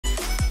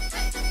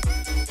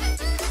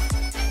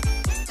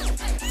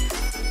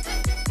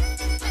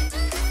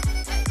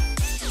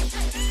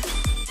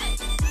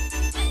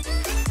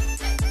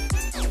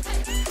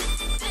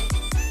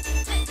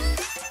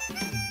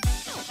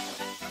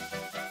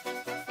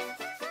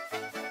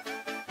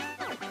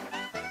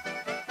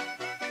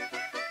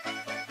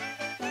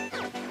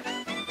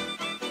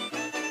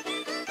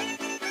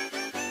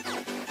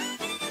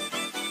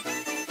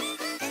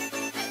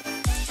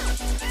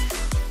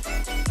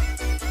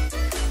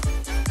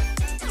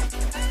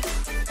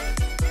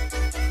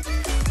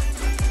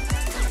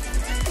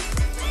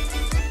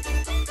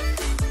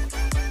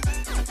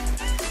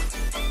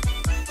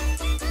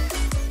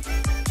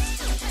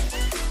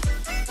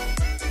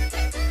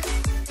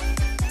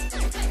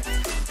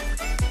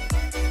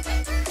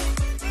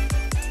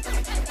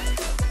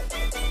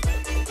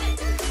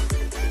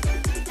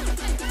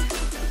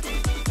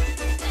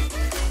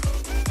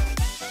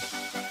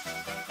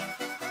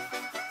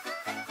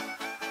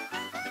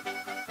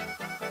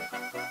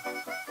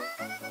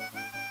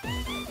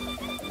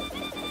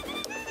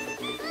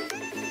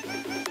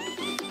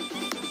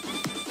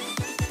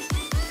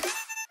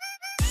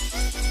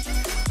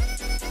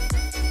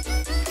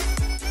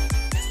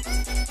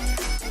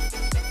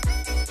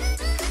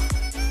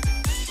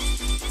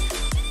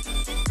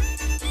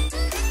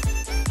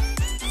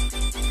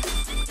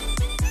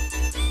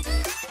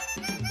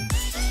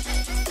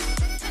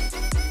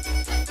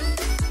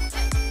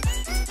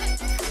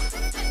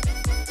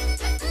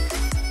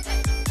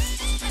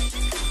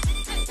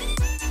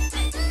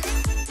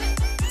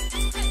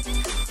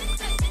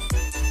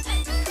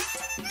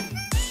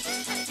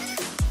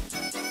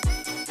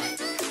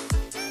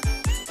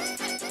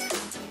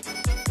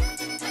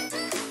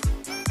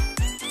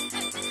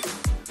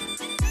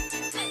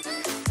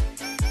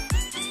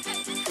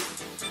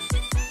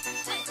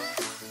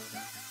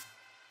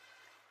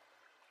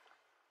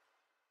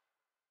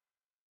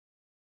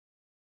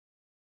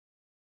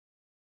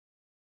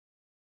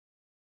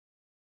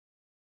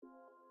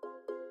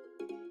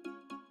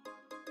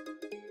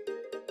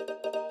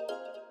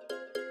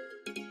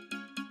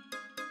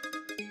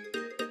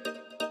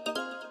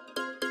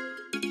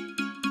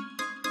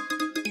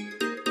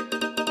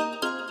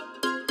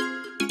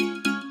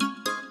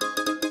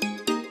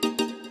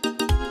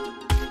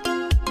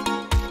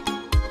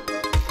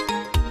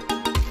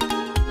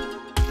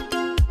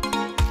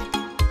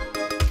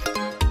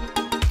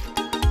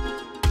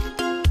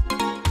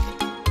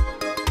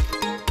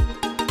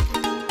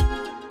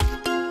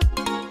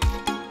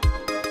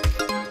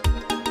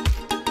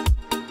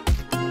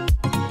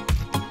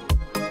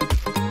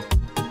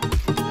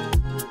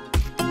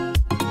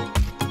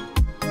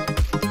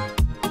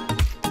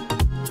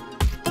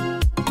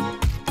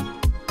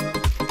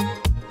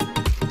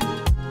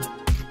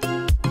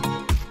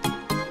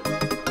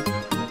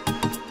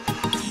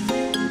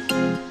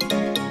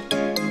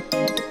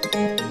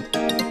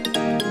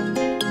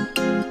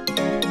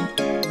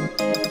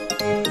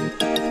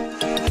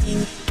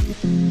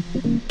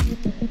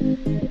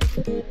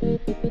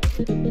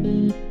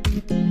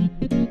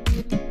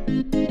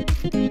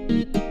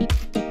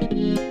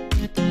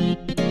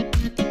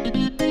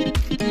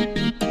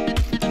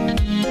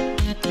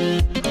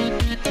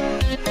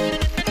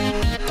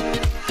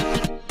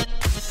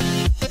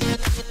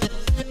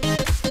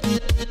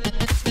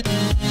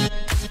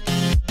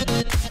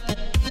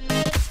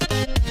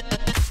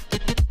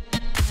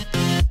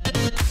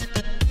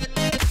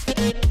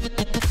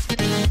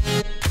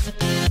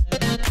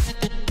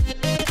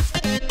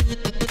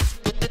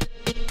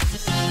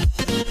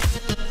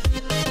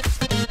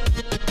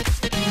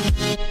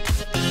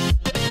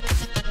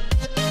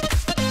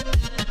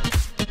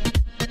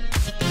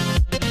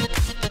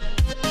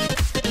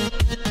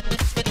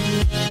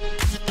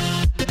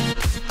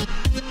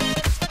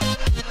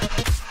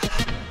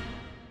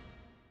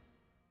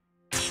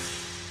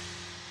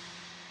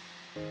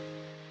How's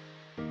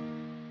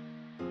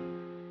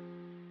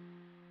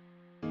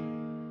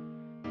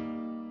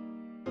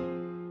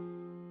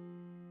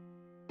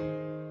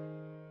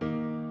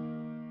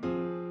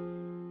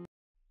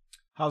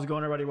it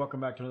going, everybody? Welcome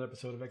back to another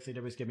episode of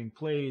xAWxGaming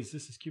Plays.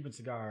 This is Cuban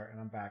Cigar,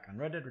 and I'm back on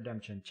Red Dead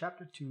Redemption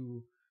Chapter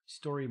 2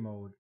 Story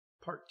Mode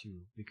Part 2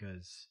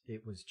 because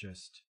it was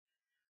just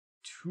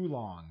too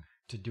long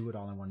to do it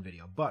all in one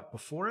video. But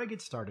before I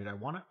get started, I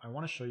want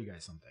to show you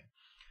guys something.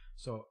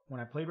 So when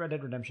I played Red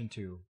Dead Redemption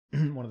 2,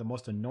 one of the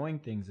most annoying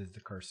things is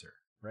the cursor,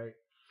 right?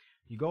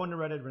 You go into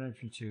Red Dead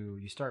Redemption 2,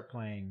 you start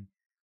playing.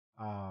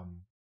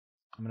 I'm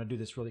going to do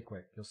this really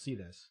quick. You'll see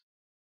this.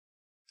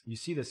 You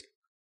see this,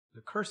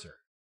 the cursor.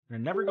 And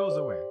it never goes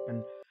away.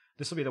 And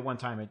this will be the one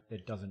time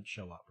it doesn't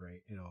show up,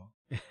 right? It'll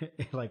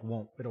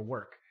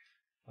work.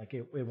 Like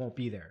it won't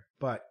be there.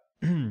 But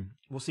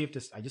we'll see if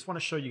this, I just want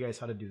to show you guys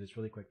how to do this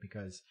really quick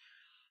because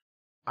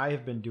I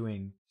have been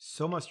doing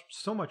so much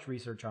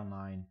research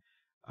online.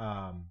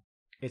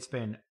 It's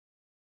been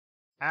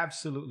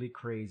absolutely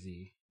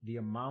crazy the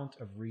amount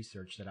of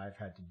research that I've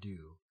had to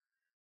do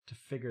to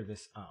figure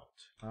this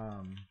out.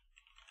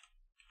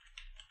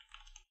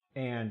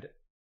 And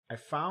I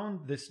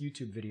found this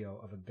YouTube video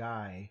of a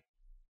guy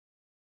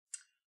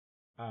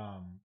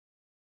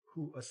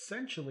who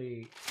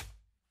essentially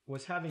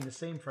was having the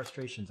same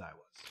frustrations I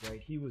was,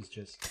 right? He was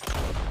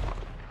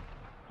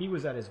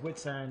at his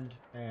wit's end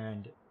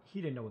and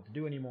he didn't know what to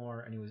do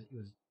anymore, and it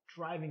was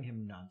driving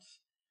him nuts.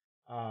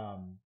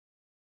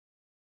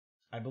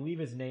 I believe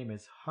his name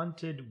is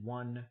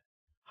Hunted14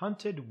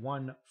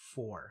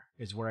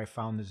 is where I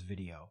found this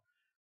video.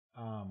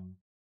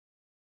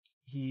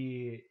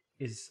 He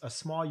is a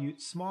small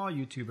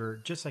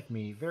YouTuber, just like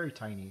me, very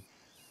tiny.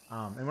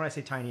 And when I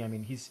say tiny, I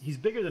mean he's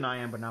bigger than I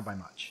am, but not by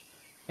much.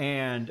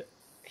 And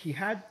he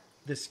had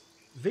this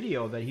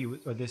video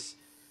that this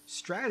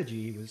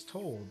strategy he was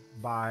told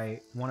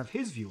by one of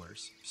his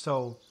viewers.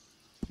 So,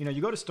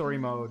 you go to story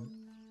mode.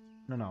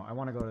 No, I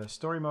want to go to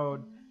story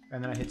mode,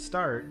 and then I hit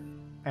start.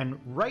 And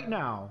right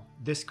now,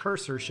 this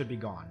cursor should be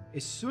gone.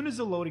 As soon as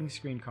the loading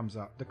screen comes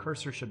up, the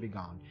cursor should be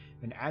gone.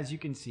 And as you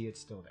can see,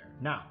 it's still there.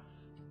 Now,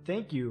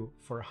 thank you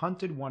for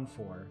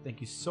Hunted14.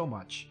 Thank you so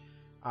much.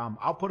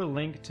 I'll put a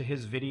link to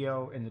his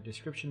video in the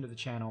description to the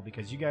channel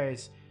because you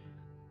guys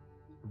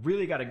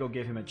really got to go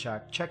give him a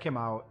check. Check him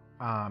out.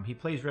 He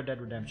plays Red Dead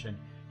Redemption.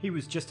 He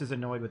was just as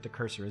annoyed with the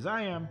cursor as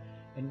I am.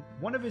 And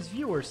one of his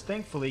viewers,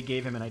 thankfully,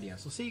 gave him an idea.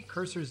 So see,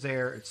 cursor's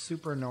there. It's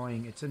super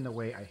annoying. It's in the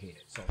way. I hate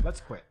it. So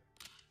let's quit.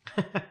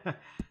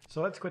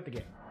 So let's quit the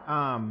game.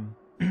 I'm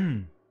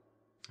going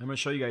to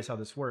show you guys how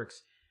this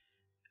works.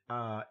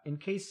 In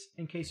case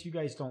you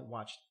guys don't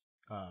watch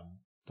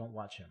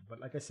him, but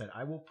like I said,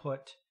 I will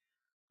put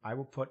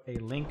a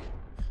link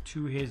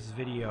to his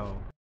video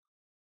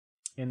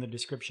in the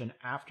description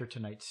after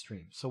tonight's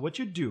stream. So what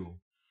you do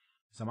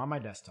is, I'm on my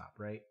desktop,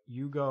 right?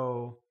 You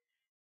go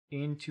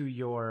into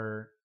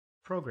your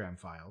program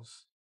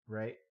files,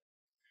 right,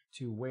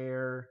 to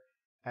where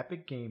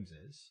Epic Games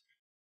is.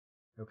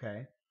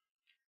 Okay,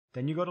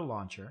 then you go to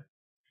Launcher.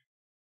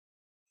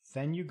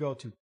 Then you go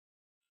to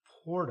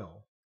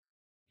Portal.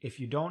 If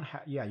you don't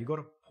have, you go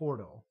to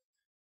Portal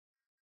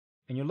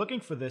and you're looking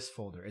for this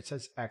folder. It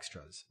says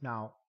Extras.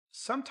 Now,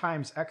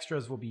 sometimes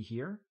Extras will be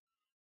here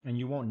and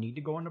you won't need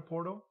to go into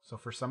Portal. So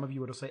for some of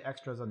you, it'll say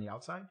Extras on the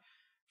outside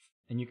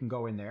and you can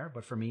go in there.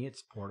 But for me,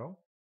 it's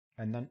Portal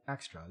and then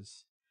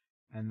Extras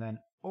and then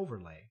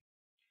Overlay.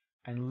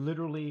 And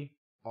literally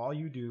all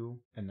you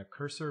do, and the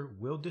cursor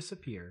will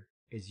disappear,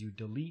 is you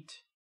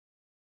delete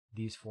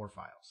these 4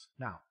 files.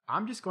 Now,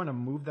 I'm just going to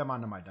move them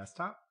onto my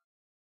desktop.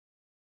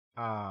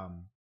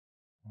 1,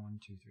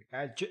 2,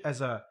 3.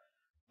 As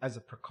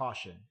a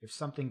precaution, if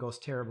something goes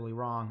terribly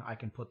wrong, I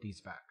can put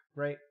these back,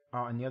 right?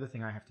 Oh, and the other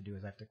thing I have to do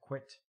is I have to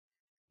quit.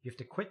 You have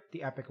to quit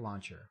the Epic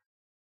Launcher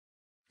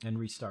and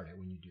restart it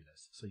when you do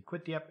this. So you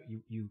quit the Epic,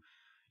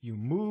 you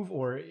move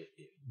or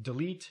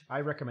delete.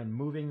 I recommend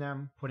moving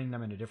them, putting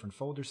them in a different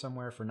folder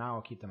somewhere. For now,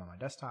 I'll keep them on my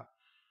desktop.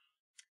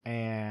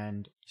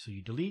 And so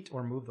you delete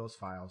or move those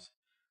files,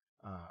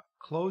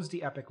 close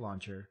the Epic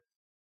Launcher,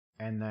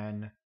 and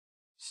then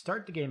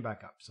start the game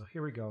back up. So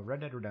here we go, Red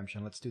Dead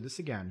Redemption. Let's do this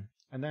again.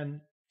 And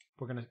then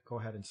we're going to go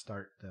ahead and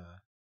start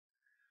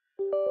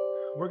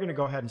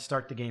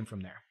the game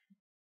from there.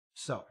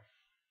 So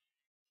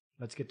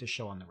let's get this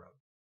show on the road.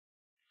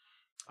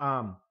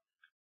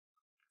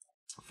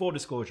 Full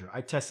disclosure,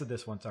 I tested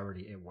this once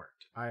already. It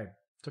worked. I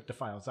took the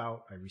files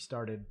out. I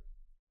started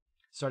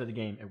the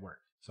game. It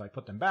worked. So I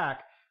put them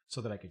back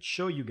so that I could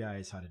show you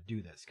guys how to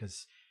do this,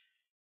 because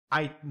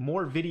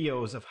more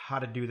videos of how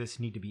to do this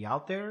need to be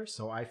out there,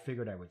 so I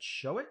figured I would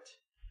show it.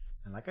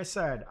 And like I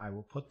said, I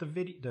will put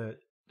the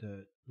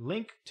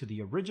link to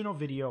the original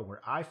video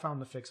where I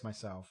found the fix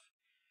myself,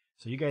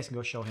 so you guys can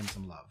go show him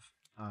some love.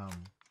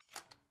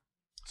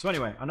 So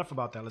anyway, enough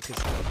about that. Let's get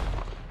started.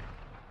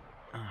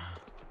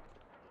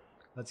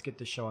 Let's get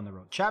this show on the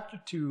road. Chapter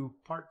 2,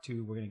 Part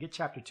 2. We're going to get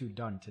Chapter 2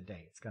 done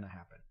today. It's going to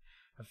happen.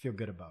 I feel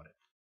good about it.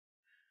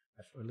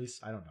 Or at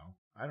least, I don't know.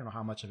 I don't know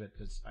how much of it,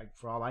 because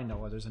for all I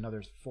know, there's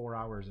another 4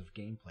 hours of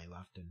gameplay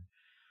left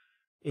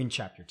in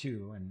Chapter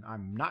 2, and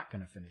I'm not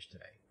going to finish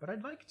today, but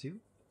I'd like to.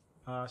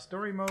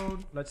 Story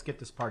mode, let's get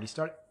this party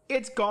started.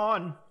 It's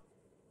gone!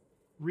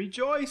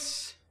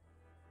 Rejoice!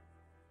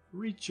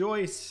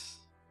 Rejoice!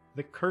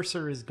 The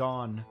cursor is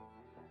gone.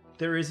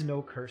 There is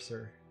no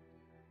cursor.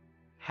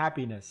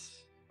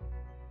 Happiness.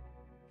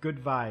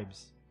 Good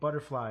vibes.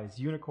 Butterflies,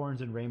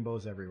 unicorns, and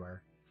rainbows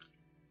everywhere.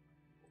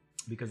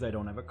 Because I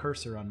don't have a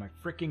cursor on my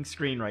freaking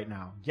screen right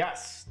now.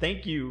 Yes!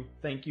 Thank you!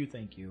 Thank you,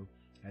 thank you.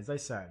 As I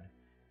said,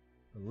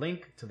 the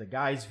link to the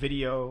guy's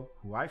video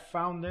who I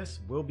found this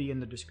will be in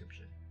the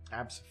description.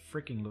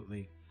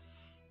 Abso-freaking-lutely.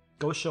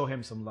 Go show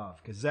him some love,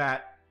 because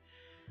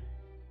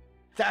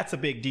that's a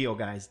big deal,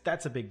 guys.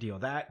 That's a big deal.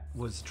 That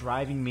was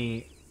driving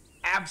me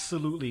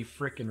absolutely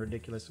freaking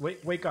ridiculous.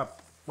 Wake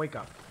up. Wake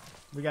up.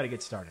 We got to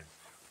get started.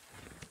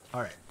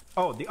 All right.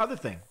 Oh, the other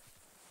thing.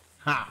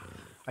 Ha!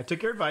 I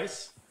took your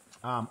advice.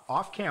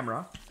 Off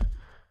camera,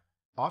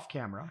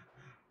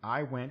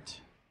 I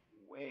went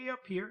way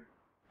up here.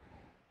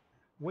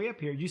 Way up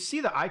here. You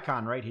see the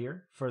icon right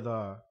here for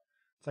the,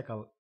 it's like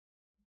a,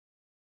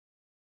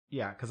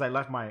 yeah, because I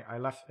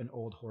left an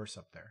old horse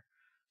up there.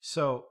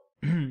 So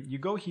you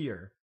go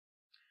here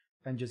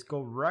and just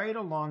go right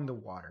along the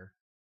water,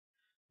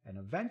 and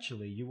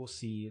eventually you will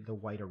see the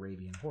white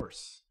Arabian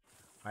horse.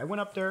 I went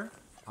up there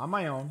on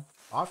my own,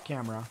 off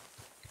camera,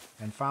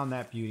 and found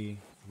that beauty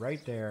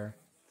right there.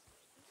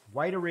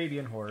 White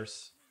Arabian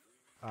horse.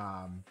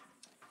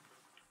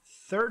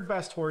 Third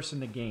best horse in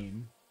the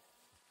game.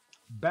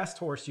 Best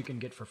horse you can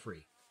get for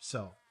free.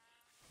 So,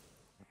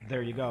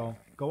 there you go.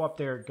 Go up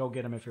there. Go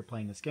get him if you're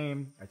playing this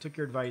game. I took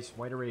your advice.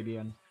 White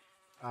Arabian.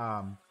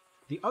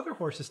 The other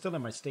horse is still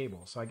in my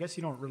stable, so I guess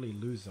you don't really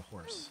lose the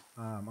horse.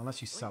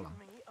 Unless you sell him.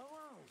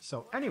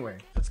 So, anyway,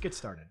 let's get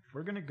started.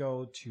 We're going to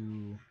go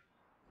to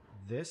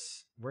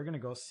this. We're going to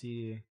go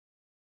see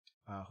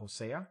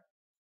Hosea.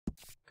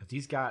 Because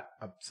he's got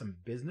some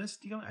business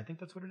dealing. I think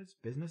that's what it is.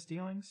 Business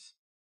dealings.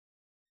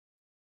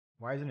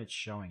 Why isn't it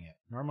showing it?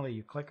 Normally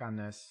you click on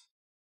this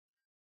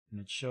and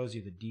it shows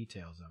you the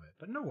details of it.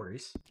 But no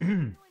worries.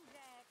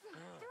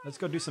 Let's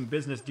go do some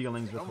business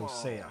dealings with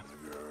Hosea.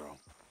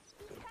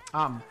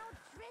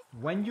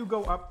 When you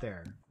go up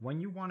there,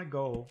 when you want to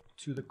go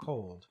to the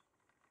cold,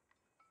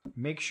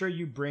 make sure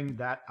you bring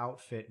that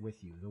outfit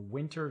with you. The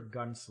Winter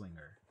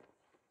Gunslinger.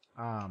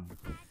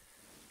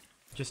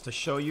 Just to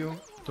show you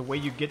the way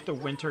you get the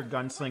Winter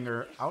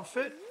Gunslinger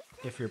outfit,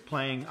 if you're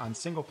playing on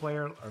single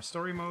player or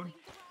story mode,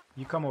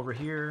 you come over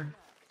here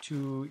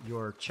to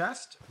your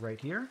chest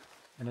right here,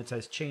 and it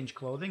says change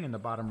clothing in the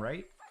bottom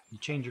right. You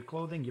change your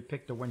clothing, you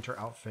pick the winter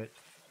outfit,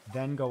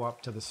 then go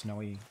up to the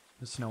snowy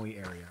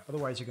area.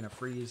 Otherwise, you're going to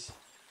freeze.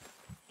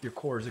 Your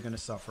cores are going to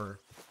suffer.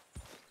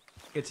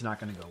 It's not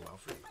going to go well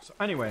for you. So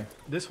anyway,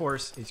 this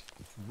horse is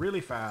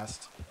really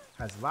fast,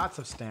 has lots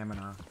of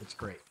stamina. It's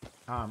great.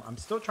 I'm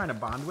still trying to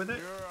bond with it,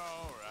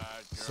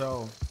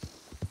 so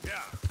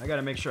I got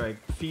to make sure I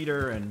feed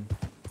her and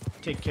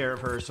take care of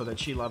her so that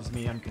she loves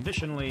me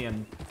unconditionally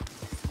and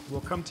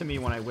will come to me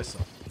when I whistle,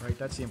 right?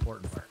 That's the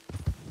important part.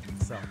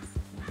 So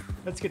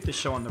let's get this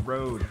show on the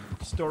road.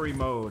 Story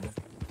mode,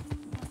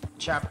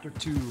 Chapter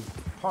 2,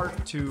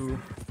 Part 2,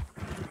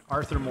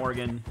 Arthur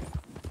Morgan,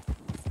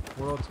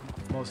 world's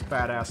most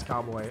badass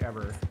cowboy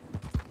ever,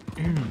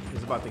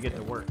 is about to get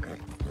to work.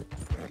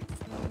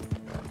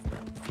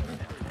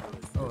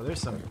 Oh,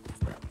 there's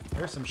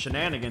some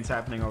shenanigans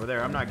happening over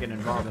there. I'm not getting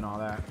involved in all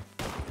that.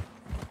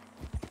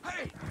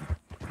 Hey!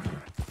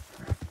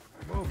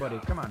 Whoa, buddy,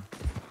 come on.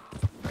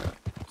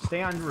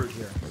 Stay on route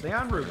here. Stay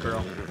on route,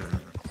 girl.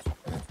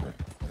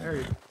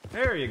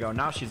 There you go.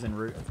 Now she's en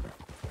route.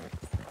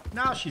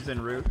 Now she's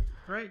en route.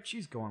 Right?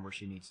 She's going where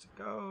she needs to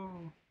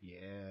go.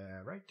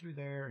 Yeah, right through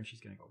there, and she's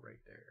gonna go right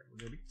there.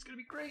 It's gonna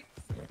be great.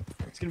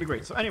 It's gonna be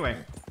great. So anyway,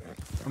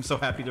 I'm so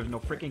happy there's no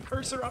freaking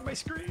cursor on my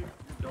screen.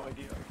 No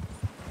idea.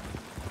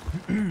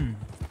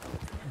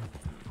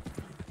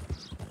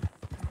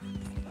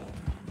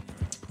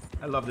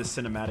 I love this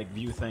cinematic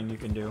view thing you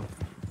can do.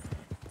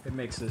 It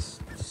makes this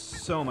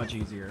so much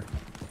easier.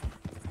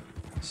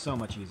 So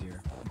much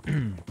easier.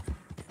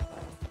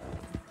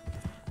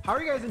 How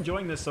are you guys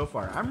enjoying this so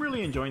far? I'm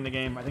really enjoying the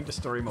game. I think the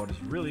story mode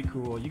is really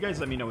cool. You guys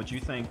let me know what you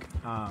think.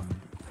 Do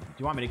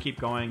you want me to keep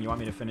going? You want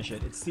me to finish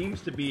it? It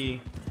seems to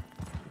be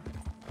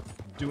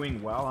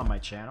doing well on my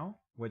channel,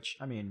 which,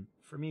 I mean,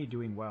 for me,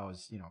 doing well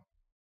is, you know,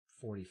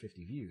 40,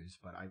 50 views,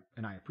 but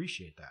I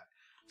appreciate that.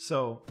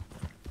 So,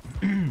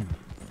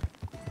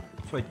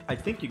 I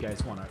think you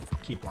guys want to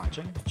keep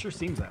watching. It sure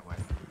seems that way.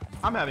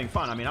 I'm having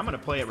fun. I mean, I'm going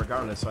to play it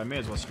regardless, so I may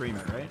as well stream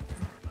it, right?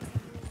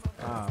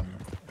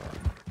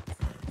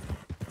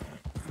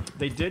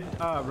 They did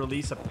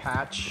release a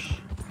patch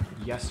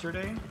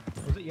yesterday.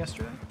 Was it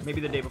yesterday? Maybe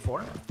the day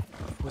before.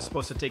 It was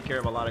supposed to take care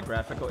of a lot of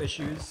graphical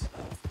issues.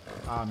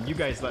 You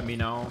guys let me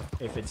know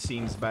if it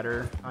seems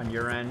better on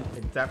your end.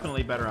 It's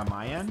definitely better on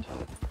my end.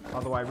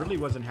 Although I really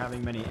wasn't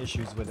having many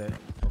issues with it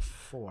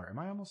before. Am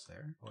I almost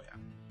there? Oh yeah.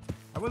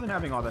 I wasn't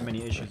having all that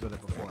many issues with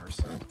it before,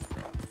 so.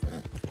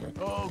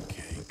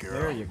 Okay, girl.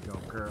 There you go,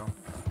 girl.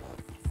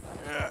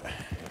 Yeah,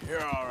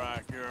 you're all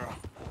right, girl.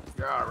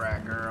 You're all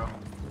right, girl.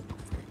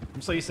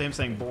 I'm so used to him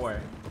saying boy.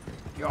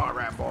 You're all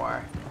right, boy.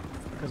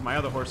 Because my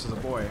other horse is a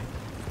boy.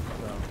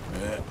 So.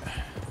 Yeah,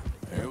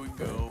 there we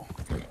go.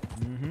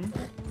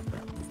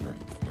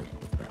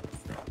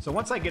 So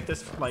once I get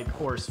this like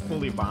horse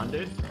fully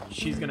bonded,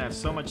 she's gonna have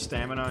so much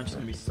stamina and she's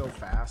gonna be so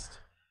fast.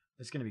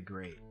 It's gonna be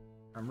great.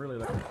 I'm really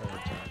looking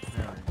forward to it.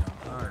 There we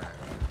go. All right.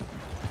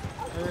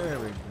 There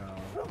we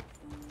go.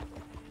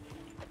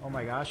 Oh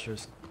my gosh,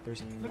 there's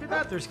look at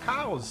that. There's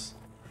cows.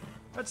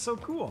 That's so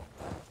cool.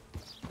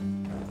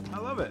 I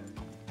love it.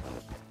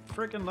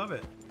 Freaking love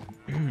it.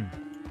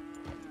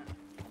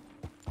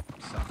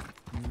 So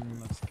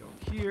let's go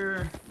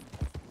here.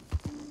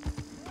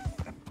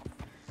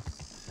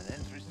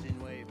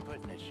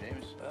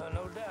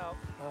 No doubt.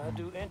 I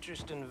do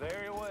interesting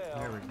very well.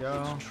 There we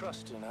go. It's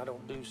trusting I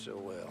don't do so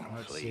well.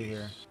 Let's see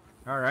here.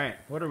 All right,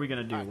 what are we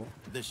gonna do?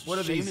 This What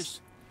are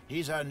these?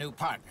 He's our new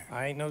partner.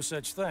 I ain't no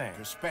such thing.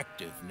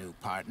 Prospective new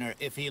partner,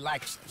 if he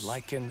likes us.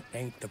 Liking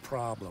ain't the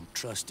problem.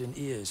 Trusting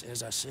is.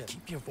 As I said,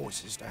 keep your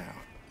voices down.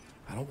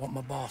 I don't want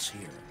my boss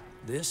here.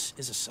 This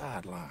is a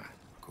sideline.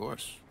 Of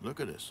course.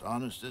 Look at us.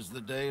 Honest as the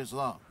day is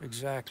long.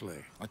 Exactly.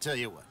 I'll tell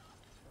you what.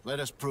 Let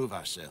us prove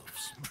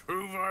ourselves.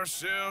 Prove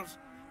ourselves?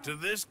 To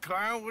this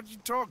clown? What you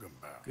talking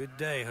about? Good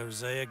day,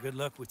 Hosea. Good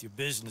luck with your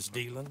business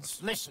dealings.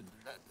 Listen,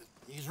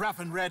 he's rough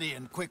and ready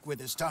and quick with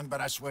his tongue,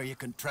 but I swear you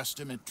can trust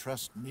him and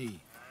trust me.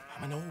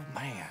 I'm an old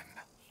man.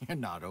 You're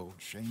not old,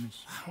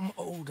 Seamus. I'm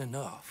old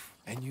enough.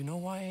 And you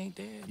know I ain't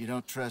dead. You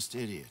don't trust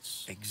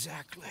idiots.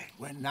 Exactly.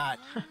 We're not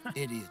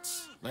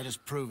idiots. Let us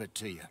prove it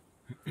to you.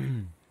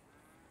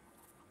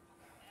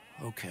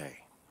 Okay.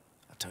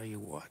 I'll tell you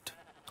what.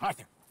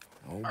 Arthur.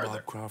 Old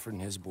Bob Crawford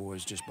and his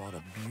boys just bought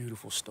a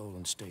beautiful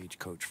stolen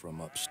stagecoach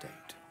from upstate.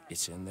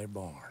 It's in their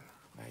barn.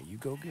 Now you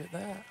go get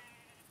that,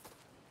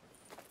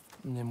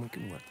 and then we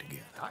can work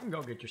together. I can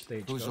go get your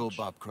stage. Who's old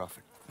Bob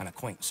Crawford? An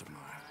acquaintance of mine.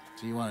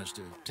 So you want us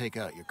to take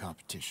out your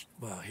competition?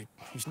 Well,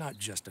 he's not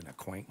just an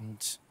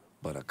acquaintance,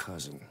 but a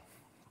cousin.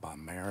 By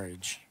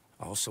marriage.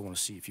 I also want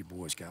to see if you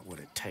boys got what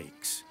it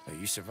takes. Now,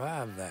 you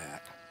survive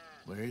that.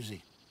 Where is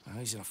he?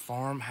 He's in a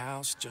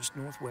farmhouse just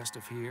northwest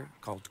of here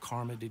called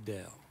Carmody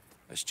Dell.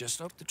 It's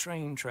just up the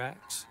train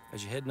tracks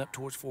as you're heading up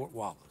towards Fort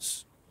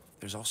Wallace.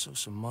 There's also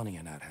some money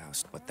in that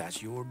house, but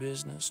that's your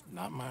business,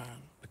 not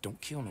mine. But don't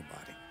kill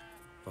nobody.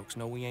 Folks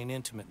know we ain't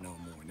intimate no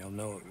more, and they'll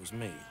know it was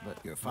me. But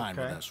you're fine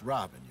with us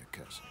robbing your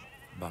cousin.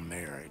 By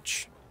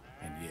marriage.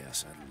 And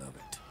yes, I'd love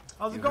it.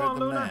 How's it You going, heard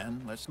the Luna?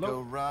 man. Let's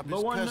go rob his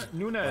Luan cousin.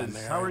 Nunez,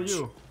 By how are marriage.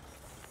 you?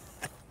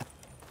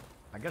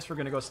 I guess we're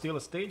gonna go steal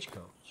a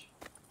stagecoach.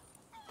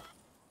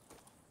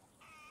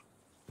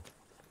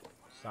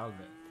 Salve.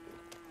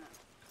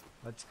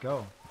 Let's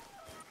go.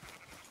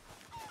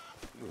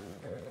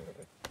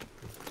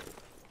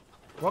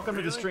 Welcome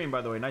to the stream,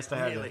 by the way. Nice to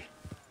have you.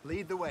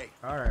 Lead the way.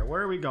 All right,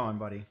 where are we going,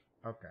 buddy?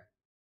 Okay.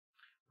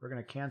 We're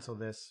going to cancel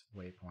this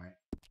waypoint.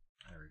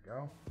 There we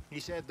go. He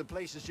said the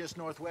place is just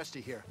northwest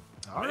of here.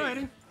 All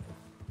righty.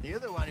 You're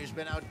the one who's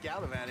been out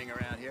gallivanting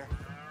around here.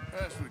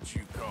 That's what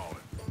you call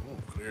it. Well,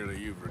 clearly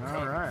you've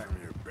recovered right. from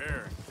your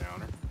bear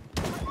encounter.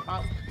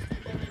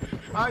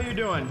 How you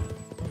doing,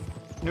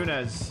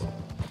 Nunez?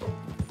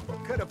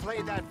 Could have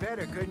played that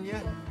better, couldn't you?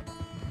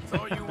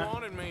 Thought you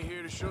wanted me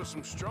here to show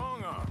some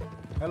strong arm.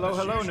 Hello,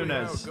 That's hello, usually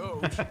Nunez. how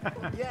it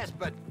goes. Yes,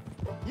 but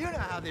you know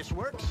how this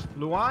works.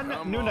 Luan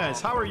Come Nunez,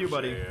 on, how are you,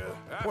 buddy? Hosea.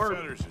 That Or-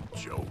 feller's a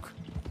joke.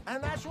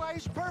 And that's why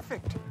he's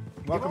perfect.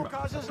 Welcome. He won't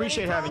cause us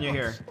Appreciate any having you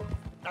here. problems.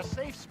 A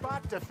safe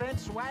spot to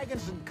fence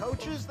wagons and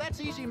coaches,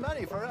 that's easy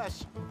money for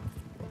us.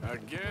 I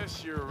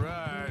guess you're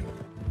right.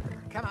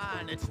 Come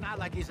on, it's not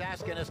like he's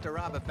asking us to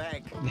rob a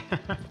bank.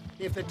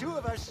 If the two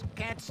of us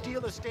can't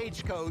steal a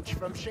stagecoach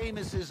from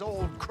Seamus's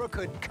old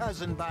crooked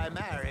cousin by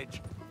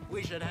marriage,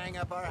 we should hang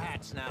up our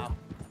hats now.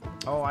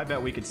 Oh, I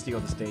bet we could steal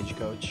the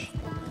stagecoach.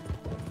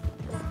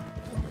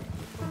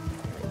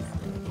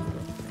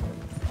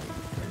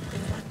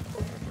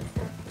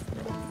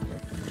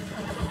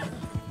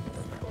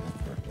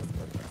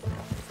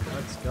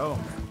 Let's go.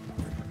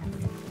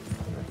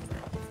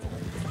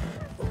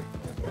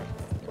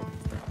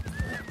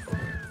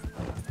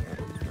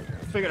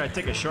 Figured I'd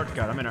take a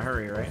shortcut. I'm in a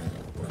hurry, right?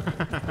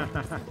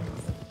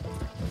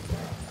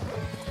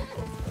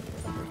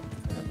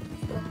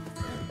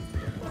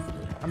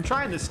 I'm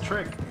trying this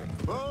trick.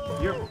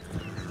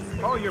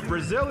 You're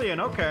Brazilian.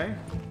 Okay.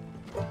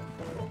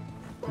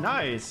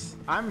 Nice.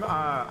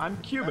 I'm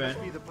Cuban. That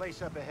must be the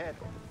place up ahead.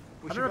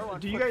 We I should don't go know. on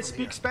Do you foot guys from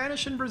speak here.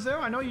 Spanish in Brazil?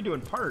 I know you're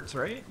doing parts,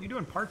 right? You're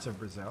doing parts of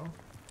Brazil.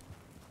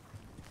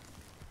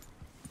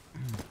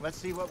 Let's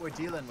see what we're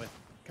dealing with.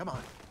 Come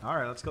on. All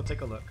right, let's go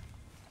take a look.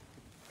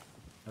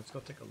 Let's go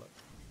take a look.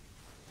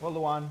 Well,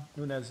 Luan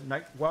Nunez,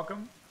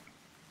 welcome.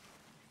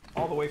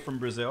 All the way from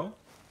Brazil.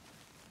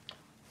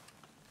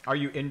 Are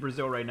you in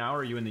Brazil right now, or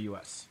are you in the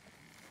U.S.?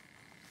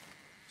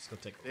 Let's go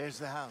take a look. There's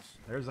the house.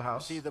 There's the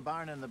house. See the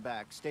barn in the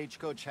back.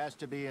 Stagecoach has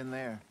to be in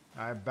there.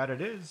 I bet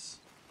it is.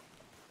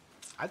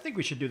 I think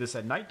we should do this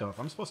at night, though. If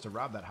I'm supposed to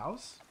rob that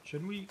house,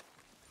 shouldn't we,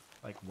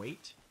 like,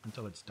 wait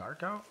until it's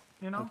dark out,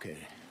 you know? Okay,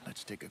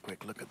 let's take a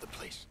quick look at the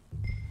place.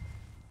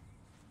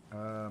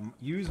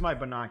 Use my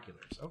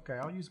binoculars. Okay,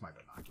 I'll use my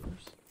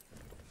binoculars.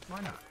 Why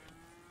not?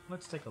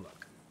 Let's take a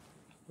look.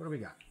 What do we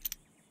got?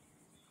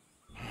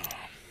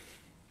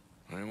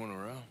 Anyone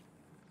around?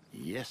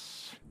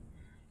 Yes.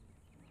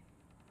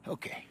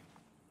 Okay.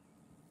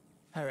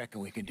 I reckon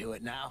we can do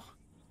it now.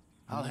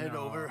 I'll head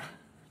over,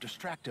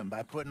 distract him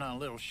by putting on a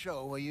little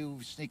show while you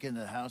sneak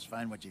into the house,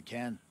 find what you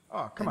can.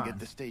 Oh, come and on. get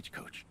the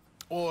stagecoach.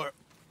 Or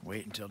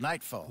wait until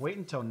nightfall. Wait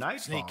until nightfall.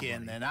 Sneak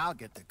in, then I'll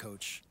get the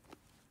coach.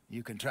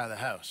 You can try the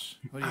house.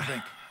 What do you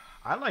think?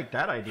 I like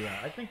that idea.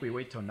 I think we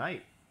wait till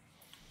night.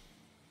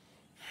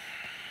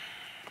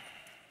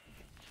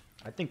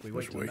 I think we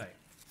wait till night.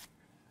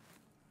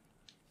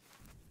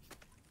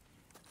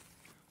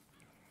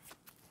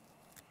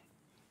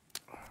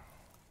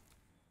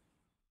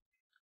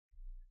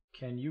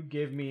 Can you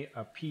give me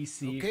a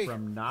PC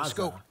from NASA? Let's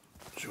go.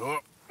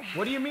 Sure.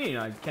 What do you mean?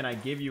 Can I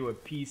give you a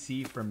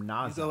PC from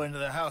NASA? You go into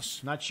the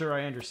house. Not sure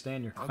I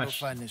understand your I'll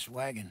question. go find this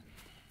wagon.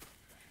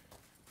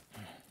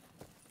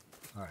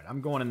 All right,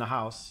 I'm going in the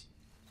house.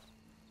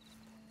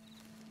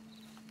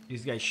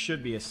 These guys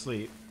should be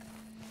asleep.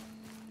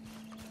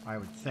 I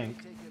would think.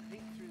 Take a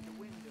peek through the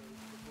windows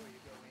before you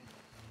go in.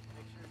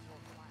 Make sure it's all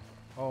quiet.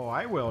 Oh,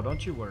 I will.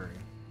 Don't you worry.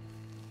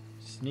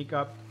 Sneak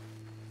up.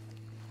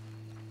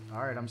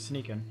 All right, I'm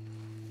sneaking.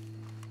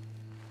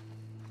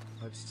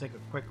 Let's take a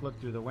quick look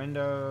through the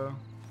window.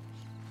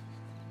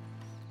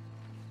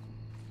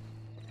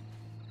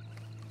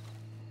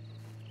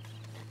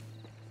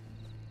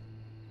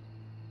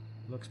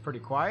 Looks pretty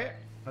quiet.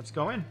 Let's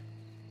go in.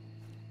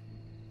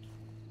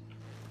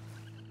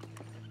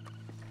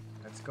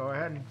 Let's go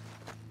ahead.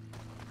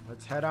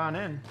 Let's head on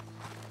in.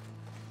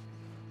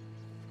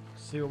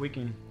 See what we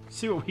can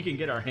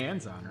get our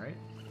hands on, right?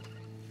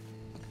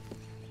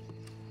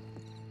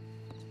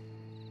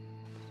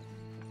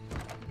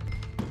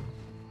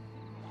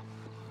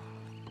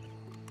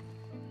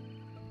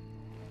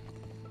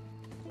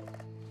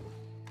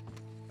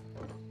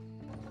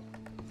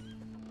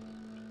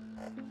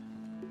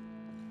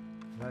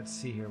 Let's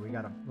see here. We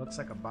got looks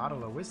like a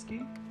bottle of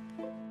whiskey.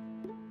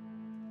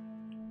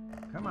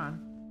 Come on.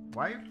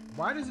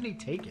 Why doesn't he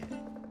take it?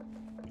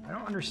 I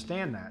don't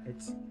understand that.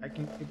 It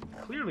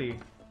clearly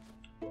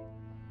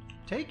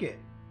take it.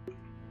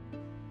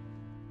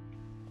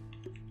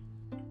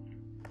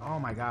 Oh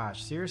my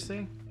gosh,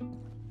 seriously?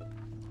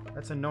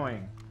 That's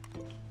annoying.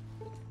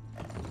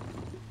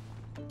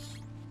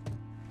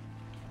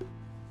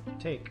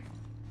 Take.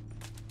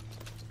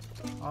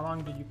 How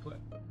long did you play?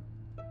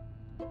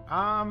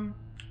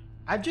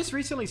 I've just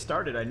recently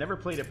started. I never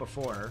played it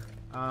before.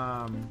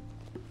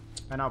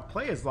 And I'll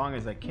play as long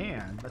as I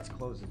can. Let's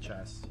close the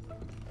chest.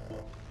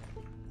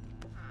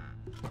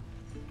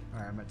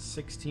 Alright, I'm at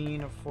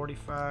 16 of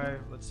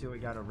 45. Let's see what we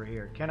got over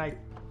here. Can I...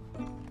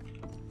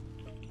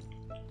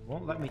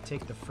 Won't let me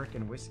take the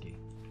frickin' whiskey.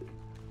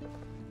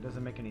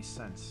 Doesn't make any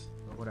sense,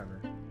 but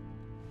whatever.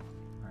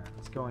 Alright,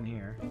 let's go in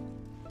here.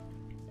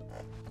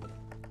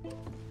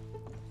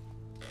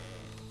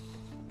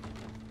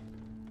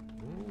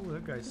 Ooh,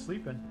 that guy's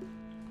sleeping.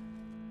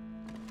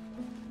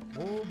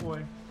 Oh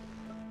boy.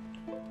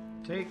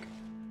 Take.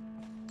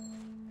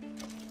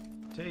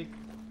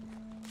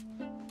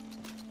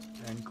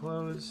 And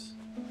close.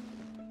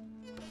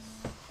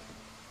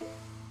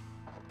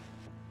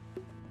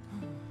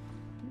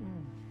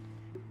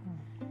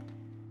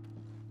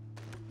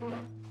 Oh,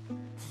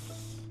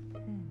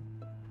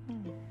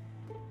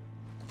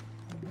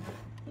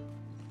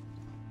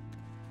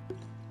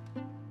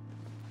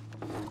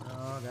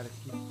 gotta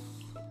keep...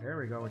 There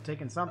we go, we're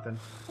taking something.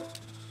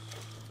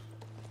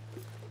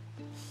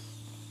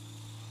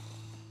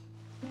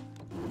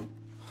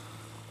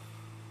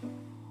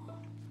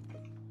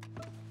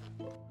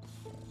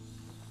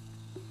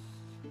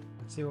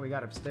 Let's see what we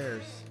got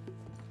upstairs.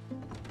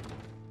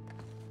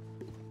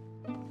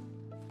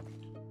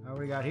 What do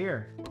we got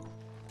here?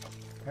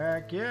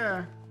 Heck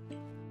yeah!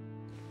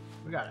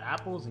 We got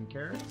apples and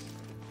carrots.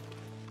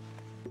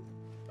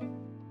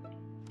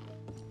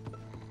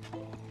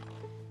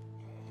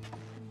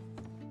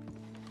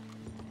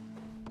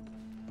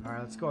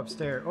 Alright, let's go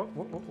upstairs. Oh,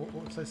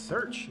 it says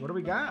search. What do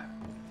we got?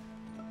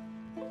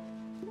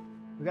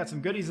 We got some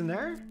goodies in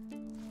there?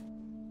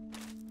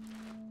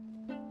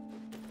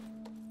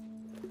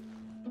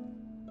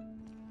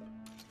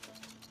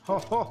 Ho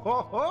ho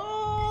ho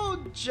ho!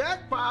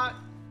 Jackpot!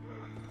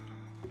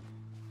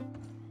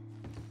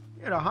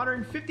 You had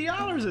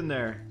 $150 in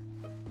there.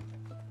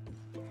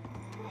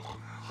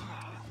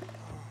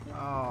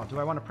 Oh, do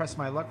I want to press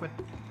my luck with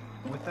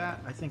that?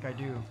 I think I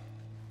do.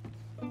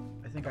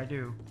 I think I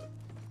do.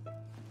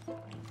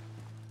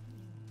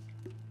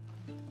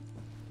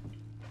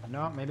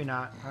 No, maybe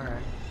not. All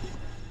right.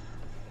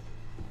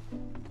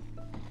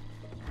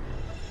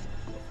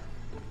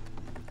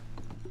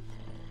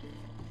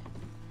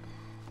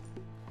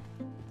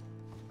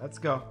 Let's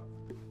go.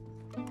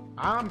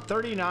 I'm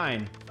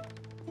 39.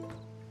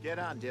 Get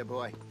on, dear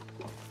boy.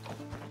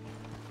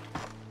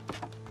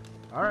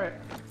 All right.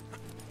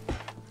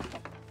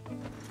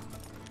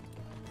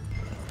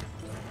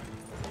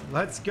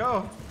 Let's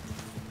go.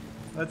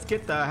 Let's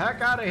get the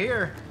heck out of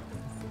here.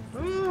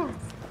 Woo.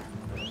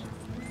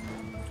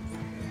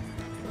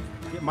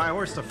 Get my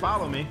horse to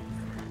follow me.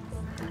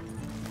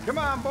 Come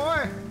on,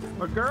 boy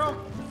or girl.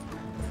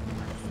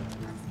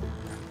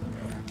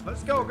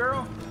 Let's go,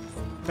 girl.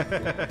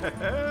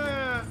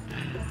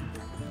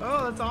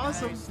 Oh, that's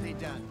awesome. Nicely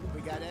done. We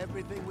got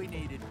everything we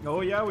needed.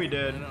 Oh, yeah, we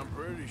did. And I'm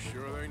pretty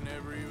sure they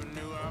never even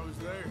knew I was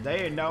there. They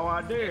had no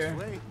idea.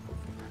 Wait.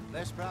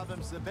 Less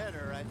problems the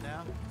better right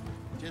now.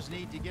 Just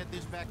need to get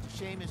this back to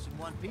Seamus in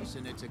one piece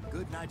and it's a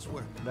good night's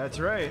work. That's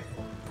right.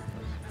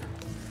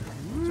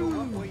 So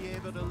what were you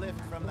able to lift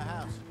from the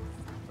house?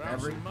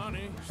 Found some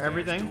money. stashed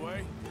everything?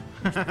 Away.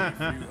 Just a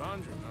few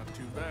hundred, not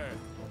too bad.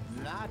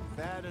 Not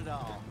bad at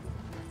all.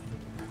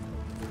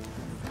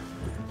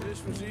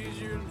 This was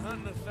easier than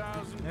hunting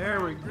 1,000.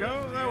 There we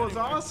go. That was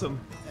awesome.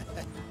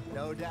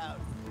 No doubt.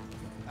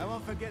 I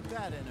won't forget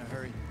that in a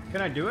hurry.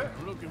 Can I do it?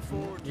 I'm looking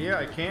forward to Yeah,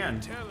 I your can.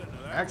 retelling of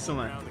that one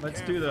Excellent. around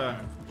Let's do the.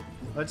 campfire.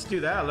 Let's do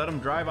that. Let him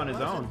drive on his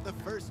own. Wasn't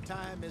the first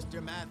time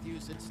Mr.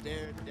 Matthews had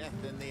stared death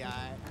in the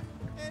eye.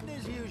 And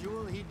as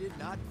usual, he did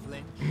not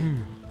flinch.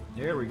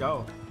 There we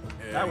go.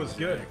 That was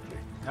good. Exactly.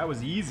 That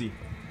was easy.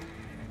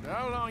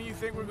 How long you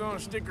think we're gonna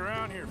stick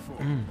around here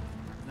for?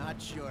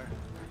 Not sure.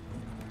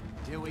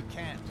 Till we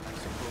can't, I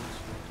suppose.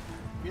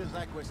 Feels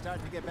like we're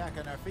starting to get back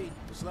on our feet,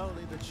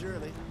 slowly but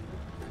surely.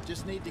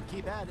 Just need to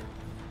keep at it.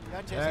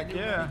 Dutch has a Heck new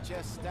yeah. money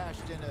chest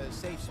stashed in a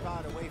safe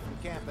spot away from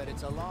camp, but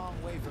it's a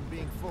long way from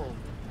being full.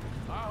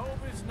 I hope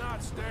it's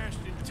not stashed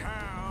in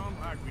town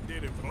like we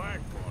did in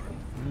Blackwater.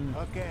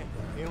 Okay,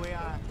 here we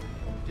are.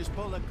 Just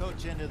pull the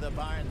coach into the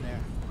barn there.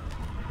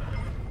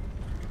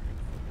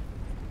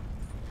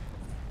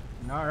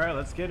 All right,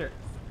 let's get it.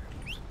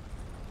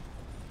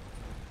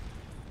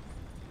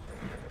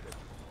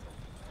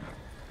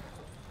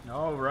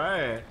 All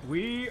right,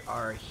 we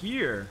are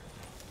here.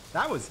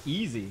 That was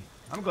easy.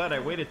 I'm glad I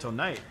waited till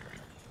night.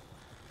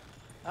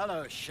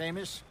 Hello,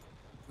 Seamus.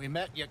 We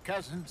met your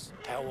cousins.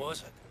 How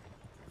was it?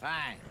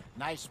 Fine.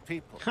 Nice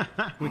people.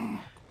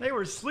 They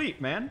were asleep,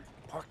 man.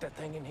 Park that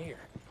thing in here.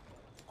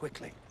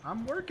 Quickly.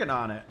 I'm working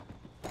on it.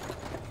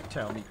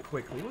 Tell me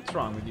quickly, what's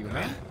wrong with you,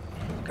 man?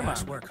 Come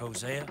Nice on. work,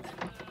 Hosea.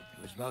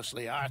 It was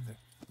mostly Arthur.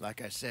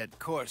 Like I said,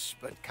 coarse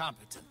but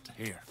competent.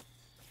 Here.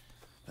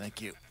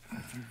 Thank you.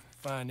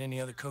 Find any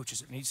other coaches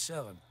that need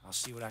selling. I'll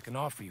see what I can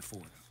offer you for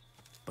them.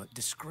 But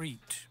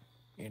discreet,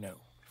 you know.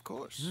 Of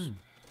course.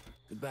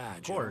 Goodbye,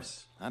 Of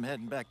course. I'm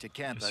heading back to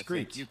camp, I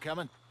Discreet. think. You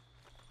coming?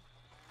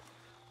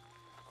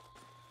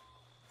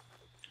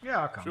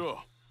 Yeah, I'll come.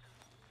 Sure.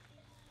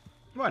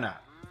 Why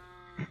not?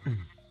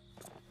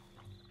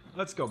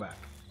 Let's go back.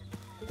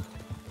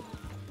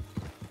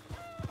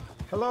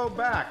 Hello,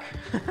 back.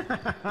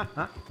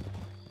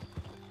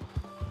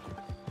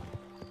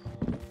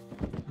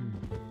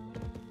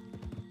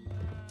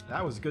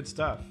 That was good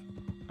stuff.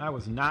 That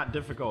was not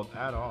difficult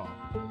at all.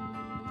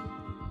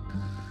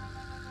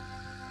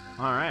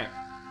 All right.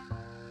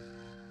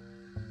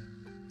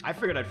 I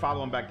figured I'd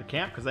follow him back to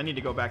camp because I need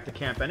to go back to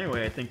camp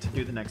anyway, I think, to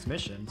do the next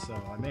mission, so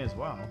I may as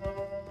well.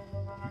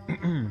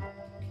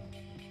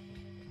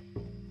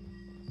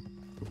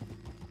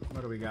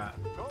 What do we got?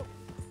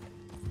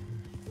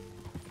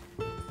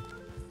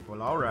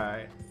 Well, all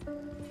right.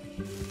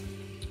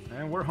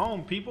 And we're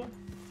home, people.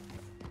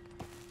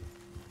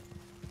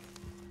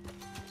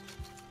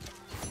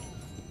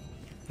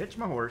 Hitch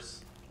my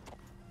horse.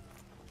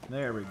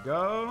 There we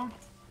go.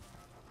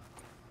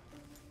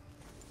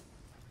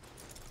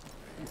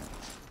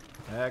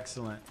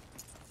 Excellent.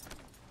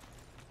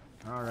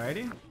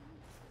 Alrighty.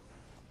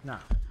 Now,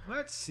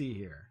 let's see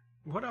here.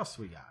 What else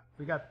we got?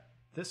 We got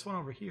this one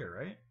over here,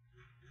 right?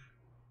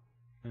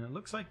 And it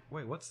looks like...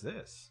 Wait, what's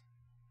this?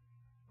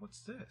 What's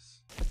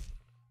this?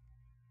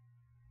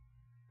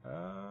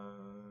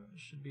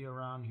 Should be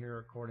around here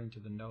according to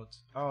the notes.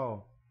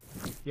 Oh.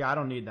 Yeah, I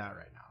don't need that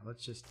right now.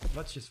 Let's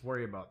just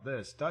worry about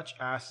this. Dutch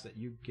asks that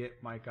you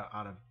get Micah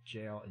out of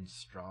jail in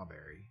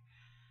Strawberry.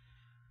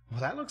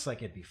 Well, that looks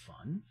like it'd be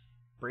fun.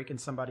 Breaking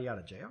somebody out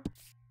of jail?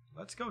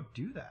 Let's go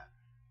do that.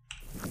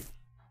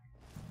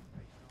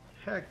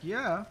 Heck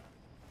yeah.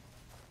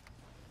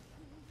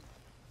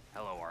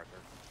 Hello, Arthur.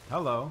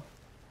 Hello.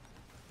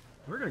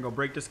 We're gonna go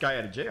break this guy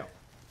out of jail.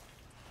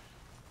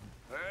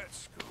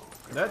 Let's go.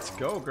 Let's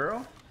go,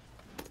 girl.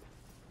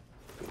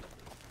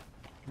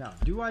 Now,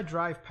 do I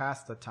drive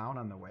past the town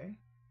on the way?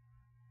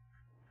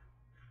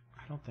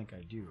 I don't think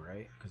I do,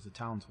 right? Because the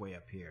town's way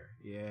up here.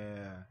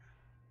 Yeah.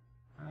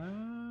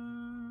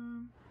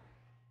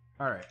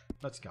 Alright,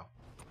 let's go.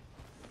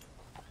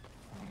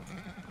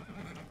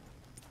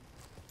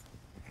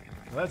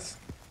 Let's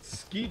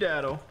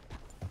skedaddle.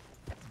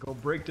 Go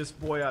break this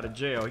boy out of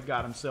jail. He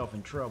got himself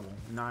in trouble.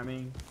 You know what I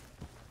mean?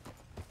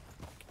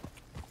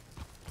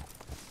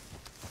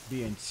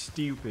 Being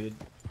stupid.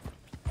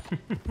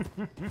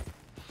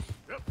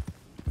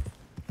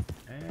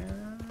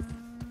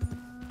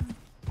 And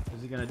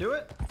is he gonna do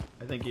it?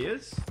 I think he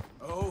is.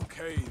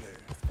 Okay there.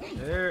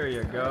 There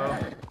you go.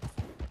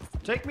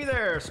 Take me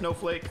there,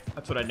 Snowflake.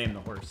 That's what I named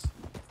the horse.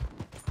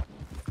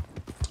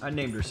 I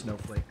named her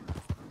Snowflake.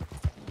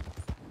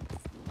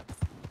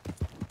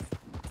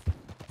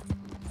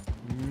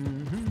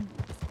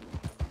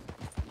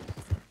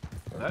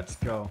 Let's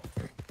go.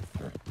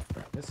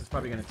 This is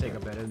probably going to take a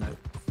bit, isn't it?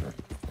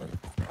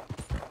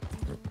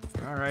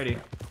 Alrighty.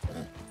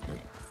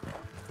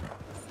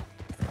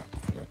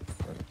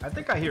 I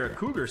think I hear a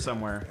cougar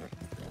somewhere.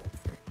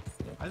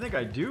 I think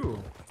I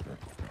do.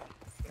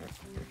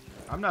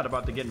 I'm not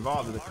about to get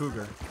involved with a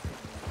cougar.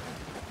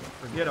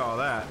 Forget all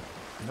that.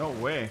 No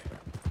way.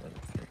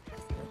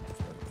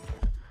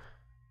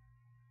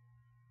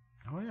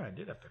 Oh yeah, I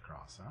did have to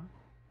cross, huh?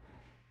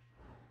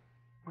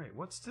 Wait,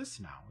 what's this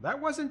now? That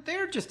wasn't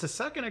there just a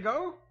second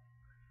ago?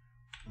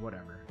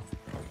 Whatever.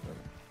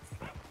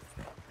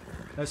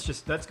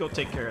 Let's go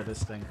take care of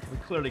this thing. We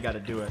clearly got to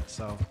do it,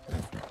 so.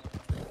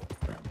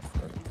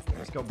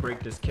 Let's go break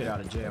this kid out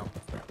of jail.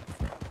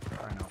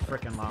 I know,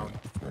 frickin' loud.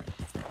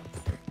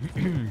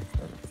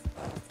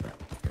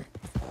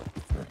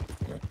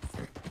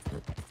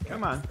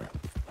 Come on.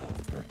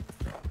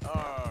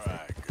 All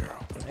right,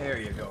 girl. There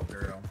you go,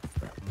 girl.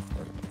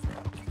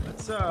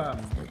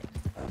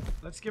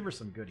 Let's give her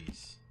some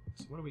goodies.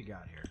 So what do we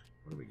got here?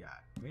 What do we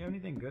got? Do we have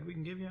anything good we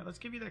can give you? Let's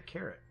give you that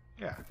carrot.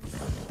 Yeah.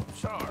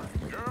 Sorry,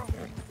 girl.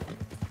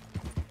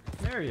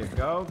 There you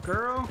go,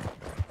 girl.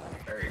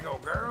 There you go,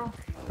 girl.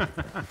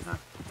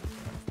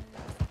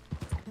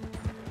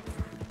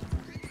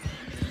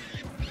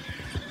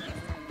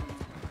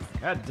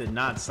 That did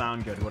not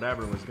sound good,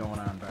 whatever was going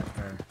on back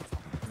there.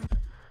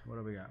 What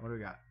do we got? What do we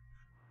got?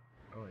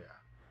 Oh,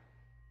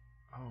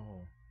 yeah.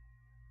 Oh.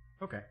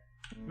 Okay.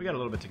 We got a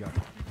little bit to go.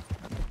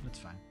 That's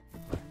fine.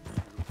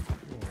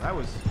 Ooh, that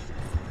was...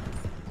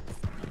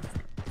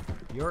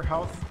 Your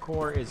health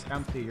core is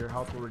empty. Your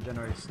health will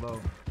regenerate slow.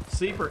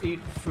 Sleep or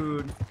eat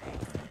food.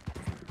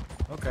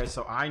 Okay,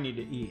 so I need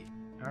to eat.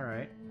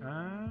 Alright.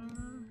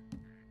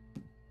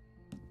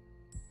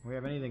 We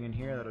have anything in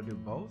here that'll do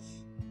both?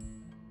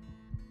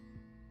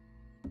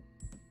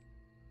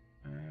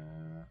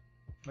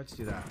 Let's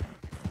do that.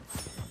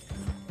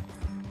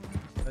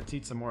 Let's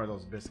eat some more of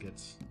those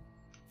biscuits.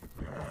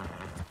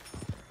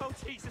 Oh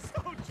Jesus!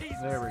 Oh Jesus!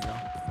 There we go.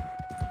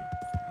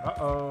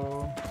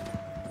 Uh-oh.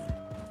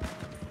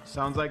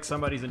 Sounds like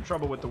somebody's in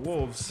trouble with the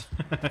wolves.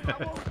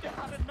 I won't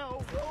gotta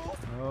know, bro.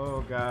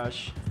 Oh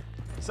gosh.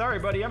 Sorry,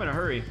 buddy. I'm in a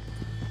hurry.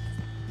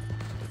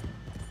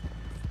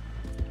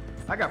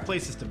 I got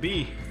places to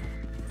be.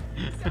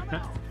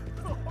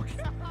 Oh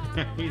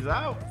God! He's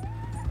out.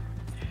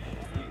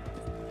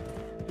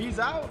 He's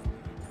out.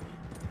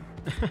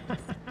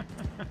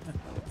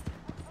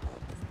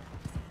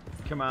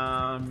 Come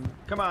on.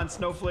 Come on,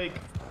 Snowflake.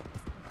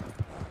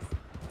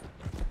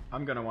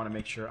 I'm gonna want to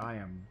make sure I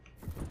am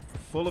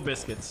full of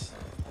biscuits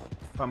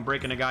if I'm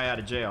breaking a guy out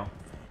of jail.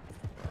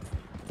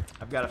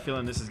 I've got a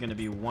feeling this is gonna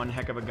be one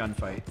heck of a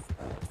gunfight.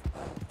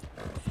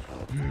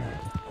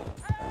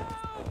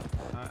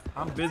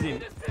 I'm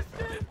busy.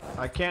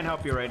 I can't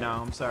help you right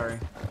now. I'm sorry.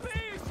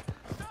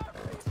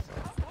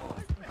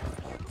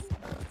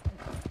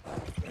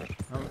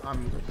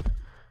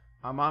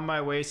 I'm on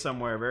my way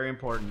somewhere. Very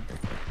important.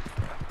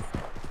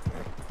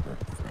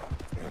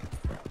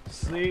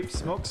 Sleep,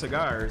 smoke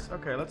cigars.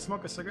 Okay, let's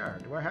smoke a cigar.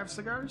 Do I have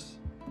cigars?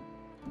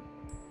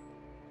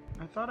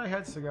 I thought I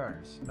had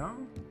cigars. No?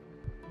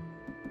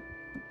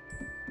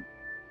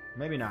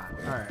 Maybe not.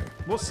 Alright.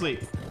 We'll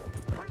sleep.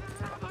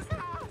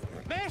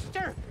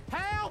 Mister,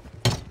 help!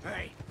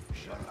 Hey,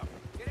 shut up.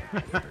 Get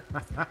out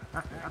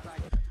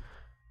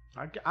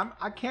of here.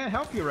 I can't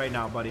help you right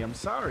now, buddy. I'm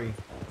sorry.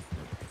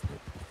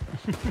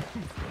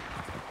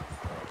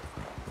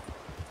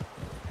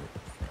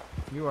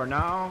 You are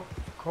now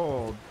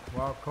cold.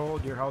 While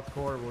cold, your health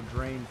core will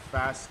drain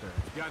faster.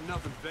 Got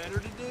nothing better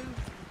to do?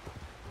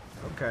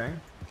 Okay.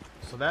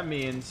 So that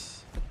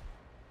means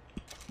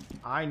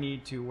I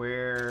need to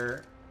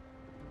wear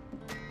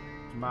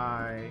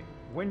my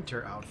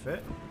winter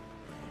outfit.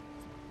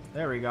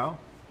 There we go.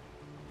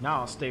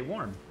 Now I'll stay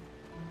warm.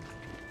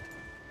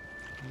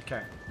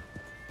 Okay.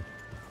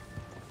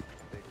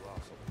 Big loss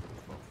on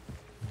the phone.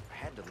 I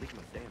had to leave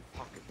my damn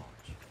pocket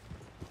watch.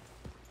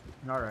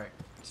 Alright.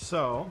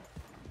 So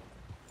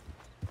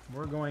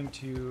we're going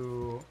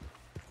to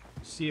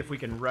see if we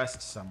can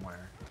rest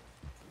somewhere.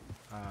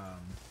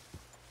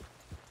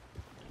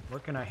 Where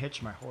can I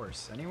hitch my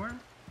horse? Anywhere?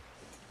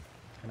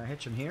 Can I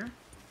hitch him here?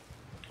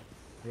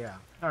 Yeah.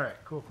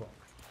 Alright, cool, cool.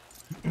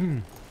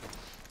 And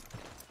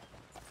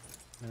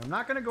I'm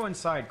not going to go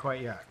inside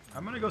quite yet.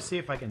 I'm going to go see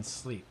if I can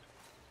sleep.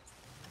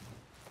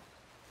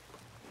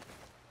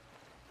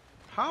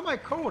 How am I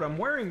cold? I'm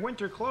wearing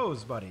winter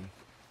clothes, buddy.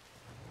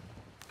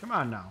 Come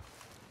on now.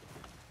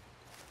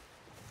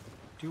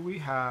 Do we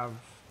have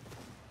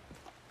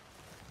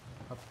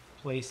a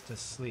place to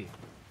sleep?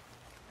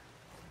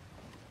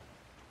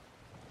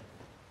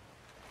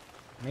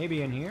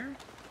 Maybe in here?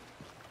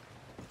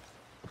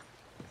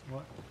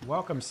 What?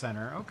 Welcome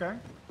center. Okay.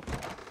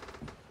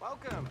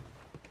 Welcome.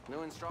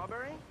 New in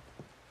Strawberry?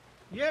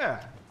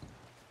 Yeah.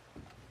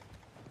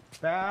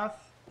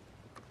 Bath.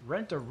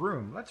 Rent a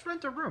room. Let's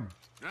rent a room.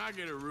 Can I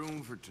get a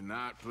room for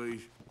tonight,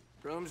 please?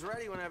 Room's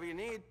ready whenever you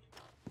need.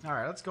 All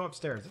right, let's go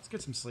upstairs. Let's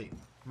get some sleep.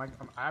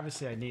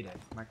 Obviously, I need it.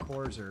 My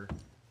cores are...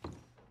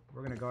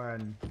 We're going to go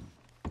ahead and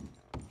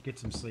get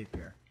some sleep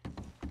here.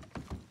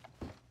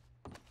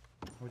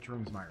 Which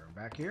room's my room?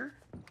 Back here?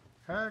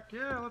 Heck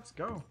yeah, let's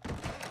go.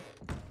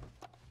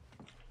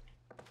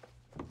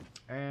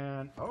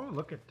 And, oh,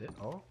 look at it.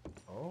 Oh,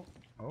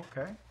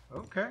 okay,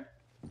 okay.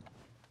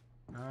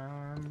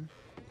 Come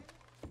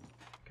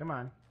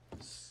on.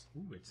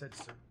 Ooh, it said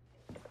search.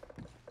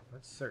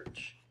 Let's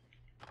search.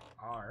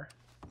 R.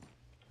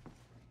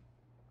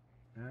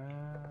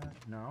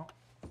 No.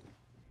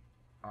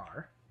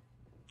 R.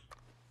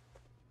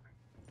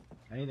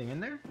 Anything in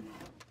there?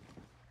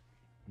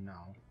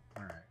 No.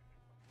 Alright.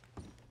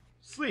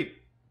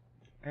 Sleep!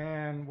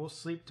 And we'll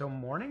sleep till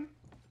morning?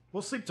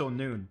 We'll sleep till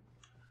noon.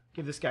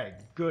 Give this guy a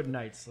good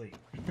night's sleep.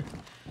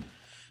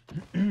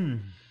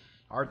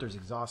 Arthur's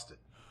exhausted.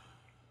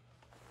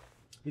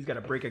 He's got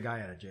to break a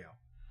guy out of jail.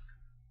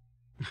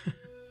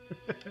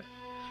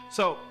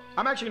 So,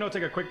 I'm actually going to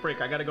take a quick break.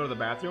 I got to go to the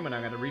bathroom and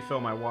I got to refill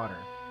my water.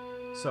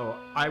 So,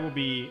 I will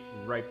be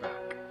right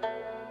back.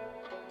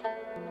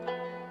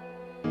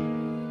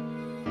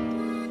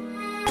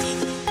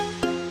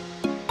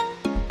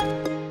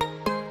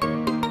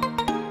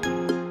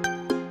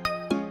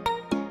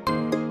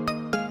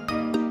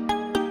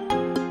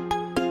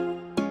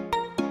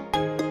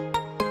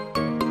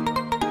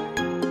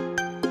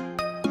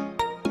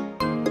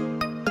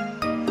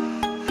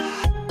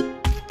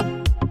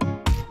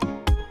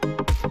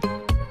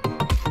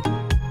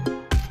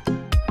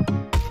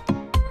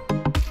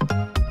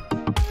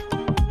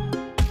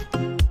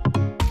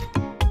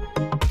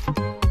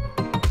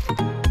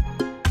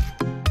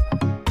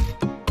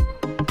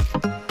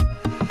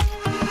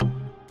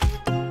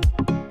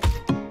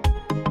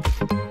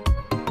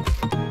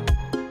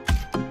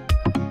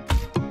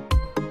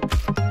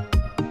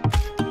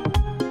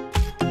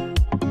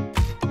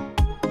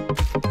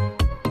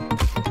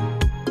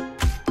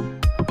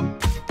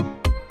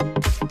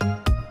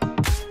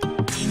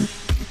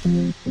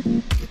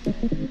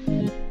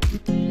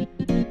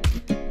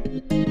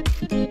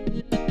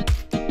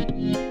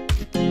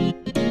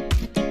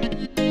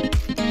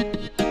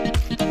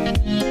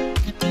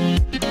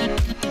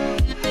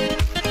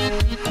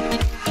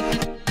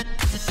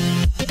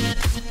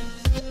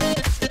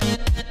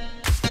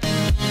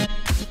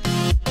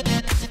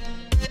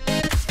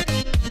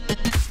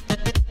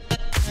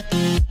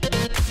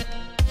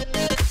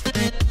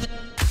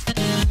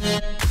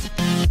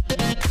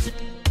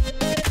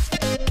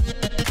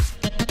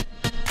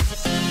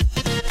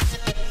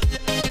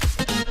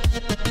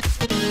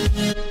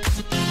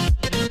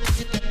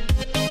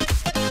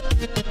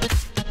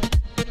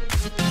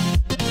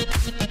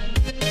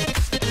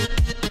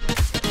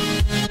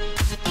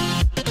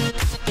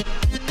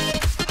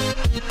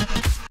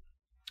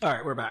 All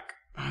right, we're back.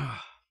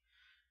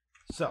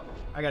 So,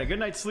 I got a good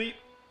night's sleep.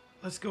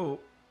 Let's go.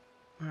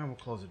 We'll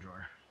close the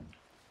drawer.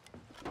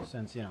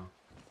 Since, you know.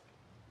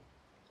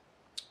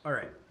 All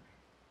right.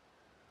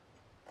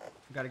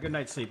 Got a good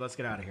night's sleep. Let's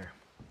get out of here.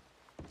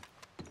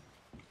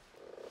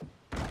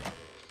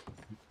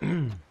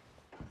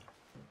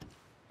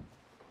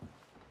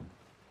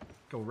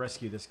 Go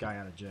rescue this guy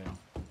out of jail.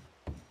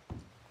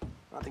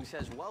 Nothing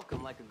says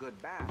welcome like a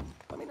good bath.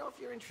 Let me know if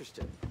you're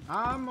interested.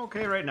 I'm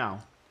okay right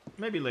now.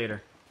 Maybe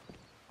later.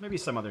 Maybe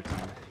some other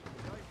time.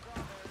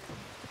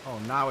 Oh,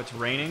 now it's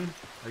raining?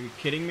 Are you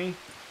kidding me?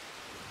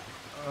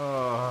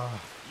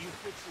 You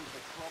fixing for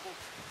trouble?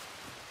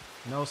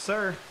 No,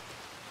 sir.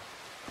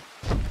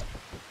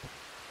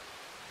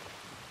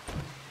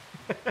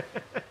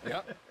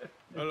 Yep.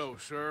 Hello,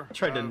 sir.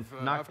 Tried to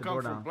knock I've the come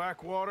door from down.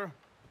 Blackwater.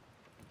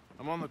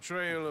 I'm on the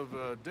trail of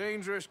a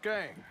dangerous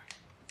gang.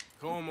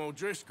 Colm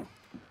O'Driscoll.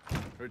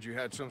 Heard you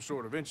had some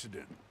sort of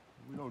incident.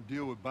 We don't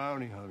deal with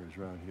bounty hunters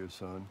around here,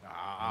 son.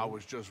 I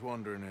was just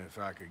wondering if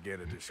I could get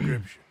a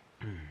description.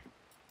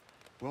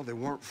 Well, they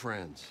weren't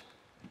friends.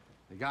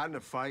 They got in a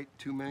fight,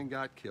 2 men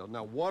got killed.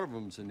 Now, one of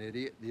them's an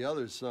idiot, the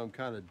other's some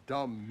kind of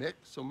dumb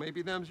mix, so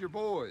maybe them's your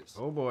boys.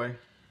 Oh, boy.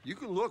 You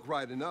can look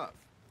right enough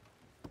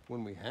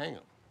when we hang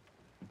them.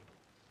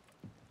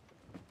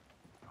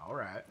 All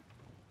right.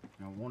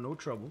 I don't want no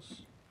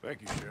troubles.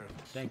 Thank you, Sheriff.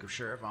 Thank you,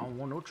 Sheriff. I don't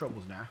want no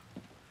troubles now.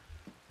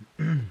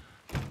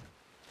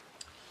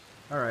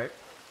 All right.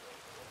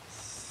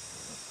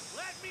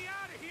 Let me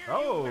out of here,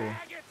 Oh. you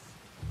maggots!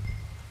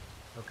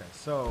 Okay,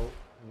 so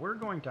we're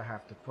going to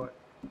have to put...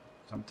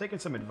 So I'm taking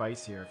some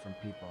advice here from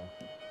people.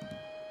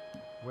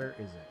 Where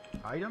is it?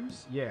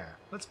 Items? Yeah.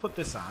 Let's put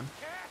this on.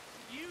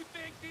 You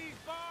think these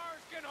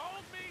bars can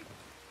hold me?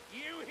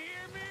 You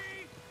hear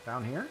me?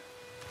 Down here?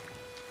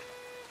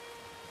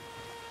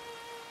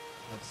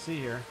 Let's see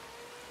here.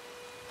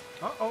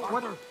 Uh-oh,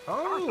 what?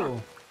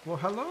 Oh! Well,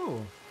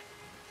 hello.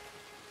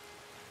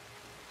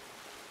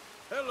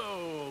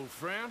 Hello, old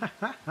friend.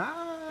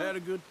 Had a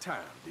good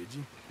time, did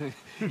you?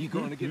 You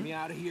going to get me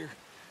out of here?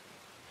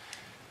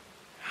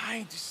 I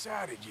ain't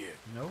decided yet.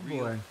 No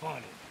Real boy.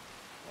 funny.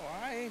 Oh,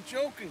 I ain't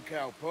joking,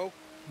 cowpoke.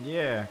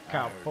 Yeah, I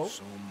cow heard poke.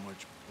 so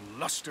much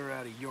bluster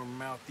out of your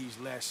mouth these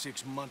last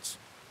 6 months.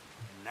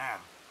 And now,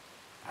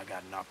 I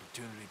got an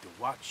opportunity to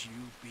watch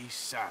you be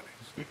silenced.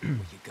 Well,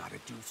 you gotta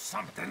do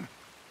something.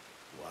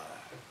 Why?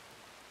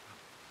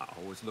 I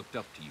always looked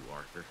up to you,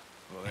 Arthur.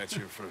 Well, that's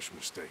your first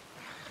mistake.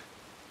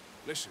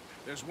 Listen,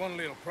 there's one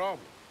little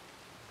problem.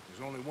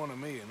 There's only one of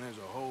me, and there's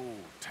a whole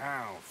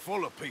town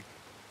full of people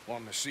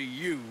wanting to see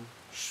you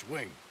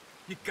swing.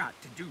 You got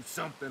to do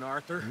something,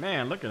 Arthur.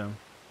 Man, look at him.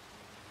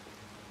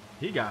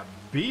 He got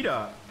beat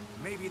up.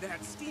 Maybe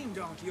that steam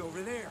donkey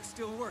over there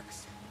still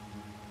works.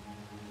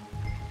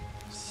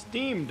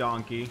 Steam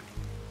donkey.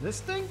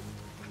 This thing?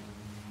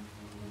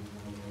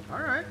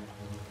 Alright.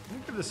 Let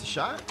me give this a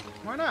shot.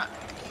 Why not?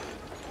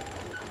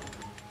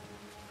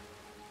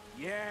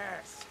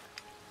 Yes.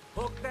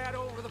 Hook that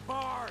over the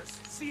bars.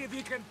 See if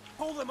you can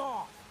pull them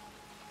off.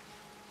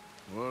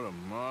 What a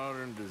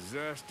modern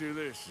disaster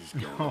this is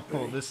gonna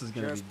Oh, be. this is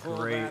gonna Just be pull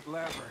great. that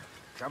lever.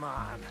 Come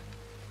on.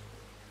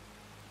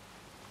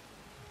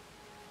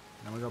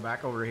 Now we go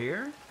back over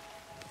here.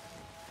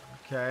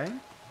 Okay.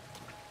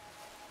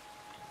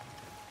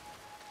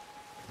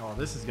 Oh,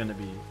 this is gonna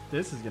be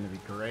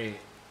great.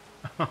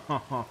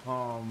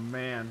 Oh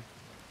man.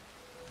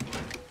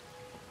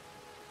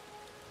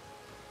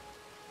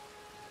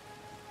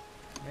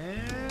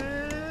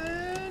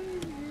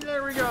 And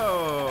there we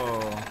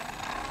go.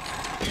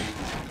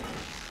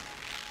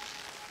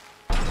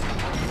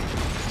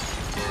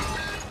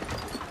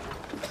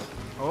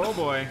 Oh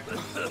boy.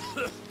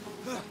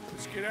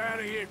 Let's get out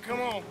of here, come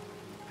on.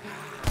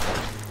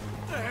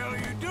 What the hell are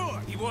you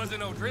doing? He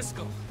wasn't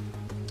O'Driscoll.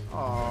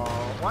 Oh,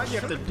 why'd you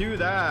have to do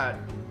that?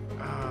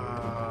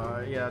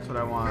 Yeah, that's what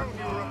I want.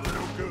 You're up to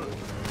no good.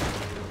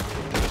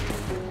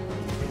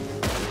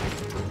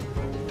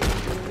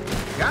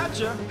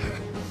 Gotcha.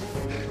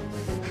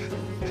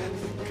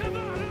 Come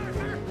on,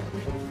 Arthur.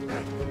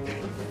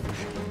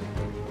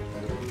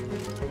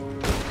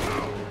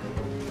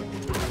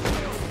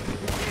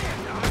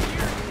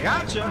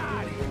 Gotcha.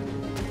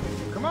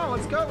 Come on,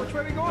 let's go. Which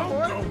way we going,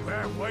 boy? Don't go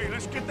that way.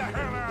 Let's get the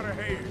hell out of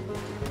here.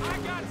 I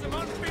got some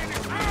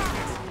unfinished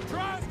business.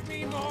 Trust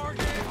me,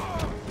 Morgan.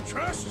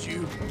 Trust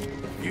you?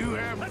 You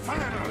have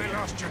finally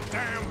lost your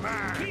damn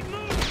mind. Keep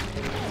moving.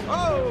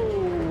 Oh!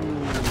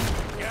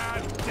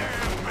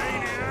 Goddamn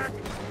maniac.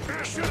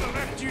 I should have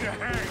left you to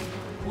hang.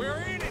 We're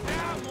in it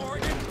now,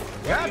 Morgan.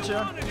 What do you Gotcha.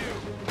 want to do?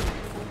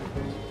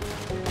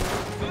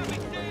 Let me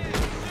stand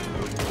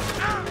soon.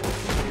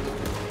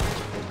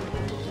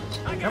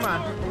 I got Come on.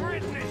 more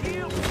grit in the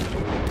heel.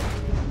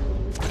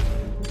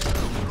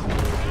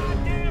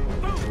 Goddamn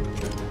boot.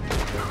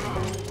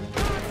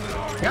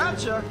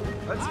 Gotcha.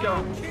 Let's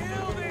go.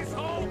 Kill this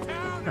whole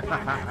town if I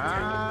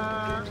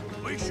have to.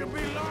 We should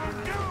be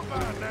locked down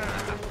by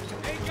now.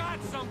 They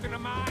got something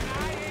of mine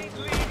I ain't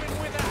leaving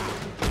without.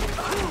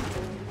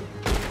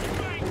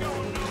 You ain't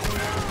going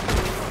nowhere.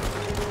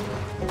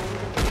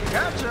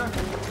 Gotcha.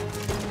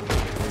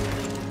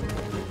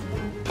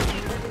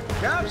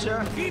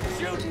 Gotcha. Keep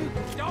shooting.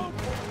 Don't.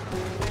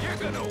 You're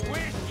gonna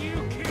wish you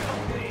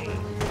killed me.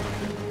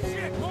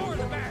 Shit, more of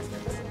the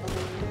bastards.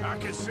 I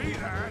can see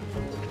that.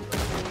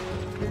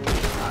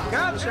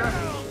 Gotcha.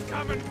 Hell's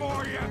coming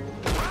for you.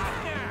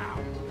 Right now.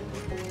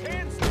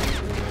 Hands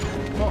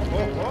Ho,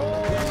 ho, ho.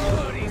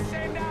 Would he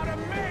send out a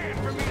man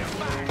for me to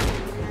fight?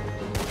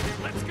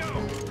 Let's go.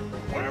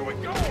 Where are we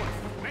going?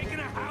 Making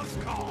a house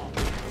call.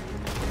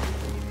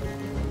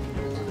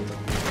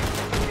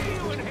 See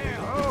you in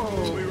hell.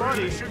 Oh, We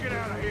buddy. really should get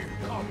out of here.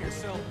 Calm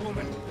yourself,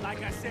 woman.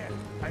 Like I said,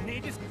 I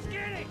need you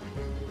skinny.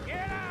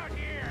 Get out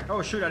here.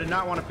 Oh, shoot. I did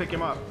not want to pick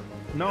him up.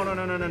 No, no,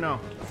 no, no, no, no.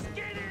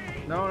 Skinny.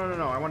 No, no, no,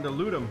 no. I wanted to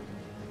loot him.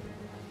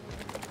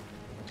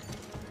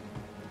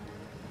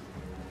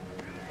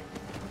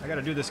 I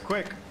gotta do this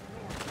quick.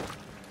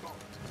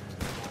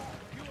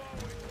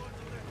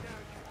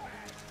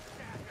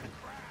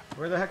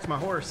 Where the heck's my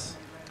horse?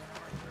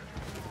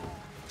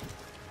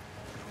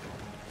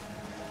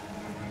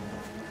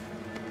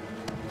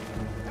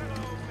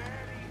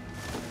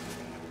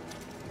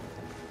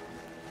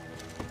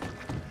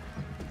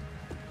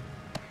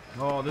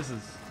 Oh, this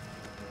is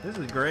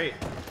great.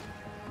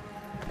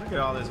 Look at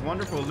all this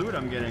wonderful loot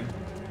I'm getting.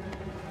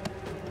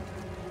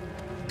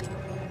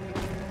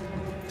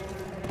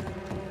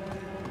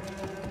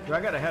 Do I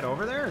gotta head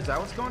over there? Is that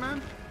what's going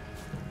on?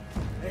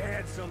 They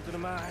had something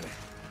of mine.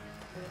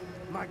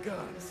 My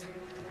guns.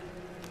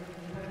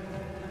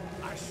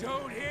 I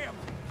showed him.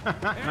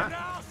 And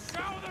I'll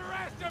show the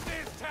rest of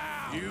this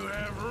town. You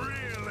have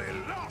really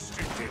lost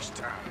it this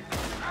time.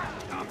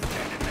 I'm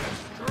sending them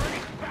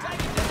straight back.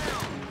 Take it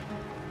down.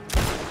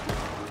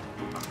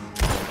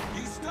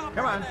 You stop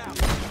Come right on. now.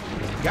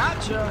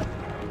 Gotcha.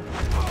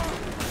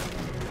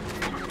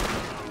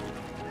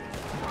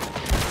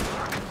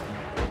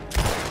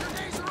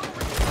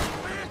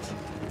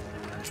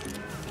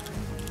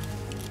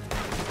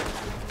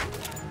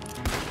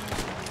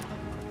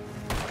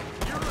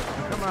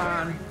 Come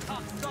on.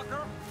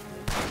 Cocksucker.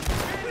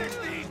 Finish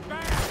these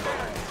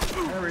bastards.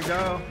 There we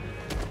go.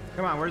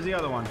 Come on, where's the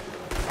other one?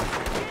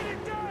 Get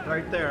it done.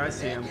 Right there, I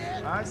see him.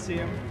 I see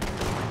him.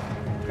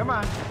 Come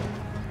on.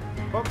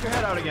 Poke your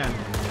head out again.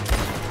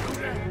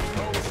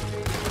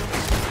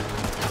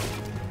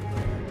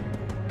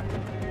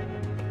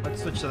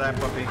 Let's switch to that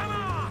puppy. Come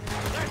on!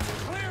 Let's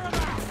clear him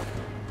out!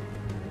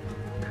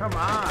 Come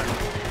on.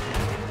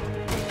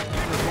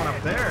 There's one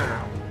up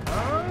there.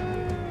 Oh.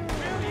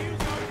 Will you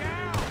go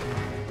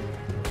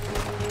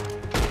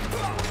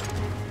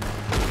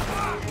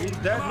down? He's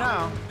dead Come on,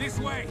 now. This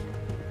way.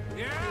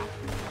 Yeah?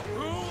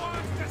 Who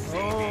wants to see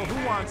me Oh, who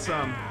hang wants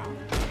some? now?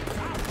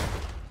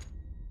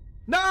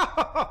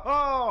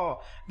 No!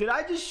 Did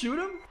I just shoot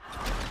him?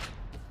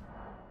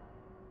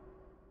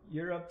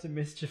 You're up to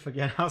mischief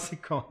again. How's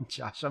it going,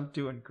 Josh? I'm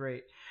doing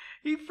great.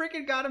 He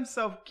freaking got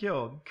himself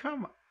killed.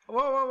 Come on.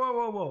 Whoa, whoa, whoa,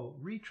 whoa, whoa.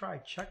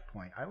 Retry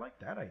checkpoint. I like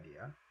that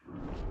idea.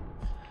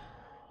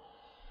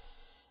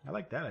 I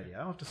like that idea. I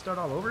don't have to start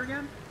all over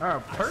again?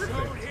 Oh, perfect.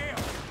 Showed him,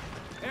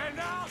 and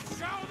I'll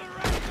show the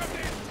rest of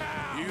this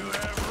town. You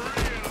have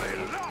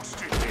really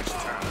lost it this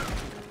time.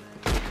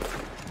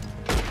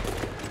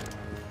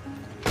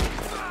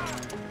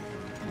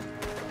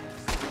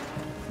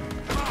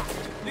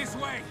 This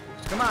way.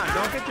 Come on,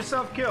 don't get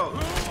yourself killed.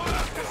 Who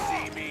wants to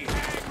see me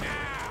hang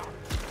now?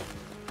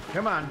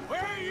 Come on.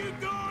 Where are you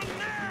going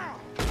now?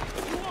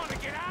 You want to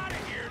get out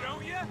of here,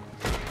 don't you?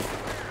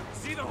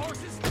 See the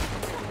horses?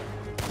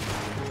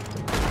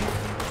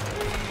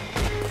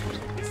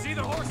 You see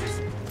the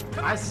horses?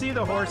 Come I on, see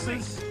the follow me.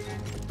 horses.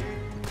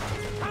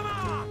 Come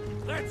on,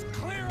 let's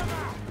clear them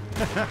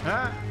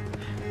out.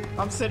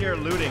 I'm sitting here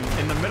looting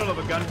in the middle of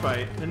a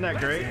gunfight. Isn't that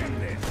great? Let's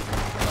end this.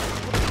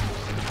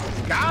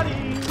 Got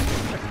him!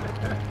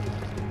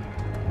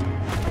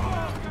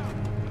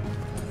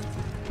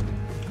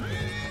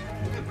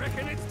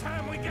 Reckon it's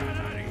time we got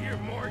out of here,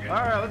 Morgan. All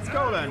right, let's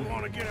go then. You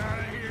want to get out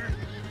of here?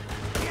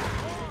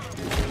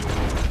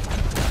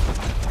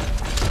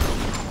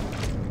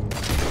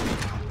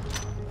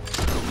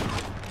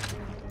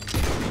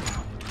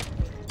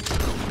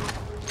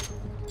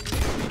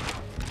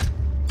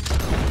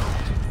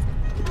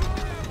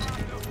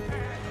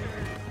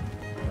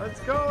 Let's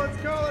go, let's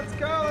go, let's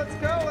go, let's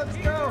go, let's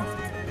go.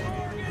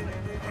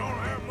 I don't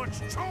have much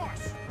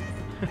choice.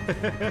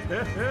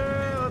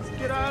 Let's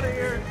get out of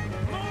here.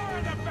 More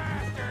of the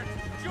bastards!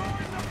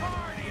 Join the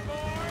party,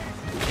 boys!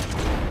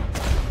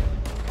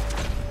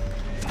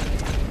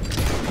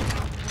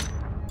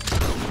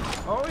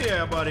 Oh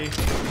yeah, buddy.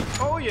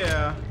 Oh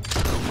yeah.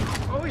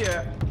 Oh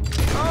yeah.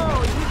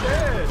 Oh, you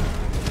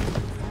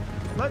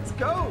did. Let's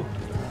go.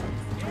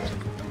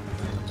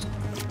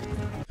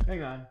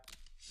 Hang on.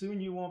 Soon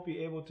you won't be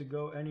able to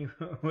go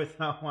anywhere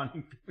without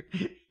wanting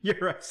to.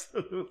 You're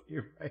absolutely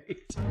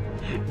right.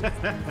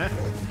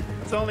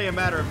 It's only a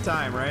matter of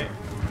time, right?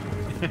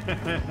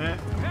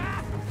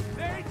 Ah,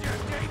 they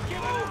just ain't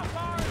giving up,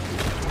 Art!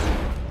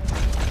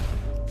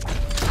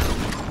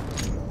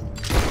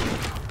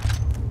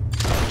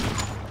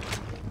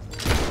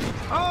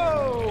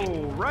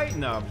 Oh, right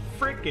in the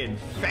freaking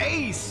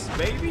face,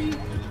 baby.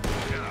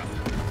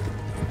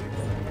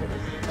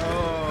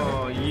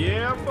 Oh,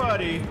 yeah,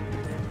 buddy.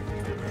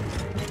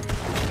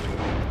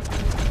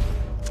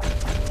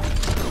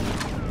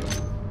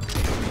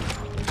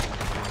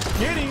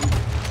 Get him!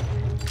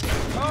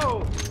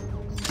 Oh!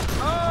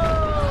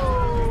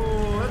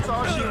 Oh! That's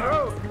all she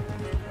wrote.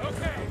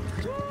 Okay.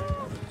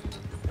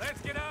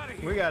 Let's get out of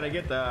here. We gotta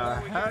get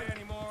the Before we get heck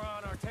any more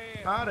on our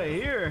tail. out of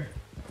here.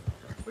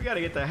 We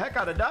gotta get the heck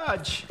out of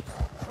Dodge.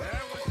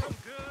 That was some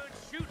good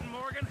shooting,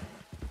 Morgan.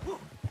 Whew.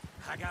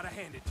 I gotta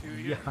hand it to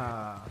you.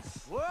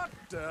 Yes. What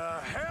the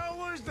hell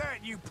was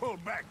that you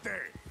pulled back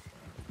there?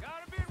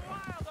 Got a bit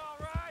wild, all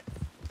right.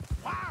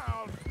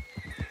 Wild?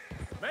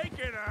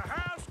 Making a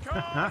house call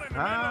in the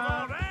middle of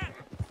all that?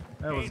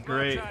 That was Ain't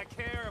great. much I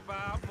care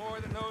about more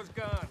than those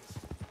guns.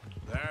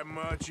 That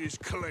much is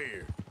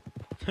clear.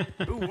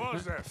 Who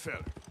was that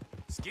fella?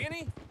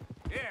 Skinny?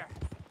 Yeah.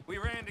 We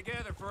ran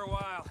together for a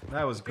while.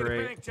 That was Did a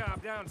great. bank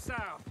job down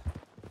south.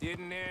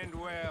 Didn't end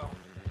well.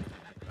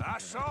 I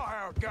saw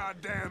how it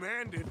goddamn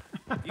ended.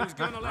 He was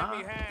gonna let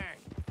me hang.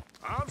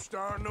 I'm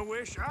starting to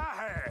wish I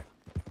had.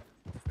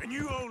 And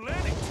you owe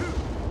Lenny, too.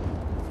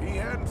 If he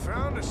hadn't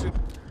found us,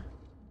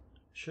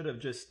 Should have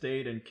just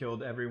stayed and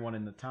killed everyone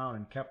in the town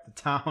and kept the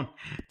town.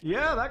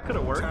 Yeah, that could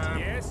have worked.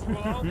 Yes, you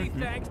will all be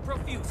thanked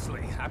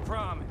profusely, I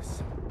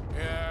promise.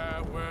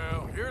 Yeah,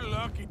 well, you're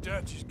lucky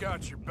Dutch has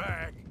got your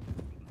back.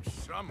 For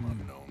some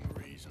unknown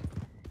reason.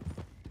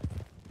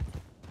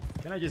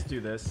 Can I just do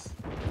this?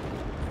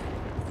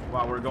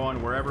 While we're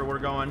going wherever we're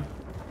going.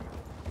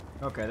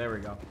 Okay, there we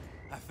go.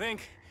 I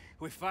think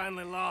we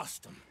finally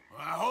lost him.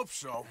 Well, I hope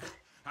so.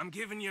 I'm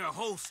giving you a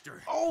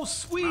holster. Oh,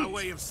 sweet! My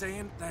way of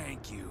saying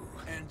thank you.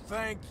 And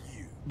thank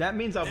you. That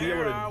means I'll be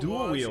able There I to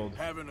dual was, wield.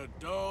 having a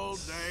dull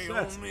day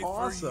That's only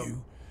awesome. for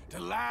you. To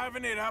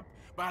liven it up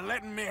by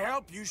letting me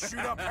help you shoot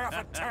up half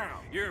a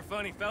town. You're a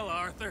funny fella,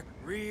 Arthur.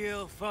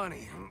 Real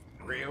funny.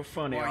 Real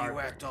funny, Why you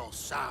Art. act all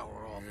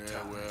sour all the Yeah,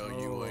 time? well,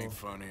 you ain't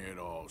funny at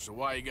all. So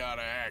why you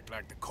gotta act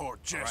like the court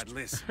All right, jester?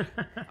 listen.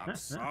 I'm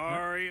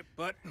sorry,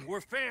 but we're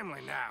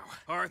family now.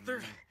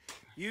 Arthur,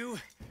 You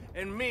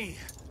and me,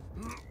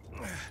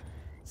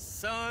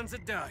 sons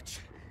of Dutch,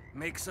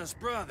 makes us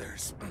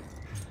brothers.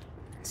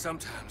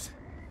 Sometimes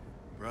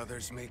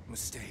brothers make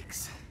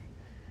mistakes.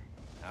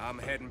 I'm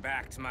heading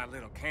back to my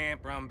little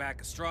camp around back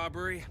of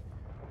Strawberry.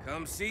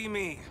 Come see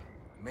me.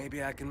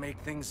 Maybe I can make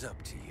things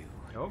up to you.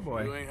 Oh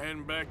boy. You ain't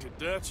heading back to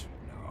Dutch?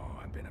 No,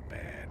 I've been a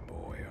bad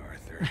boy,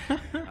 Arthur.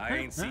 I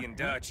ain't seeing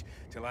Dutch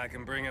till I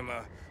can bring him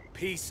a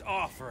peace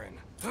offering.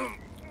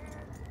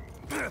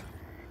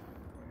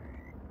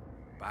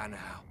 Bye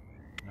now.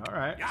 All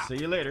right. Yeah. See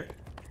you later.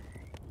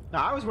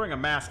 Now, I was wearing a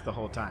mask the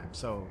whole time,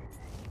 so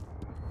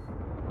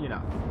you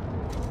know.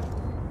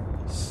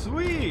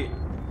 Sweet.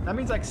 That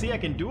means I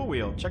can dual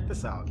wield. Check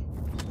this out.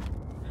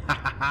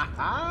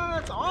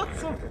 That's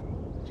awesome.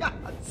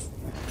 Yes.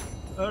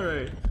 All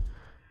right.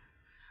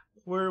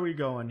 Where are we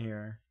going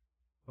here?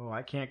 Oh,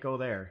 I can't go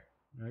there.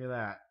 Look at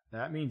that.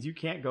 That means you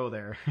can't go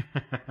there.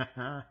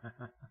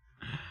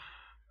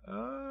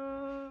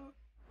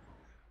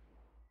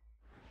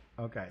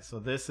 Okay, so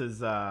this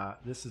is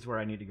where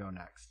I need to go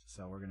next.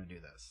 So we're gonna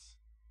do this.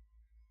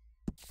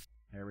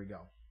 There we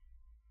go.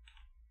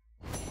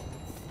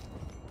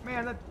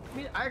 Man,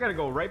 I gotta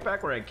go right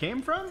back where I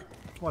came from?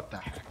 What the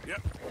heck?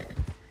 Yep.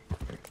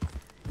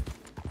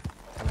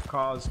 Will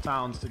cause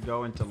towns to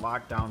go into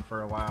lockdown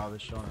for a while.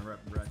 This showing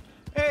red.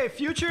 Hey,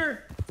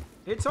 Future!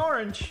 It's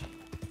Orange.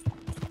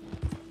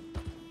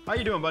 How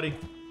you doing, buddy?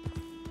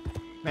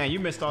 Man, you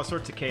missed all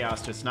sorts of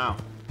chaos just now.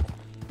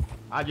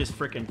 I just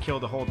freaking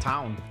killed the whole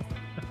town.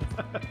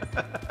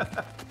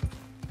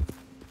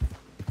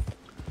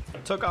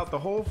 Took out the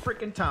whole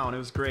freaking town. It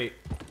was great.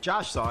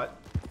 Josh saw it.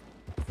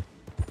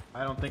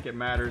 I don't think it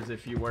matters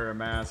if you wear a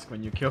mask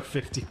when you kill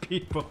 50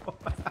 people.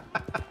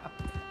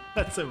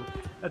 That's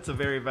a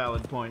very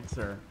valid point,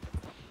 sir.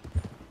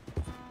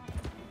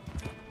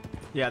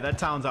 Yeah, that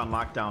town's on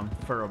lockdown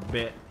for a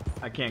bit.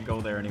 I can't go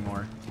there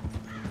anymore.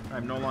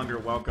 I'm no longer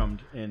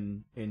welcomed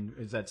in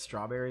is that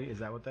Strawberry? Is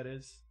that what that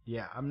is?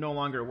 Yeah, I'm no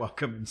longer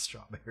welcome in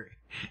Strawberry.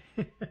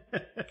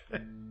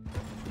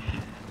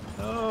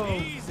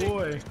 Oh Easy.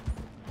 boy.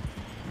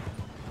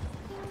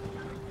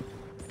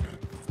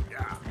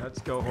 Let's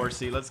go,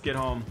 horsey. Let's get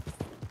home.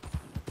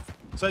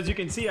 So as you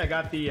can see, I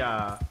got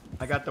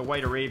the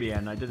White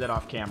Arabian. I did that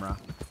off camera.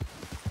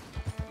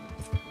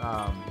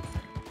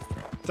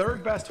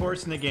 Third best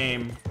horse in the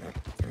game.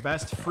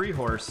 Best free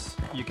horse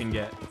you can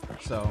get.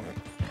 So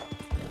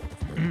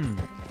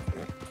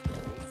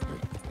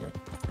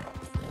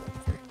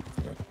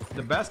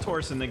the best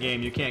horse in the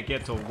game you can't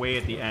get till way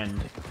at the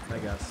end, I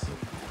guess.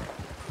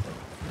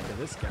 Look at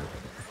this guy.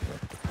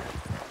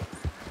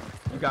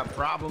 You got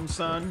problems,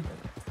 son?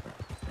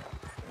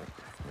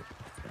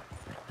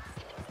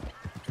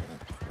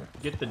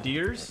 Get the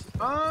deers?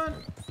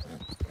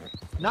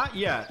 Not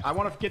yet. I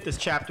want to get this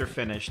chapter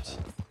finished.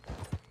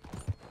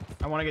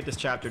 I want to get this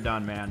chapter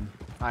done, man.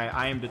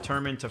 I am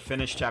determined to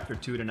finish chapter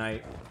 2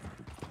 tonight.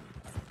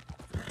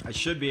 I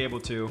should be able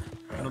to.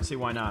 I don't see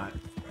why not.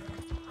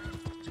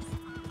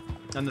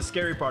 And the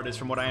scary part is,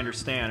 from what I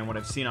understand and what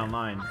I've seen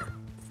online,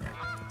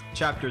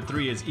 chapter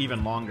 3 is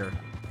even longer.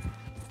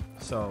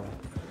 So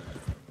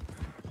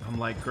I'm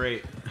like,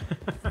 great.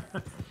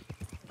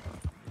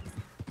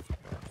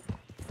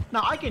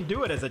 Now, I can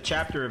do it as a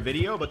chapter of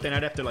video, but then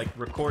I'd have to, like,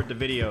 record the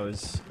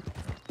videos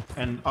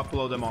and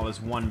upload them all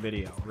as one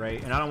video,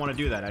 right? And I don't want to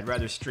do that. I'd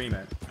rather stream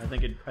it. I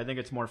think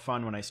it's more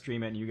fun when I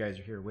stream it and you guys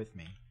are here with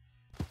me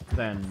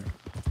than,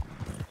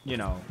 you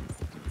know,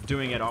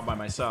 doing it all by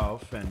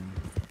myself and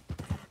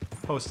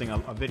posting a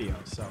video,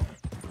 so.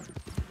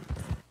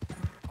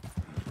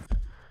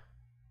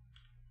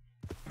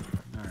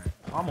 Alright,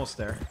 almost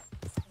there.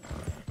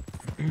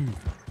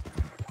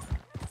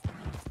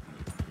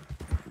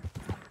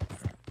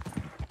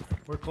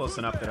 We're close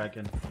enough that I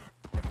can...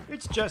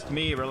 It's just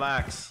me,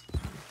 relax.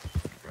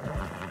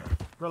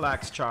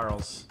 Relax,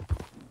 Charles.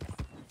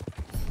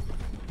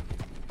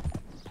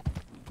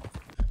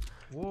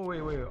 Whoa,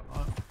 wait.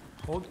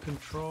 Hold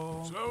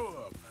control.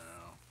 Slow up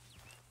now.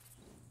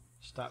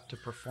 Stop to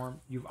perform.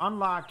 You've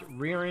unlocked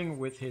rearing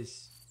with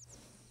his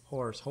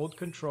horse. Hold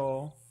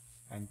control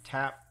and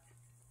tap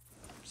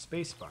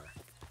spacebar.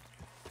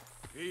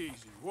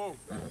 Easy, whoa.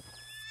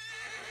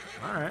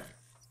 Alright.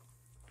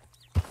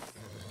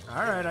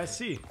 Alright, I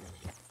see.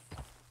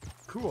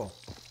 Cool.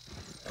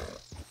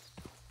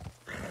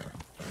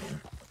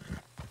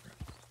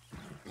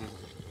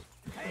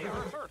 Hey,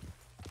 Arthur.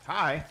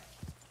 Hi.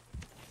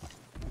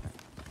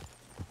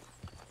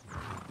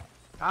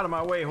 Out of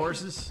my way,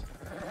 horses.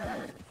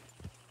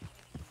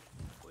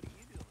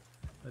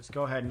 Let's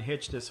go ahead and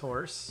hitch this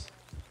horse.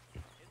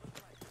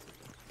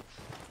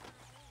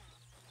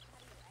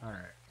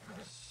 Alright.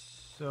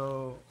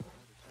 So...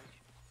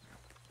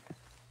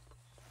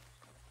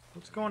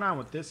 what's going on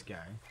with this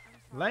guy?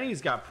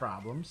 Lenny's got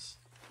problems.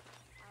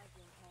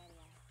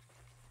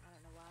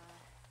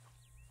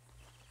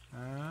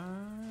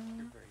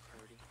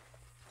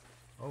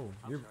 Oh,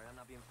 you're... sorry, I'm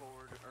not being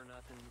forward or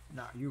nothing.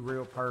 Nah, you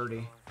real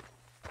purty.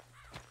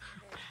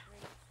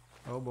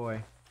 Oh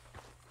boy.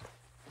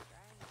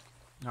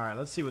 Alright,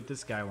 let's see what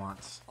this guy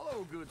wants. Hello,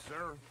 Hello, good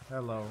sir.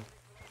 Hello.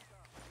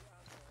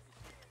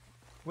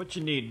 What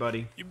you need,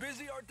 buddy? You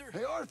busy, Arthur?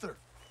 Hey, Arthur.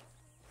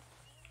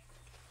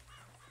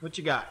 What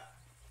you got?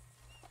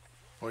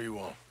 What do you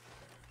want?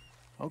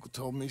 Uncle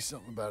told me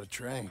something about a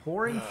train.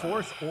 Pouring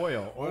forth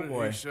oil. Oh What did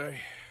boy. he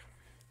say?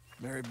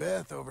 Mary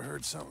Beth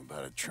overheard something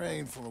about a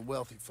train full of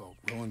wealthy folk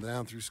rolling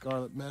down through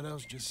Scarlet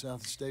Meadows just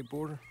south of the state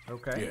border.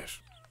 Okay. Yes.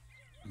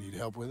 Need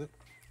help with it?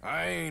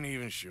 I ain't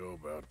even sure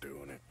about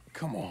doing it.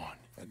 Come on.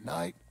 At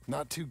night,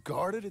 not too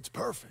guarded, it's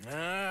perfect. Nah,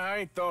 I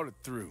ain't thought it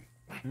through.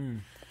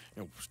 You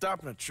know,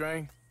 stopping a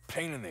train,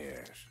 pain in the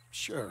ass.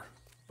 Sure.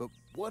 But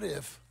what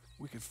if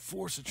we could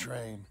force a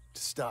train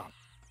to stop?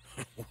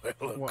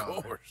 Well, of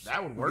Well, course.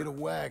 that would We work. get a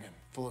wagon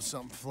full of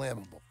something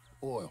flammable,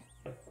 oil.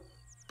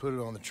 Put it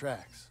on the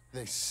tracks.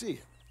 They see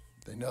it.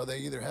 They know they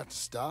either have to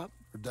stop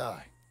or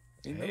die.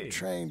 Ain't Hey. no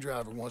train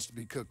driver wants to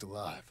be cooked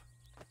alive.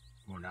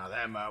 Well, now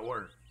that might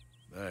work.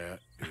 That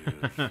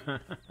is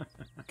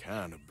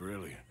kind of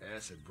brilliant.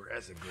 That's a great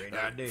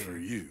For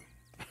you.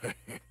 And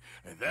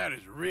that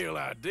is a real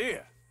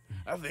idea.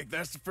 I think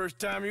that's the first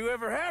time you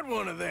ever had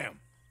one of them.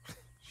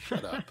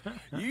 Shut up.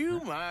 You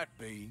might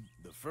be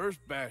the first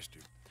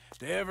bastard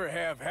to ever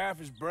have half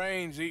his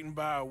brains eaten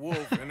by a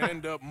wolf and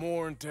end up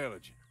more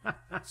intelligent.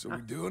 So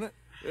we doing it?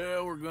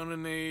 Yeah, we're gonna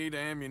need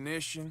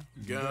ammunition,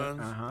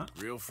 guns,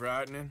 real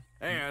frightening,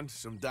 and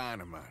some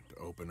dynamite to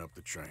open up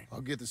the train.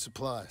 I'll get the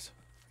supplies.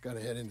 Gotta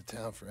head into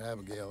town for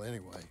Abigail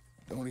anyway.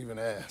 Don't even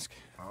ask.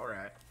 All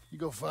right. You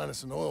go find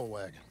us an oil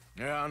wagon.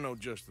 Yeah, I know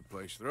just the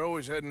place. They're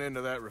always heading into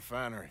that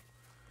refinery.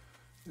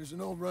 There's an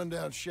old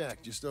rundown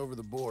shack just over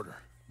the border,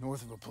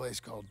 north of a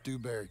place called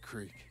Dewberry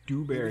Creek.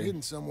 Dewberry. We're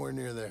hidden somewhere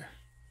near there.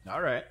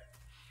 All right.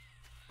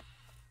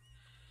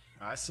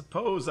 I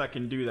suppose I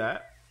can do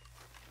that.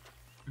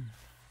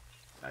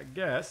 I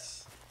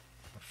guess.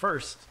 But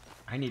first,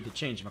 I need to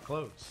change my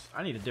clothes.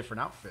 I need a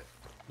different outfit.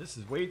 This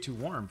is way too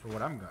warm for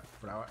what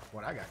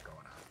what I got going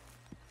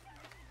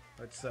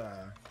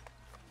on.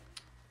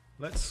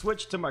 Let's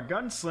switch to my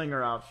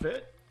gunslinger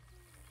outfit.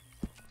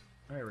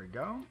 There we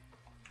go.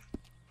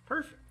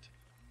 Perfect.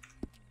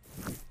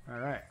 All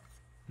right.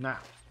 Now,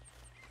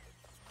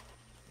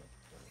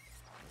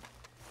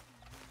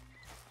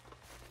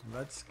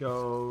 let's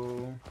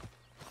go.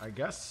 I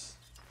guess.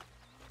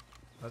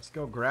 Let's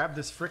go grab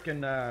this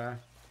frickin'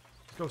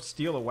 let's go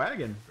steal a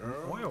wagon, an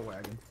oil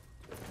wagon.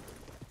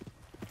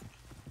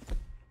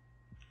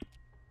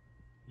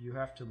 You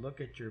have to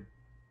look at your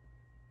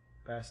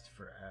best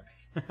for Abby.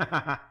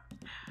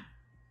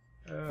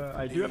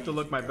 I do have to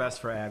look my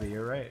best for Abby.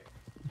 You're right.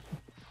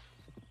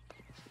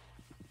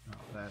 Oh,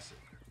 that's it.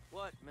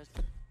 What,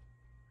 mister?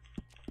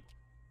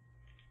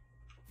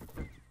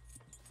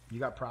 You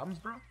got problems,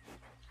 bro?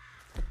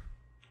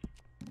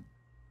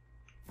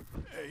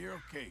 Hey, you're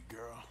okay,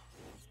 girl.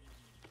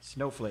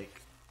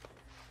 Snowflake.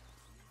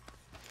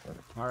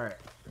 All right.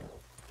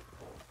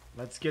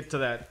 Let's get to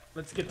that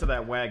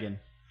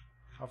wagon.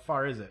 How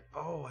far is it?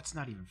 Oh, it's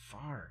not even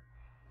far.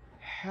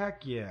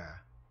 Heck yeah.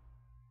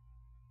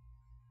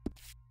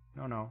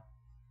 No.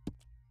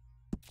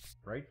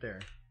 Right there.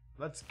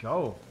 Let's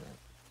go.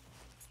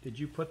 Did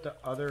you put the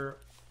other...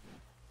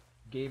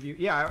 Gave you...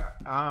 Yeah,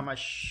 I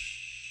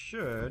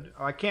should...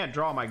 Oh, I can't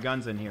draw my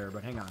guns in here,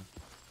 but hang on.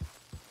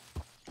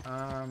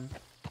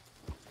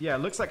 Yeah, it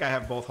looks like I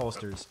have both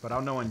holsters, but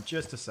I'll know in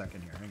just a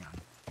second here. Hang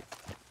on.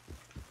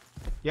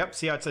 Yep,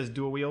 see how it says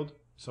dual wield?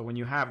 So when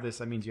you have this,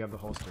 that means you have the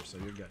holster, so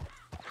you're good.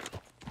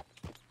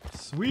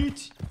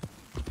 Sweet!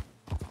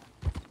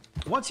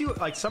 Once you,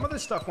 like, some of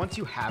this stuff, once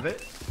you have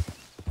it,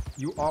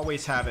 you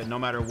always have it, no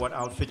matter what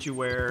outfit you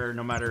wear,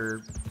 no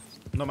matter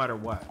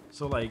what.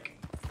 So, like,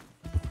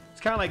 it's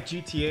kind of like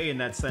GTA in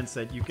that sense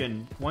that you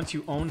can, once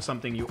you own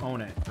something, you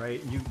own it,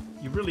 right? You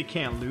really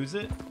can't lose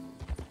it.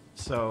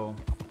 So,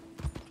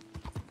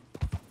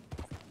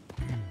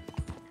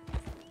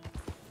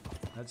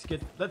 let's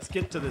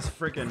get to this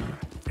frickin'...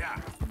 Yeah.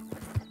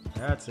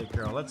 That's it,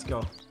 girl. Let's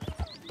go.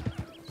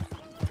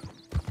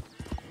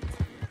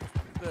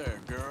 There,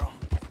 girl.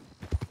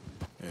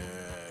 Yeah,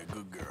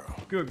 good girl.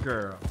 Good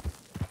girl.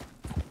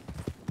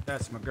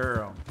 That's my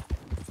girl.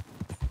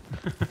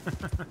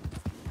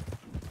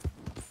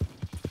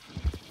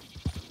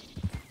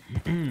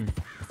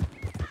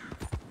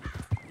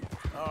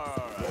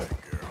 All right,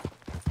 girl.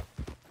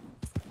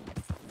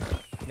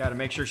 Gotta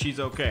make sure she's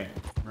okay,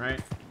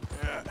 right?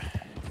 Yeah,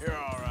 you're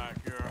all right,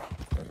 girl.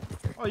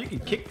 Oh, you can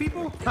kick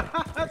people?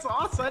 That's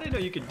awesome. I didn't know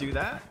you could do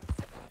that.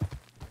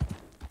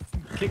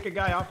 Kick a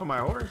guy off of my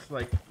horse?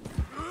 Like,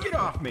 get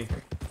off me.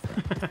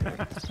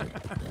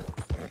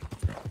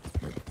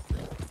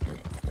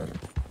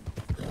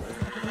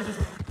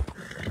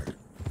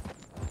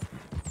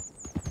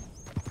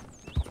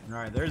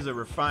 Alright, there's a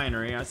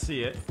refinery. I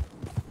see it.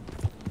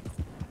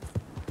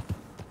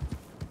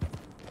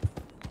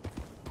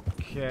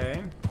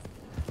 Okay.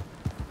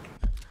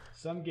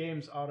 Some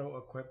games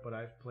auto-equip, but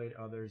I've played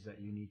others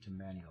that you need to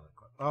manually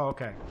equip. Oh,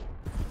 okay.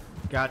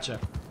 Gotcha.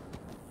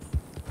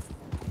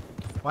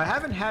 Well, I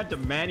haven't had to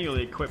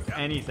manually equip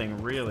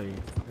anything, really.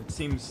 It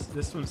seems...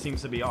 This one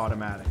seems to be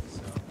automatic,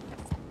 so...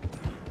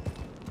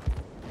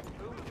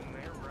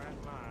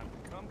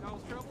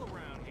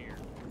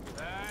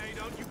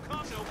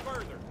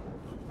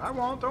 I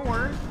won't. Don't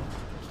worry.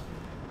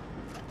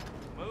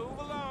 Move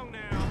along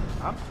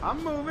now.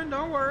 I'm moving.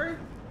 Don't worry.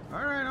 All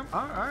right.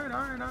 All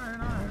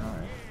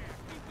right.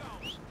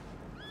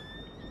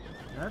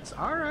 That's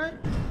all right.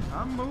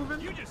 I'm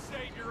moving. You just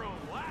saved your own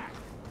life.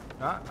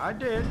 I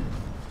did.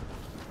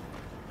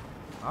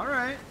 All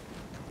right.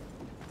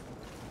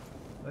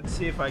 Let's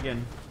see if I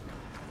can.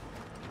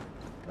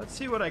 Let's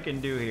see what I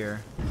can do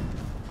here.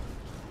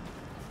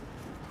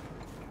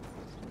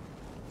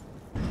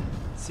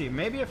 Let's see.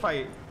 Maybe if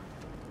I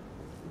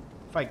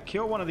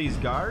kill one of these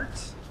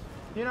guards,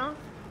 you know.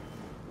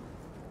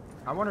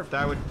 I wonder if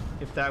that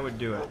would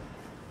do it.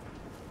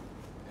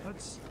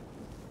 Let's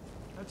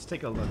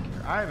take a look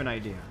here. I have an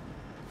idea.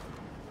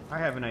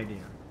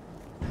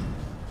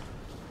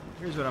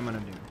 Here's what I'm gonna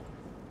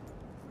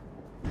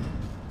do.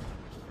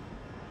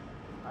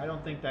 I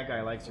don't think that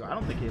guy likes you. I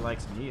don't think he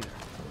likes me either.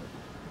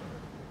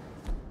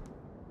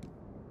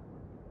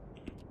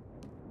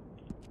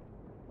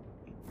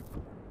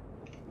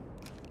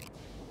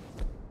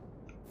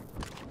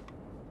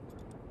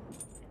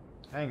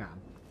 Hang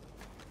on.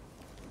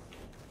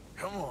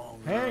 Come on, girl.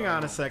 Hang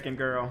on a second,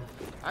 girl.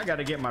 I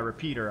gotta get my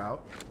repeater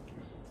out.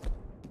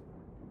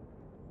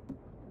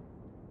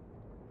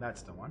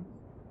 That's the one.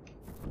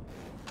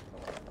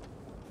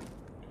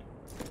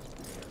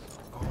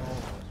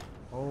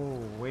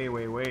 Oh,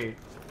 wait.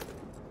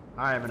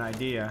 I have an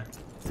idea.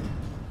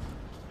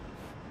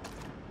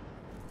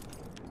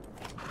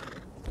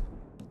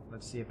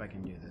 Let's see if I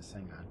can do this.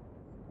 Hang on.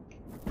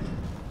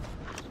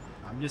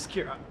 I'm just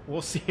curious.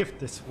 We'll see if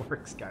this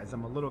works, guys.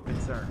 I'm a little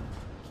concerned.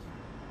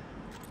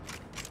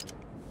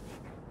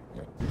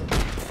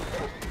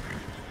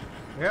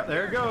 Yep,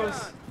 there it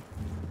goes.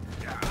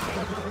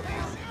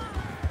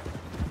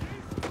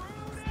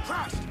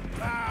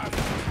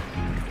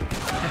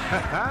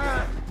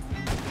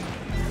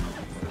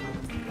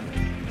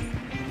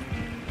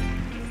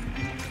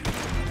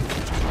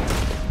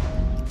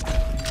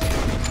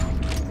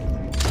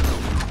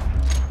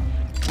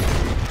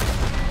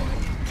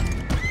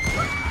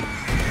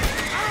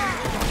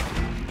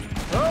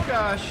 Oh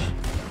gosh.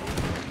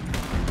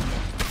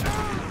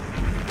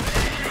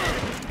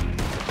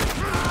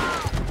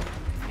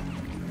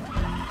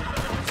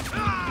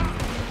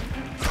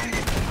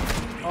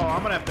 Oh,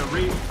 I'm gonna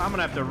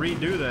have to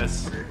redo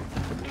this.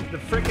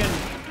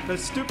 The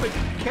stupid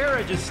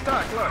carriage is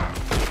stuck. Look.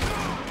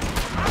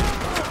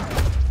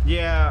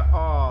 Yeah.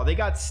 Oh, they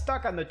got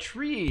stuck on the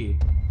tree.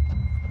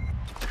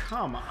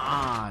 Come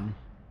on.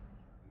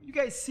 You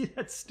guys see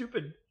that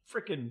stupid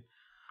freaking?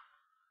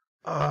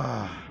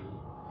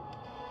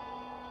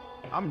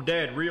 I'm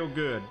dead real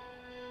good.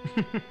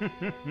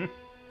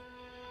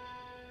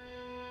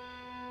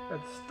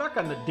 Got stuck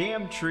on the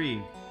damn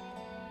tree.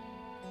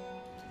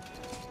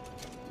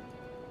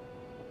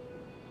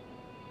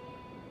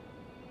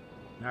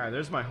 Alright,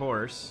 there's my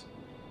horse.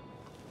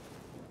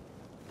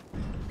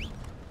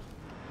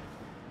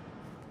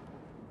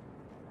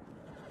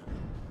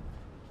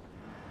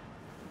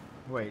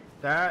 Wait,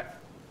 that's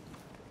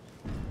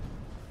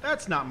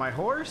not my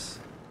horse.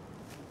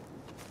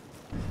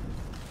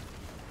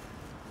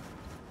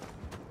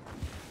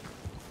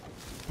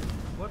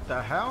 What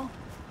the hell?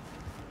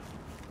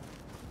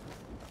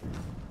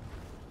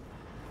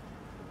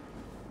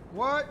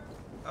 What?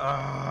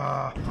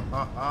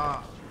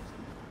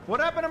 What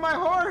happened to my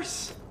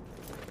horse?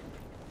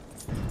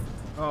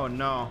 Oh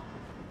no.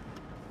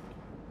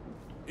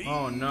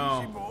 Oh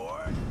no.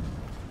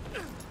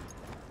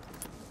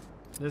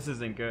 This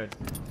isn't good.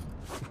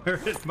 Where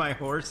did my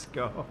horse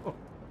go?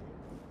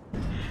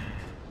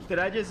 Did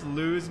I just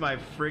lose my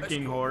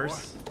freaking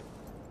horse?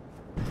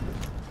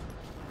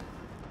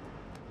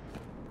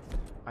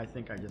 I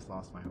think I just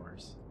lost my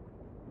horse.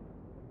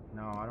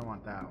 No, I don't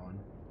want that one.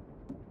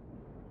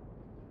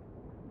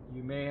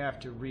 You may have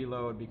to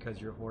reload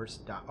because your horse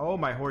died. Oh,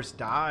 my horse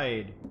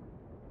died.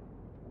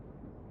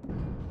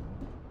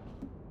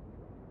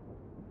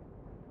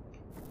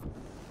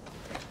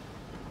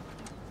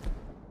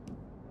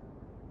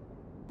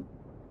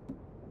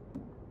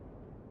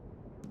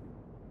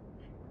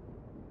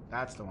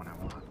 That's the one I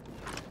want.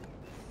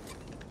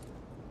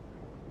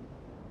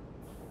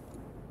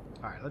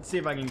 Alright, let's see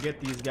if I can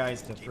get these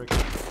guys to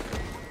frickin'.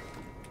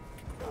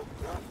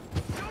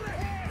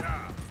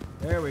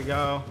 There we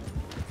go.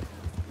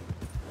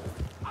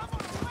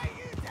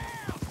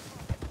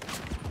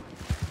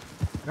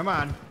 Come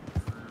on.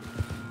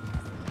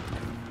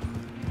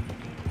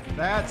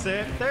 That's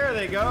it. There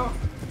they go.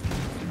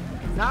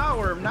 Now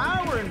we're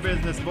in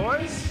business,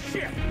 boys.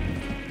 Shit.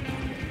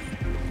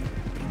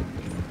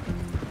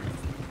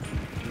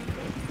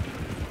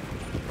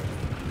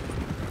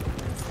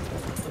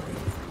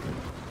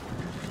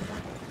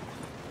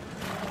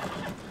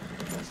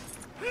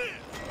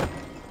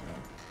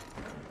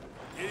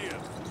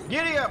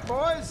 Giddy up,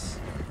 boys.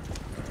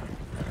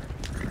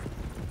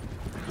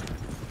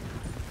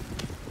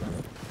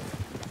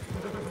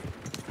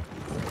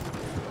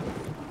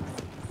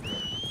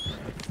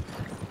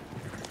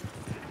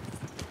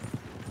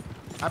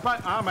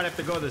 I might have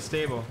to go to the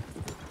stable.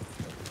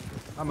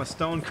 I'm a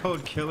stone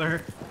cold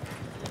killer.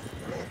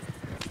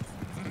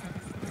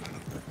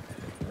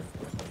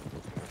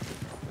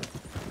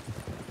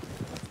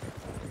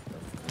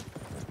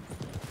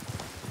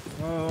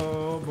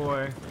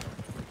 boy.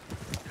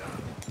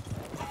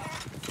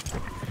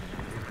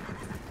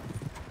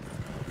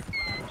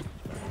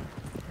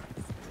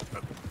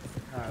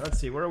 Alright, let's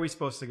see. Where are we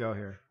supposed to go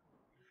here?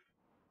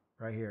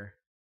 Right here.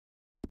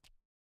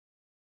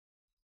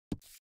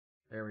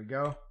 There we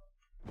go.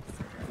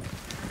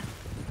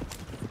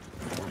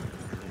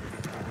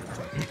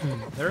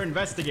 They're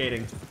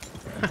investigating.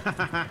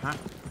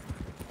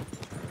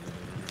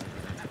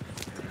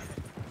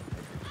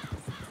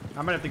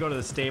 I'm gonna have to go to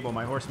the stable.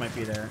 My horse might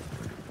be there.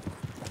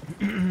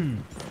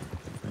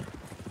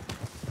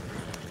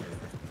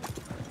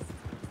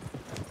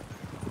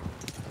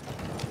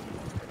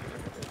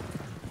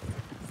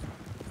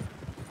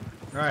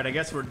 Alright, I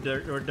guess we're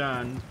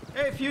done.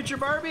 Hey, future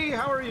Barbie,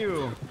 how are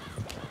you?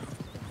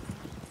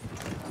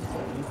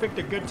 You picked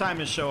a good time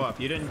to show up.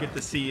 You didn't get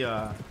to see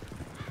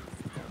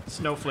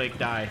Snowflake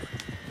die.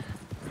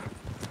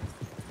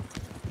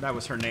 That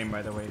was her name,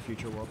 by the way,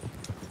 Future Wolf.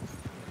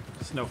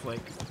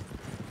 Snowflake.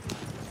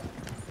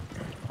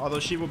 Although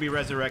she will be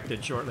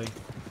resurrected shortly.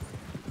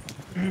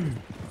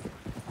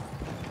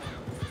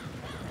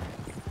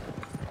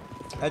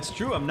 That's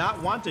true. I'm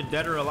not wanted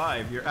dead or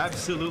alive. You're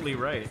absolutely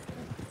right.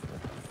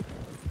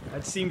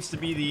 That seems to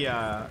be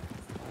the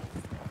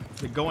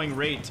going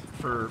rate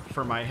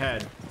for my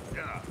head.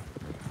 Yeah.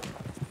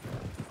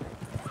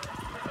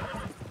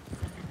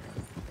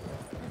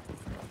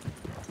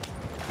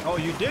 Oh,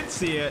 you did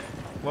see it.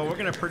 Well, we're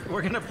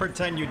gonna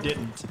pretend you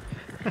didn't.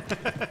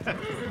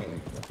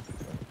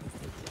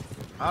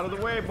 Out of the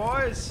way,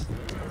 boys.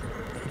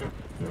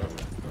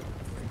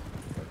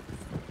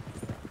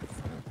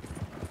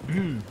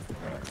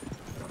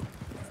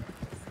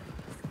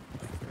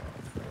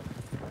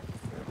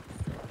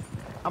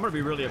 I'm gonna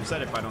be really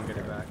upset if I don't get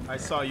it back. I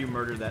saw you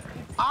murder that.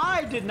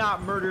 I did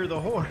not murder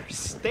the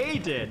horse. They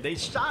did. They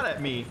shot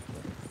at me.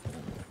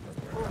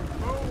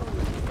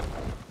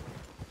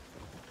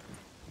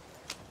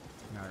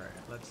 Alright,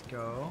 let's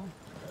go.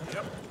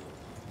 Yep.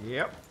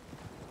 Yep.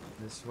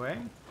 This way.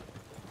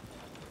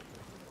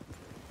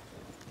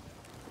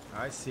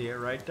 I see it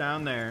right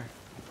down there.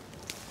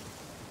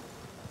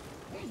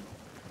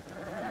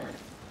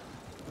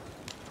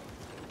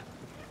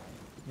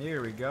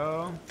 Here we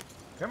go.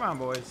 Come on,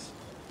 boys.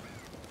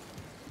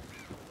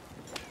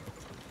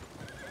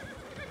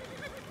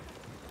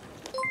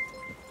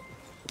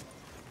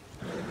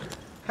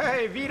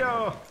 Hey,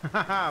 Vito!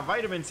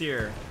 Vitamins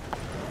here.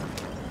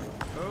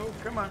 Oh,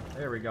 come on.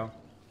 There we go.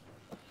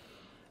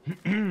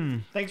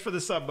 Thanks for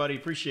the sub, buddy.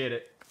 Appreciate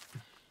it.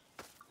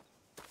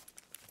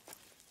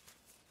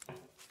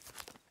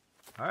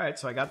 All right,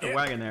 so I got the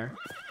wagon there.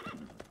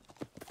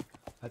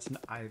 That's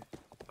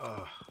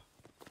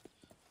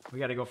we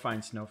got to go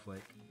find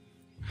Snowflake.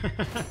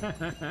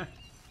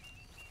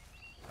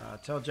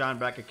 Tell John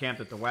back at camp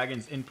that the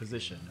wagon's in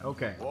position.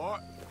 Okay.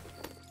 What?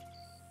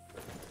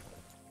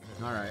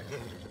 All right.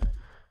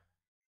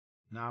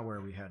 Now where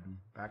are we heading?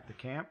 Back to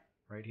camp?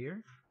 Right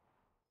here?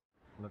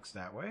 Looks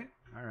that way.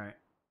 All right.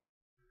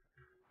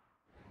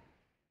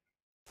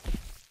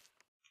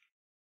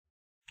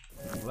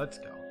 Let's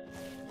go.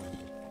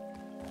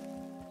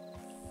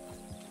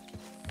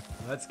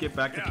 Let's get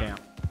back to camp.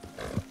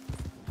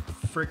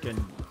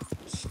 Frickin'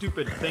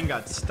 stupid thing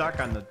got stuck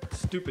on the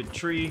stupid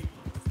tree.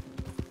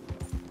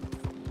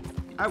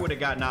 I would have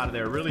gotten out of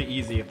there really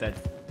easy if the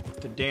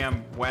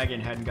damn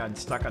wagon hadn't gotten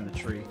stuck on the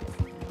tree.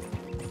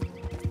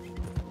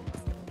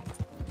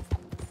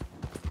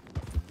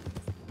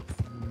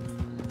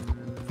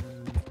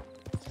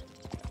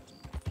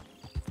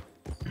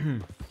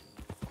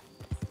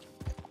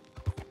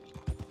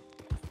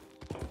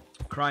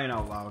 Crying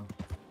out loud.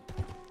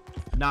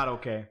 Not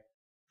okay.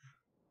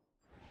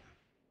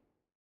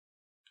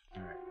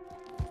 Alright.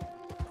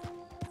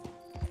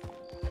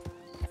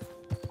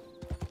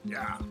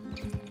 Yeah.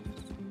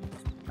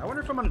 I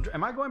wonder if I'm gonna...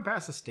 Am I going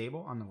past the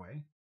stable on the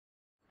way?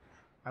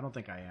 I don't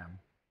think I am.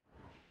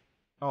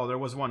 Oh, there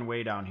was one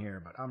way down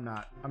here, but I'm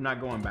not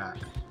going back.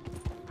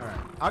 Alright.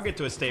 I'll get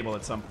to a stable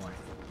at some point.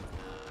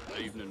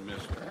 Evening,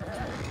 mister.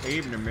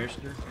 Evening,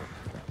 mister.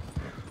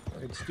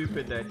 It's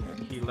stupid that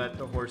he let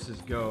the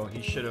horses go.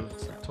 He should have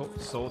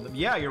sold them.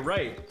 Yeah, you're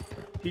right.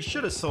 He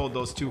should have sold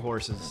those 2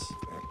 horses.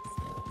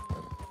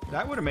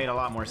 That would have made a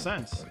lot more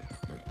sense.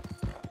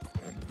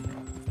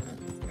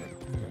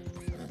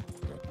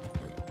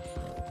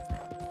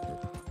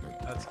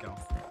 Let's go.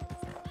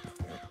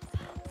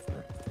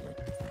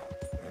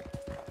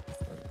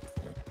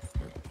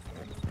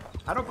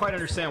 I don't quite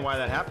understand why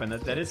that happened.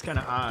 That is kind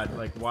of odd.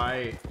 Like,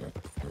 why...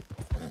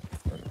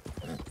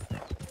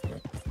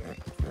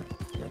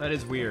 That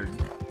is weird.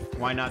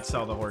 Why not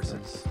sell the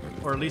horses?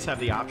 Or at least have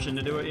the option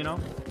to do it, you know?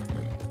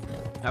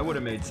 That would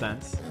have made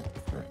sense.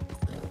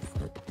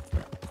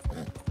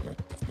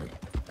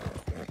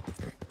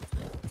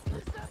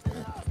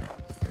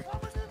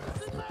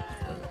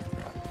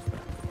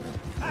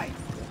 Hey,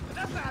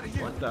 enough out of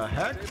you. What the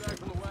heck?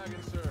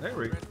 There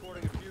we go.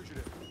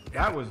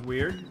 That was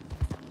weird.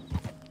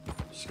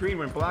 Screen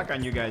went black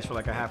on you guys for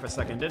like a half a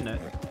second, didn't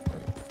it?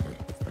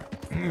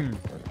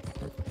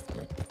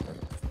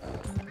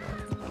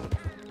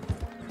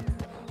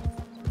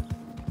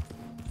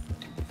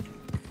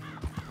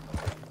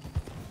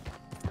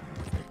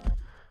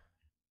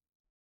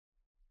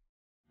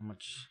 How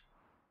much?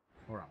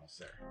 We're almost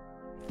there.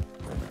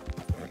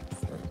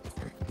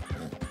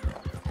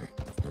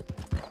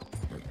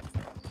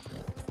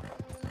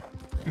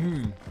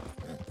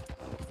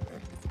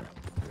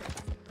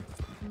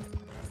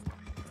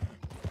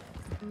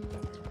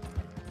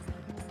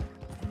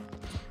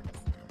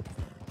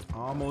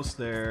 Almost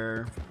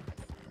there.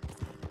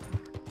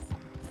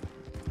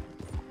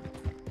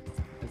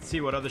 Let's see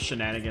what other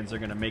shenanigans are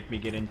gonna make me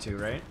get into,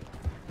 right?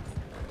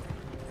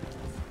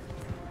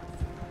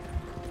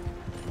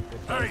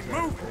 Hey,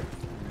 move!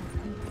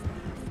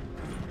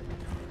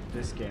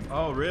 This game.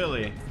 Oh,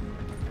 really?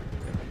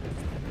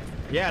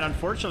 Yeah, and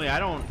unfortunately, I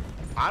don't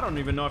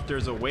even know if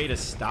there's a way to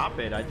stop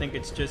it. I think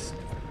it's just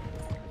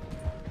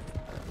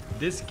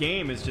this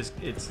game is just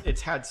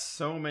it's had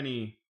so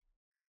many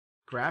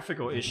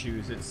graphical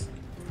issues. It's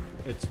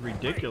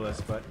ridiculous,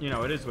 but you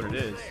know, it is what it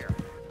is.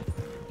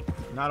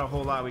 Not a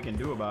whole lot we can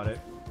do about it.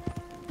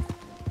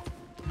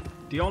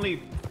 The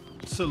only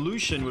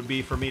solution would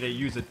be for me to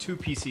use a 2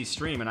 PC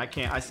stream, and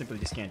I simply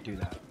just can't do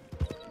that.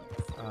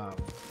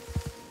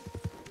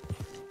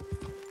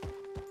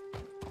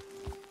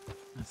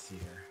 Let's see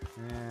here.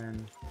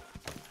 And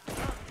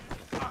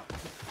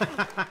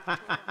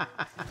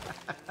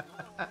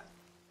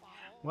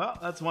well,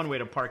 that's one way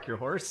to park your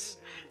horse.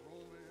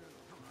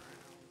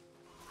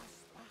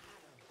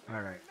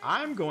 All right,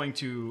 I'm going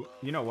to,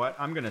 you know what?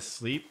 I'm gonna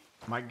sleep.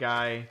 My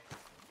guy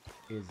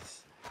is,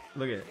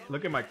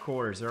 look at my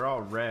cores. They're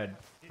all red.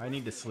 I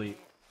need to sleep.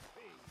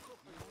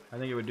 I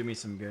think it would do me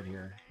some good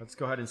here. Let's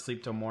go ahead and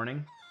sleep till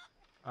morning.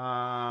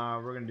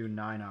 We're gonna do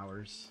 9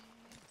 hours.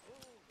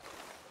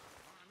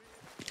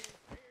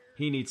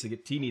 He needs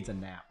a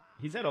nap.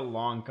 He's had a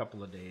long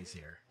couple of days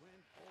here.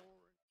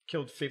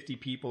 Killed 50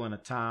 people in a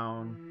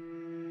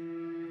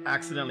town.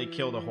 Accidentally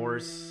killed a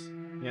horse,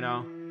 you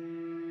know.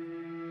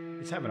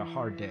 He's having a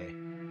hard day.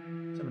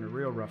 He's having a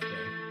real rough day.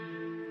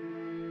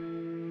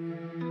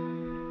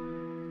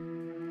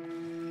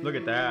 Look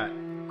at that.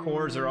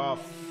 Cores are all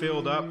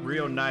filled up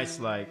real nice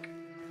like. Good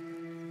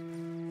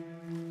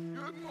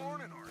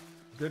morning, Arthur.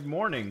 Good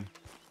morning.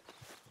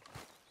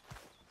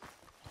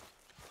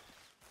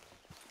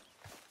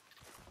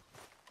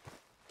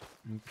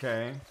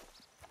 Okay.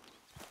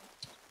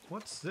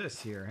 What's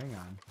this here? Hang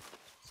on.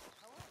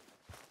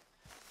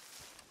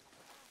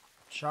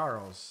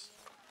 Charles.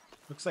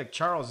 Looks like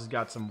Charles has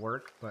got some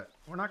work, but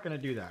we're not going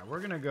to do that. We're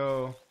going to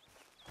go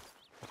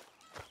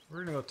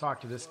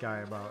talk to this guy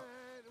about...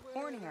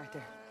 Morning,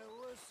 Arthur.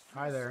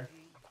 Hi there.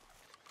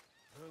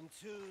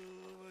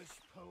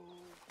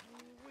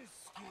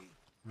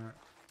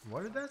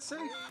 What did that say?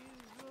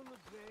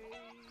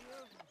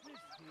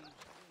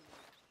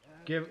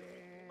 Give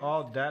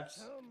all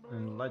depths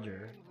and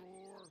ledger.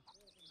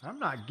 I'm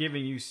not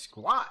giving you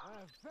squat.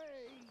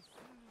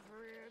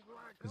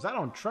 Because I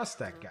don't trust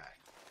that guy.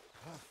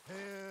 I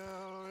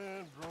fell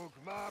and broke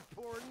my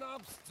poor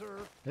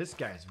knobster. This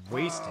guy's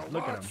wasted.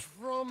 Look at him.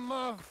 From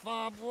my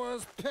fob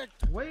was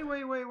picked. Wait.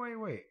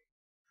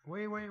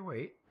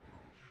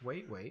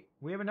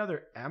 We have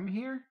another M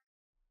here?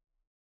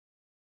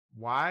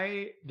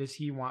 Why does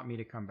he want me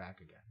to come back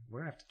again?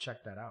 We're gonna have to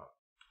check that out.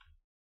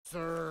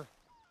 Sir,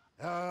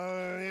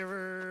 I'll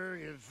never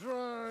get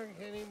drunk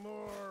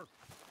anymore.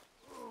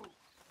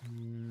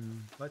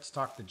 Let's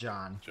talk to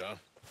John. John?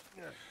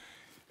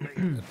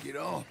 Let's get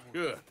on.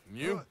 Good. And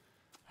you?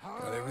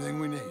 Got everything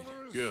we need.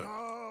 Good.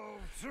 I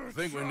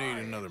think we need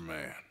another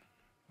man.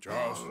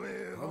 Charles?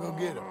 I'll go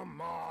get him.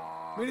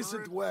 Meet us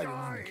at the wagon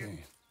when you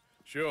can.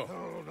 Sure.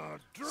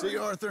 See,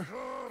 Arthur?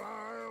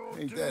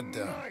 Ain't that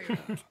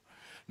dumb.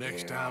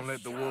 Next time,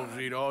 let the wolves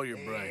eat all your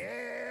brain.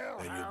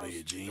 Then you'll be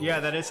a genius. Yeah,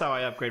 that is how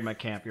I upgrade my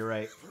camp. You're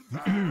right.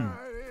 That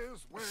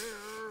is where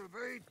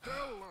they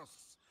tell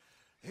us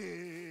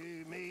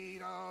he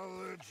meet all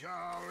the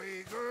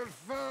jolly good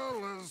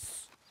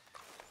fellas.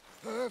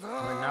 Right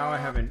now I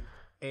have an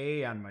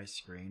A on my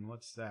screen.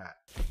 What's that?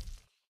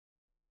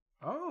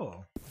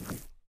 Oh.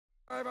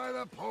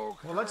 Well,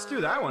 let's do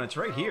that one. It's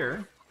right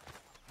here.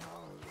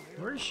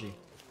 Where is she?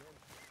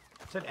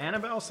 Is that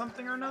Annabelle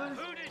something or another?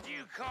 Who did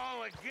you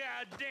call a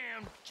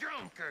goddamn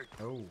drunkard?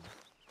 Oh.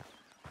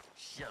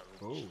 So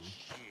Oh.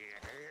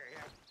 shit.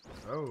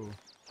 Oh.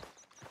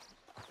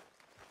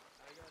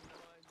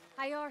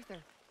 Hi,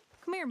 Arthur.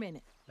 Come here a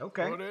minute.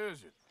 Okay. What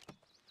is it?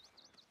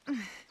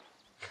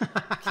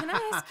 Can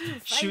I ask you a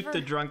favor? Shoot the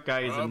drunk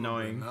guy is Probably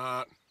annoying.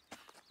 not.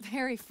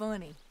 Very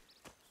funny.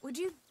 Would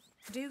you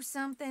do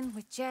something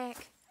with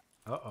Jack?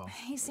 Uh-oh.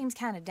 He seems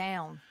kind of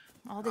down.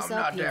 All this I'm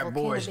not upheaval that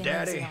boy's can't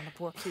have been easy daddy. on the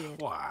poor kid.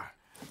 Why?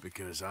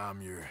 Because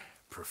I'm your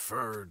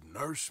preferred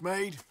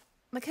nursemaid?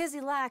 Because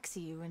he likes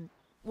you, and,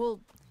 well,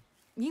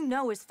 you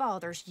know his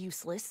father's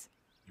useless.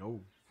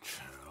 Oh.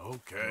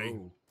 Okay.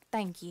 Oh.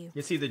 Thank you.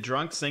 You see the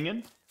drunk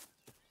singing?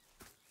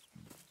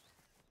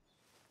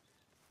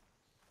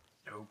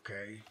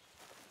 Okay.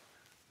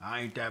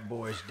 I ain't that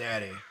boy's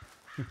daddy.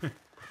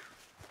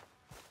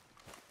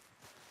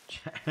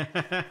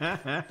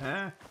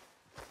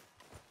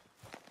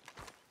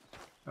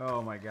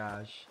 Oh my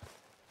gosh.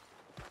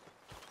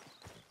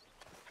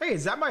 Hey,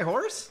 is that my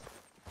horse?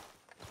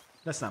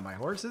 That's not my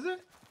horse, is it?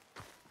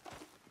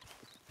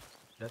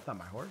 That's not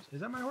my horse.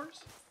 Is that my horse?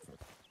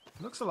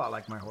 Looks a lot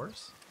like my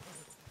horse.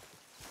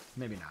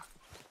 Maybe not.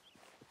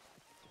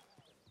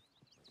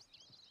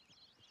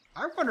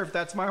 I wonder if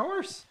that's my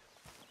horse.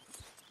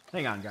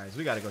 Hang on, guys.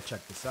 We gotta go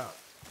check this out.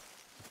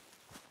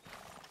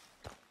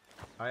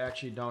 I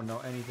actually don't know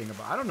anything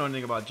about... I don't know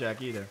anything about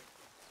Jack either.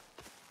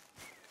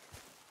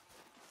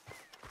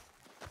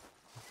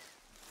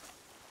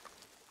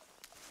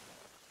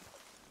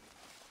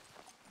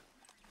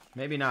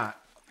 Maybe not.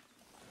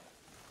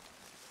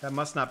 That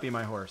must not be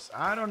my horse.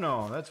 I don't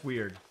know. That's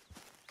weird.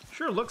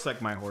 Sure looks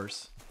like my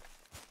horse.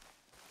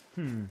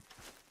 I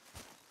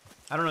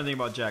don't know anything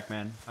about Jack,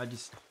 man. I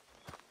just...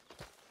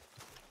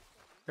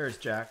 There's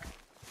Jack.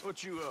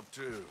 What you up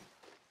to?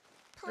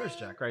 There's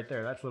Jack right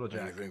there. That's little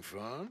Jack. Anything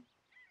fun?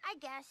 I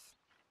guess.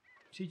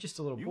 See, just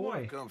a little You boy.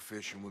 wanna come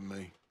fishing with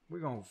me? We're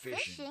going fishing.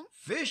 Fishing?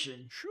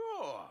 Fishing?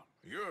 Sure.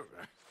 You're...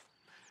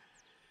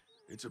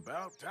 It's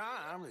about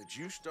time that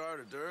you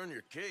started to earn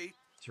your keep.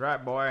 That's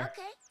right, boy.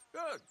 Okay.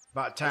 Good.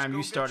 About time you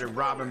Let's go started get your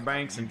robbing boat.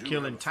 banks You and do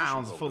killing have a fishing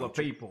towns boat, full of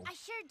don't you? people. I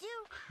sure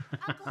do.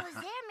 Uncle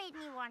Jose made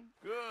me one.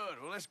 Good.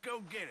 Well, let's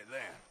go get it then.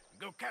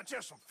 Go catch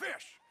us some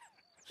fish.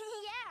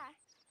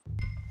 Yeah.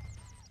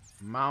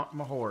 Mount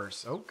my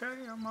horse. Okay,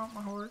 I'll mount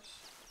my horse.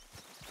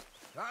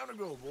 Time to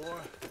go, boy.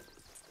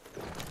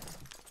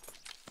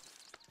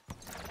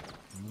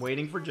 I'm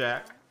waiting for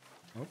Jack.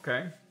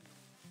 Okay.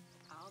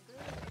 All good.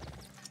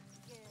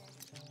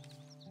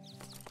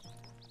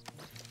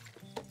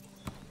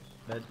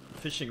 That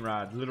fishing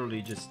rod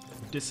literally just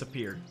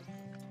disappeared.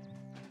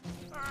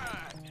 All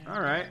right.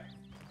 All right.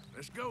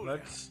 Let's go.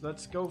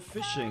 Let's go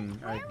fishing,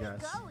 Where I are we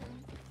guess. going?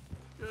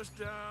 Just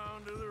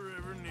down to the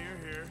river near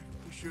here.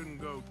 We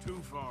shouldn't go too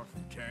far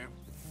from camp.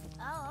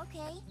 Oh,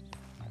 okay.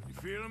 You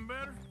feeling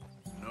better?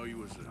 I know you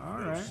was a All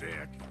little right.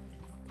 sick.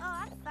 Oh,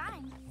 I'm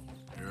fine.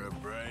 You're a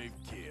brave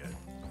kid.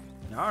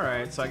 All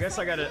right. So I guess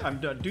I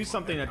gotta do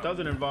something that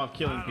doesn't involve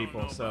killing I don't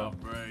people. know So. about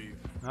brave.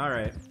 All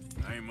right.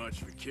 I ain't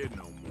much of a kid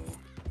no more.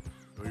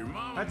 Well, your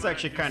mama That's might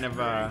actually kind of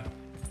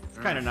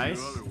disagree. kind of There are a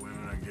few nice. Other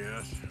women, I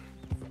guess.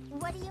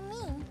 What do you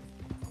mean?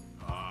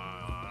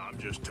 I'm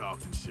just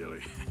talking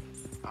silly.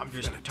 I'm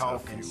Been just a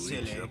tough talking few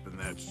weeks silly. up in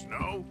that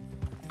snow.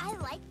 I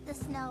like the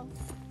snow.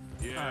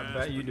 Yeah, I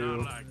bet you do.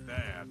 Not like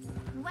that.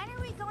 When are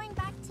we going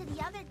back to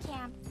the other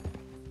camp?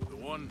 The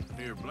one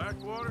near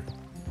Blackwater?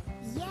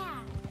 Yeah.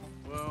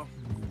 Well,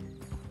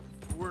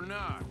 we're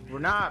not. We're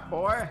not,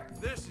 boy.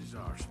 This is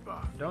our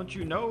spot. Don't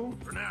you know?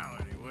 For now,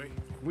 anyway.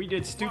 We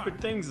did stupid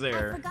things I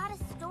there. forgot a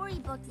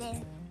storybook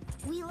there.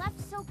 We left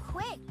so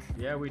quick.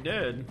 Yeah, we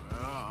did.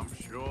 Well, I'm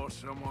sure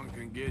someone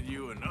can get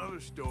you another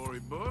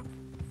storybook.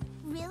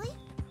 Really?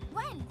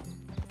 When?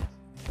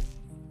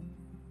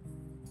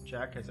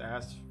 Jack has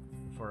asked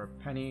for a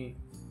penny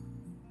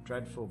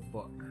dreadful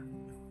book.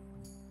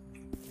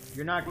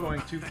 You're not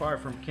going too far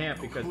from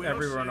camp because We'll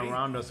everyone see.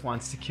 around us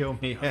wants to kill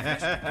me.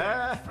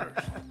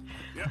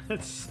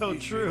 It's so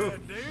true.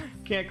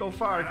 Can't go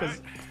far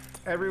because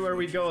everywhere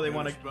we go, they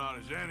want to. About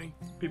as any.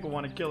 People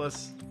want to kill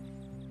us.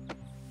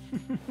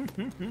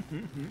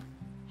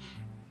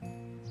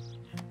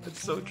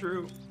 It's so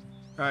true.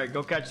 All right,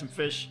 go catch some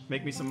fish.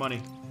 Make me some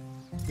money.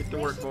 Get to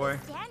work, boy.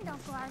 Stand,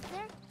 Uncle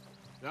Arthur.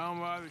 Down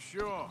by the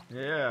shore.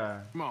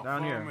 Yeah. Come on, Down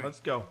follow here. me. Let's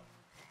go.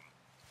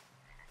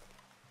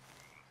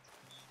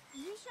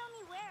 You show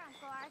me where,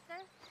 Uncle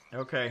Arthur?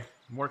 Okay,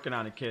 I'm working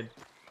on it, kid.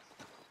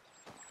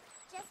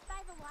 Just by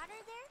the water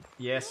there?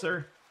 Yes,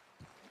 sir.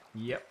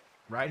 Yep,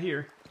 right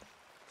here.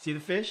 See the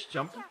fish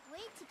jumping? Can't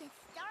wait to get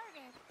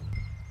started.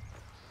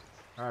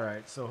 All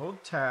right, so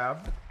hold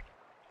tab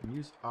and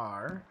use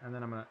R, and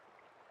then I'm gonna.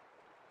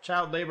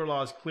 Child labor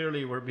laws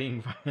clearly were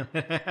being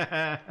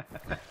violent.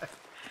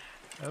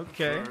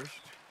 Okay. First,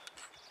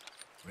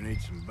 we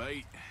need some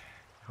bait.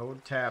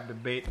 Hold tab to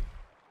bait.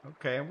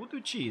 Okay, we'll do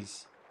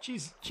cheese.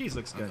 Cheese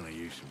looks I'm good. gonna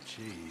use some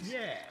cheese.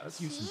 Yeah, let's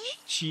use some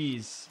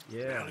cheese.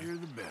 Yeah. The earlier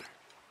the better.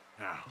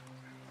 Now,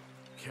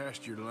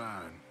 cast your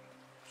line.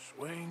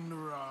 Swing the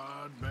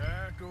rod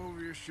back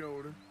over your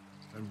shoulder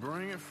and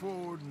bring it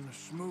forward in a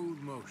smooth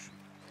motion.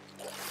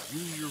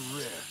 Use your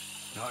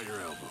wrist, not your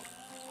elbow.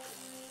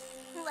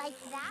 Like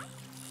that?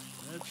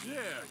 That's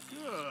it.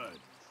 Good.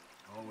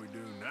 All we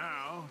do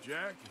now,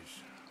 Jack, is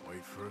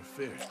wait for a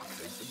fish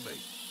to take the bait.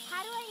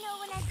 How do I know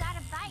when I got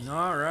a bite?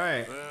 All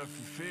right. Well, if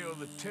you feel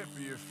the tip of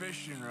your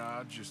fishing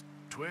rod just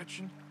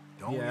twitching,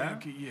 don't Yeah.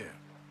 yank it yet.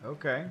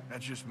 Okay.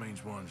 That just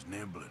means one's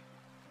nibbling.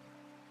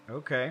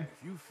 Okay.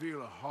 If you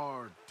feel a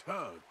hard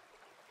tug,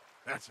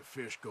 that's a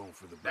fish going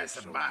for the bait. That's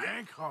a So bite.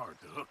 yank hard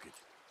to hook it.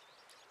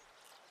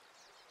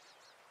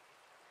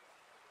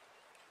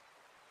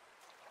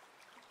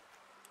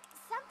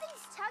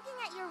 Something's tugging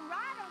at your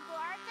rod, Uncle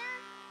Arthur.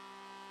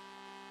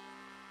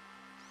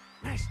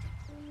 Missed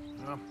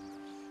it. Well,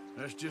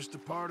 that's just a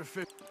part of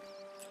fish.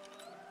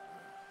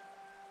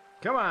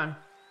 Come on.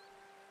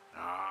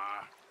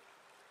 Ah,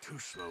 too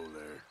slow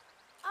there.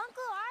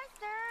 Uncle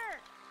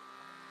Arthur!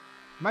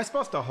 Am I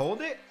supposed to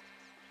hold it?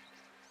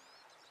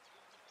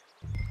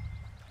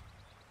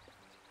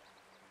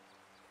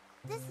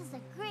 This is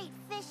a great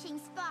fishing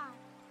spot.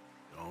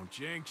 Don't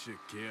jinx it,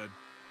 kid.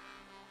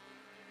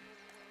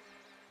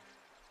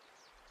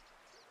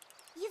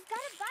 You've got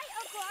a bite,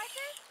 Uncle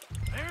Arthur.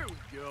 There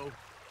we go.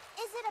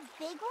 Is it a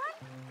big one?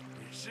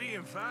 You see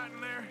him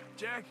fighting there,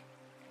 Jack?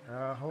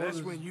 Hold That's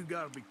his... when you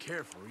gotta be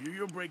careful.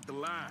 You'll break the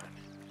line.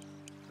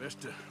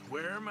 Best to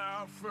wear him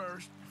out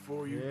first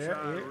before you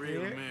try to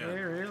reel him in.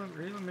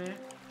 Reel him in.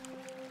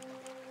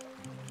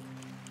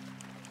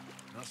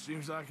 Now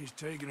seems like he's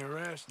taking a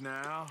rest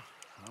now.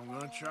 I'm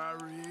gonna try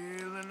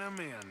reeling him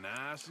in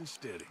nice and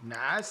steady.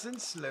 Nice and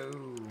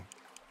slow.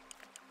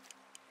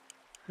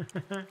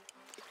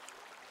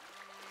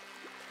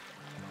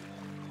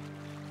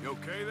 You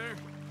okay there?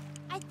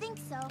 I think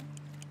so.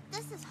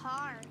 This is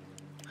hard.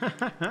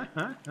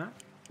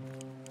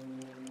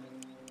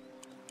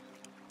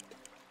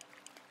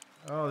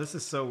 Oh, this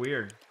is so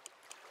weird.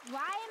 Why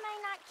am I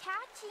not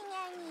catching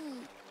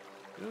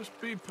any? Just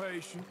be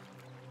patient.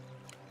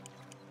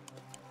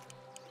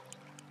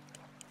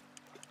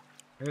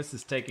 This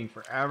is taking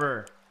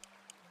forever.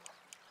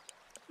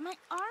 My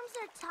arms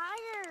are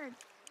tired.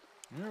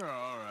 You're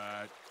all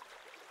right.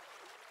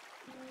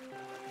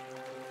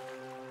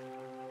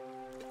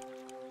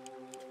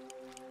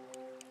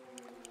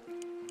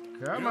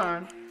 Come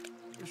on.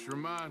 This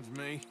reminds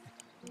me.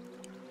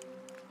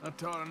 I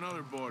taught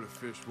another boy to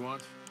fish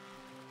once.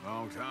 A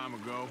long time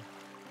ago.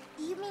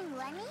 You mean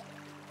Lenny?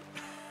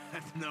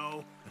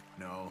 No.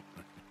 No,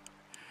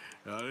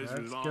 this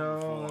was long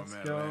before I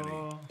met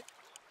Lenny.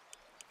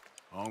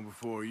 Long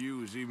before you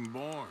was even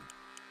born.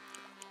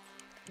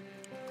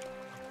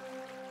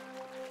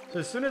 So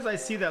as soon as I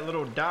see that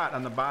little dot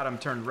on the bottom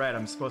turn red,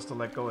 I'm supposed to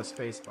let go of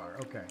spacebar.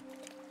 Okay.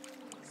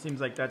 Seems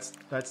like that's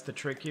the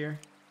trick here.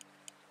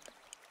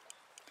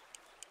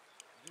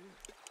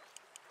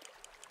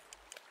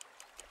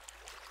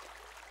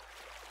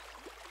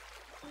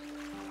 All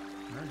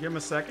right, give him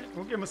a second.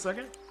 We'll give him a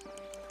second.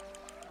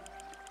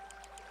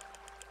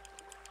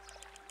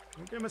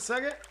 We'll give him a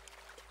second.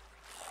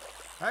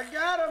 I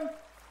got him.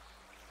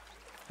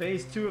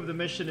 Phase 2 of the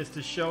mission is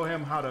to show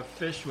him how to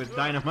fish with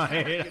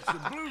dynamite. It's the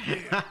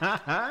bluegill.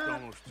 It's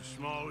almost as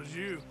small as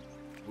you.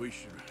 We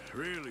should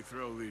really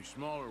throw these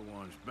smaller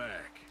ones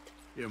back.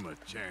 Give them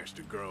a chance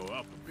to grow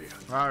up a bit.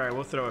 All right,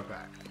 we'll throw it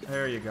back.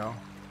 There you go.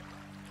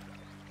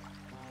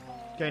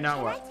 Okay,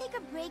 now what? Can I take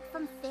a break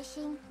from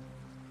fishing?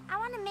 I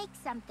want to make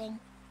something.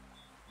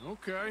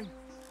 Okay.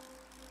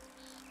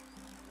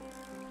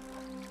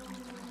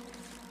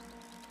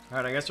 All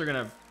right, I guess we're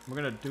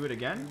gonna do it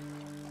again.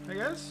 I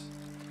guess.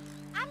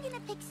 I'm gonna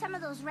pick some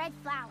of those red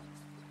flowers.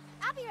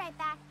 I'll be right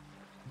back.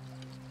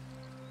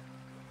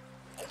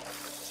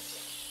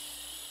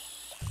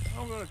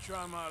 I'm gonna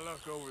try my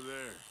luck over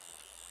there.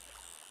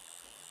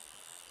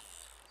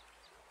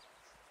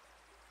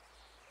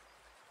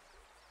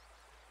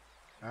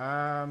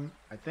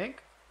 I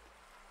think.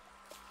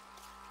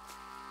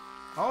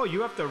 Oh,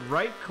 you have to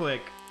right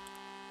click.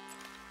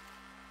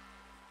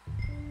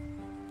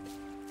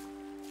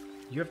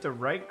 You have to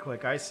right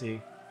click, I see.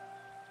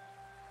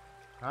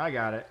 I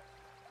got it.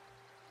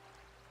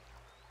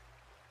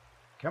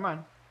 Come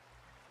on.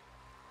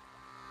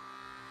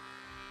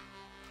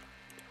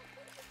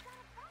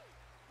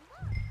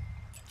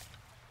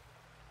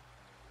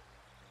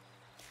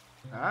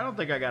 I don't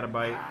think I got a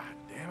bite. Ah,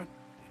 damn it.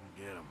 Didn't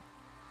get him.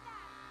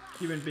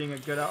 Even being a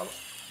good out.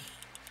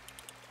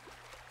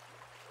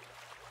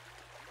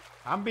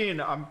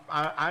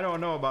 I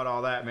don't know about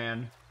all that,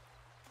 man.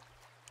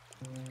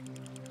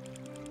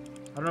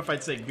 I don't know if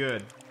I'd say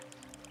good.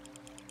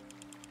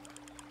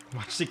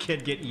 Watch the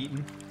kid get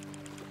eaten.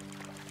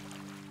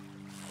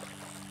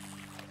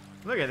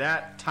 Look at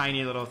that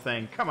tiny little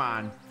thing. Come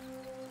on.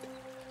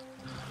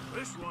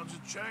 This one's a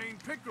chain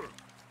picker.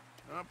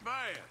 Not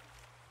bad.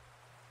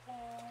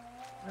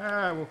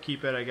 We'll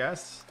keep it, I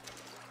guess.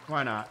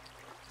 Why not?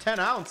 10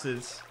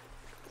 ounces.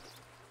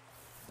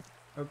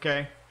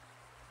 Okay.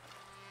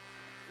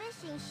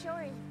 Fishing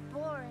sure is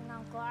boring,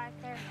 Uncle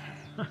Arthur.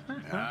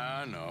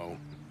 I know.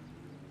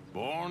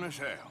 Boring as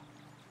hell.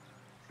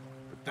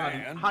 But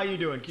then, how you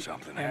doing,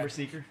 something Amber happens.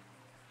 Seeker?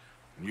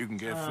 You can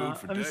get food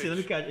for Let me days. see. Let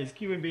me catch. Is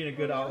Cuban being a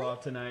good outlaw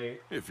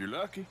tonight? If you're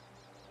lucky.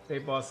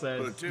 Baseball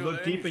says, until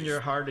 "Look then, deep you in your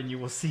heart, and you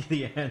will see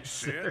the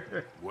answer."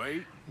 Sit,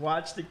 wait.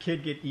 Watch the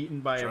kid get eaten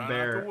by Try a not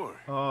bear. to worry.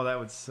 Oh, that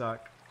would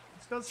suck.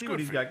 Let's go see good what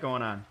he's for got you.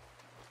 going on.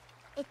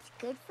 It's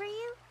good for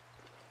you?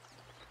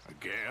 I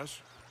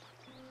guess.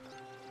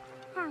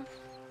 Huh.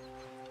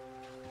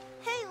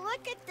 Hey,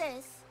 look at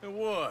this. And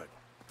what?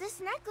 This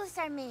necklace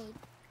I made.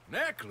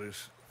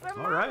 Necklace? For All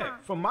Mama. right,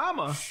 for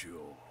Mama.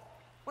 Sure.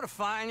 What a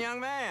fine young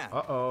man.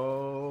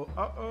 Uh-oh.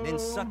 Uh-oh. In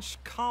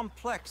such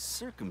complex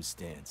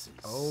circumstances.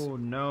 Oh,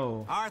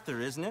 no.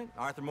 Arthur, isn't it?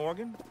 Arthur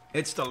Morgan?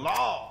 It's the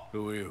law.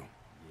 Who are you?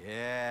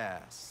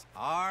 Yes,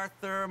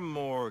 Arthur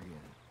Morgan.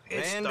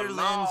 It's the Vanderlyn's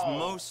law.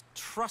 most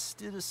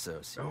trusted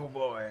associate. Oh,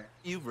 boy.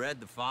 You've read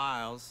the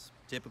files.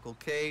 Typical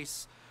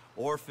case.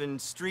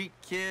 Orphaned street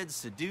kid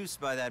seduced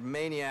by that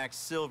maniac's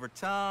silver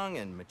tongue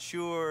and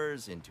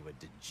matures into a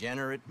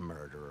degenerate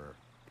murderer.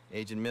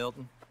 Agent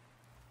Milton?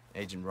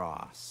 Agent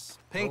Ross,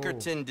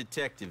 Pinkerton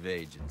Detective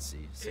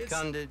Agency,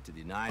 seconded to the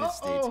United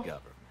States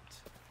government.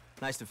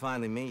 Nice to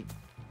finally meet.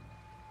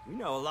 We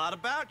know a lot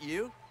about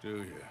you. Do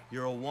you?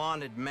 You're a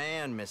wanted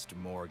man, Mr.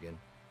 Morgan.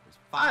 There's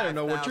I don't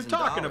know what you're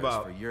talking $5,000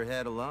 about. for your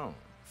head alone.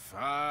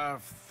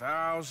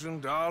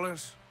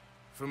 $5,000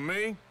 for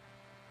me?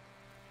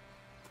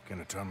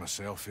 Can I turn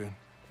myself in?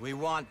 We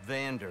want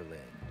Vanderlyn.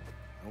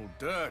 Old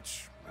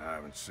Dutch. I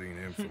haven't seen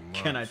him for months.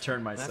 Can I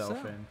turn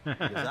myself in?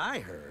 Because I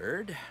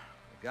heard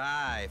a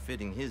guy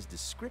fitting his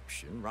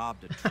description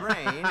robbed a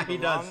train He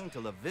belonging to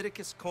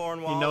Leviticus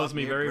Cornwall. He knows up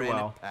me near very Granite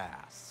well.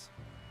 Pass.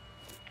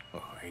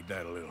 Oh, ain't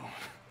that a little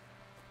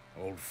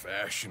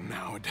old-fashioned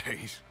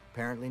nowadays?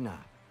 Apparently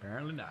not.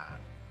 Apparently not.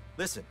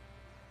 Listen.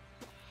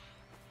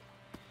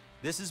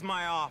 This is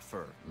my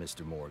offer,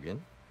 Mr.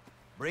 Morgan.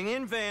 Bring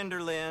in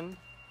Vanderlyn,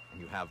 and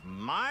you have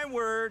my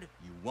word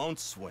you won't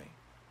swing.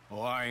 Oh,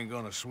 I ain't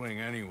gonna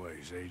swing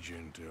anyways,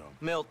 Agent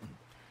Milton.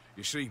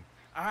 You see,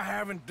 I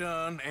haven't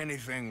done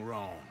anything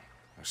wrong,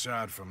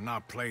 aside from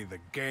not play the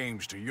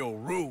games to your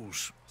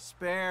rules.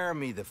 Spare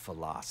me the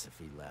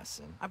philosophy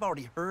lesson. I've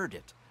already heard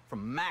it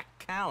from Mac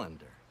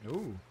Callender.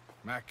 Ooh.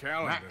 Mac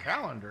Callender? Mac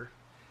Callender?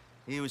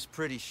 He was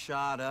pretty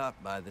shot up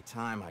by the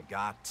time I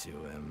got to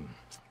him.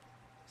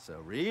 So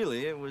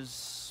really, it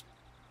was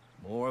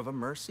more of a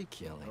mercy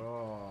killing.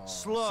 Oh.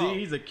 Slow. See,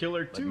 he's a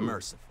killer but too.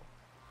 merciful.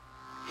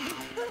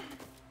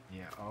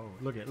 Yeah, oh,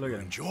 look at him.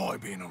 Enjoy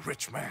being a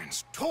rich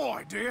man's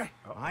toy, dear.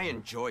 I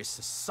enjoy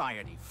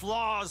society,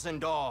 flaws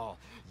and all.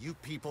 You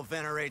people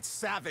venerate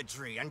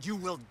savagery, and you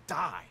will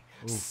die.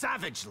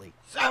 Savagely.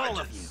 All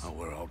of you. Oh,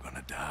 we're all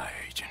gonna die,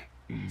 Agent.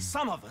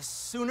 Some of us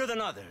sooner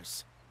than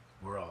others.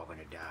 We're all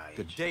gonna die.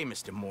 Good day,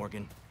 Mr.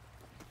 Morgan.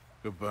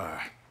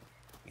 Goodbye.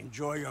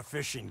 Enjoy your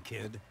fishing,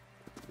 kid,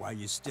 while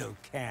you still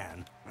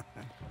can.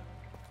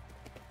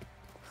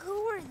 Who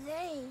are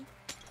they?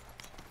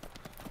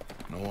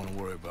 No one to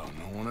worry about,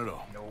 no one at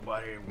all.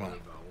 Nobody to Come worry on,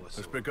 about. What's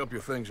let's up? pick up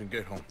your things and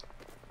get home.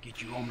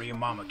 Get you home to your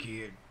mama,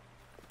 kid.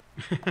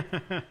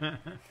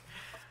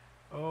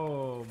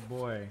 Oh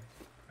boy.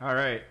 All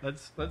right,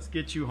 let's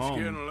get you home.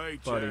 It's getting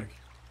late, buddy. Jack.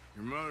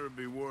 Your mother would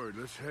be worried.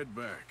 Let's head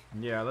back.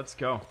 Yeah, let's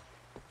go.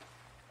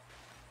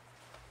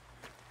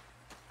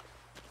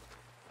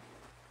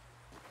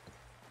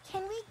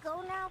 Can we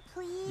go now,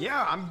 please?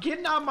 Yeah, I'm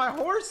getting on my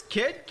horse,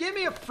 kid. Give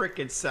me a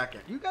freaking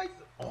second. You guys.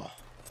 Oh.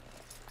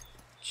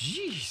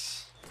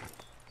 Jeez.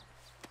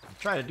 I'm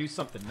trying to do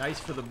something nice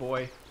for the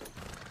boy,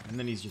 and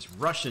then he's just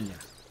rushing you.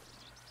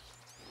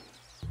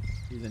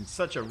 He's in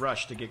such a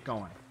rush to get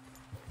going.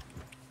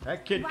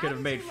 That kid could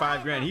have made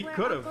 $5 grand. He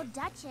could have.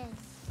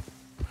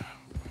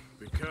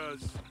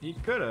 Because He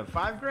could have.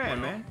 $5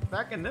 grand, man.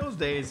 Back in those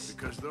days.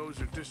 Because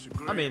those are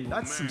disagreeable. I mean,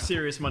 that's some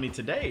serious money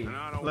today, And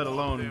I don't let want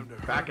alone them to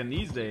back hurt. in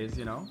these days,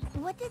 you know.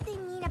 What did they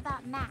mean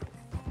about Mac?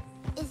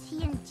 Is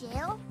he in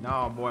jail?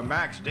 No, boy,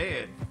 Mac's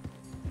dead.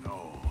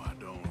 No, I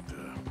don't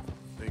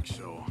think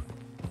so.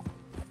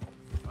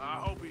 I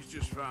hope he's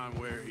just fine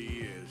where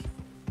he is.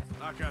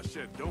 Like I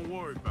said, don't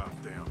worry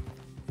about them.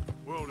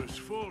 World is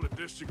full of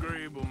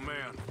disagreeable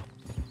men.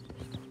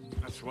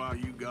 That's why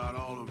you got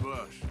all of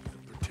us to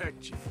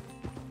protect you.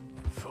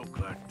 Folk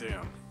like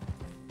them.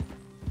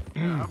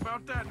 Now, how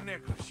about that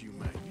necklace you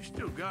made? You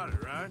still got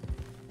it, right?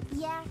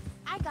 Yeah,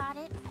 I got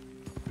it.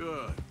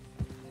 Good.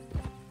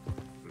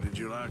 Did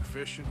you like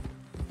fishing?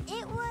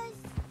 It was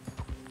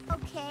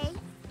okay,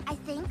 I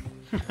think.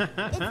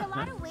 It's a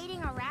lot of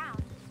waiting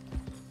around.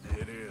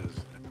 It is.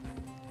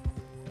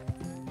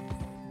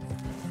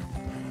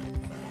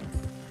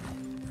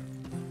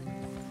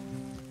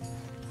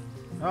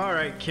 All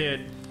right,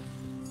 kid.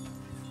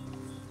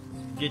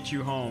 Get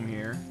you home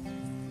here.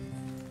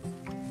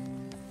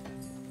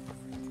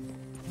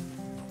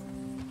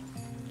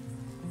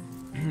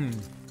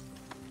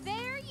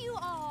 There you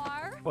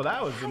are. Well,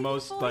 that was the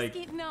most, like,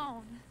 getting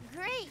on.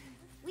 Great.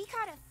 We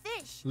caught a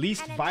fish.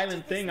 least and a violent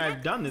bunch of thing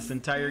I've done this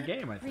entire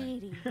game, I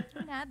think. Pretty.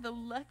 Not the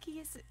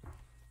luckiest.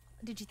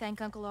 Did you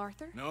thank Uncle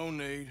Arthur? No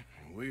need.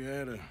 We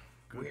had a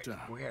good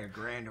time. We had a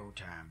grand old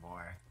time,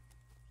 boy.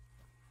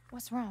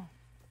 What's wrong?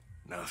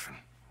 Nothing.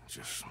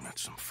 Just met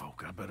some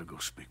folk. I better go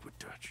speak with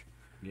Dutch.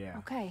 Yeah.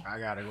 Okay. I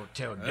gotta go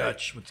tell Hey.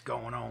 Dutch what's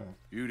going on.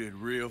 You did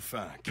real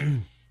fine,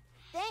 kid.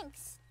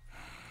 Thanks.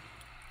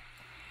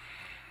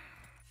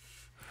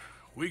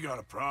 We got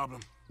a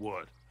problem.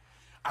 What?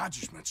 I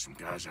just met some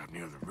guys out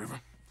near the river.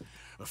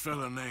 A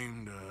fella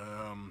named,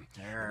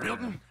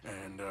 Milton,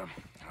 and,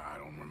 I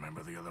don't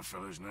remember the other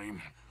fella's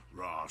name.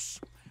 Ross.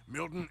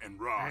 Milton and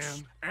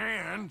Ross.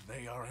 And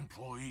they are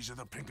employees of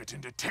the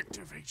Pinkerton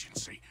Detective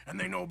Agency. And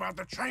they know about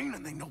the train,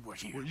 and they know we're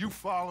here. Were you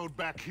followed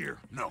back here?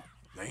 No,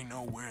 they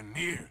know we're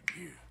near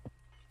here.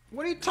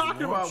 What are you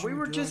talking about? We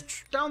were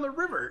just down the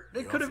river.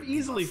 They could have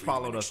easily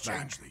followed us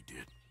back. They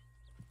did.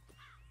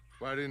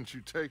 Why didn't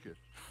you take it?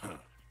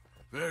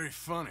 Very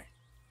funny.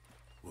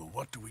 Well,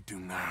 what do we do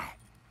now?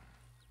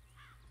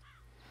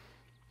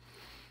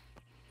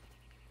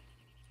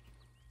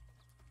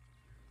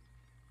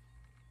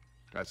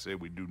 I say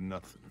we do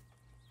nothing.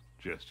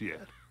 Just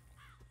yet.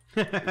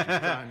 He's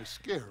trying to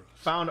scare us.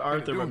 Found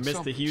Arthur but doing missed the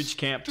something huge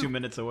camp 2 stupid.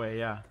 minutes away.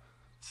 Yeah,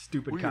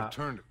 stupid We cop. have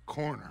turned a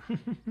corner.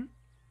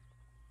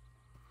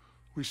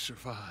 We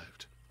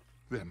survived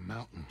them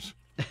mountains.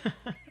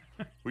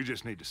 We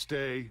just need to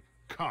stay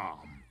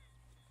calm.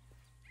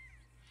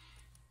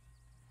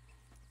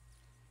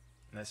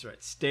 That's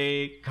right.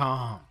 Stay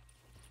calm.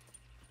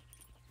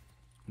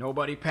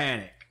 Nobody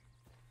panic.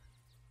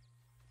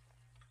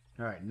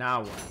 All right,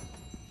 now what?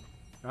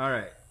 All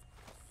right.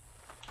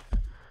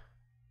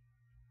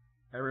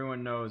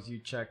 Everyone knows you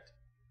checked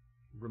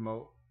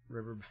remote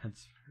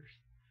riverbeds first.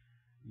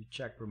 You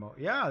checked remote.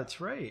 Yeah,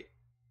 that's right.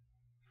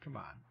 Come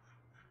on.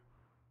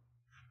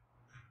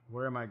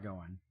 Where am I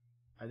going?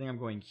 I think I'm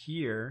going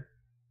here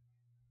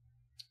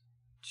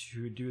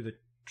to do the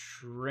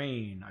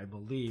train, I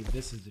believe.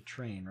 This is the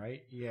train,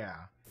 right? Yeah.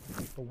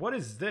 But what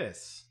is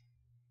this?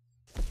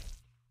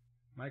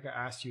 Micah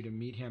asked you to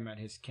meet him at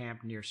his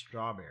camp near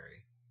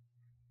Strawberry.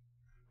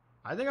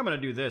 I think I'm going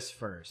to do this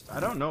first.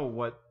 I don't know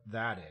what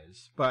that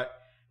is. But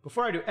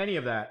before I do any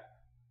of that,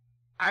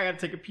 I got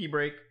to take a pee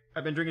break.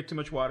 I've been drinking too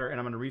much water, and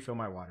I'm going to refill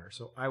my water.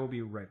 So I will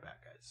be right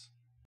back, guys.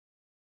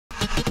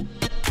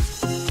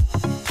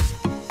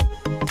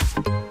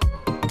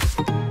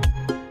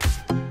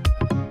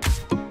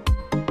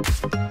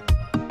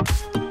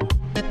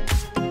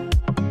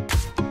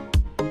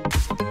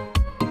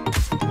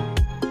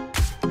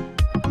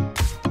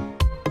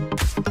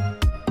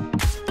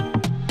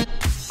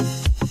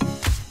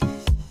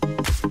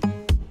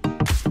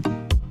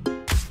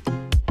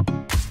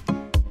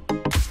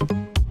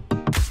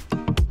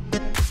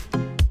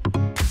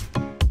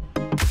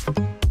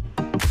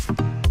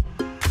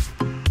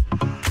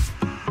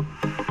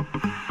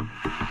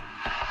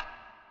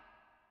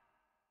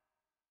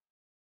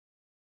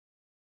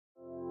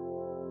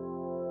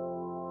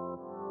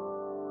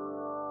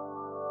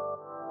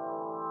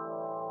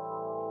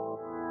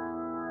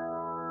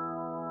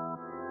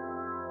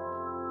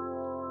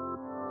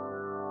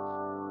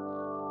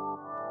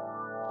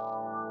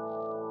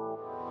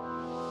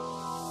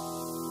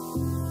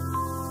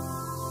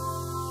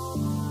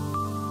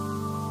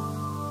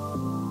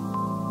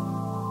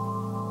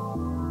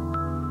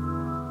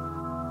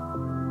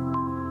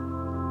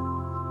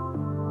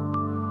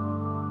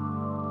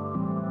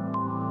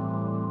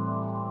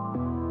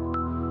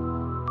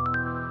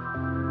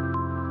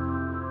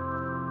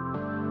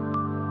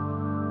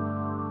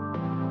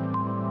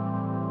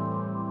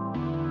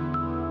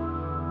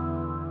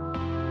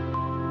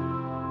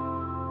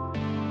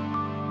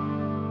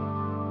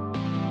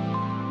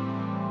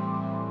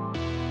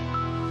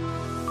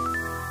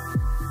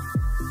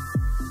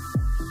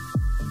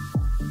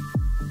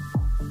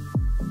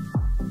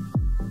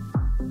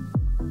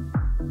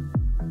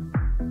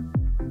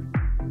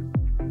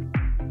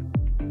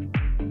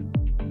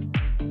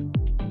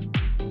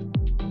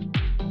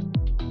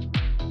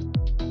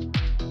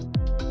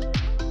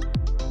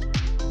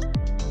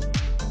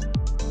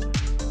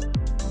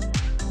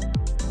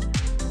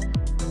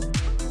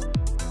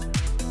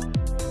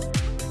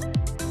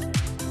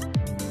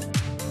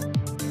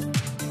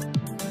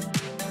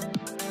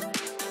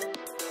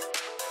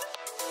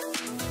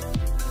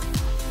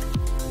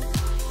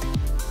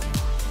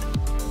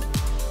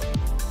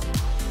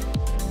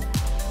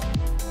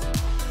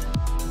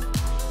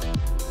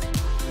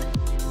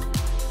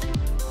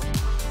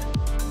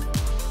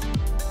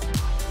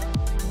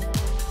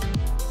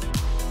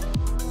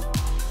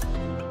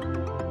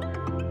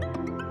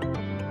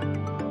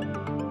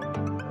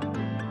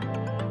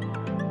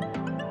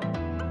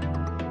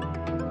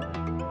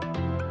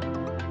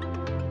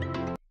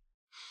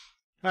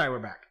 All right, we're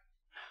back.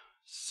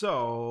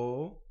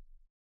 So,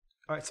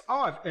 all right. So,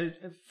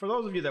 for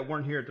those of you that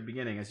weren't here at the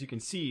beginning, as you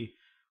can see,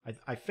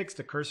 I fixed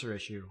the cursor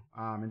issue.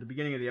 In the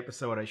beginning of the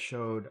episode, I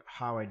showed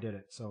how I did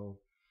it. So,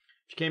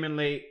 if you came in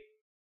late,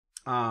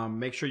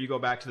 make sure you go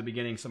back to the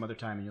beginning some other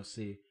time, and you'll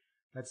see.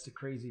 That's the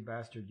crazy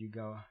bastard you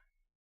got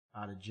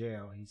out of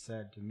jail. He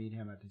said to meet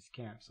him at his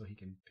camp so he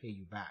can pay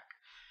you back.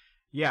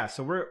 Yeah.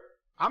 So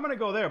I'm gonna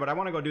go there, but I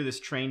want to go do this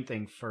train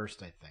thing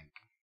first, I think.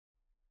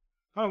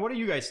 Oh, what do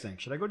you guys think?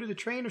 Should I go do the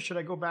train or should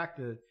I go back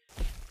to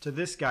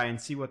this guy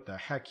and see what the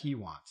heck he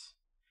wants?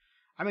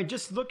 I mean,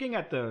 just looking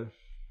at an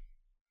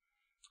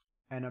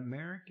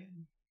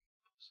American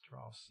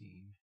post-draw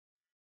scene,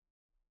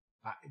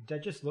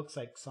 that just looks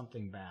like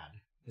something bad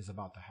is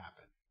about to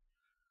happen.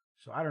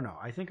 So I don't know.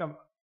 I think I'm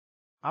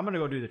gonna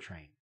go do the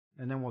train,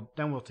 and then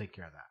we'll take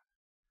care of that.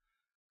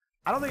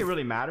 I don't think it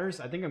really matters.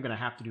 I think I'm gonna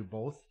have to do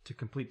both to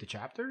complete the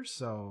chapters.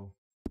 So,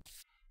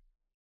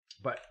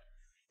 but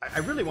I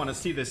really want to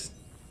see this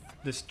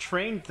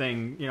train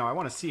thing. You know, I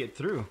want to see it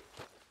through.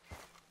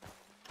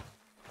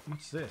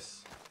 What's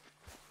this?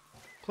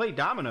 Play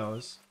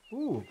dominoes.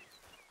 Ooh,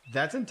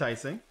 that's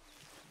enticing.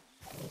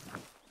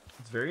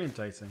 It's very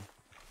enticing.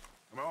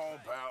 Come on,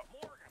 pal.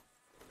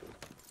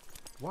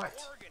 What?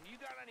 Morgan, you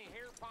got any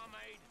hair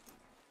pomade?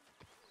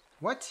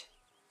 What?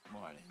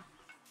 Morning.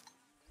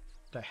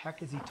 The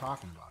heck is he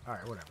talking about? All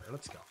right, whatever.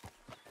 Let's go.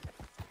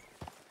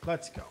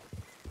 Let's go.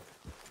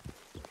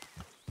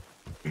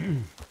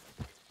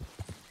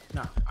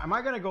 Now, am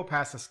I gonna go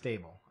past the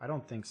stable? I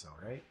don't think so,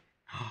 right?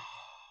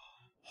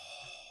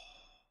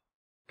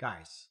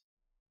 Guys,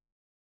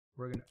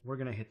 we're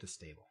gonna hit the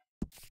stable.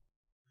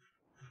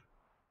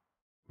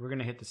 We're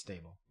gonna hit the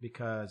stable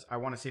because I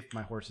want to see if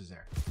my horse is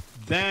there.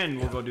 Then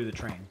we'll go do the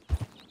train.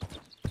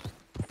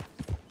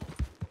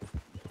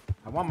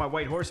 I want my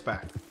white horse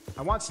back.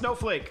 I want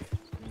Snowflake.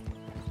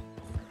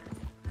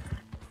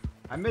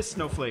 I miss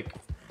Snowflake.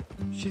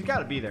 She's got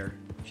to be there.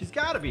 She's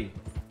got to be.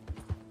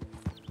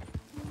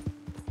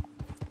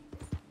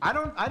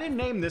 I didn't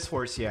name this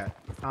horse yet.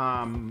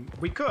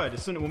 We could.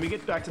 As soon when we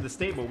get back to the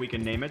stable, we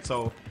can name it.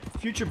 So,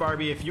 future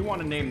Barbie, if you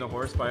want to name the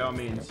horse, by all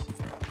means.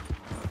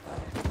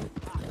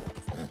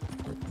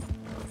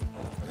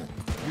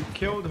 You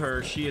killed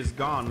her. She is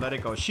gone. Let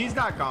it go. She's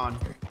not gone.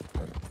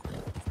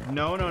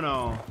 No, no,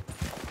 no.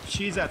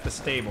 She's at the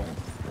stable.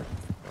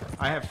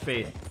 I have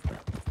faith.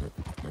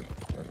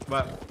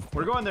 But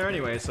we're going there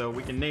anyway, so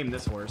we can name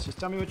this horse. Just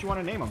tell me what you want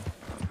to name him.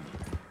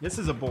 This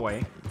is a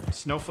boy.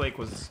 Snowflake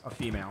was a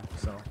female,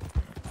 so,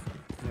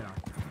 you know.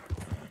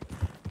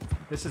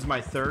 This is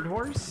my third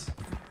horse?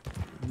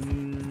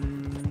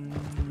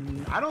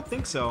 I don't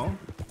think so.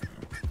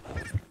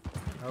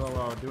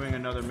 LOL, doing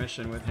another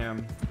mission with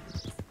him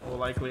will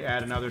likely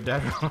add another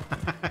dead one.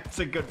 That's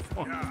a good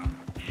point.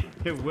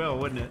 It will,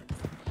 wouldn't it?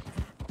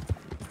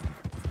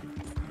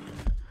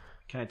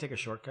 Can I take a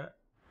shortcut?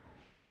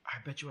 I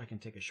bet you I can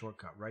take a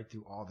shortcut right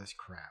through all this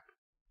crap.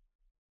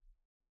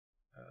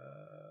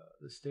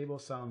 The stable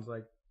sounds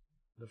like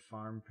the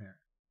farm parent.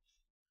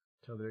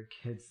 Tell their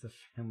kids the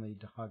family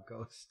dog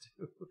goes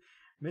to.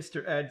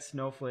 Mr. Ed,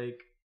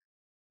 Snowflake.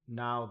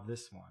 Now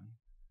this one.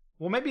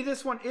 Well, maybe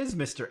this one is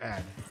Mr.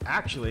 Ed,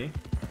 actually.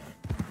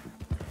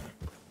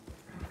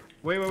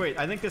 Wait.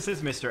 I think this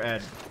is Mr.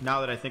 Ed,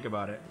 now that I think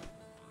about it.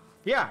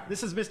 Yeah,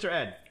 this is Mr.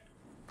 Ed.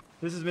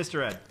 This is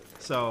Mr. Ed.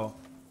 So,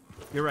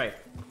 you're right.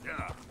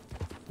 Yeah.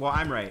 Well,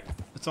 I'm right.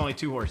 It's only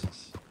two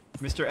horses.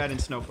 Mr. Ed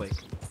and Snowflake.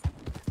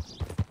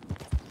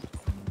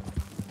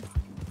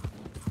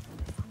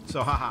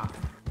 So, haha.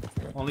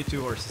 Only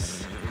two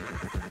horses.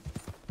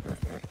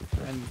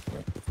 And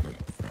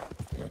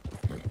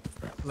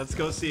let's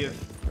go see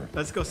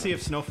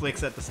if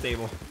Snowflake's at the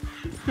stable.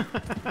 Hey,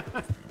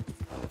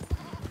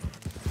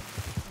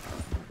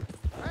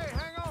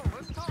 hang on.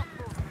 Let's talk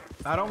for a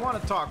minute. I don't want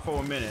to talk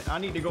for a minute. I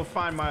need to go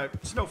find my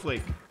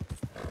Snowflake.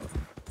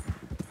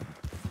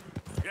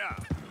 Yeah.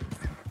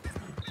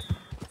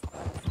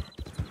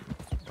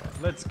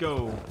 Let's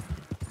go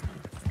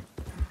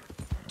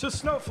to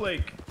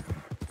Snowflake.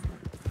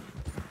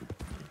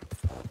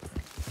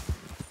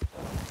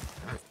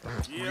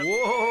 Yep.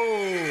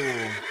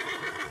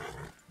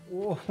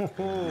 Whoa!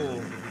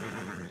 Whoa!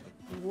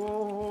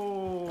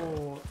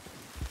 Whoa!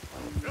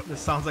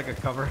 This sounds like a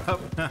cover-up.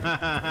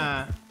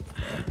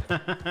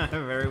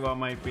 Very well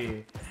might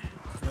be.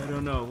 I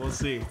don't know. We'll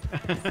see.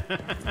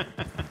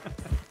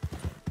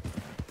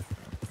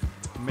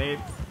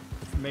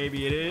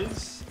 Maybe it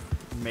is.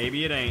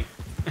 Maybe it ain't.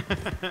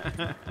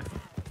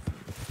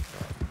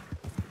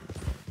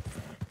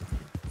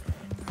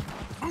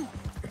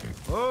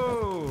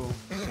 Whoa!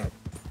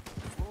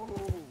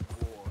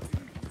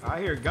 I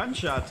hear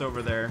gunshots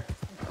over there.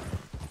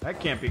 That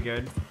can't be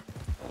good.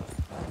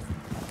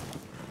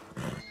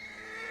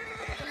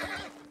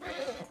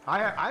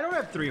 I don't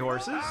have 3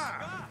 horses.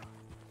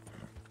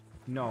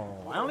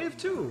 No, I only have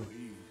 2.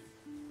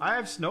 I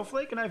have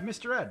Snowflake and I have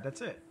Mr. Ed.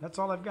 That's it. That's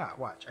all I've got.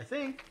 Watch. I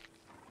think.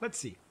 Let's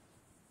see.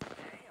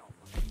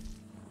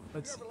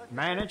 Let's see.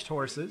 Managed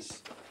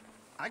horses.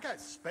 I got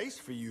space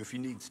for you if you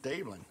need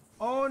stabling.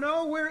 Oh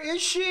no, where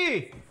is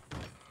she?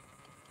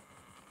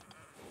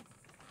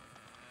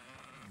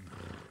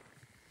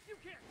 You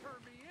can't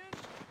turn me in.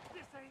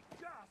 This ain't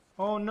just.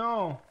 Oh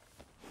no.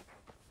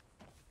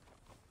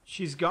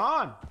 She's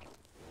gone.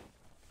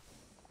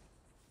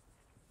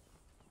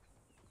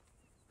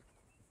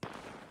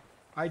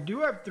 I do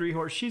have 3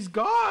 horses. She's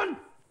gone.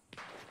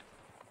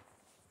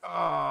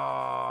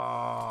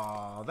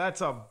 Oh,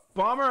 that's a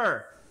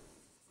bummer.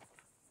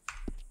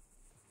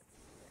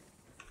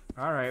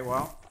 All right,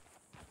 well,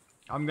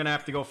 I'm gonna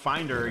have to go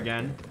find her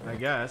again, I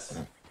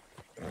guess.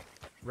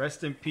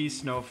 Rest in peace,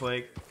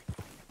 Snowflake.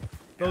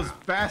 Those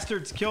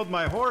bastards killed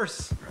my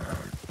horse.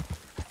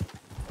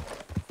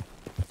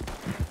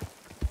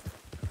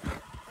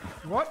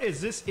 What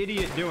is this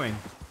idiot doing?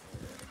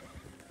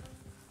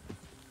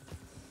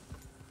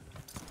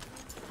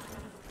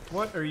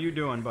 What are you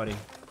doing, buddy?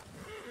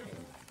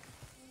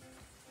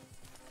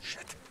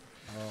 Shit.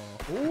 Oh.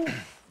 Ooh.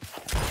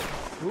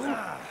 Ooh.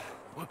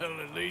 Well,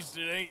 at least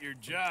it ain't your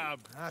job.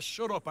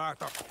 Shut up,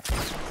 Arthur.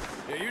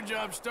 Yeah, your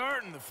job's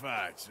starting the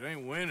fights. It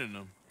ain't winning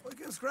them. I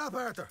can scrap,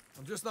 Arthur.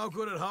 I'm just not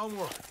good at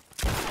homework.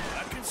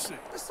 I can see.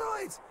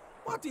 Besides,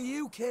 what do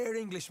you care,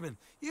 Englishman?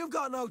 You've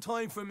got no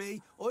time for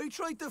me. I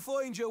tried to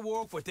find you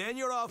work, but then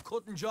you're off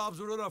cutting jobs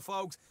with other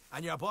folks,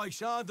 and your boy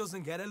Sean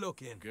doesn't get a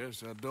look in.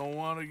 Guess I don't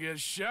want to get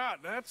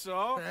shot, that's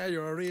all.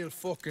 You're a real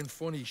fucking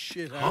funny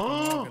shit,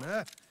 Huh? Morgan,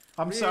 huh?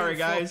 I'm sorry,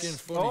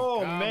 guys.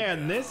 Oh,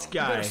 man, this You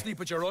better guy. sleep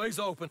with your eyes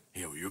open.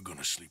 Hell, you're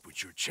gonna sleep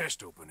with your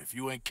chest open if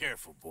you ain't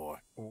careful, boy.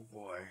 Oh,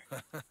 boy.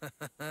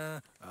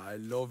 I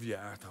love you,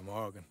 Arthur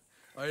Morgan.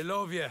 I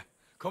love you.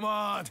 Come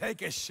on,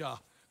 take a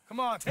shot. Come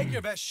on, take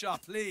your best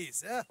shot,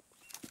 please.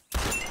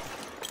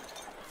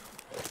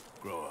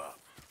 Grow up.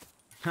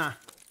 Huh.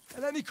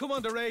 And let me come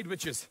on the raid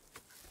with yous.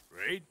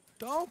 Raid?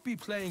 Don't be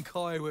playing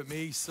coy with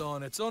me,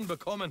 son. It's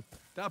unbecoming.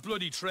 That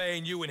bloody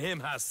train you and him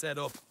has set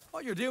up.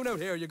 What you're doing out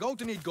here, you're going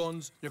to need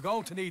guns, you're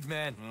going to need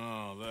men.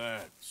 Oh,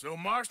 that. So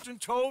Marston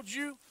told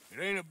you?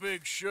 It ain't a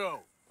big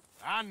show.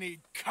 I need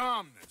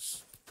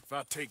calmness. If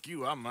I take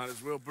you, I might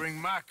as well bring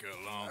Micah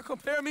along. Now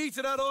compare me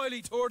to that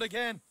oily turd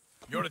again.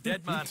 You're a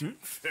dead man.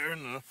 Fair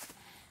enough.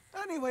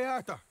 Anyway,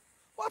 Arthur,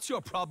 what's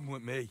your problem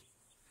with me?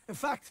 In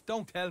fact,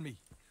 don't tell me.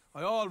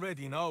 I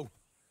already know.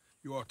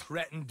 You're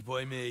threatened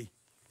by me.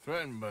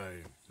 Threatened by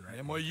you?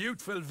 And my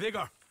youthful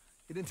vigor.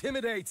 It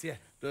intimidates you.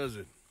 Does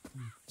it?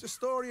 It's a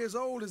story as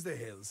old as the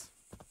hills.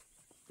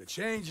 The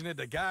changing of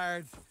the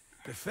guard,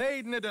 the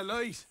fading of the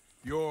light.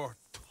 You're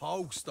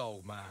toast,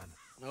 old man.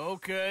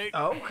 Okay.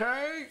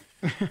 Okay.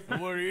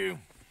 And what are you?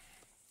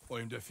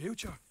 I'm the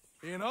future,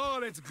 in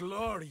all its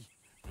glory.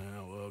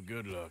 Well,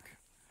 good luck.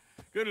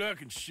 Good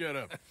luck and shut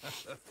up.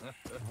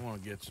 I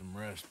want to get some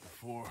rest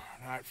before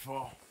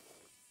nightfall.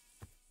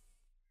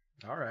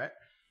 All right.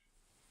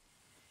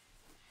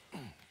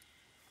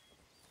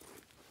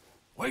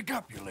 Wake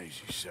up, you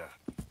lazy son.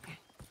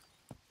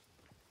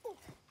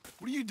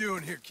 What are you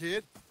doing here,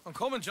 kid? I'm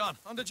coming, John.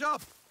 On the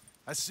job.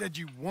 I said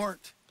you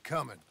weren't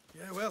coming.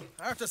 Yeah, well,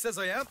 Arthur says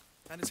I am.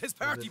 And it's his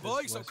party,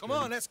 boy, so come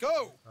on, let's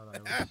go.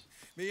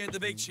 Me and the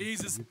big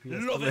cheeses. Love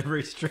it.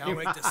 Delivery stream. Can't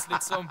wait to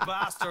slit some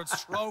bastard's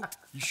throat.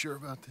 You sure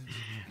about this?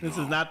 This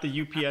is not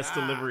the UPS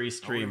delivery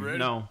stream.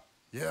 No.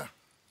 Yeah.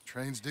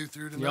 Train's due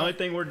through tonight. The only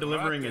thing we're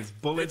delivering is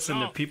bullets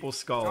into people's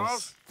skulls.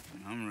 Charles?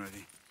 I'm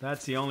ready.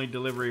 That's the only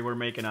delivery we're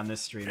making on this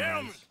stream, guys.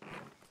 Gentlemen,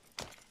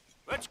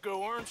 let's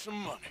go earn some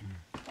money.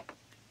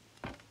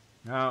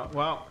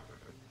 Well,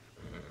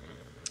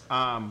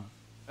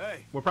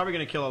 Hey, we're probably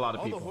gonna kill a lot of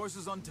all people. the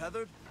horses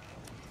untethered?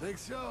 Think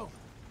so.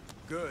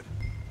 Good.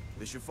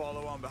 They should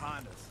follow on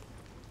behind us.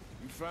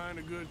 You find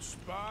a good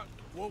spot,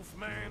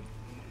 Wolfman?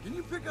 Can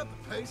you pick up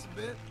the pace a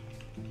bit?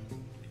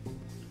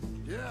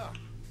 Yeah.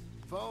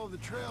 Follow the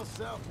trail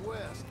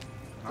southwest.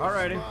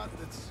 Alrighty. A spot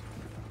that's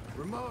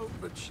remote,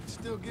 but should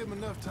still give them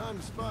enough time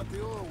to spot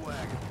the oil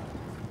wagon.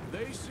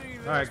 They see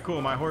this. All right,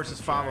 cool. My horse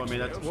is following me.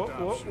 That's whoa,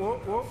 whoa, whoa,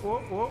 whoa, whoa,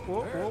 whoa,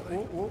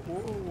 whoa, whoa,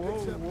 whoa, whoa,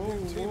 Picks up a whoa,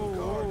 new team of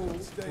whoa, cars on whoa.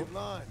 the state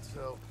line,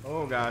 so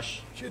Oh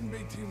gosh. shouldn't be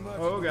too much.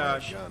 Oh of a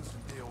gosh. guns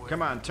to deal with.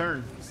 Come on,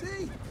 turn.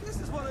 See,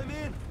 this is what I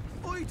mean.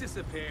 I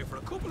disappear for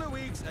a couple of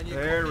weeks and you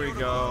There cut me we out of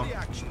go. all the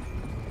action.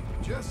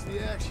 Just the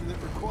action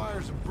that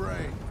requires a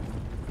brain.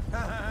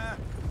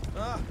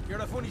 You're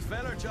a funny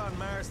fella, John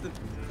Marston.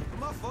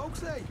 My folks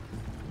say,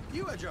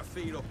 you had your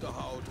feet up the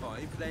whole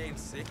time, playing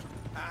sick,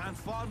 and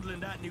fondling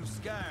that new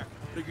scar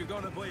like you're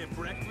gonna buy a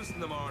breakfast in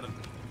the morning.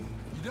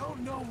 You don't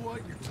know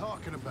what you're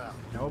talking about.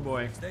 Oh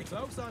boy. Stay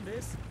close on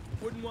this.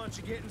 Wouldn't want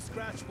you getting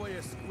scratched by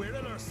a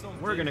squirrel or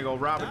something. We're gonna go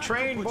rob a That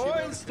train, could put you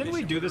out boys. of Didn't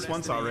we commission do for the this rest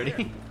once of the year.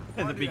 already?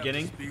 In the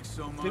beginning?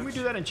 Didn't we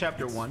do that in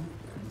chapter 1?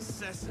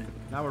 Incessant.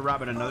 Now we're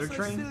robbing another Plus,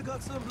 I've train? still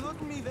got some blood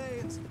in me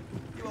veins.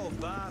 You old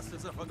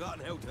bastards have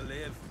forgotten how to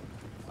live.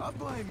 I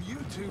blame you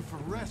two for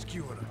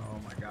rescuing them. Oh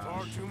my Far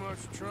gosh. too much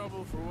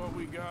trouble for what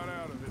we got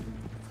out of it.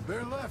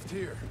 They're left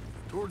here,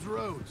 towards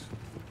Rhodes.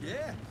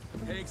 Yeah,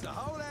 takes a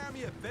whole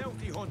army of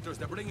bounty hunters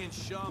to bring in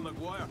Sean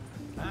McGuire.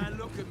 And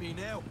look at me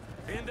now,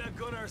 in the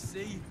gunner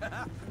seat.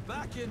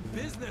 Back in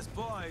business,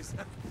 boys.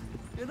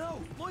 You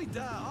know, my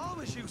dad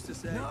always used to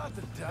say... Not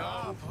the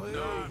dog, please.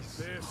 Not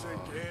this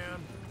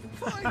again.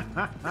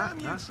 Fine, damn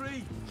you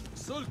three.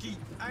 Sulky,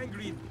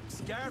 angry,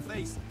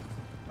 Scarface.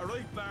 A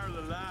right barrel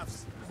of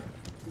laughs.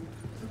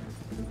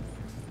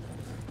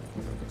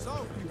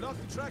 So, we block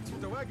the tracks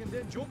with the wagon,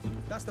 then jump.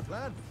 That's the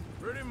plan.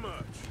 Pretty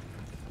much.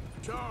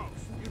 Charles,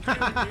 you kill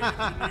the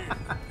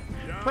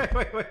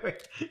engineer.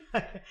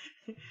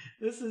 Wait.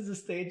 This is a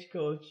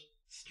Stagecoach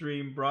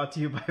stream brought to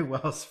you by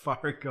Wells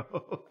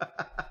Fargo.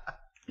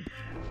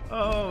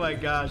 Oh my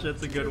gosh,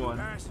 that's a good one.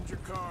 Passenger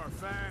car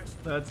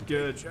fast. That's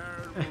good.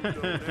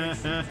 Charitable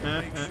donations and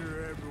make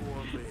sure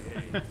everyone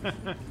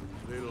behaves.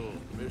 Little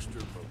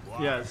Mr.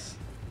 McGuire. Yes.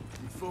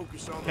 You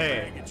focus on the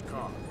Hey, baggage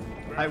car.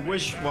 I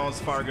wish Wells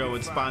Fargo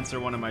would sponsor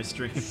one of my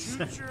streams.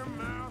 Shoot your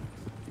mouth,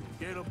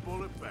 get a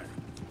bullet back.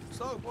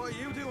 So, what are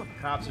you doing?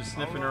 Cops are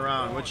sniffing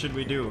around. What should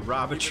we do?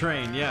 Rob a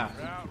train? Yeah,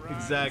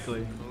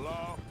 exactly. The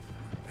law,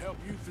 help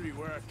you three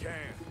where I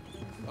can.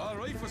 All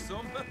right for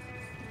some.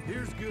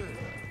 Here's good.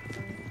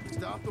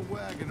 Stop the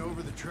wagon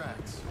over the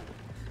tracks.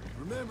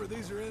 Remember,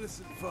 these are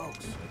innocent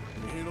folks.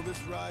 You handle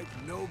this right,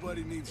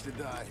 nobody needs to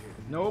die here.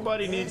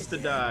 Nobody needs to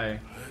die.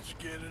 Let's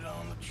get it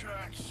on the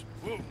tracks.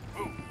 Whoa,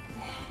 whoa.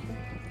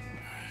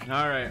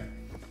 All right.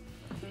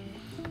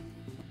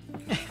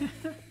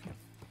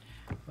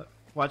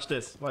 Watch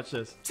this. Watch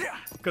this.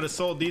 Could have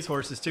sold these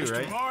horses too, Mr.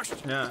 right?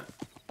 Marston. Yeah.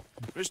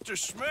 Mr.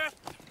 Smith,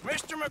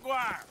 Mr.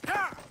 McGuire.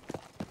 Ha!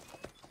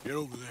 Get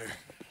over there.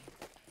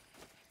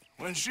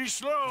 When she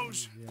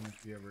slows,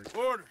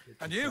 order.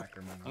 And you?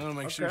 I'm gonna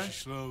make sure Okay. she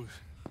slows.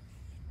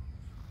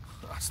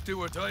 Let's do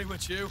or die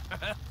with you.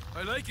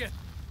 I like it.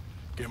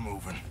 Get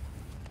moving.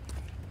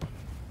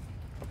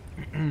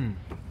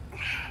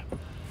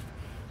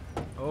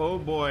 Oh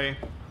boy.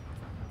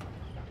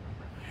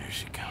 Here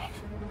she comes.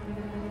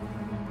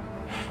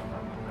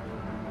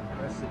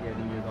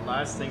 Investigating you. The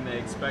last thing they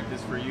expect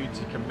is for you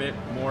to commit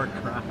more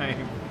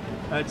crime.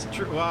 That's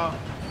true. Well,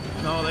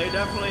 no, they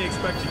definitely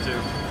expect you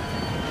to.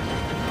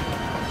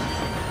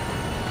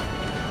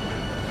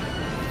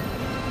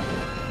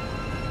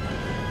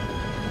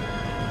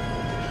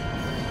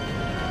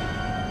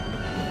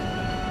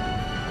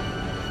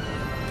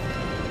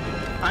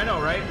 I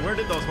know, right? Where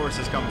did those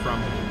horses come from?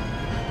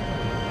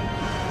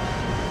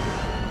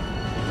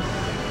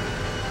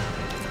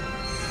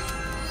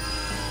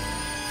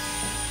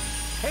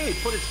 Hey,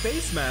 put his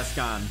face mask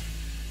on.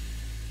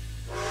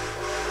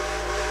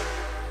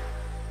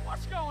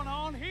 What's going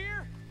on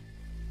here?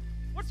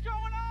 What's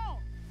going on?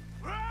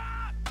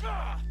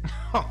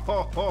 Ho,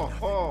 ho, ho,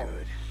 ho.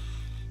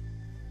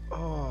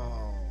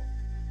 Oh.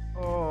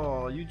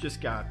 Oh, you just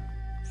got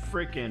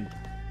freaking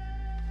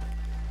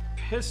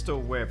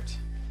pistol whipped.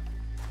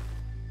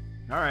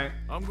 All right.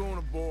 I'm going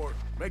aboard.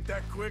 Make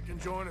that quick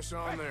and join us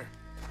on there.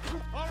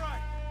 All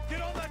right,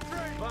 get on that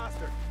train,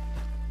 bastard.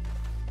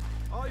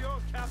 All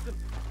yours, Captain.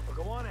 Well,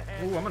 go on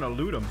ahead. Ooh, I'm gonna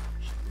loot him.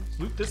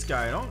 Loot this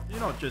guy. You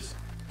don't just.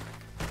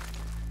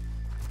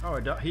 Oh,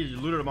 he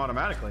looted him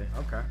automatically.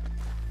 Okay.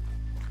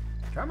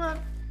 Come on,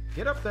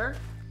 get up there.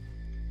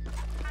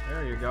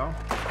 There you go.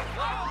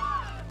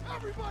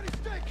 Everybody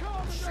stay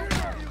calm and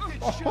don't you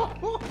get shot.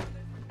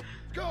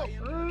 Go.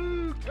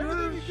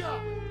 Everything you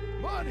got.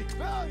 Money,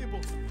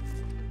 valuables.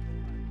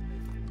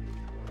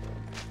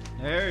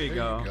 There you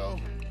go.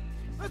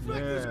 Let's make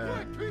this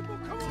quick, people.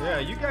 Come on. Yeah,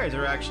 you guys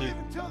are actually.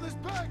 Until this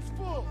bag's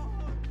full.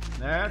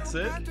 That's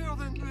it.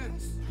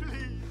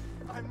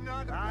 I'm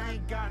not. I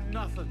ain't got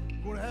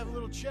nothing. Want to have a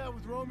little chat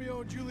with Romeo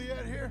and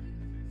Juliet here?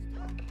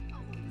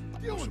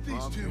 Deal with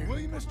these two, will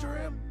you, Mr.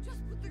 M?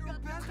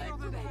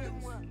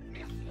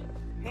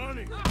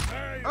 Money.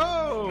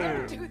 Oh!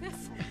 Don't do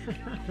this.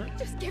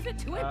 Just give it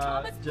to him,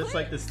 Thomas. Just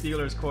like the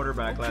Steelers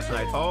quarterback last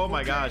night. Oh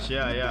my gosh,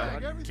 yeah.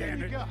 Everything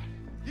you got.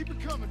 Keep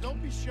it coming.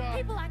 Don't be shy.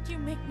 People like you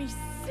make me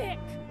sick.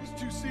 These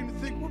two seem to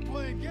think we're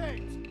playing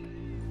games.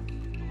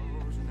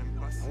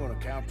 I want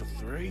to count to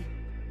 3.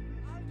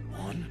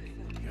 1.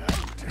 God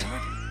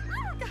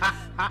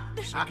damn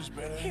it. Sick is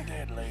better than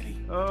dead,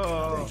 lady.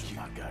 Oh. Thank you.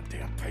 My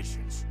goddamn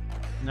patience.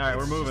 All right,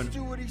 we're moving. Let's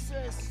do what he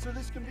says, so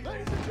this can be.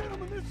 Ladies and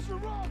gentlemen, this is a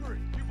robbery.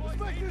 Let's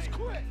make this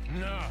quick.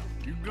 No,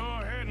 you go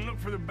ahead and look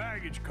for the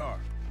baggage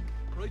car.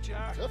 Right, you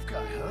are. Tough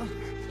guy, huh?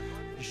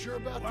 You sure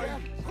about that?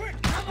 Quick!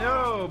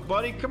 Yo,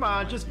 buddy, come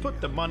on. Just put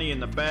the money in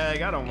the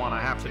bag. I don't want to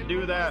have to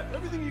do that.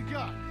 Everything you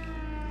got.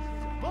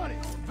 Money,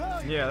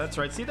 value. Yeah, that's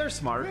right. See, they're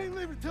smart. We ain't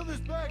leaving till this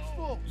bag's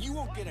full. You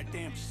won't get a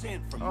damn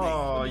cent from me.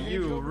 Oh,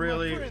 you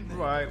really?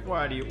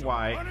 Why do you?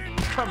 Why?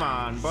 Come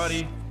on,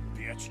 buddy.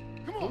 Bitch.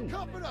 Come on,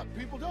 cup it up,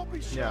 people. Don't be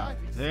shy.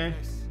 Yeah.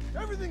 See?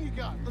 Everything you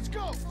got. Let's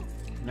go. All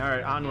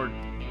right, onward.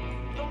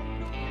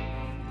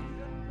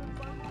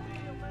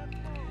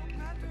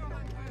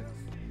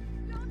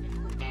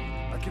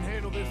 I can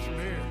handle this from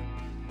here.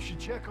 You should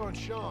check on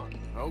Sean.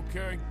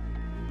 Okay.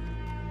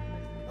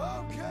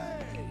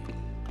 Okay.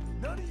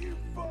 None of you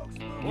folks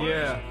move.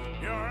 Yeah.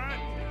 You alright?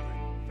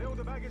 Fill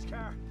the baggage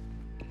car.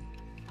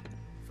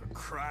 For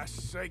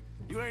Christ's sake,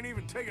 you ain't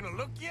even taking a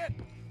look yet?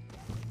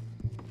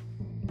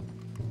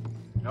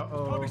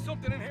 Uh-oh. Probably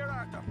something in here,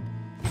 Arthur.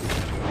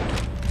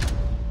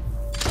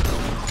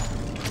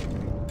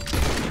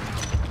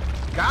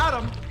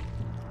 Got him.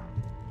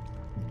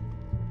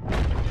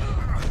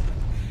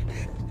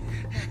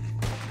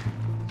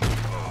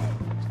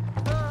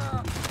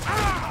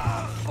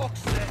 Fuck's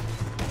sake.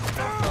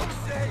 Fuck's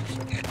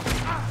sake.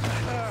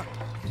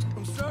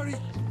 I'm sorry.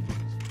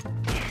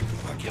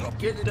 Get up.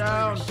 Get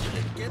down.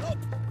 Get up.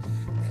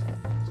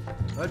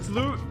 Let's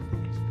loot.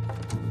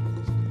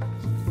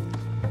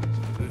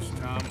 This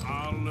time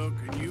I'll look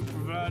and you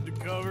provide the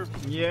cover.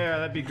 Yeah,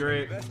 that'd be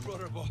great. Best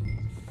brother, but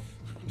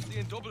I'm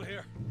seeing double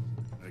here.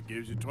 That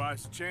gives you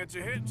twice the chance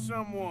of hitting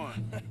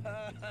someone.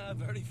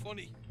 Very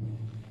funny.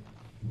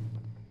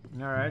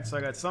 All right, so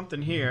I got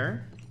something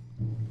here.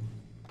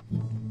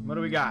 What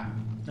do we got?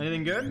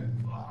 Anything good?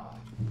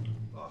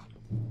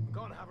 I'm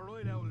gonna have a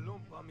right out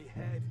lump on me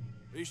head.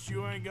 At least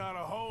you ain't got a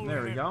hole There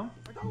in we it. go.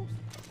 Are those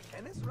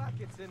tennis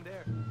rackets in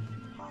there?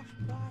 Posh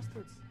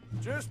bastards.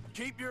 Just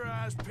keep your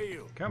eyes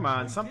peeled. Come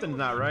on, something's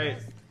not right.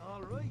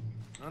 All right.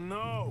 I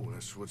know,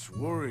 that's what's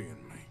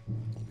worrying me.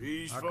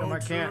 These How come I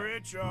folks can't- are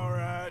rich, all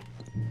right.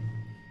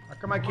 How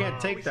come I can't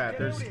take that?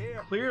 There's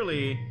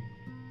clearly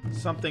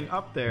something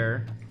up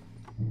there.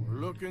 We're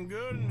looking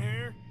good in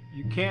here.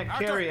 You can't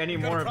Arthur, carry any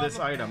we got a more of this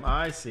problem. item.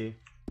 I see.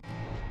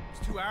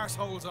 There's 2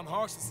 arseholes on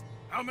horses.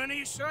 How many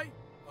you say?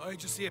 I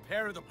just see a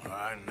pair of them.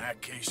 In that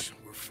case,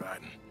 we're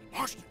fighting.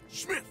 Marston,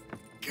 Smith,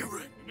 get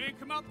ready. You ain't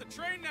come out the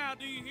train now,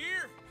 do you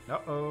hear?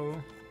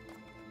 Uh-oh.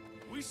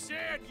 We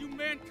said you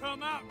men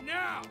come out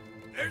now.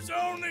 There's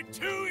only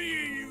 2 of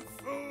you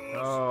fools.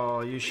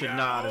 Oh, you should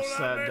not have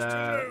said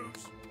that.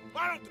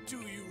 Why don't the 2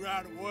 of you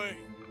ride away?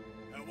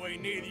 That way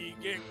neither you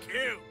get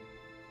killed.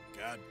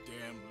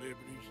 Goddamn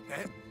liberties.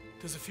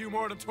 There's a few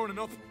more of them turning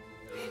up. Me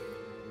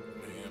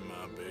and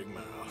my big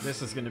mouth.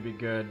 This is gonna be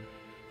good.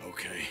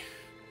 Okay,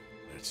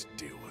 let's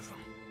deal with them.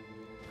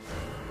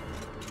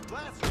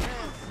 Blast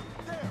hands.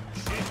 There.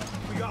 Shit.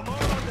 We got more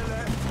on the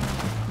left.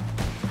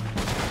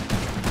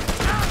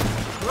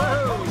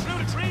 Whoa! Through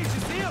the trees,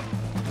 you see him?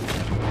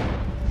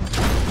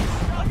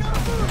 I got a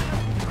move.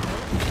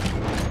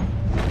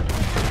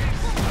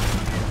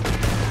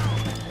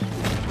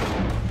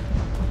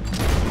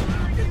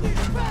 Get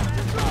these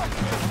bastards off!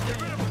 Get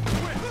rid of them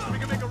quick so we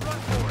can make a run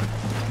for it.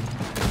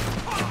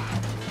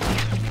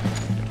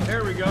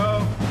 There we go.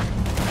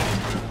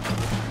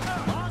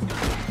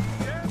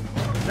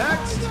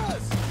 Next.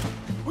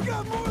 We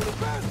got more of the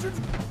bastards.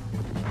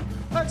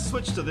 Let's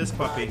switch to this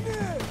puppy.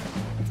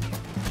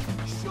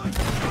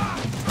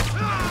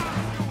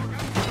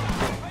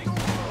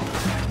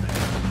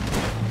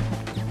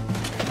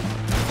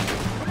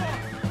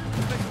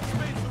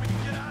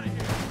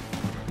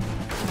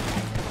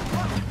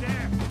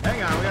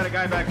 Hang on, we got a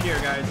guy back here,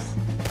 guys.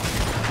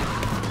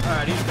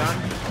 Alright, he's done.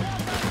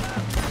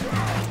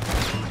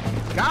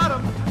 Got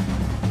him!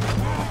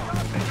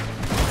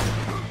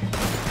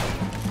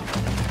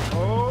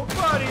 Oh,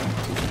 buddy!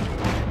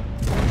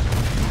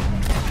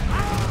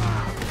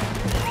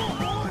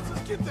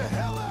 Let's get the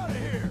hell out of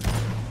here!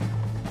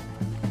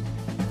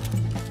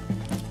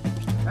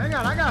 Hang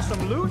on, I got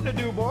some looting to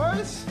do,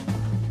 boys.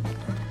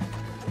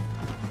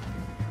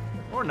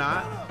 Or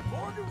not.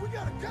 Morgan, we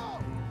gotta go!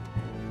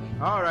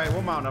 Alright,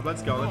 we'll mount up.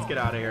 Let's go. Let's get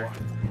out of here.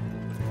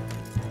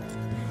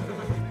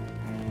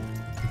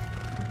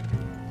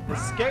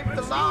 Escape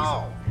the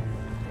law!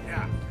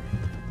 Yeah.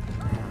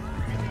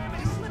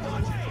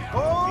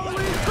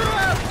 Holy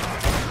crap!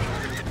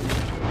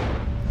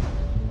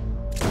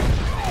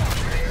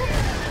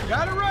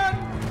 Gotta run!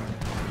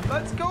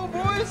 Let's go,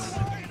 boys!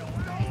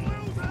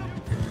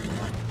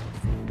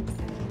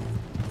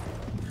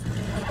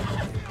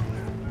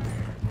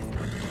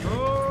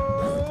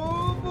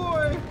 Oh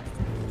boy!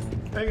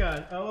 Hang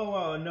on.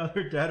 LOL,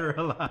 another dead or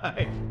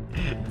alive.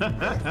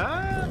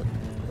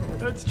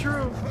 That's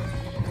true.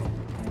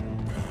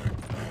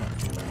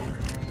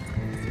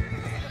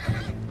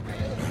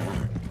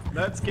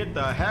 Let's get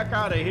the heck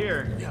out of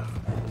here.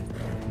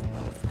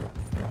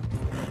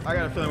 I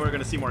got a feeling we're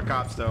gonna see more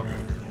cops though.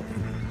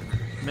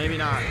 Maybe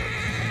not.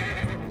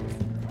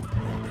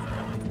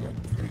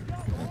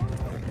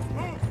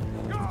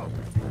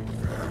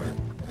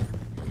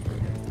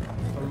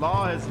 The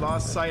law has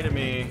lost sight of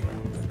me.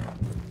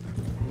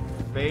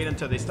 Wait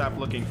until they stop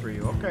looking for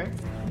you. Okay.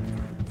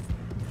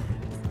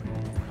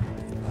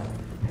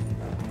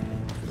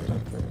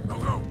 Go,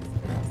 go.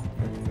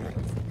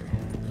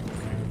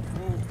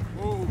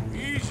 Whoa,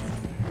 easy.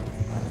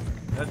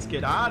 Let's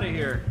get out of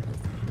here.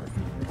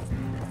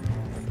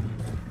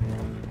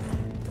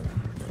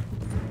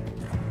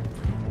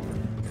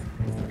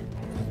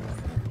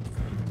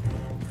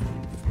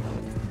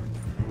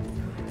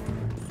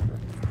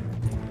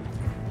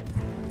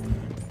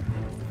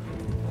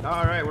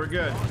 All right, we're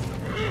good.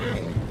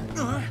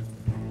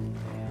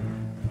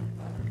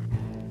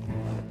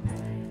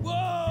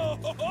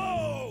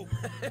 Whoa!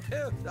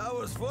 That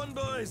was fun,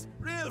 boys.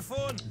 Real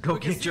fun. Go We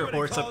can get see your what they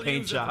horse a call paint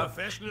yous the job.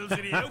 Professionals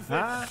in the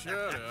outfit.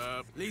 Shut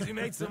up. At least we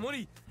made some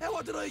money. Hey,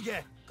 what did I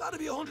get? Gotta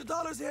be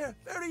 $100 here.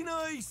 Very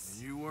nice.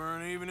 You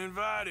weren't even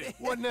invited.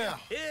 What now?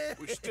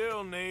 We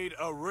still need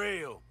a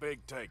real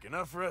big take.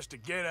 Enough for us to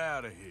get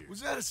out of here.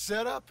 Was that a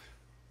setup?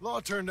 Law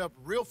turned up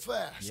real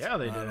fast. Yeah,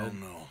 they I did. don't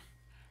know.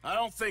 I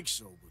don't think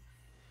so, but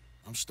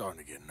I'm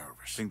starting to get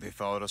nervous. Think they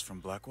followed us from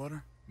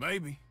Blackwater?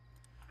 Maybe.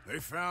 They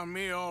found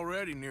me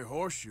already near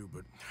Horseshoe,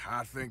 but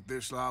I think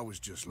this lot was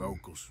just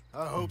locals.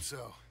 I hope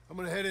so. I'm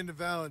gonna head into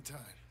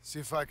Valentine. See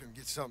if I can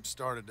get something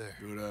started there.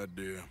 Good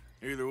idea.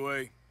 Either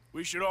way,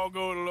 we should all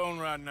go it alone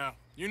right now.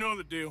 You know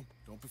the deal.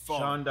 Don't be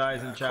falling. Sean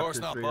dies in chapter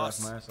 3, laughing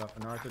boss. my ass off,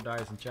 and Arthur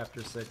dies in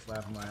chapter 6,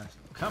 laughing my ass.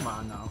 Come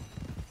on now.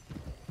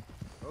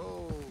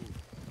 Oh.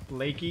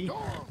 Blakey.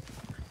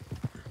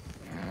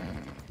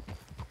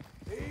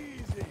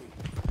 Easy.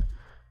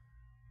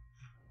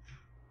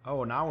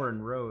 Oh, now we're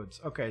in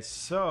Rhodes. Okay,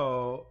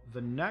 so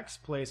the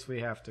next place we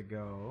have to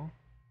go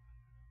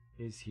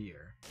is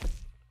here.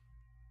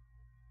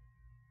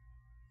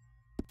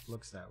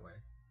 Looks that way.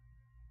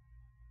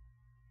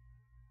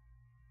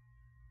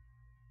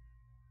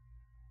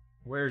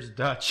 Where's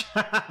Dutch?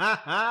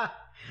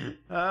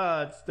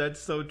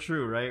 That's so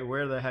true, right?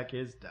 Where the heck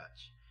is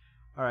Dutch?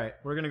 All right,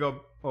 we're gonna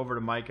go over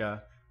to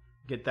Micah,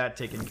 get that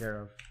taken care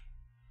of.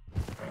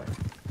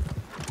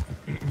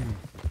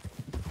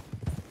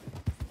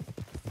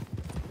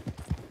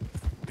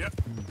 Yep.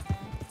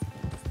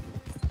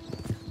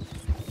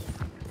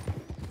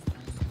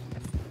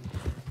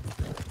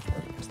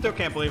 Still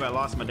can't believe I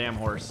lost my damn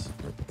horse.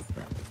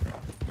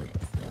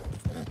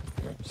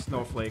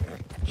 Snowflake.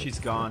 She's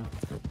gone.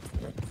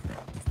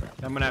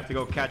 I'm gonna have to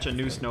go catch a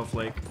new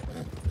snowflake.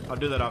 I'll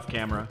do that off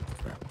camera.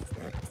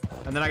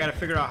 And then I gotta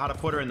figure out how to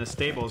put her in the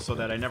stable so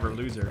that I never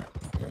lose her.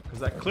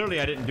 Because clearly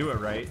I didn't do it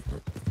right.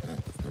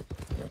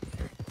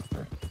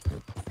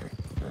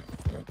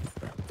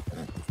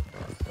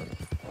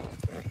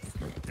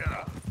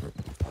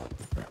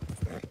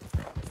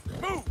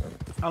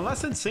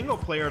 Unless in single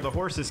player the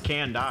horses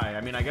can die.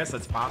 I mean, I guess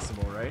that's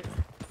possible, right?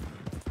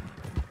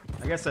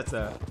 I guess that's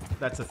a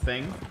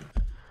thing.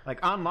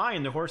 Like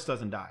online, the horse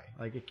doesn't die.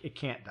 Like it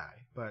can't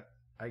die. But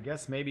I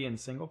guess maybe in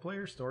single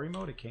player story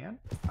mode it can.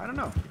 I don't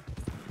know.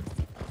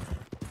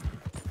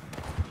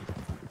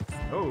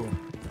 Oh,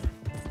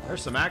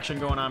 there's some action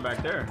going on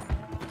back there.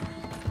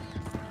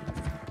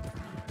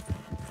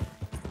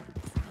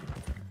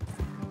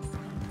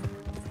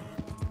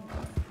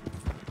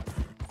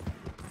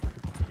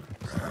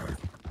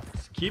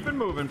 Keep it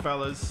moving,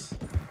 fellas.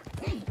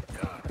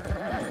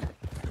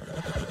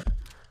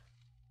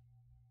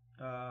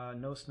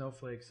 No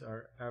snowflakes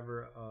are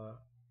ever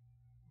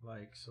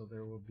like, so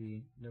there will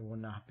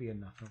not be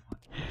another one.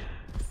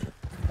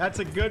 That's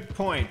a good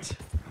point.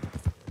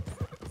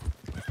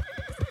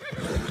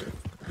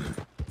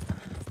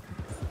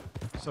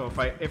 So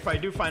if I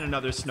do find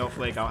another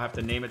snowflake, I'll have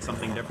to name it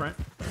something different.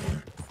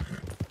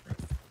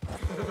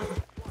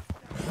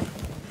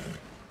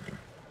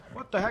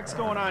 What the heck's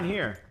going on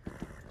here?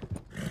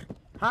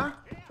 Huh?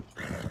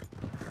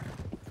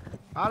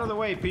 Out of the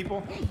way,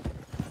 people.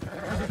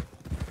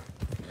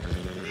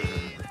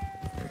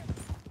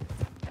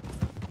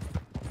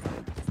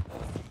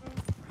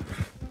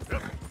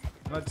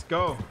 Let's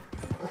go.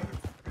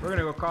 We're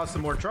gonna go cause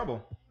some more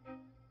trouble.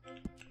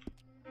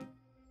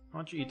 Why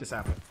don't you eat this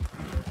apple?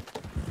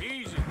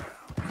 Easy.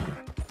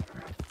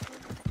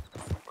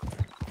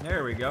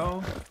 There we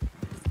go.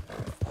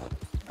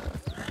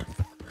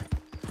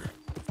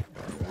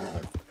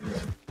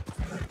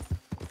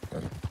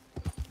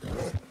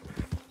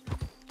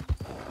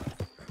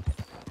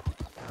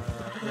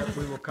 Yep,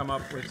 we will come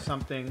up with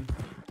something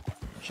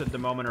should the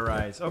moment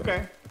arise.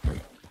 Okay.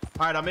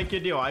 Alright, I'll make you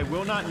a deal. I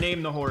will not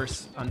name the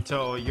horse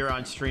until you're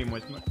on stream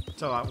with me.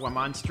 Until I'm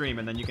on stream,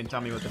 and then you can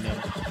tell me what the name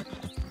is.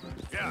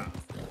 Yeah.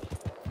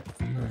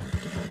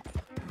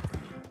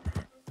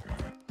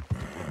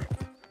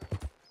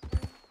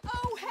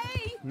 Oh,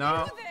 hey!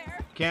 No, You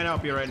there? can't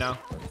help you right now.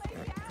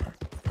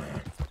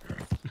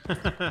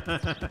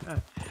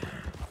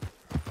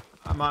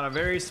 I'm on a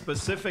very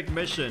specific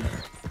mission.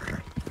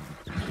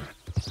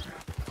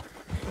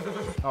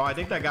 Oh, I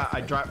think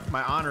I dropped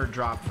my honor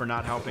dropped for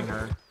not helping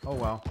her. Oh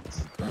well.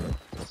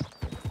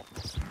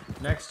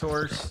 Next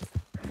horse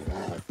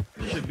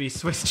should be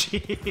Swiss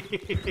cheese.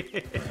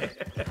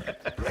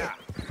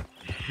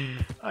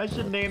 I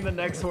should name the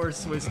next horse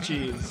Swiss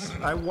cheese.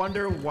 I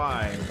wonder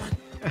why.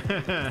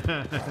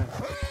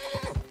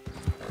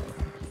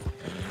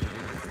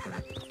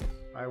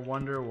 I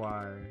wonder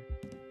why.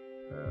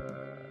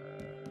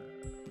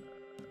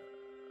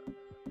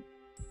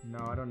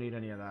 No, I don't need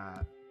any of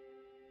that.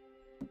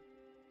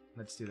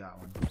 Let's do that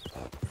one.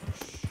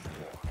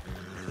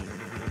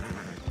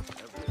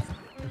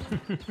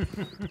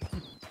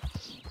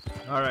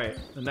 Alright,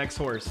 the next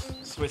horse.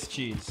 Swiss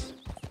cheese.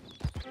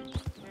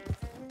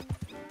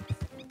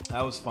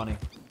 That was funny.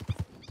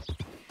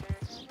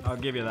 I'll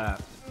give you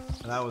that.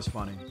 That was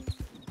funny.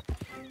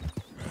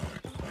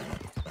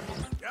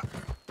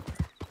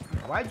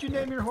 Why'd you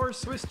name your horse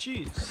Swiss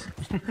cheese?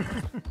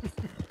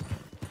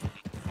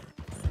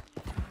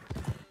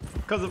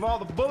 Because of all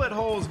the bullet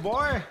holes,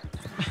 boy!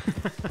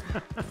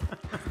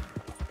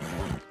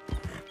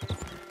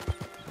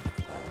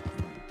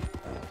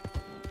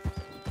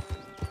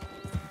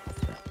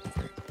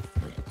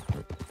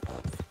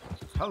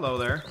 Hello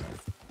there.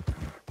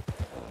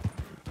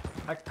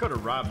 I could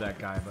have robbed that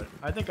guy, but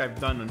I think I've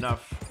done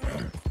enough.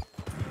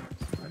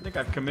 I think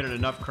I've committed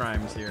enough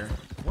crimes here.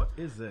 What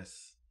is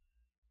this?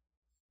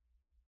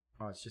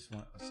 Oh, it's just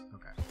one.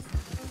 Okay.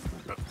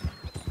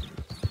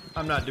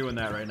 I'm not doing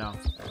that right now.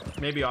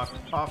 Maybe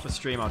off the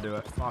stream I'll do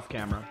it. Off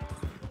camera.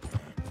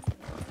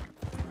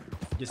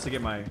 Just to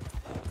get my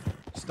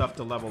stuff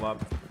to level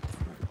up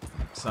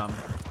some.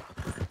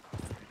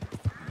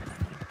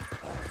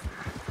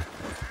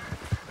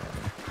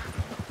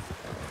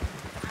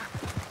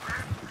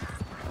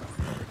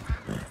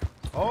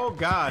 Oh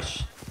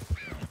gosh.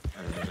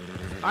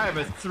 I have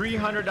a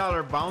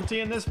 $300 bounty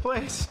in this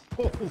place?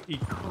 Holy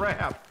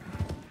crap.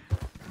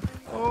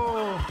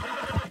 Oh.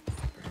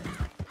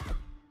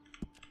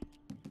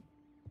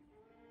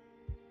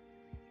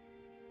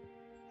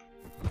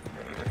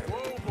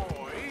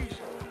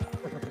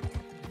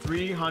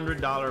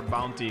 $300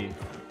 bounty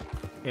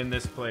in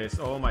this place.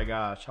 Oh my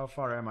gosh. How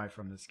far am I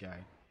from this guy?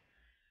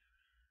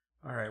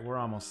 Alright, we're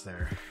almost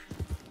there.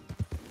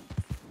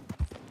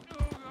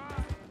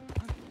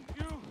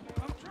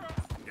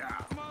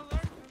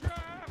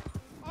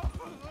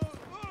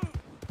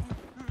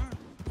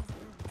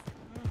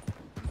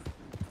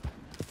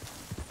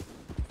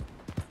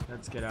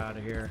 Let's get out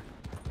of here.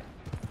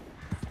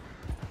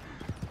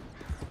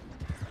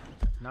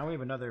 Now we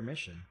have another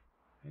mission.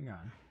 Hang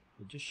on.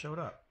 It just showed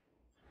up.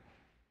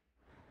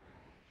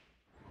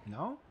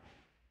 No?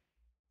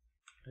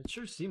 It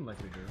sure seemed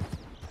like we do.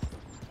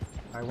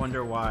 I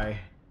wonder why.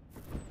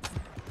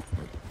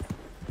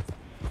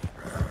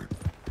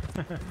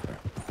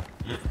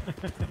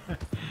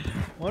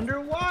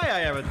 Wonder why I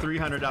have a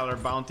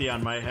 $300 bounty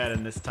on my head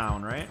in this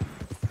town, right?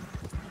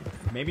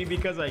 Maybe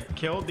because I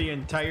killed the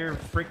entire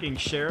freaking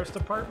sheriff's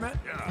department?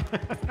 Yeah.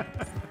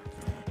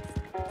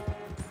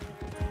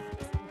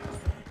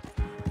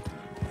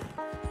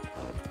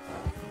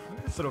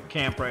 This little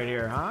camp right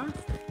here, huh?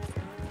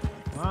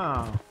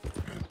 Wow.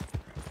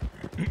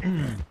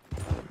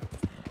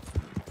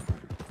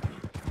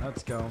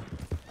 Let's go.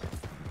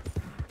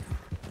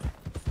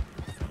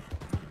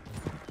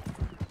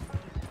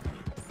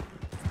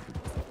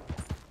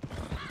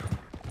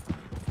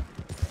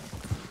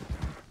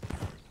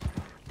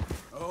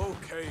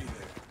 Okay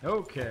then.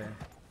 Okay.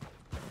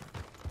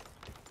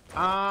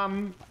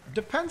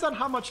 Depends on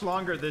how much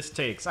longer this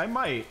takes. I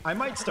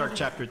might start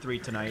chapter 3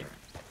 tonight.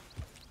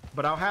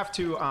 But I'll have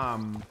to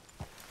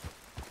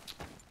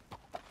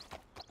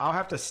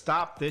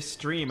stop this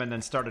stream and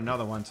then start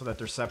another one so that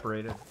they're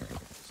separated.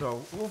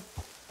 So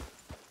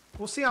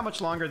we'll see how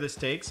much longer this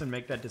takes and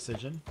make that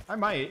decision. I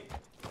might.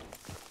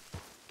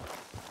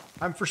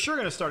 I'm for sure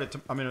gonna start it.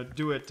 I'm gonna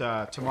do it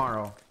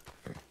tomorrow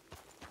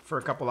for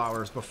a couple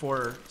hours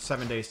before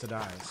 7 Days to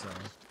Die. So.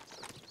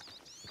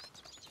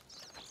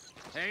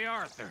 Hey,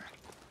 Arthur.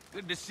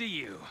 Good to see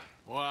you.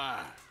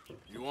 Why?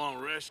 You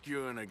want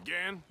rescuing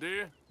again,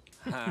 dear?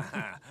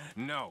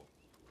 No.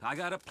 I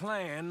got a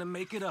plan to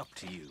make it up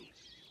to you.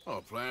 Oh,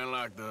 a plan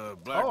like the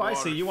Black. Oh, I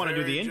see. You want to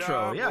do the intro?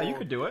 Job, yeah, you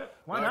could do it.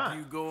 Why like not?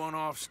 You going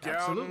off scouting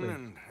Absolutely.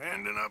 and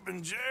ending up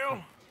in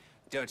jail?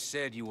 Dutch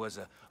said you was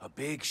a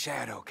big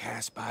shadow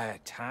cast by a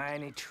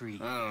tiny tree.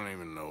 I don't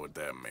even know what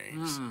that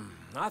means.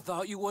 I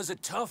thought you was a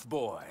tough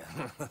boy.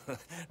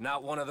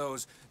 Not one of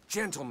those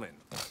gentlemen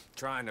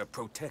trying to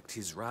protect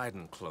his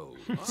riding clothes.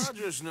 I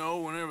just know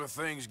whenever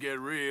things get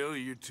real,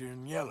 you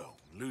turn yellow,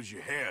 lose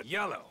your head.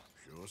 Yellow?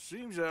 Sure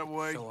seems that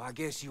way. So I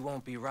guess you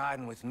won't be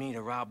riding with me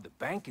to rob the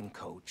banking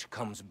coach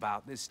comes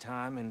about this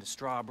time in the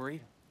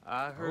Strawberry.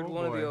 I heard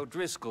one of the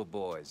O'Driscoll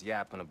boys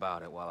yapping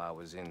about it while I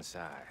was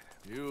inside.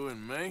 You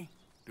and me?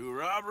 Do a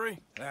robbery?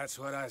 That's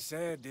what I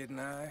said, didn't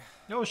I?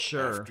 Oh,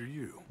 sure. After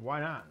you.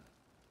 Why not?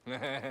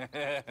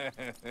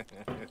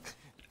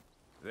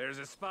 There's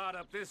a spot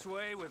up this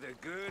way with a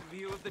good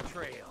view of the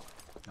trail.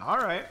 All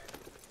right.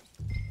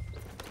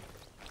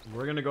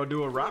 We're gonna go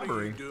do a robbery. What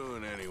are you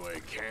doing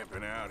anyway,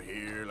 camping out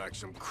here like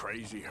some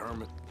crazy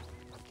hermit?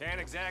 Can't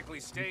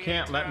exactly stay. You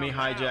can't let me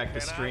hijack the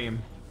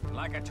stream.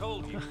 Like I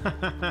told you,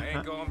 I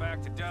ain't going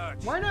back to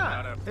Dutch. Why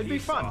not? It'd be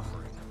fun.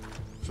 Offering.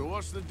 So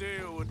what's the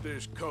deal with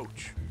this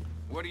coach?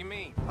 What do you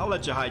mean? I'll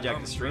let you hijack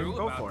Comes the stream. through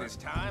Go about for this it.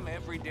 time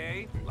every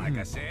day, like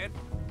I said,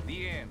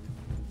 the end.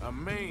 I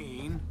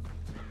mean,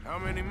 how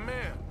many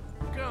men,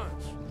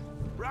 guns,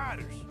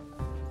 riders?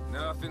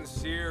 Nothing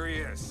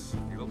serious.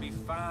 You'll be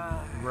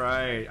fine.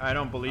 Right. I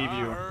don't believe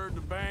you. I heard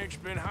the bank's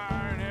been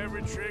hiring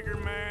every trigger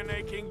man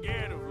they can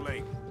get of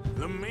late.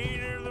 The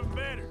meaner, the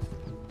better.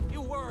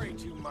 You worry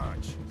too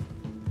much.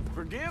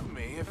 Forgive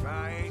me if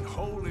I ain't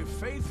wholly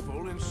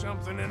faithful in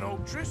something an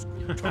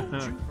O'Driscoll told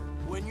you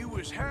when you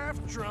was half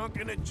drunk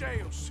in a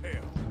jail cell.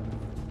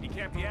 He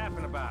kept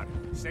yapping about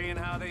it, saying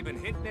how they've been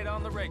hitting it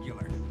on the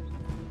regular.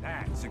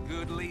 That's a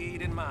good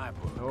lead in my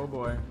book. Oh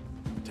boy.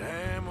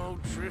 Damn,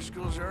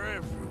 O'Driscolls are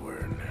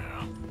everywhere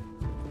now.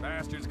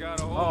 Bastards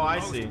got a hold Oh, I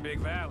of most see. of Big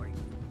Valley.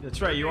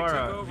 That's right. You They are took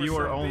a over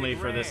viewer some only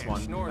big for this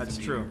ranch one. north That's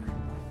of true. here.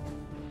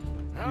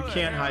 How You the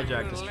can't hell you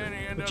hijack and the stream.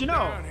 Lenny end But up you know,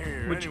 down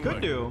here what you anyway?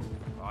 could do,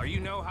 Oh, you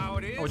know how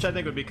it is? which I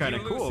think would be kind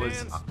of Few cool, loose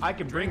is ends, I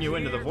could bring you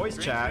into the voice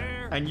drink chat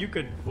there. and you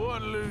could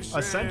What loose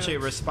essentially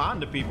ends?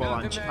 respond to people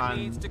on Nothing that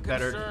needs to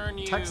that are concern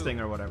you. texting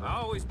or whatever, I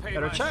always pay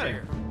that are my chatting.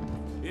 share.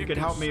 You It could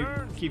help me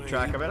concerns keep me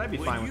track of it. I'd be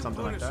when fine with you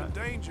something put like us that.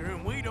 in danger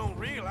and we don't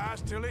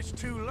realize till it's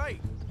too late.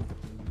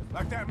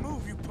 Like that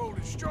move you pulled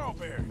in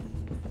Strawberry,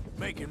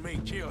 making me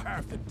kill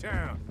half the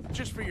town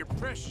just for your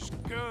precious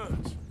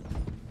guns.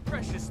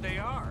 Precious they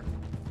are.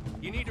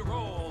 You need to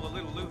roll a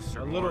little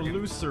looser. A little Morgan.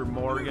 looser,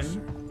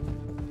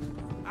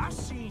 Morgan. I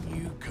seen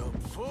you come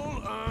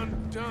full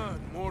undone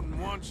more than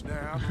once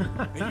now,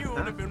 and you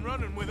only been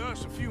running with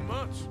us a few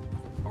months.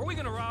 Are we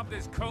gonna rob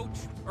this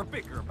coach or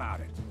bicker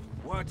about it?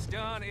 What's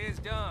done is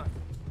done.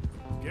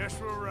 Guess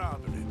we're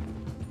robbing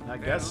it. I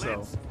Then guess so.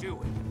 let's do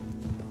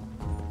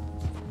it.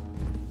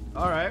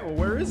 All right. Well,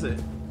 where is it?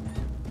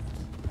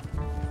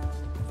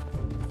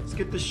 Let's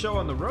get this show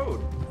on the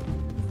road.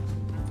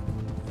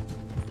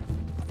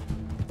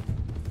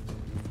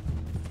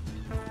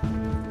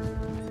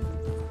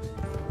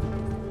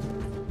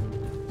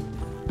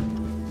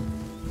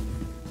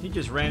 He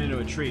just ran into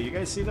a tree. You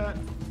guys see that?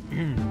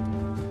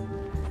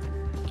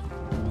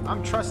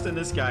 I'm trusting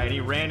this guy, and he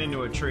ran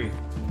into a tree.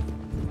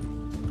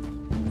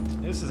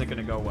 This isn't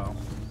gonna go well.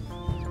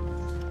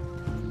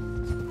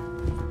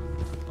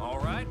 All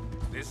right,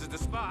 this is the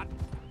spot.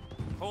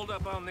 Hold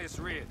up on this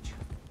ridge.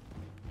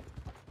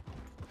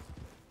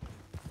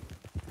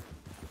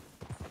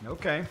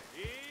 Okay.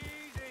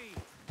 Easy.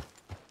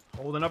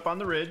 Holding up on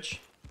the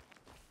ridge.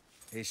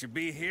 They should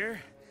be here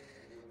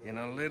in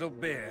a little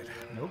bit.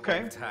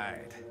 Okay.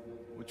 Tied.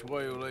 Which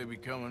way will they be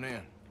coming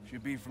in?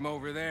 Should be from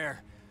over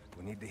there.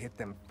 We need to hit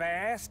them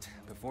fast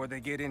before they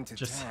get into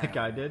Just town. like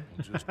I did.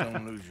 Just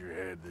don't lose your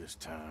head this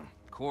time.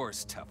 Of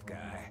course, tough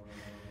guy.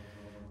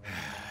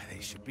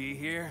 They should be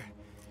here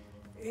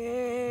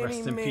any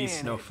Rest in peace, minute.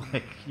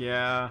 Snowflake.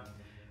 Yeah.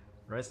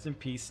 Rest in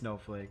peace,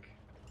 Snowflake.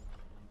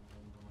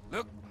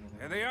 Look,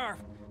 there they are.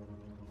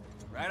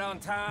 Right on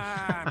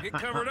time. Get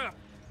covered up.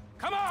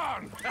 Come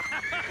on!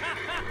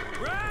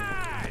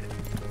 Ride!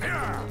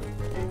 Here!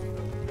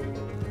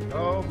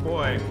 Oh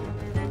boy.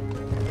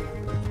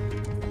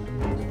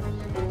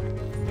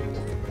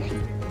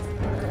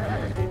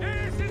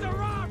 This is a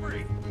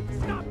robbery!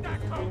 Stop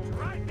that coach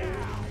right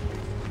now!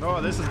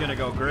 Oh, this is gonna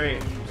go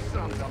great.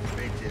 Sons of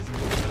bitches.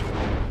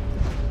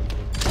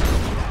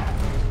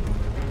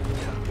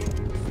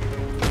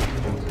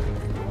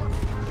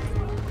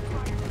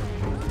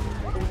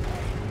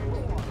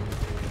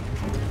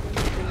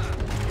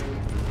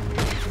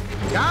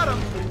 Got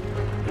him.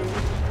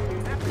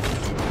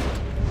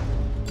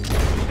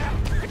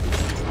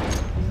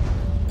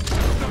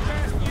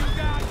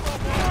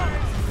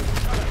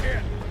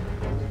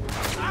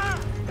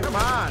 Come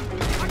on.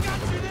 I got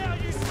you now,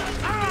 you son of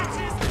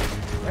bitches!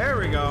 There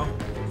we go.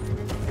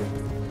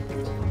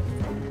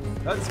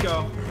 Let's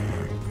go.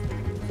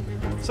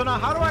 So now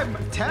how do I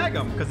tag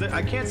them? Because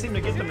I can't seem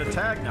to get them to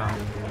tag now.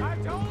 I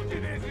told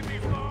you this would be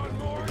fun,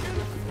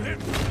 Morgan.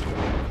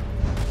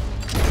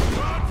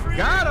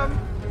 Got him.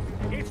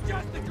 It's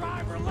just the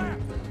driver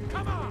left.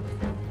 Come on.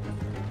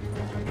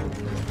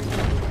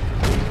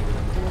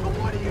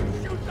 What do you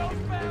shoot those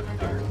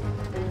bastards?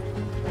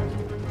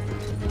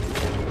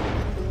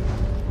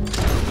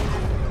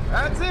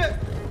 That's it.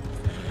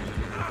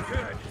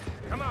 Good.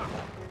 Come on.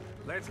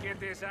 Let's get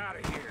this out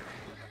of here.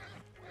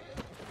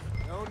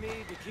 No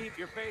need to keep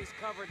your face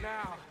covered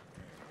now.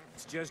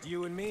 It's just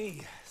you and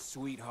me,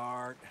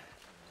 sweetheart.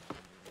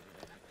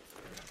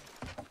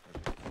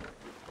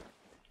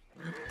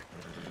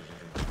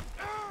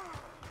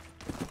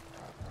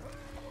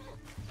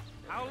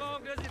 How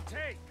long does it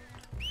take?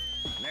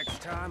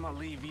 Next time I'll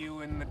leave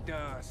you in the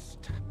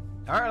dust.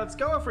 All right, let's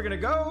go if we're gonna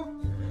go.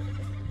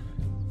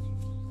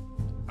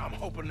 I'm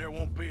hoping there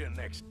won't be a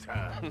next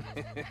time.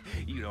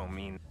 You don't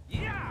mean...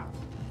 Yeah!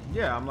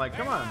 Yeah, I'm like,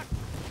 come on.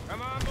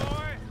 Come on,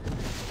 boy!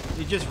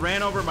 He just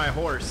ran over my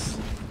horse.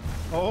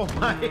 Oh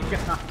my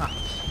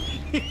gosh.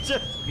 He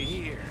just...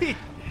 Here.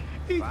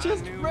 He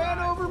just ran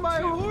over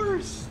my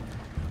horse.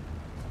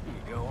 Here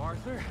you go,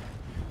 Arthur.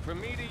 From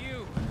me to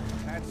you.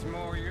 That's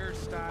more your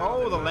style.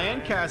 Oh, the than mine.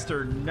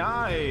 Lancaster.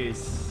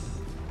 Nice.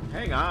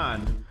 Hang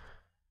on.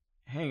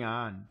 Hang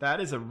on. That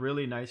is a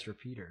really nice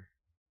repeater.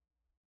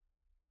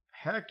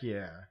 Heck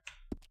yeah.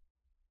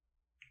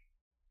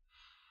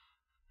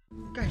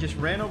 Guy just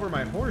ran over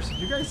my horse. Did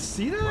you guys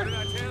see that? What did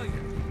I tell you?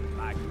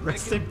 Like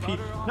Rest in peace.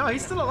 No,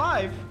 he's still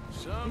alive.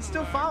 He's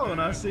still following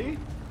us, see?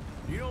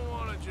 You don't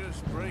want to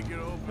just break it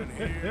open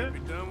here and be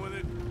done with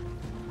it?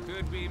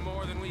 Could be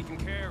more than we can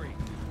carry.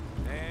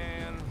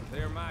 And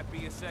there might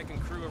be a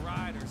second crew of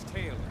riders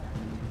tailing.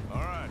 All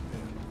right,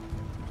 then.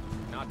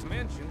 Not to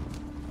mention,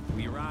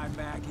 we ride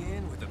back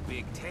in with a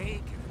big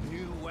take and a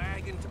new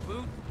wagon to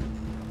boot.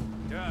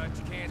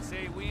 Dutch can't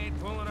say we ain't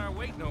pulling our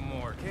weight no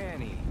more, can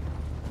he?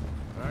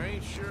 I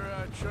ain't sure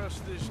I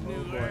trust this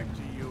new act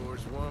of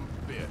yours one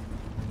bit.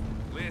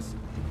 Listen,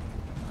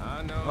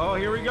 I know... Oh,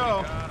 here we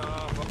go. got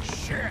off a...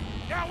 Shit!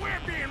 Now we're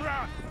being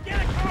robbed!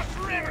 Get across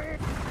the river!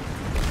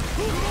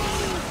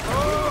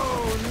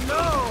 Oh,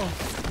 no!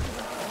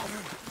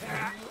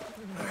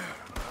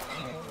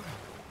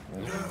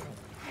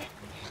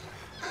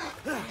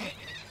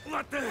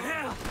 What the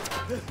hell?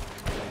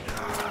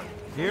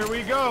 Here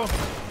we go.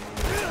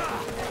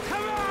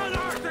 Come on,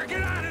 Arthur,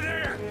 get out of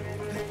there!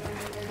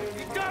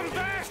 You dumb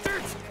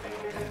bastards!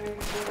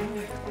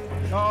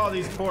 Oh,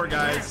 these poor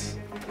guys.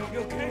 You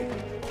okay?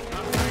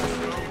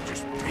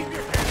 Just keep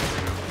your head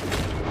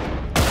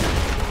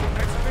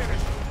Let's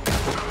finish.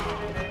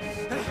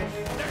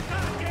 They're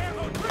goddamn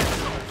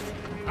O'Driscolls!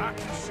 I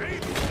can see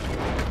them.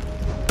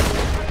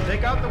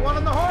 Take out the one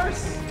on the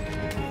horse.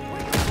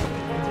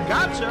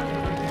 Gotcha.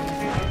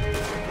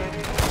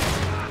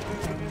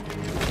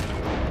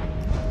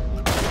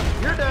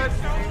 You're dead.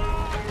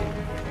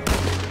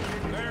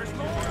 There's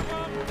more of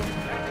them.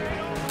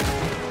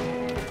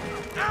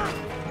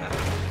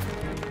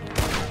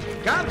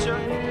 Gotcha.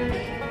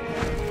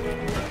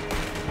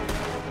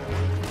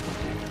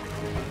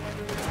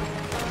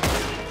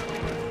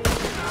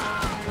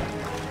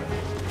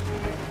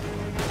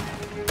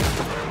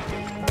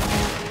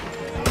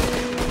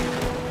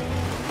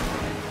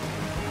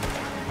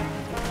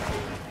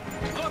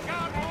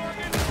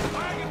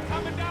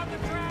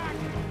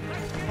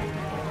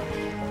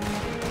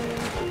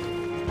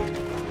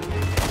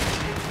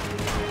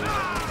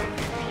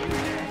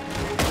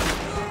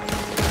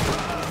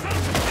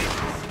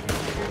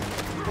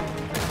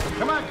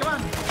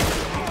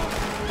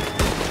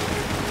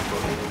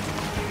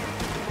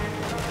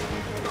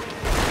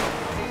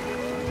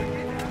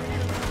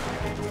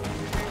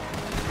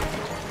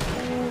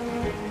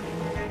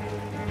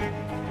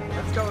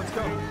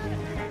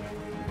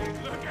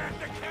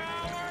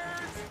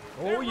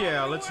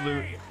 yeah, let's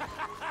loot.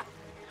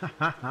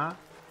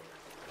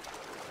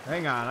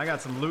 Hang on, I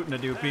got some looting to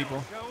do, people.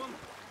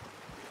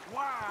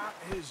 Why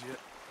is it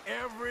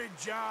every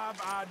job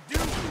I do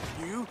with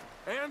you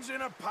ends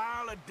in a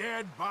pile of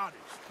dead bodies?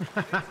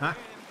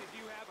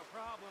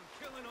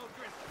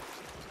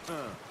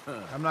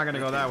 I'm not gonna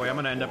go that way. I'm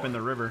gonna end up in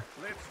the river.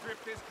 Let's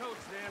strip this coach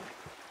then.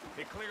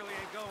 It clearly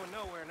ain't going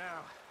nowhere now.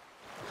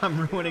 I'm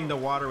ruining the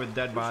water with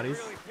dead bodies.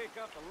 Really pick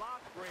up the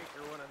lock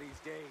breaker one of these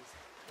days.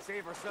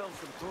 Save ourselves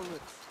some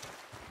bullets.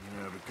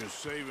 Yeah, because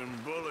saving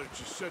bullets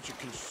is such a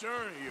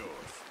concern of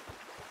yours.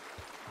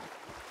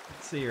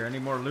 Let's see here. Any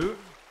more loot?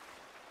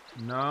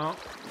 No.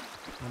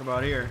 What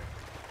about here?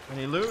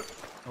 Any loot?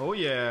 Oh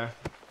yeah.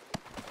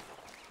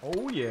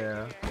 Oh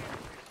yeah.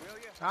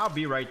 I'll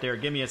be right there.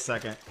 Give me a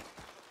second.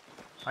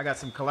 I got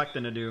some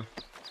collecting to do.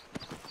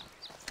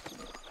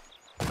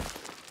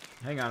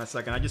 Hang on a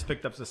second. I just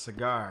picked up the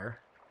cigar.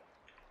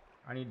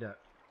 I need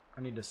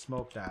to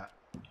smoke that.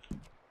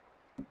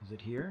 Is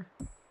it here?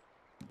 Is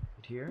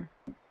it here?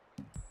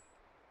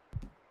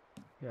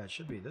 Yeah, it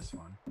should be this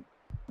one.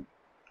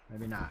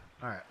 Maybe not.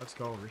 Alright, let's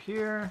go over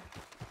here.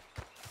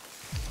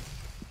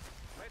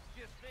 Let's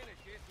just finish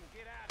this and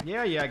get out of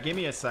here. Yeah, give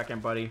me a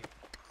second, buddy.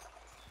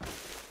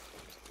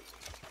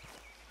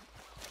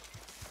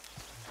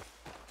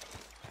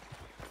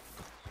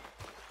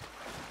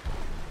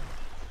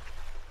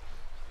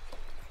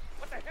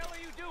 What the hell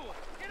are you doing?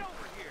 Get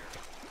over here.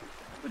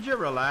 Would you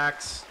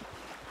relax?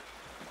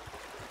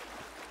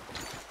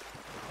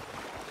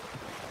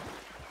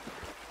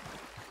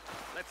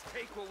 Let's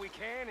take what we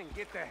can and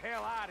get the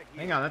hell out of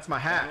here. Hang on, that's my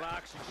hat. The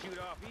lock should shoot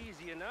off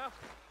easy enough.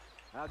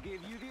 I'll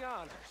give you the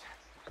honors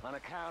on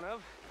account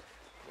of,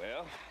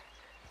 well,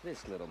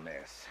 this little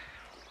mess.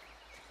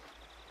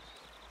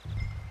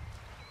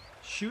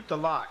 Shoot the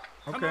lock.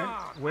 Okay, Come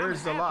on,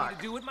 where's the I'm lock? happy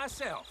to do it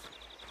myself.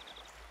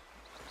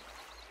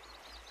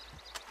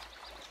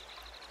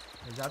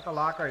 Is that the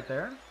lock right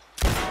there?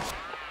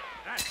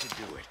 That should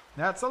do it.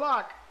 That's the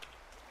lock.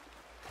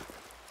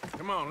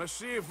 Come on, let's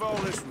see if all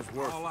this was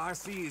worth it. All I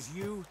see is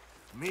you,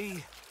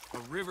 me, a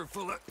river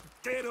full of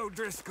dead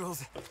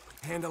O'Driscolls,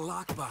 and a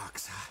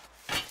lockbox.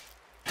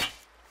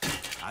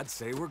 I'd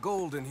say we're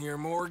golden here,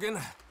 Morgan.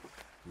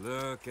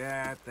 Look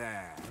at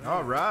that.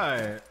 All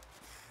right.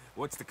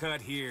 What's the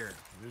cut here?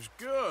 It's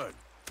good.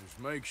 Just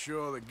make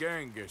sure the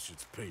gang gets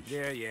its piece.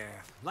 Yeah.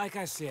 Like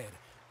I said,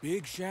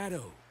 big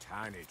shadow,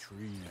 tiny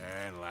tree.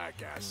 And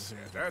like I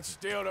said, that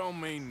still don't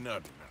mean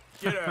nothing.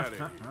 Now, get out of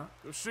here.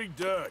 Go see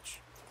Dutch.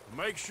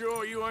 Make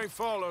sure you ain't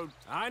followed.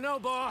 I know,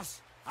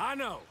 boss. I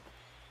know.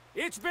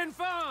 It's been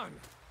fun.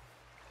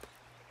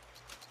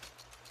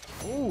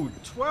 Ooh,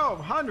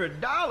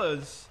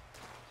 $1,200.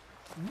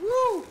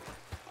 Woo!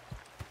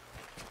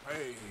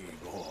 Hey,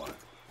 boy.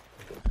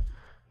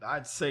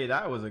 I'd say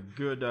that was a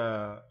good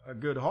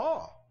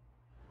haul.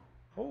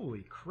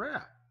 Holy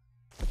crap!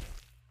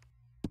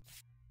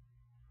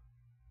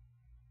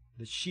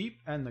 The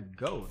sheep and the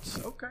goats.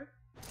 Okay,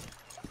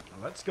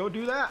 well, let's go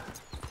do that.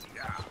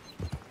 Yeah.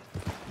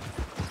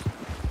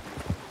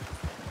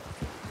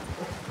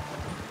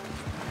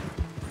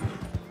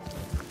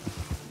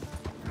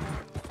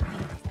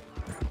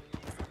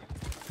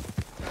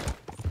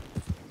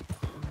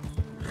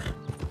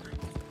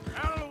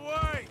 Out of the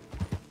way!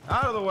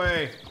 Out of the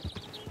way!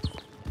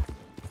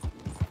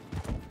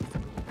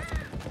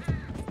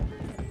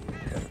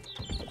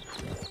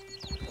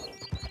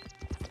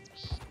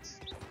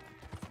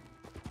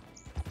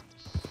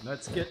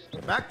 Let's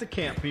get back to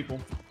camp, people.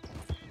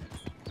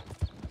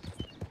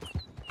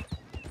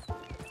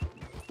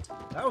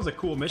 That was a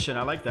cool mission.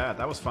 I like that.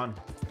 That was fun.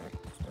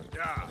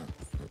 Yeah.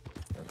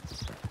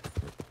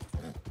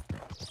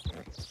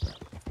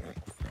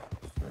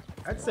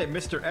 I'd say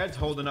Mr. Ed's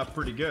holding up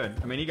pretty good.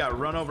 I mean, he got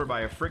run over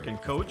by a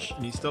freaking coach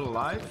and he's still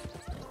alive.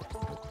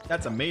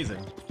 That's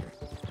amazing.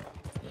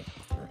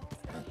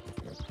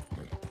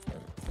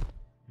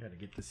 Gotta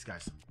get this guy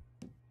some.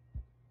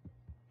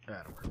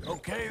 That'll work.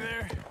 Okay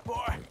there,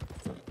 boy?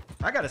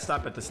 I gotta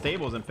stop at the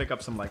stables and pick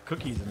up some like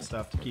cookies and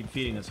stuff to keep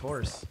feeding this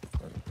horse.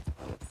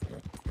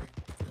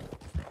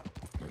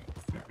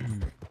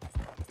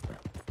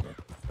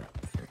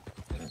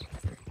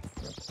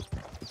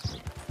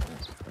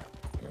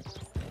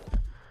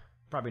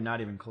 Probably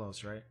not even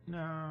close, right?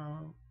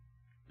 No.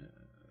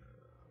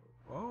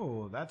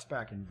 Oh, that's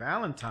back in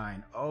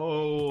Valentine.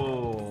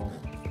 Oh.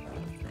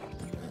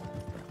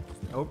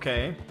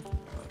 Okay.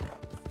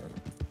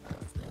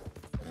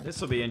 This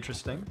will be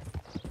interesting.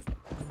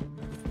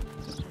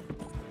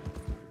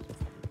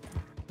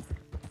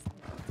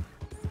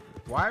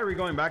 Why are we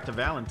going back to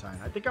Valentine?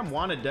 I think I'm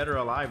wanted dead or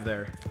alive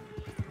there,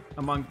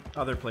 among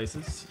other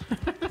places.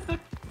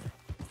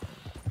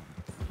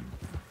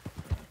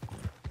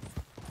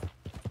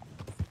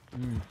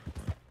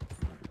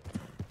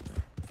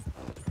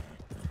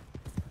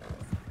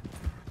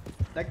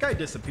 That guy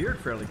disappeared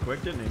fairly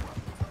quick, didn't he?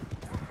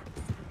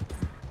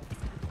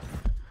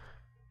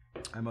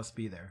 I must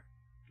be there.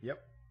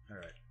 Yep.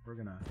 Alright, we're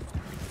gonna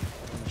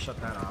shut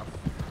that off.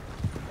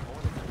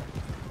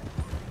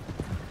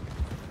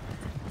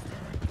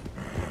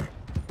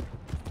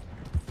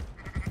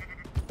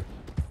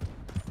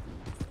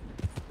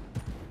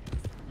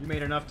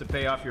 made enough to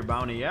pay off your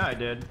bounty. Yeah, I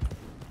did.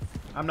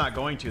 I'm not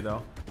going to,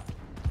 though.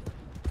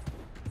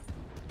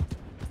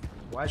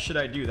 Why should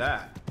I do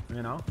that?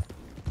 You know?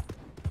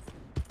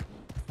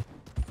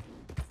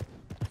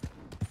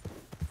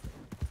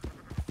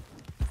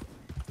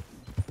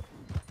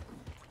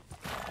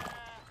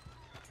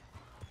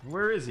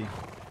 Where is he?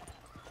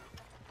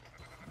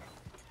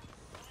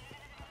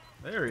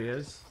 There he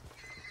is.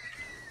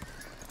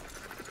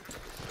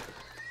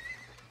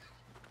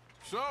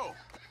 So,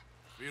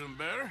 feeling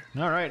better?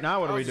 All right, now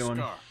what are we How's the doing?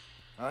 scar?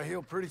 I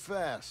heal pretty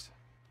fast.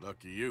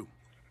 Lucky you.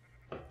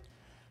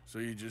 So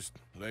you just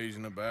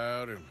lazing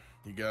about, or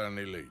you got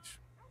any leads?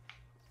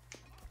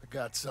 I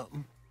got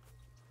something.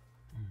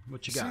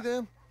 What you See got?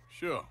 them?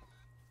 Sure.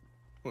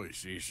 Well, you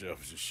see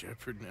yourself as a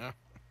shepherd now?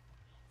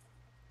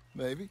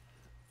 Maybe.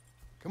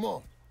 Come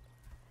on.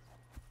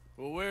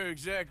 Well, where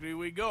exactly are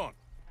we going?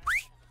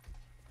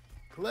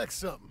 Collect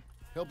something.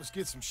 Help us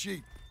get some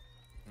sheep.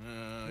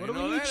 What you do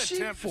know, we need that sheep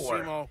attempt to for?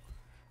 seem all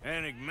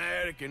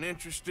enigmatic and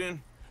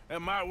interesting,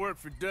 that might work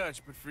for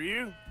Dutch, but for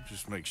you, it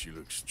just makes you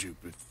look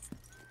stupid.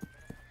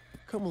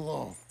 Come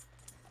along.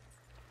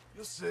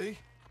 You'll see.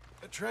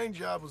 That train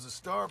job was a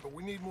start, but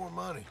we need more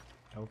money.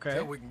 Okay.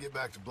 Until we can get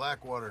back to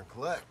Blackwater and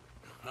collect.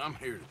 I'm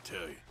here to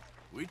tell you,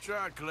 we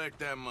try to collect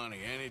that money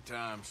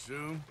anytime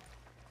soon,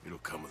 it'll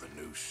come with a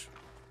noose.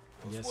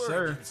 Yes, Word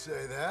sir. can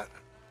say that.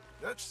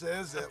 Dutch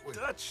says that we...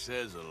 Dutch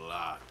says a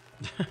lot.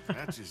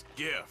 That's his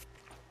gift.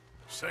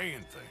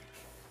 Saying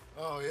things.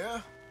 Oh,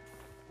 yeah?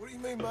 What do you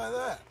mean by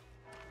that?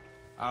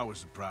 I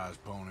was the prize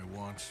pony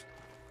once.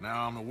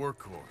 Now I'm the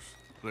workhorse.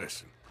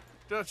 Listen,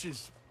 Dutch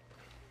is...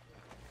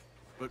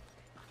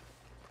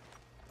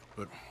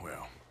 But,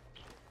 well,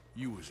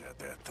 you was at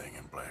that thing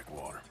in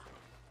Blackwater.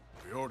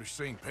 We already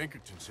seen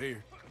Pinkerton's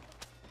here.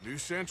 New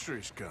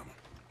century's coming.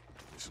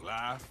 This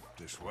life,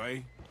 this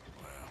way,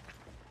 well,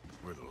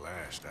 we're the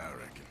last, I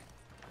reckon.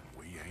 And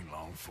we ain't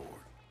long for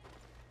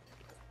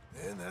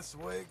it. And that's the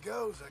way it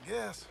goes, I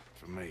guess.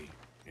 For me,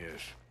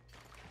 yes.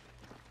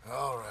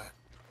 All right.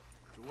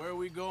 So where are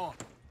we going?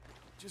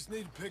 Just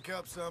need to pick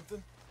up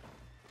something.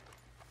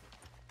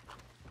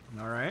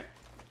 All right.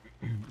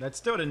 That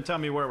still didn't tell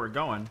me where we're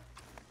going.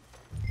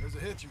 There's a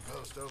hitching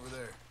post over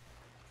there.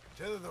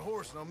 Tether the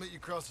horse and I'll meet you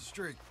across the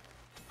street.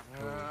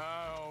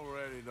 I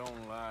already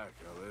don't like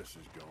how this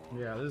is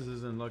going. Yeah, this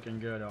isn't looking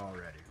good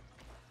already.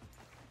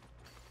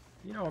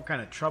 You know what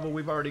kind of trouble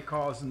we've already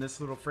caused in this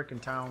little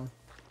frickin' town?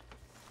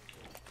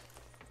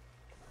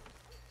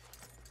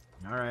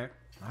 Alright,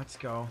 let's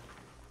go.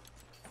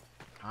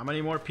 How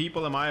many more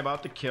people am I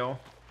about to kill?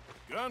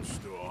 Gun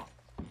store?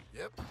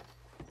 Yep.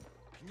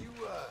 Can you,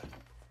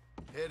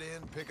 head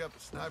in, pick up a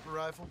sniper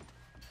rifle?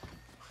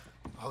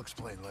 I'll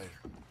explain later.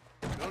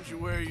 Don't you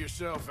wear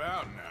yourself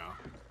out now.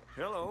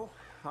 Hello.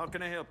 How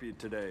can I help you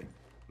today?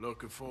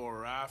 Looking for a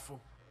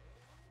rifle?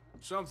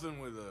 Something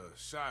with a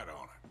sight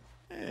on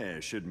it. Yeah,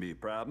 shouldn't be a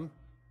problem.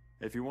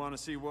 If you want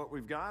to see what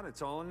we've got,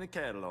 it's all in the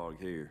catalog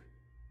here.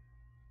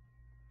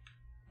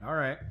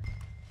 Alright,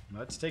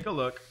 let's take a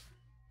look.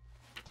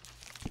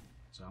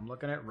 So I'm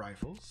looking at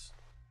rifles.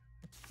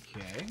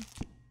 Okay.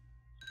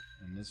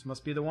 And this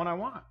must be the one I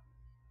want.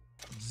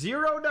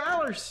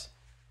 $0!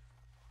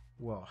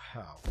 Well,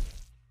 how?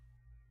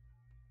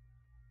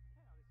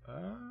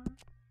 I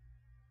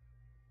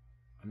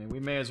mean, we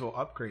may as well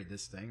upgrade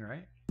this thing,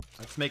 right?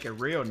 Let's make it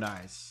real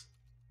nice.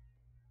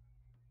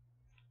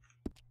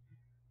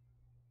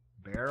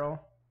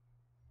 Barrel.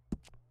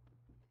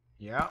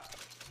 Yeah.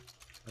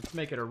 Let's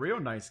make it a real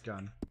nice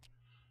gun.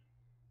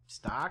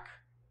 Stock.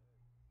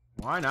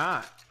 Why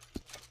not?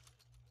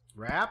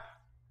 Wrap.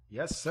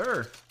 Yes,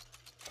 sir.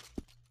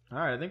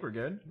 Alright, I think we're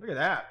good. Look at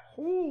that.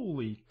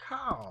 Holy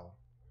cow.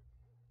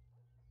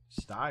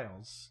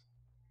 Styles.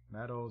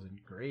 Metals,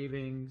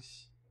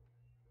 engravings.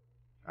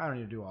 I don't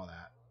need to do all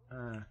that.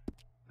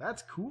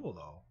 That's cool,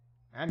 though.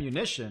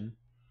 Ammunition.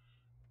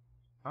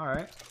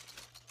 Alright.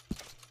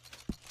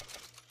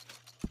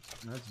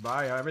 Let's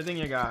buy everything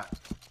you got.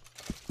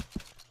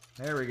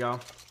 There we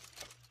go.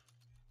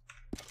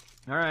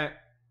 Alright.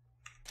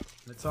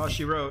 That's all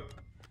she wrote.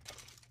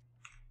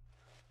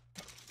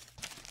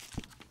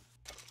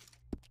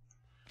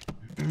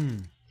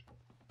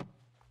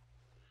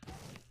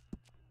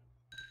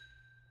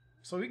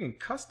 So we can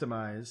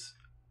customize.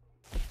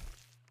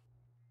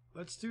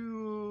 Let's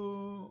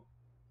do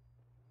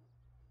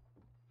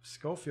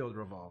Schofield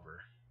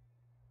revolver.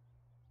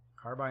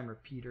 Carbine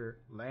repeater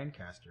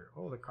Lancaster.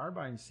 Oh, the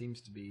carbine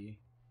seems to be...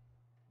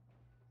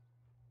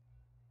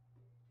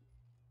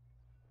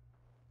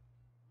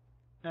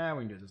 Nah,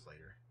 we can do this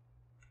later.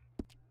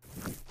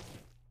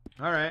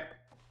 Alright.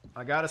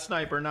 I got a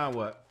sniper, now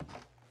what?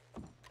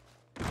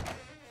 You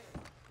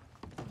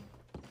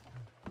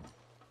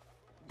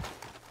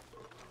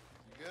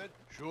good?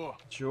 Sure.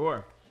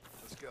 Sure.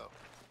 Let's go.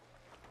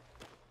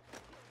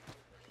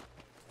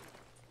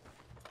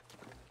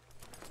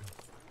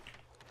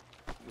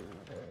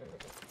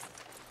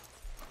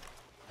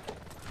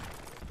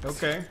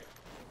 Okay.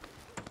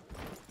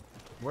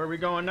 Where are we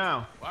going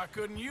now? Why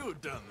couldn't you have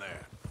done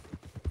that?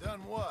 Done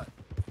what?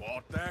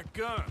 Bought that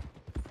gun.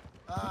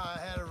 I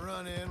had a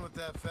run-in with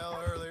that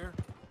fella earlier.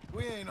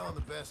 We ain't on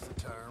the best of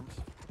terms.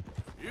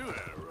 You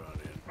had a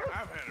run-in.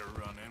 I've had a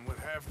run-in with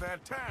half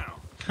that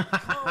town.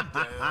 Calm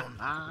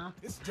down.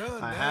 It's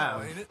done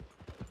now, ain't it?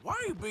 Why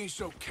are you being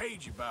so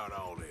cagey about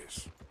all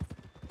this?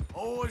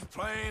 Always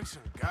playing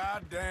some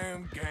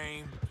goddamn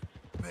game.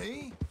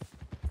 Me?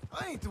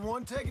 I ain't the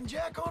one taking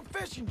Jack on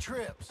fishing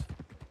trips.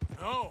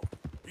 No,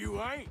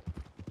 you ain't.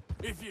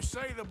 If you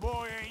say the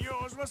boy ain't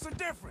yours, what's the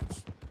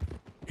difference?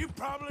 You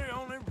probably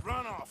only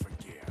run off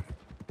again.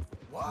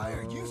 Why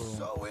are you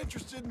so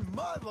interested in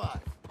my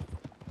life?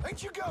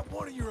 Ain't you got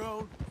one of your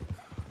own?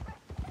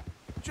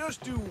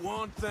 Just do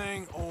one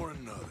thing or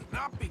another.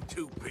 Not be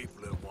two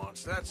people at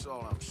once, that's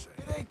all I'm saying.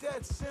 It ain't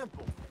that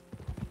simple.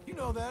 You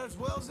know that as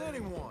well as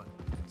anyone.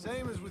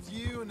 Same as with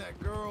you and that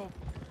girl...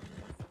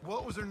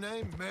 What was her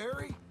name?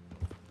 Mary?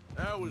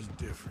 That was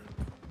different.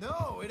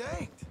 No, it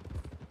ain't.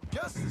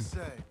 Just the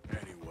same.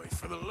 Anyway,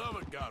 for the love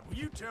of God, will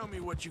you tell me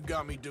what you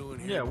got me doing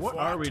here? Yeah, what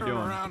are we doing? Turn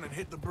around and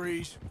hit the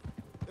breeze.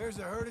 There's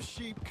a herd of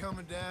sheep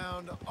coming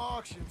down to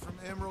auction from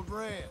Emerald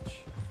Ranch.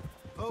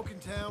 Folk in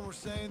town were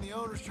saying the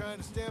owner's trying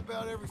to stamp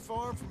out every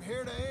farm from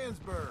here to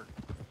Ansburg.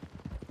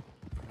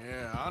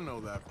 Yeah, I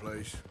know that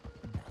place.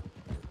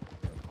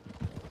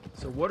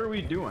 So what are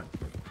we doing?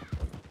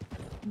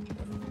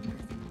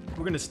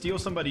 We're gonna steal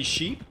somebody's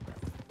sheep?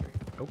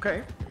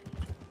 Okay.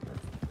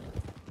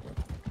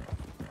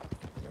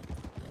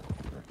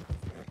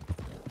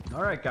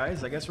 Alright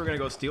guys, I guess we're gonna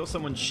go steal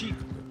someone's sheep.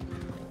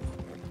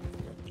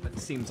 That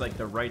seems like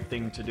the right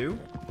thing to do.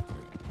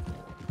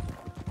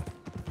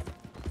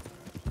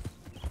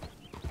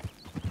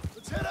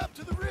 Let's head up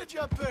to the ridge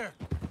up there.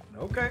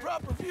 Okay.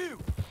 Proper view.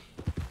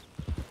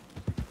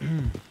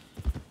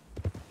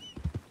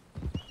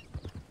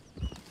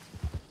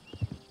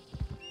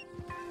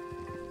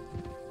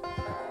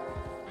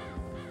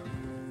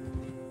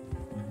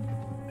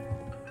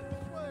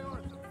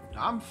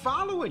 I'm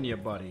following you,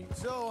 buddy.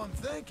 So I'm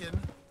thinking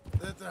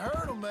that the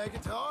herd will make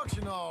it to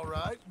auction all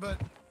right, but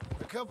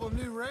a couple of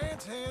new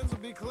ranch hands will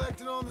be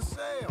collecting on the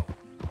sale.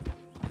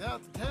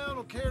 Doubt the town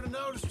will care to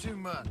notice too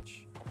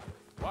much.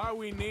 Why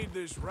we need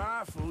this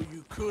rifle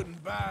you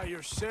couldn't buy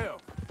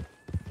yourself?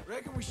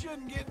 Reckon we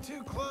shouldn't get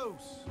too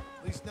close.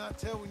 At least not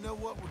till we know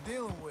what we're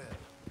dealing with.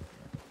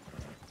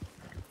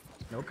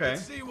 Okay.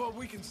 Let's see what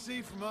we can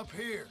see from up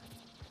here.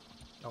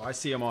 Oh, I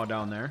see them all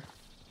down there.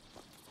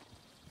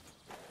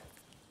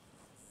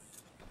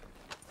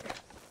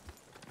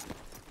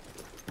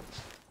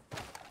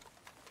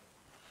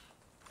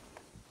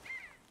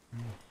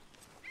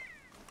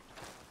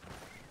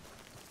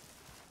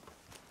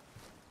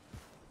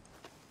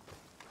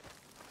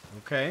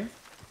 Okay.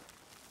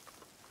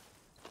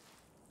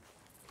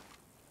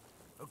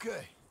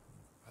 Okay.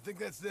 I think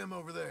that's them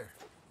over there.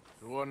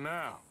 So what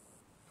now?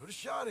 Put a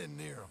shot in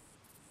near them.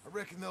 I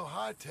reckon they'll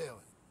hightail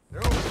it.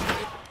 They're over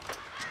there.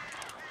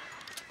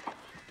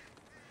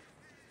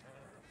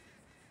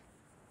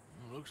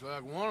 Looks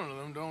like one of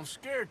them don't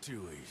scare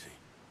too easy.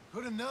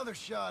 Put another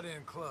shot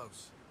in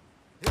close.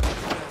 Hit the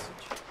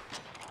message.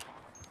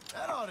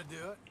 That ought to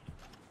do it.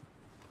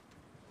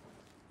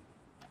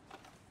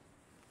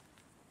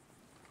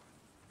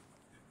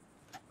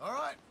 All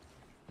right,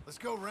 let's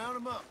go round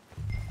them up.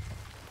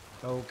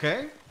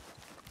 Okay.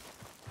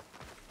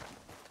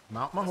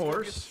 Mount my Let's go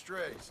horse. get the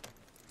strays.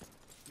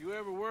 You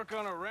ever work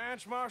on a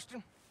ranch,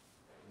 Marston?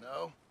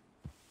 No.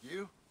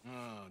 You?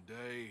 Oh,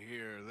 day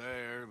here or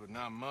there, but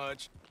not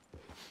much.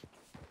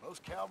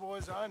 Most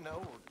cowboys I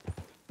know are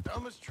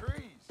dumb as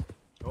trees.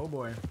 Oh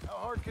boy. How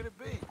hard could it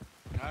be?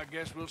 I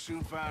guess we'll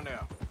soon find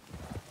out.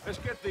 Let's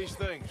get these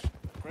things.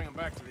 Bring them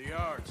back to the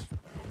yards.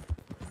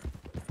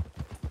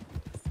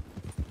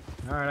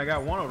 Alright, I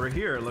got one over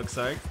here, it looks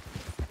like.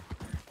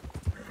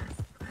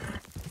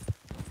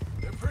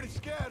 They're pretty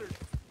scattered.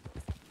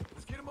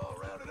 Let's get them all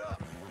rounded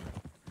up.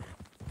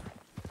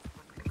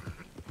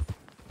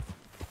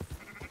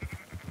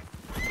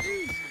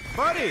 Easy.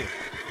 Buddy!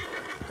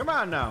 Come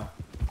on now.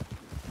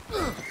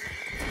 Can't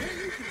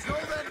you control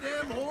that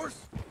damn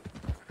horse?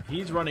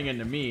 He's running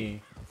into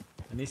me,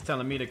 and he's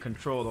telling me to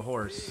control the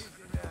horse.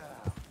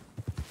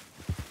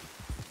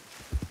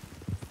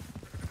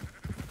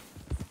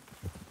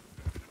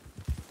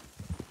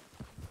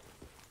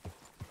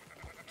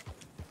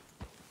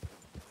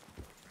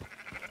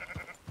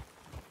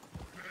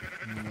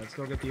 Let's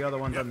go get the other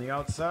ones on the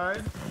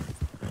outside.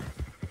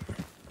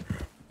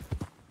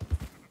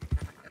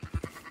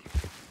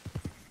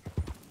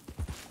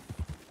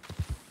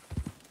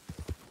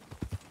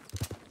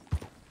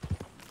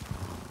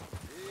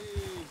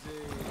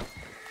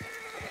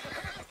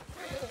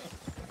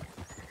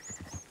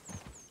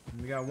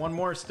 We got one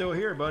more still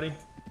here, buddy.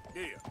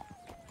 Yeah.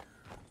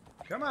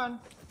 Come on.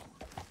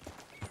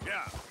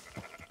 Yeah.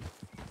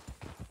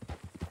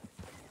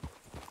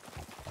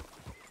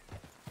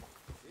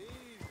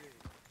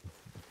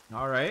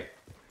 All right.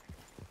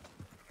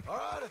 All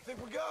right, I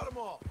think we got them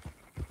all.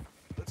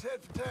 Let's head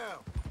for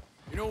town.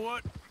 You know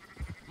what?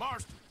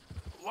 Marston,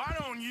 why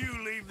don't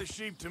you leave the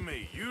sheep to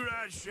me? You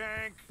ride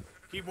Shank,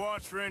 keep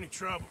watch for any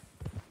trouble.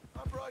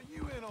 I brought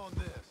you in on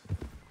this.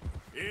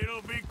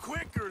 It'll be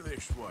quicker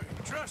this way,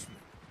 trust me.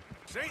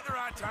 This ain't the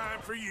right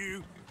time for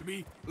you to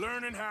be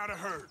learning how to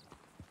herd.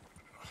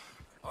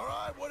 All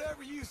right,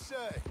 whatever you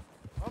say.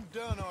 I'm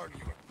done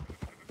arguing.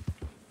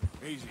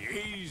 Easy,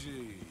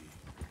 easy.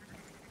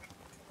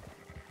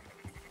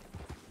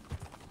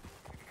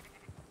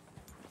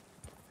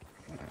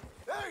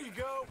 There you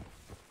go.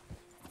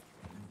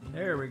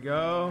 There we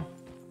go.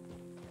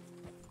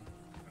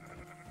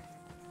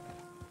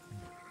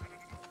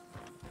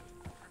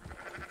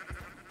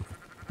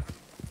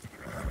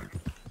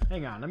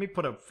 Hang on, let me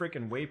put a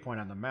freaking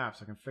waypoint on the map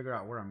so I can figure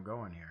out where I'm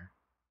going here.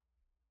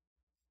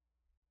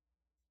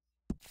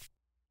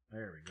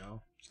 There we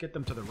go. Let's get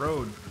them to the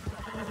road.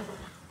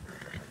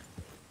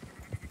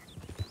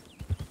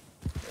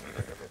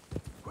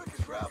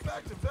 Quickest route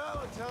back to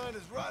Valentine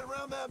is right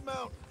around that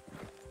mountain.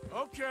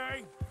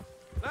 Okay.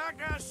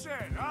 Like I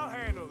said, I'll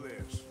handle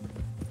this.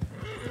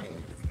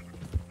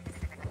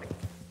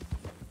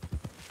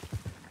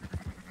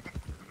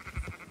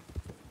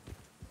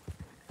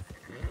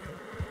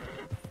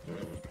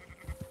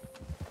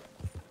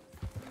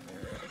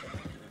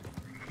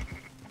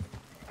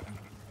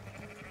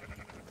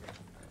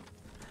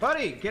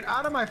 Buddy, get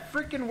out of my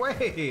freaking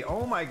way!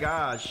 Oh my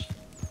gosh.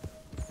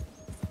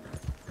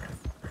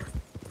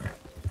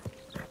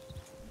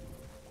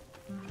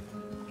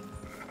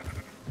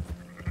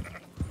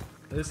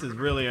 This is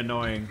really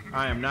annoying.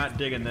 I am not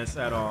digging this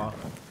at all.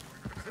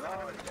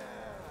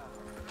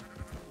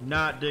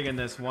 Not digging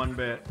this one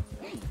bit.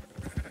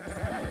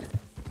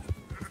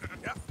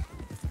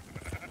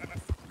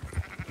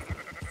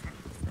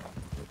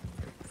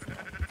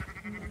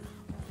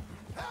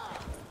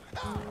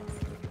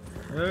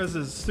 This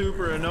is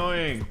super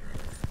annoying.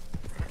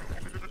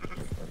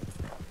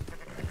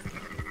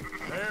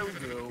 There we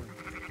go.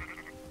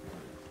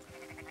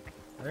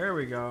 There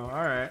we go.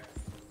 All right.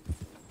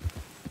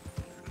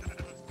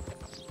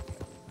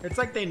 It's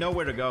like they know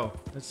where to go.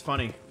 It's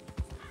funny.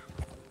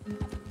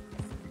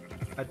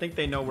 I think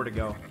they know where to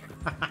go.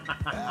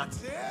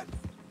 That's it?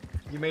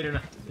 You made it.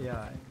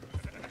 Yeah.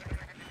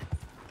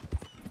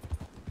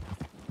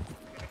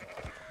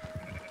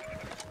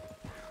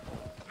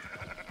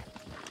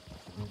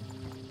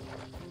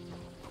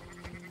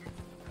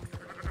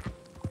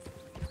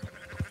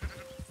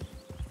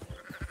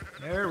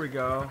 There we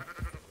go.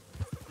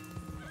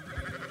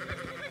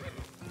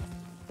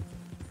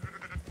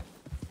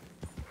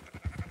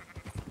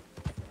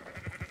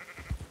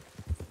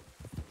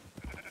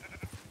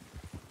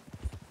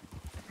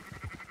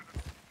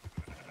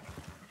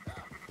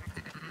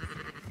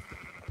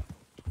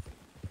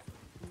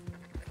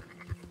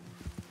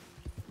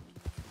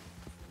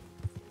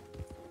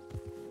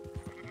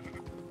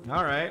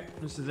 All right,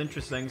 this is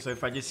interesting. So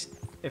if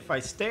I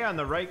stay on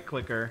the right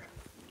clicker,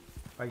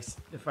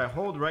 if I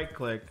hold right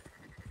click,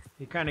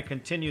 he kind of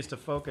continues to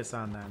focus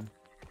on them.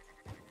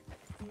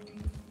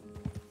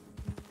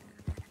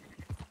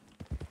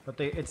 But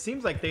it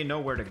seems like they know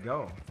where to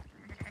go.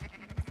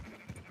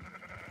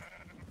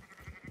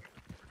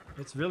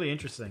 It's really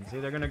interesting. See,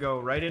 they're gonna go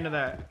right into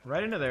that,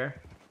 right into there,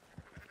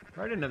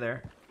 right into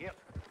there. Yep.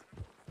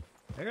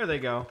 There they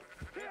go.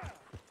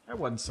 That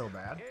wasn't so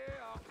bad.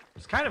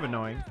 It's kind of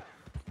annoying.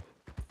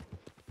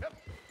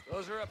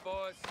 Those are up,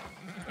 boys.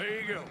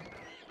 There you go.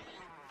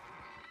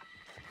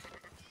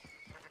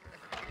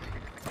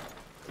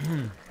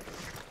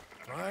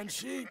 Fine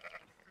sheep.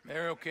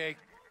 They're okay.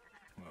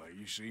 Well,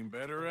 you seem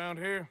better around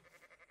here.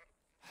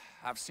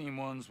 I've seen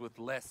ones with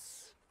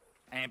less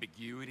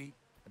ambiguity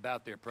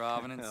about their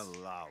provenance. A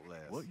lot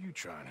less. What you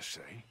trying to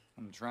say?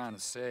 I'm trying to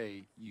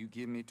say, you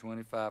give me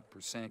 25%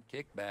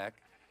 kickback,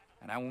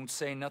 and I won't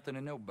say nothing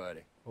to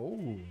nobody.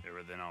 Oh.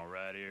 Everything all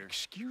right here?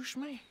 Excuse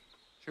me?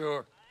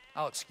 Sure.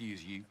 I'll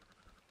excuse you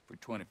for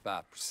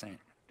 25%.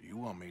 Do you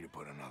want me to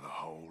put another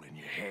hole in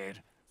your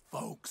head?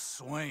 Folks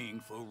swing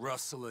for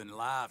rustling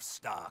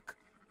livestock.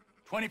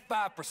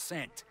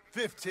 25%.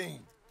 15.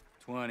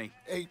 20.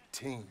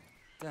 18.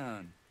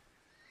 Done.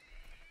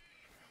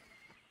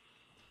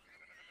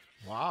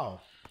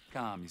 Wow.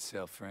 Calm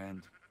yourself,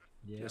 friend.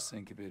 Yeah. Just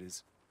think of it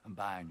as I'm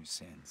buying your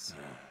sins.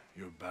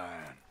 You're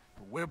buying,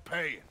 but we're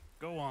paying.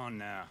 Go on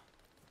now.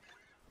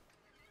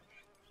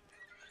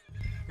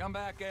 Come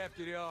back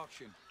after the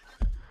auction.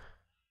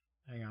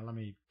 Hang on, let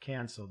me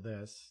cancel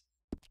this.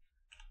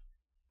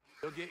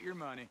 You'll get your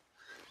money.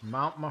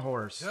 Mount my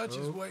horse. Dutch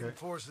is Okay. waiting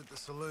for us at the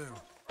saloon.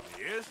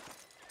 Yes?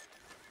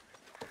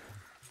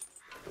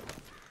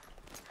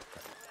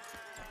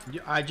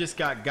 I just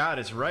got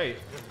it's right.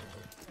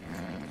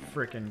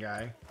 Frickin'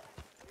 guy.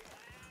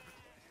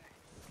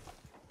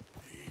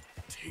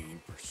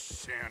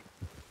 18%.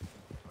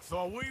 I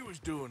thought we was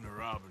doing the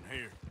robbing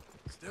here.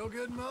 Still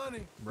good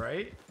money.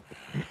 Right?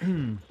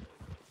 Well,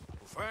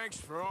 thanks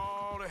for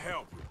all the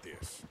help with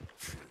this.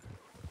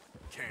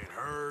 Can't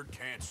herd,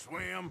 can't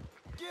swim.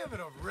 Give it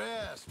a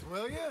rest,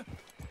 will ya?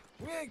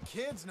 We ain't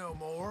kids no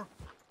more.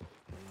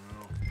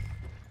 Well,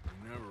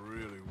 it never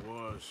really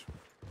was.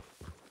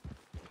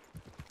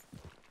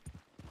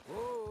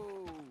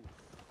 Whoa.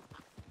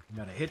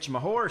 Gotta hitch my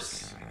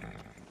horse.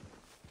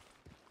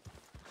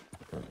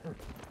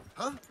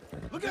 Huh?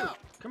 Look out!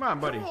 Come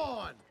on, buddy. Come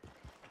on!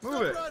 Move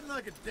Stop it. riding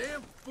like a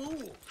damn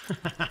fool.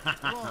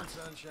 Come on,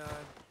 sunshine.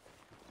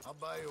 I'll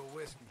buy you a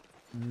whiskey.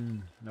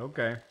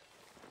 Okay.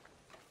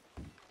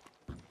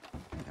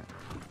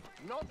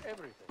 Not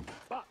everything,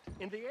 but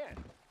in the end,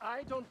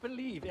 I don't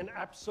believe in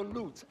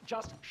absolutes,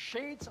 just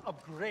shades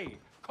of gray.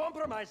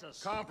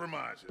 Compromises.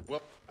 Compromise it.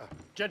 Well,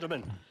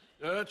 Gentlemen.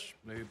 Dutch,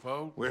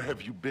 Leopold. where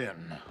have you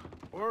been?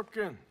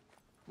 Working.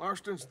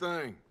 Marston's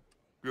thing.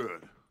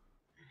 Good.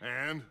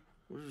 And?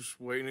 We're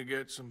just waiting to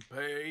get some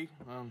pay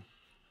on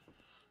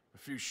a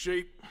few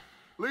sheep.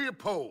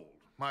 Leopold,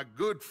 my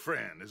good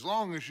friend, as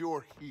long as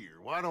you're here,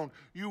 why don't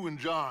you and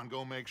John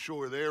go make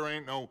sure there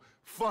ain't no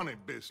funny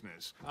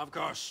business? Of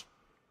course.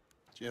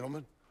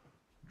 Gentlemen,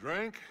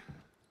 drink?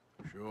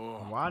 Sure.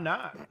 Why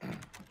not?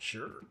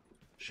 Sure.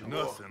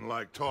 Nothing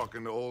like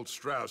talking to old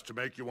Strauss to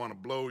make you want to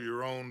blow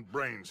your own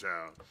brains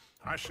out.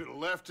 I should have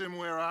left him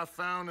where I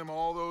found him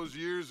all those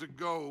years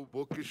ago.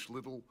 Bookish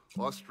little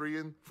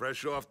Austrian,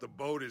 fresh off the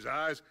boat, his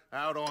eyes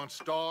out on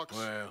stalks.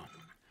 Well,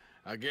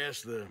 I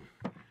guess the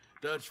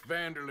Dutch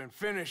Vanderlyn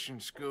Finishing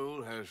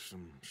School has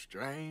some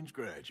strange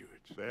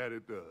graduates. That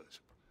it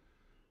does.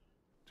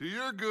 To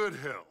your good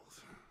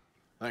health.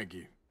 Thank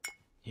you.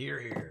 Here,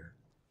 here.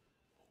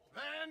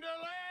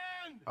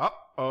 Vanderland!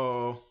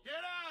 Uh-oh. Get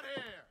out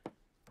here!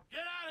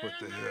 Get out What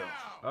here the now!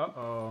 hell?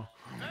 Uh-oh.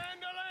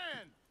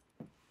 Vanderland!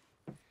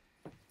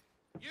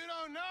 You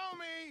don't know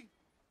me,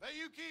 but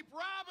you keep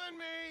robbing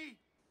me!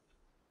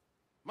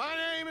 My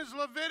name is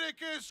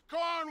Leviticus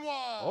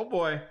Cornwall! Oh,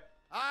 boy.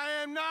 I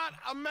am not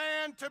a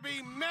man to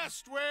be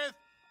messed with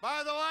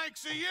by the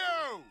likes of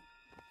you!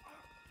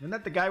 Isn't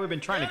that the guy we've been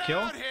trying to kill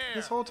out here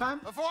this whole time?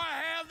 Before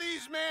I have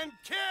these men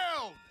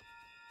killed!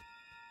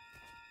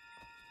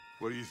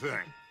 What do you think?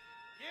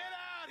 Get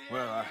out here,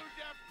 Well, you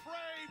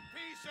depraved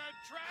piece of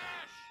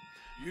trash!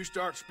 You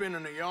start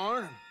spinning the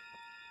yarn, and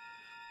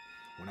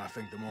when I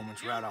think the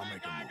moment's right, I'll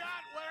make a move.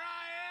 Got where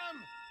I am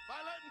by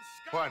letting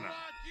Why scum not?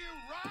 like you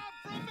rob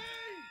from me!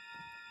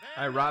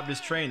 I robbed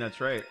his train,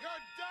 that's right.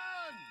 You're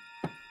done!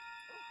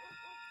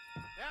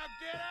 Now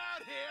get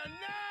out here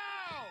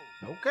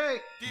now!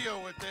 Okay.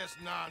 Deal with this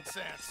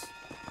nonsense.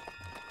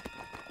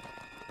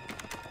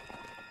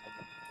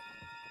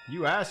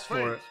 You asked for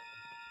Please, it.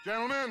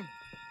 gentlemen,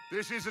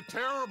 this is a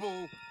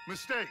terrible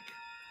mistake.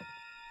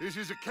 This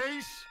is a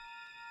case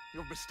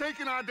of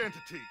mistaken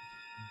identity.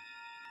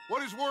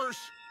 What is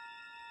worse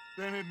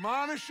than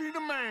admonishing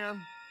a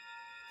man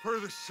for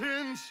the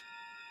sins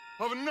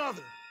of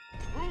another?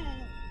 Who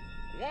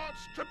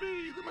wants to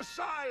be the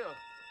Messiah?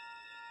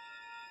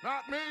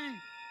 Not me.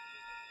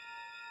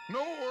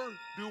 Nor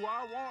do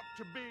I want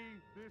to be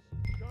this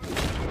Dutch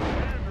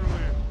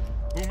Vanderlyn,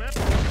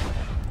 whomever.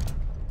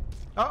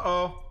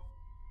 Uh-oh.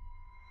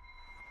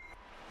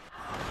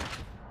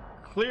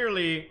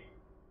 Clearly,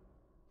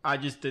 I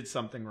just did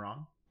something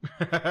wrong.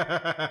 Okay.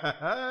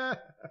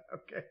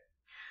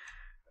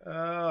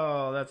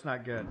 Oh, that's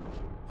not good.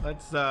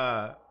 Let's,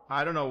 I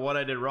don't know what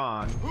I did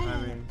wrong. I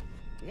mean,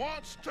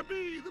 Wants to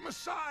be the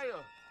Messiah.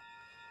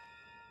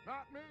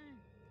 Not me.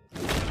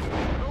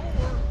 Nor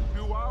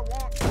do I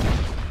want to.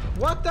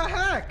 what the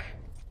heck?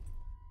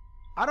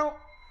 I don't...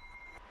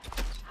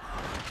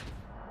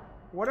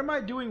 What am I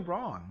doing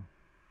wrong?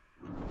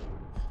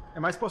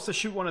 Am I supposed to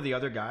shoot one of the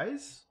other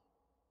guys?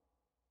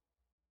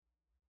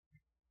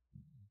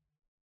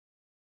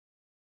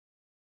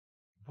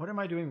 What am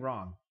I doing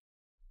wrong?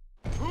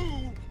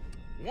 Who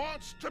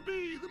wants to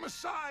be the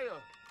Messiah?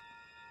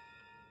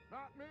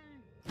 Not me.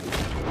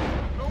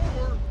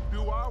 Nor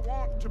do I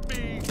want to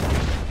be.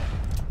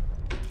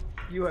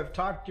 You have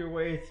talked your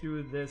way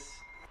through this.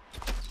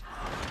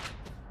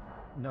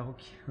 No.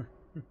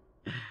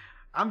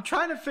 I'm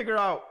trying to figure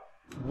out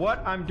what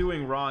I'm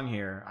doing wrong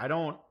here. I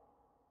don't.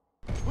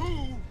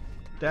 Who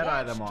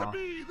Deadeye them wants all. to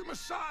be the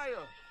Messiah?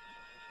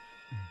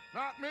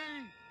 Not me.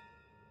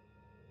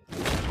 Do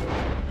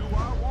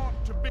I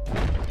want to be?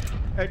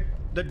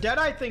 The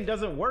Deadeye thing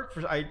doesn't work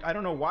for. I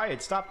don't know why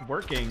it stopped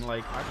working.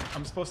 Like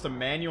I'm supposed to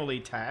manually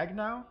tag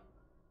now.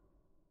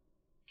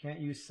 Can't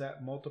you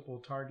set multiple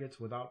targets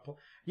without pull?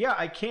 Yeah,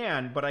 I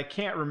can, but I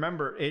can't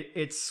remember.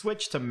 It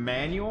switched to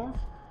manual.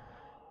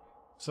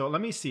 So let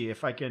me see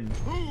if I can.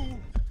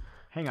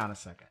 Hang on a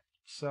second.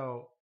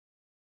 So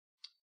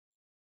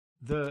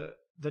the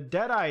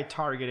Deadeye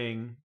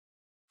targeting,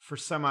 for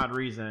some odd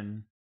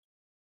reason,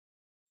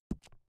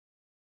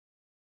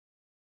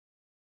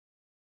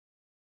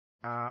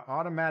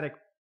 automatic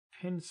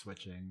pin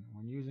switching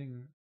when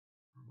using.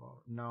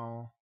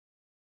 No.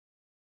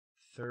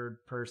 Third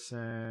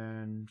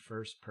person,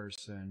 first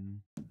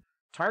person.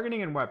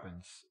 Targeting and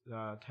weapons.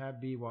 Tab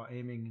B while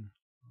aiming.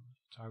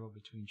 Toggle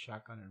between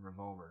shotgun and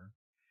revolver.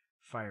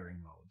 Firing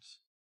modes.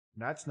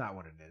 That's not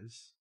what it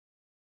is.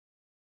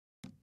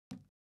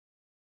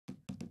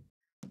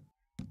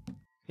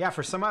 Yeah,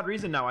 for some odd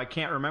reason now I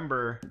can't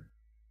remember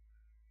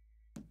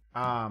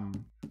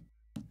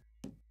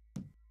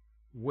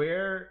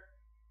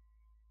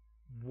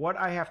what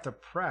I have to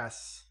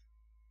press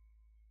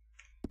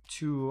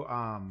to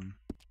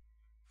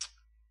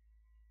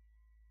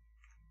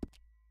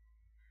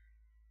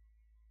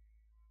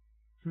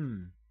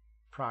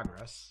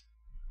Progress.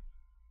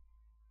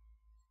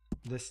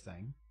 This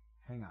thing.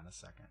 Hang on a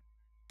second.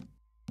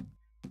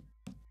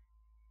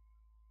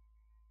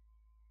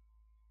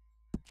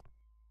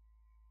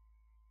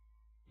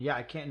 Yeah,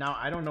 I can't now.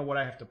 I don't know what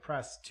I have to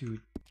press to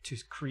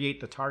create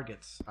the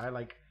targets. I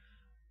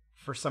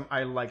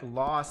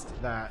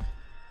lost that.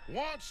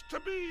 Wants to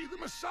be the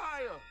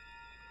Messiah.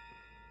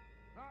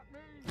 Not me.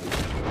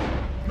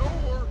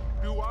 Nor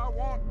do I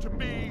want to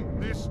be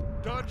this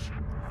Dutch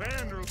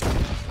vandal.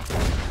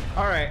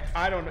 All right,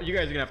 I don't know. You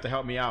guys are gonna have to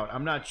help me out.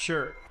 I'm not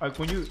sure. Like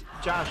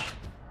Josh,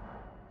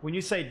 when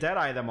you say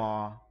deadeye them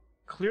all,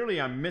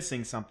 clearly I'm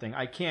missing something.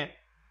 I can't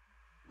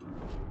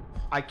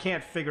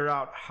figure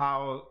out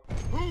how.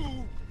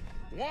 Who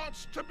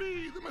wants to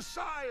be the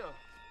Messiah?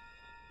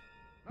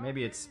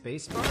 Maybe it's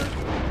spacebar?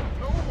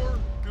 Nor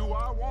do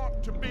I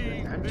want to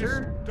be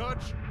Enter? this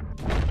Dutch.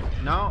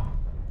 No.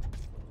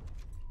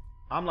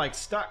 I'm like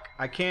stuck.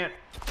 I can't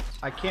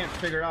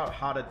figure out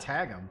how to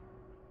tag him.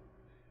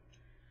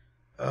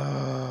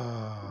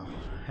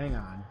 Hang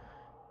on.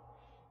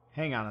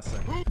 Hang on a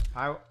second.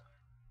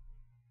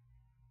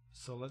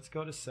 So let's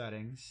go to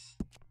settings.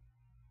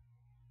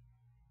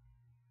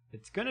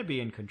 It's going to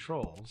be in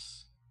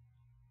controls.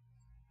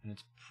 And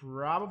it's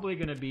probably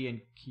going to be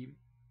in key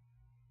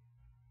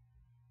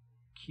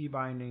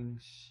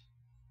bindings.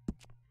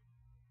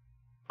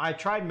 I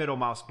tried middle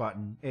mouse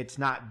button. It's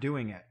not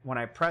doing it. When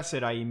I press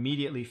it, I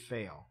immediately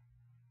fail.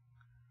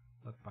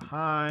 Look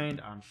behind,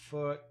 on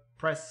foot.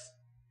 Press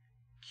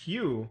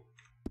Q.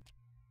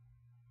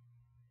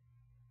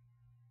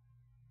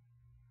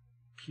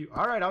 Q.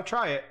 All right, I'll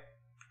try it.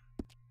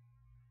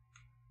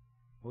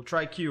 We'll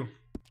try Q.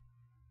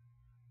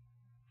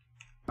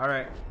 All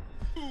right.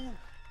 Who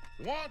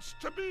wants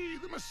to be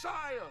the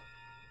Messiah?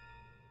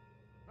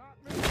 Not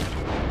me.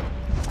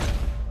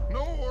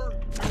 Nor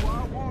do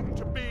I want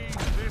to be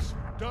this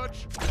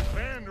Dutch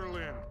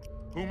Vanderlyn,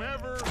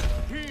 whomever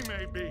he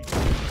may be.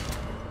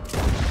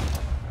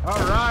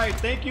 All right,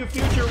 thank you,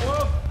 Future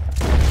Wolf.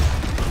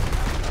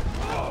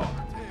 Oh.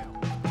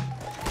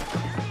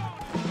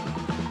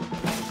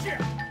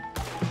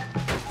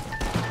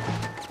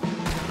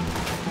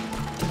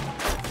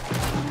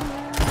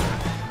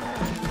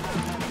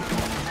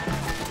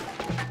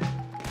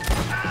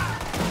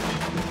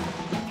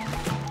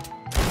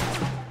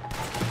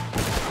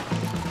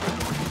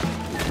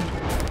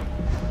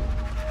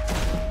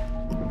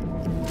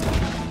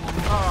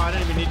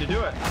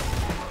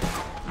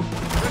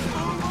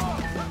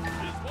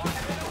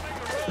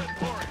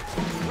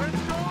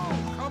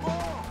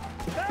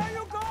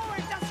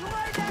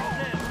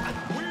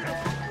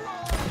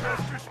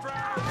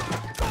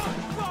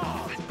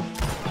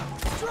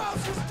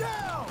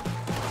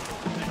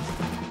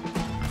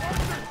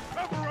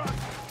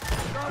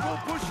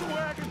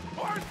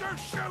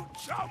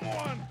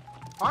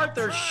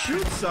 Arthur,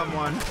 shoot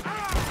someone?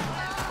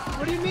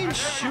 What do you mean,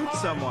 shoot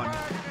someone?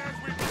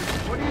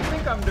 What do you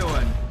think I'm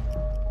doing?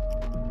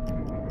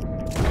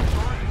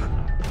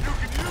 You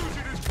can use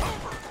it as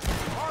cover.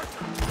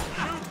 Arthur,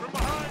 shoot from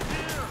behind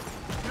here.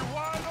 You're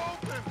wide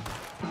open.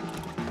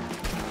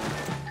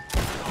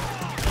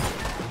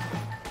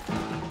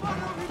 What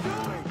are we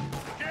doing?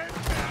 Get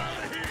out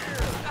of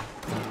here.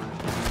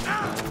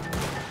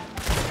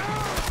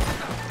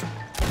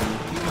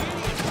 You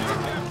idiots,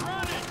 I'm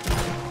running.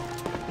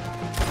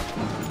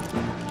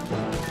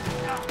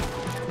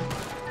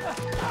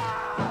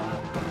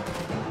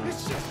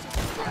 It's just a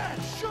scratch.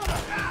 Shut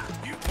up.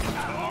 You can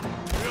talk.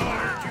 We'll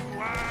heard you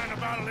whine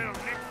about a little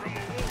nick from a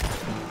wolf.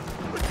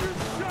 But you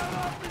shut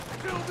up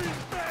and kill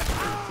these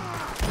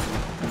bastards.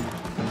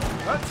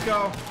 Let's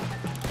go.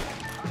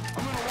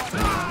 I'm gonna watch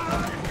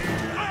you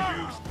here,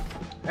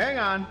 Hang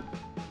on.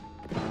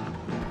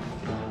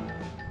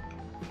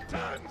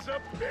 Tons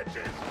of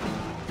bitches.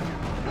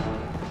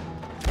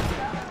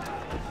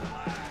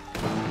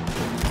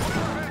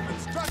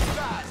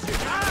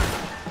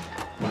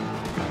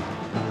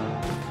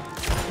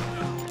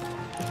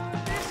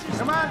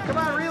 Come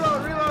on,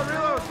 reload, reload,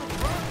 reload.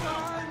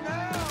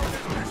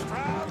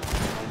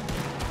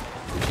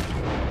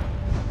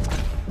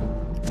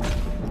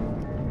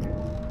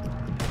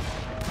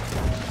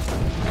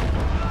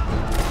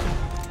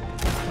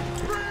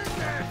 Bring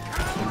that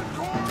coward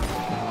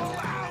cornball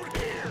out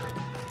here.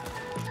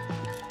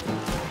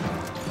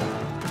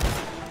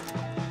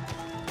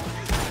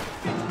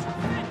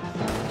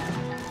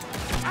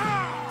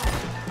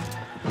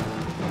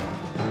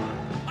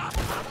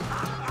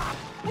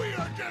 We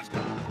are just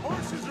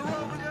horses are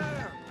over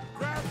there.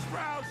 Grab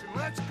Strauss and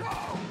let's go.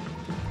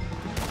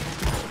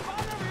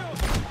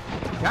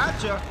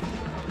 Gotcha.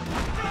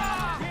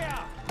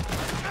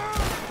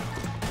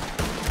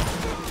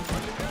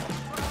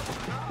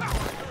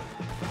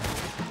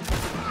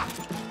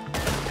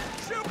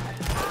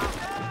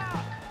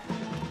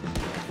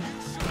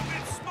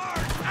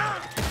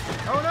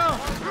 Oh no!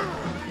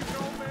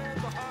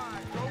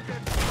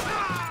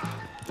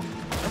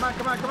 Come on,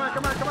 come on, come on,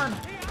 come on, come on!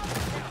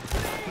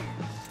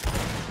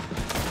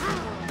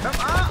 Come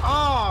on!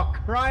 Oh,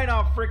 crying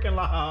out freaking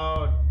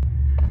loud!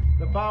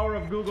 The power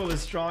of Google is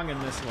strong in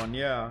this one,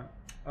 yeah.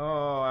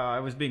 Oh,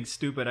 I was being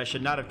stupid. I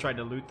should not have tried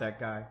to loot that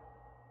guy.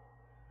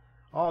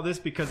 All this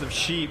because of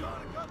sheep.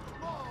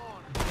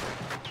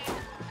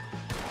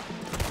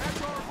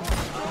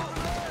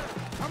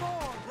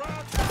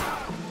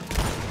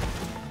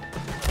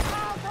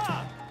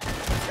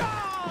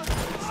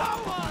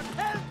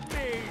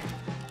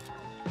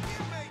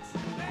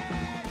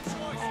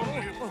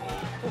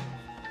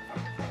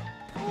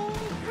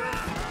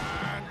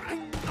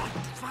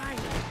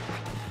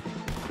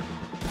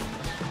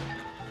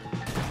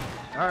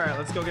 Alright,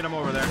 let's go get them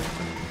over there.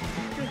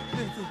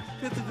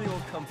 Where did they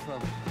all come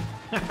from?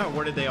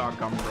 Where did they all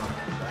come from?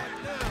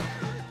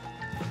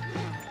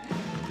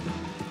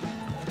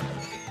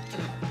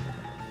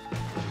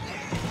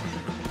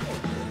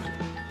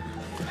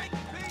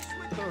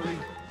 Hurry,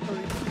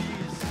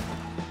 please.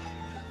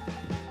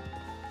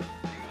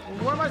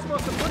 Where am I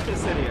supposed to put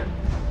this idiot?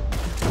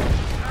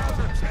 Now's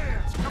our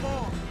chance. Come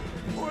on.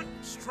 Put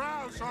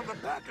Strauss on the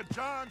back of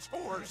John's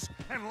horse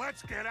and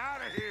let's get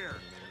out of here.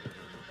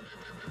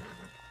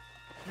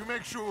 You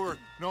make sure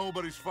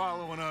nobody's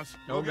following us.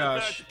 Oh, we'll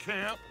gosh. get back to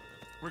camp.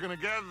 We're gonna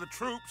gather the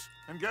troops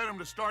and get them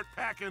to start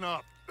packing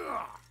up.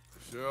 Ugh.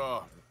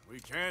 Sure. We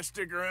can't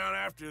stick around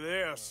after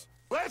this.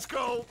 Let's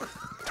go.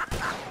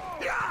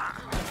 Yeah.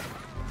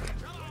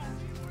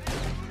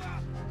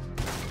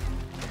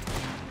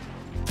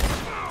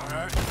 All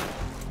right.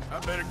 I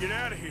better get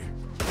out of here.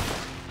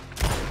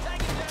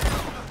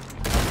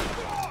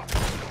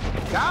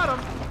 Got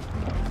him.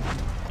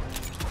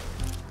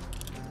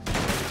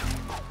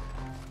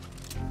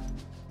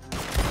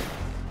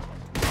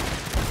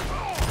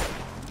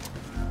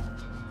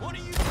 One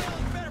of you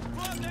fellas better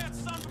plug that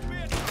son of a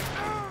bitch.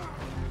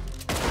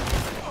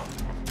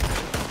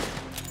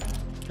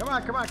 Come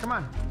on, come on, come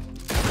on.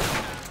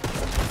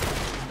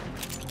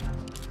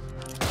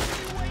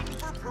 You waiting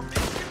for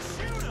permission?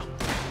 Shoot him.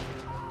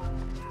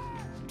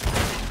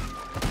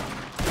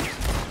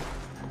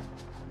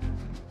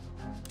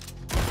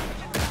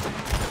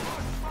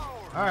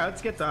 All right,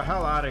 let's get the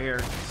hell out of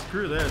here.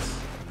 Screw this.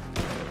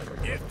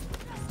 Get.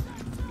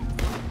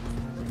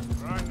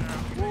 Right now.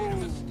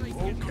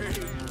 Okay.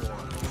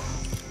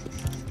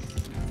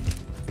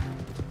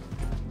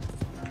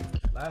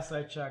 Last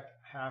I checked,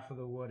 half of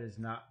the wood is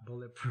not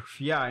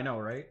bulletproof. Yeah, I know,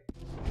 right?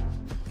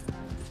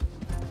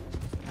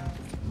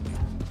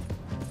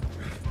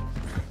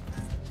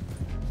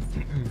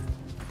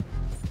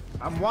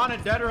 I'm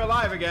wanted dead or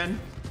alive again.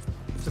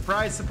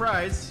 Surprise,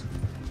 surprise.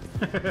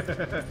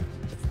 If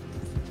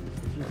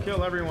you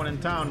kill everyone in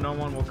town, no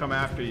one will come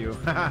after you.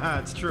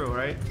 It's true,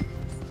 right?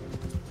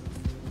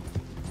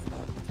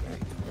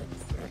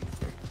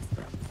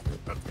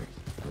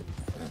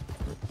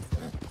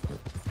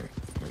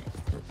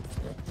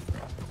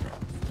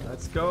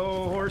 Let's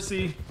go,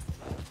 horsey.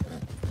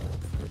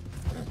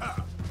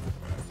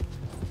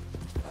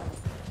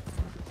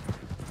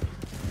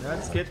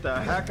 Let's get the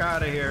heck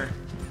out of here.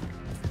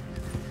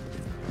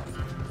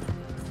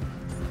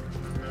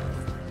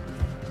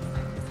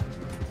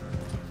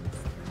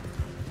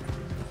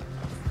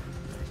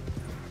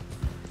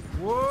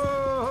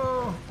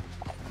 Whoa!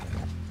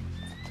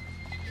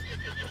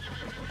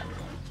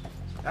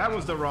 That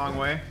was the wrong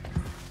way.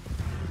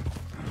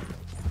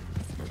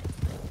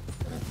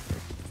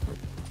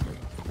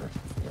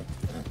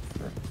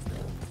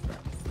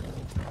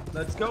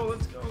 Let's go,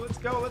 let's go, let's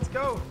go, let's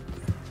go.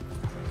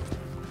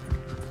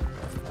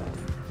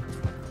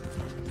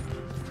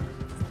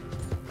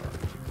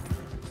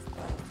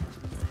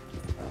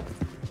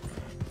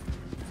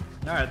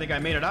 All right, I think I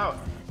made it out.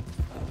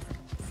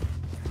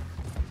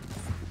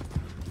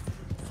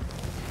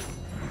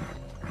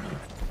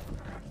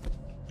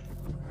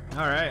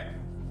 All right.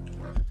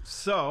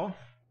 So,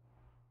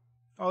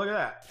 oh, look at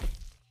that.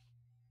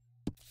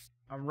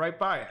 I'm right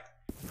by it.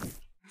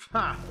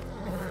 Ha!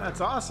 That's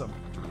awesome.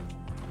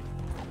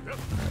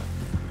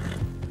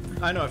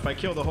 I know, if I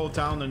kill the whole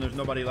town, then there's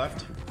nobody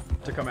left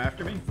to come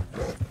after me.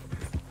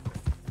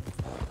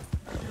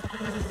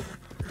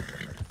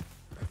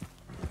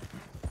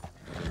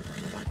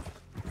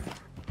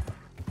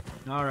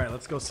 All right,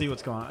 let's go see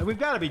what's going on. We've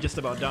got to be just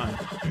about done.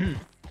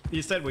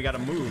 You said we got to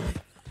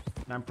move.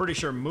 And I'm pretty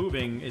sure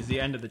moving is the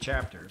end of the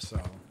chapter, so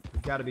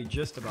we've got to be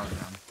just about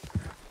done.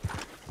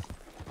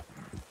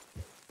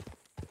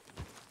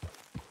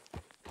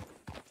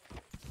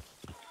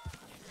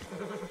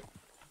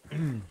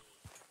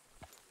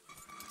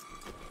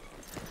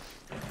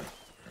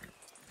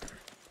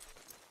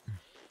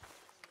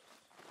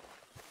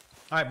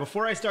 All right,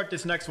 before I start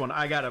this next one,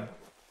 I've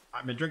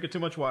been drinking too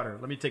much water.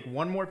 Let me take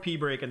one more pee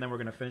break and then we're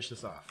going to finish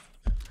this off.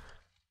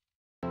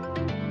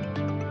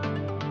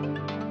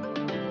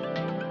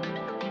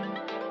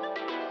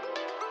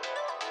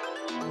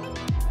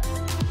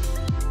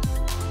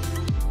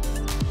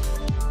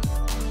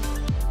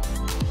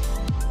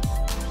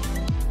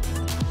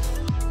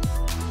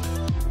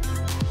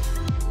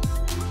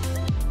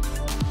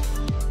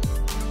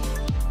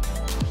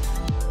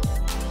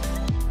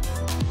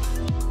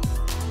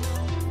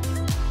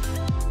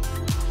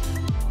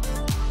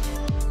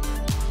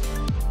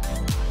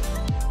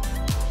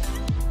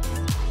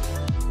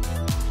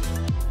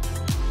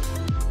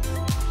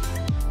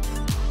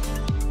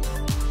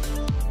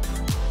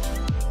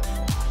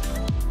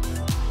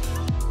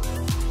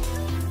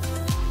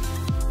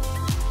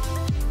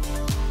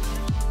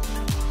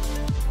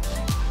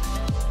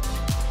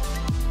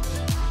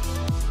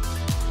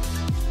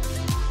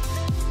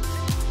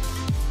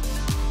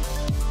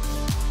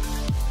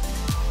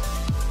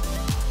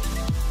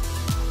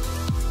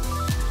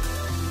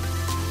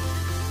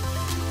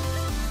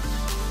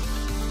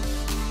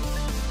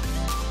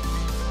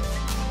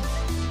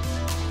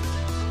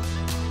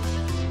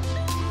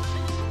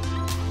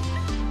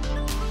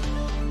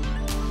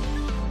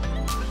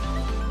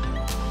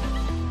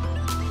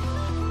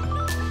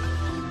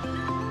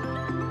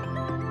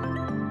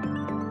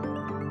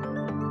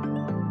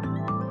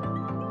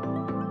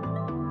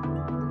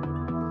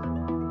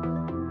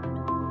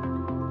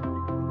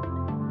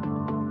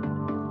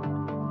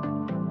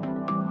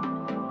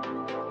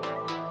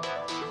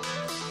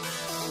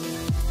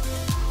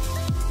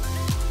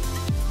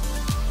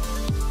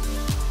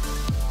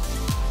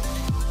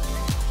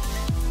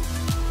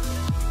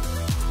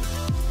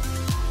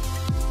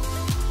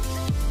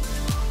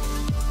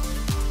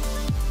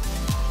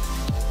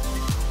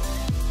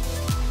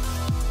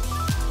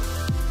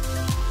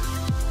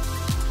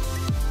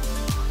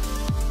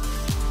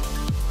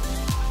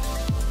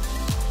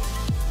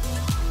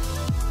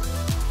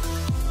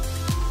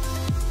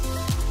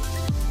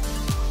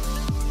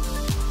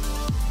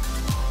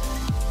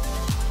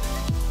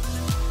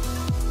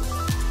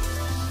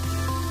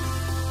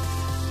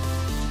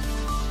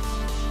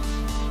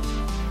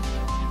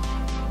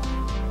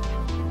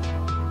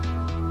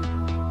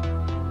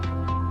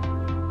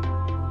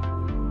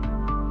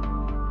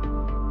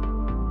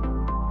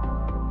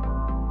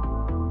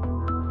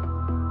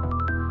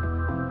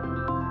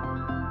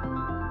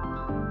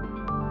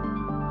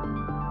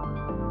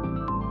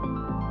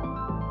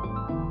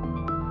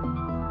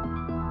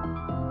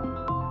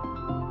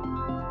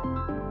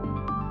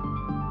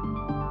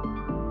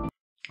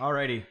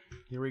 Alrighty,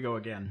 here we go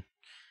again.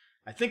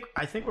 I think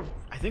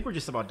we're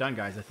just about done,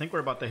 guys. I think we're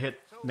about to hit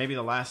maybe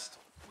the last.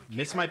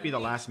 This might be the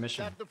last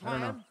mission. I don't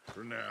know.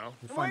 For now.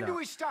 We'll When find do out.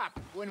 we stop?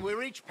 When we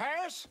reach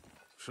Paris?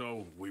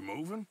 So, we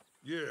moving?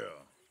 Yeah.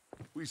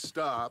 We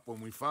stop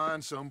when we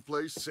find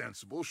someplace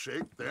sensible,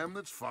 shake them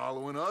that's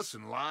following us,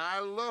 and lie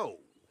low.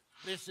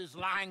 This is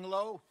lying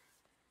low.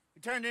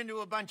 We turned into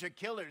a bunch of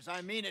killers.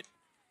 I mean it.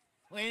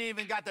 We ain't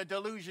even got the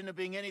delusion of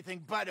being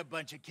anything but a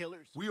bunch of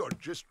killers. We are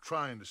just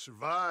trying to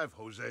survive,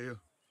 Hosea.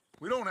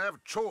 We don't have a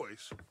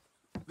choice.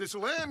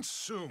 This'll end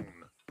soon.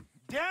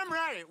 Damn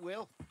right it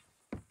will.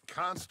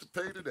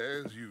 Constipated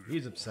as usual.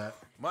 He's upset.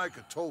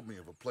 Micah told me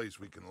of a place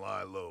we can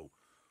lie low.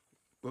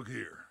 Look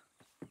here.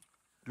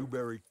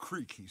 Dewberry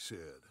Creek, he said.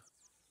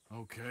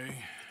 Okay.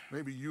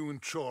 Maybe you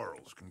and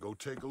Charles can go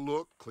take a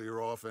look,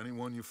 clear off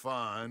anyone you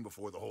find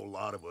before the whole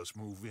lot of us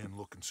move in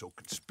looking so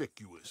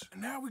conspicuous.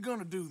 And how we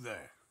gonna do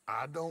that?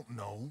 I don't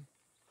know.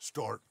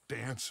 Start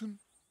dancing?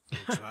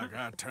 Looks like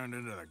I turned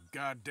into the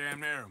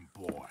goddamn errand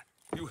boy.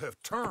 You have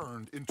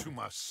turned into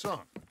my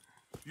son.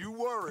 You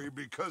worry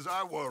because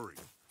I worry.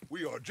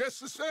 We are just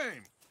the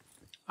same.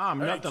 I'm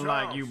Hey, nothing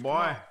Charles, like you, come boy.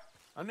 on.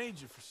 I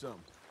need you for something.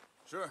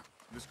 Sure,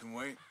 this can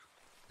wait.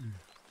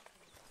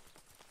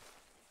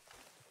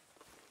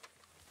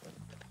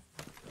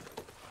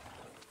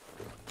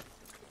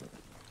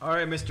 All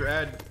right, Mr.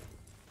 Ed.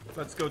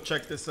 Let's go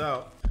check this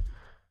out.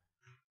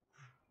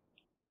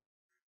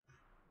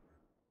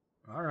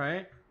 All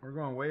right, we're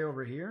going way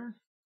over here.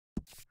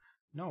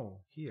 No,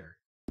 here.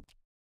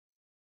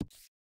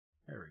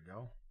 There we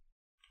go.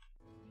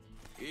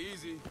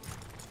 Easy.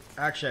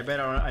 Actually, I bet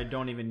I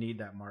don't even need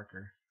that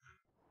marker.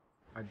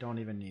 I don't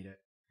even need it.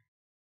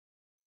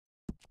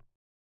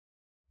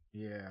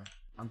 Yeah,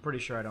 I'm pretty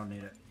sure I don't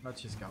need it.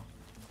 Let's just go.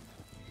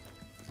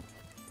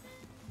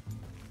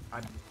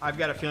 I've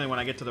got a feeling when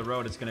I get to the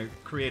road, it's going to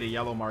create a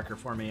yellow marker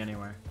for me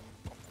anyway.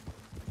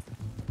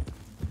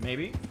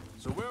 Maybe?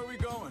 So where are we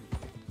going?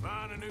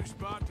 Find a new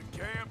spot to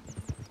camp.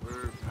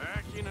 We're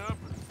packing up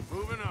and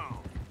moving on.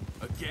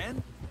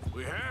 Again?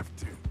 We have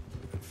to.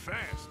 And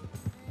fast.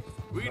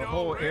 We'd The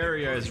whole already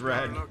area is pushed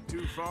red. our luck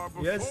too far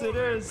Yes, before it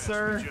that is, mess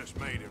sir. we just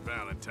made at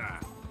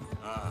Valentine.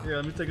 Here,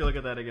 let me take a look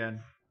at that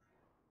again.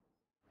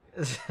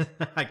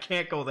 I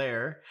can't go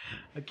there.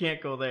 I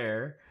can't go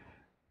there.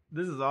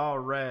 This is all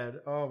red.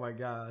 Oh my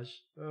gosh.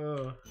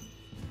 Oh.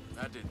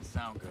 That didn't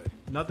sound good.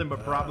 Nothing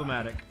but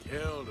problematic.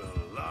 Killed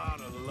a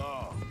lot of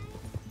logs.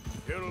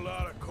 Killed a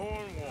lot of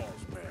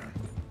Cornwall's men.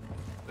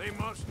 They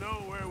must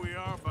know where we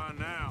are by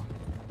now.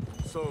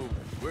 So,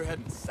 we're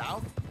heading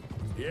south?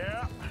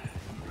 Yeah.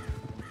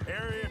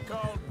 Area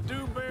called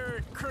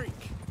Dewberry Creek.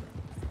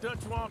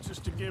 Dutch wants us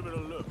to give it a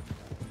look.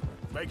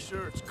 Make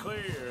sure it's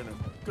clear and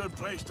a good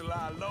place to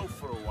lie low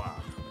for a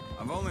while.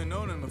 I've only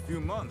known him a few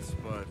months,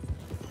 but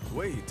the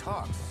way he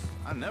talks,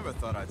 I never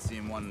thought I'd see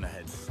him wanting to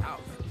head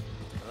south.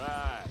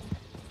 Right.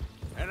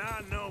 And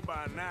I know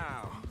by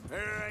now,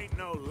 there ain't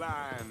no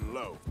lying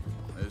low.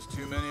 There's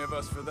too many of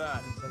us for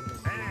that.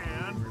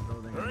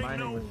 And there ain't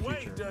no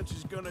way Dutch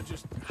is gonna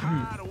just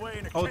hide away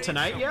in a Oh, cave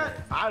tonight somewhere.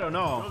 yet? I don't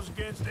know. Goes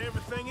against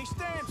everything he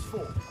stands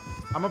for.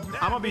 I'm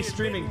gonna be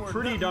streaming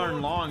pretty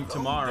darn long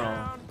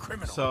tomorrow.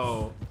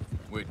 So,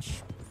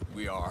 which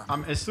we are.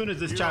 As soon as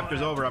this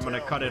chapter's over, I'm gonna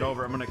cut it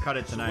over. I'm gonna cut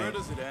it So where tonight.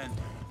 does it end?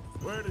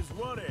 Where does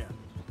what end?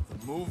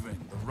 The moving,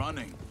 the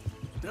running.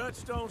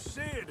 Dutch don't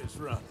see it as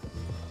running.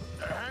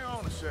 Hang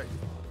on a second.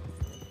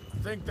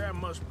 I think that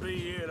must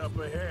be it up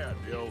ahead,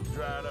 the old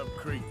dried up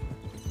creek.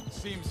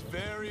 Seems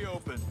very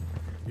open.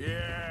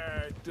 Yeah,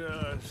 it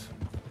does.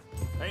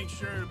 Ain't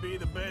sure to be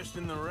the best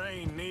in the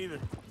rain, neither.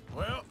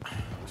 Well,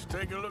 let's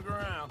take a look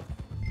around.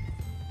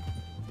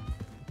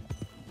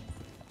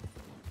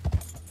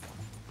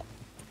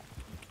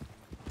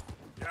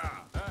 Yeah.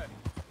 Hey,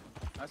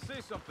 I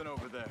see something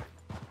over there.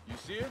 You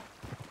see it?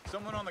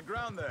 Someone on the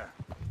ground there.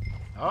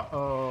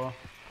 Uh-oh.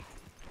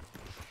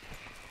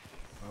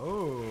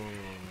 Oh.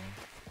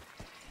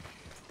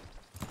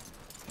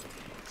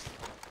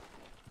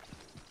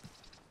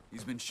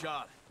 He's been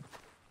shot.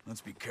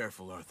 Let's be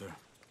careful, Arthur.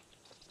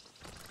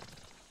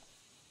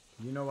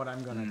 You know what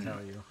I'm gonna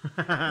tell you.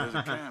 There's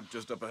a camp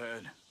just up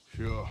ahead.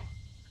 Sure.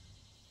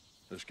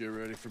 Let's get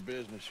ready for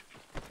business.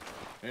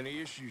 Any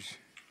issues?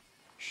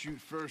 Shoot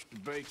first,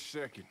 debate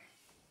second.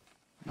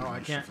 Oh, I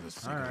can't.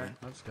 All right,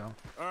 let's go.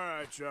 All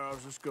right, Charles,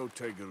 let's go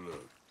take a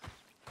look.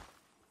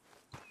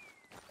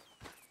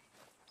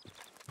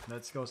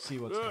 Let's go see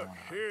what's going Look, on.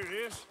 here it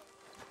is.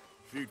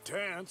 A few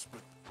tents, but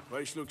the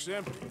place looks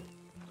empty.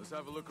 Let's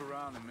have a look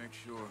around and make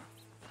sure.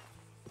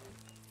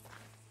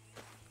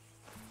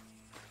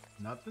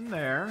 Nothing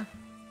there.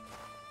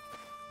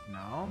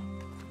 No.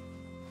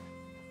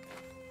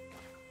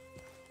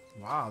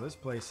 Wow, this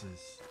place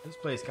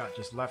got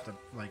just left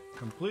like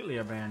completely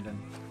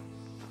abandoned.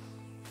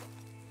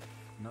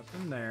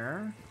 Nothing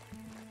there.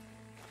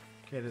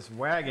 Okay, this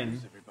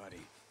wagon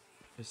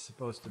is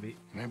supposed to be.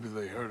 Maybe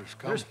they heard us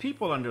coming. There's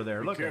people under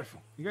there. Be Look,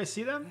 careful. you guys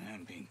see them?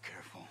 And being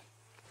careful.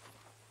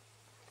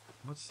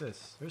 What's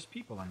this? There's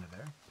people under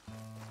there.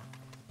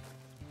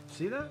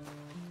 See that?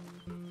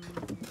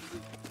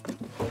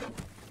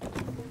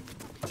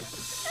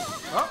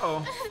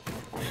 Uh-oh.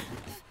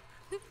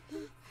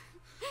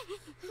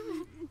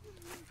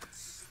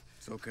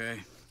 It's okay.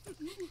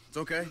 It's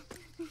okay.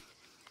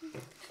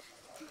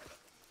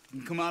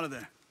 Come out of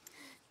there.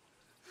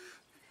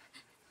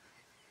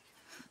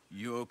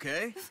 You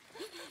okay?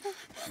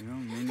 You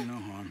don't mean you no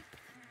harm.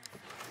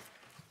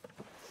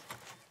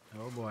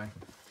 Oh boy.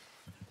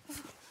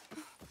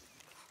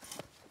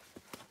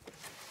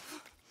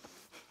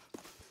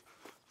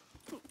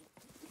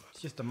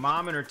 It's just a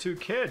mom and her 2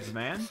 kids,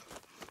 man.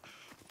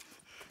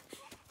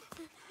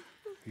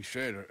 He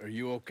said, are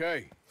you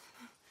okay?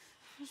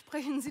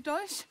 Sprechen Sie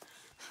Deutsch?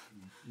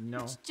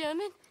 No.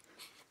 German?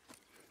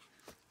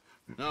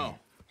 No.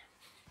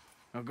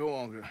 Now go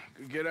on,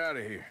 get out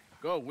of here.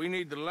 Go, we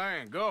need the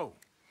land, go.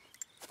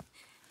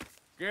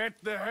 Get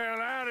the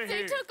hell out of They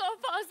here. took our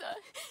father.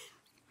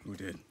 Who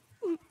did?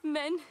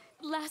 Men,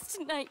 last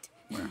night.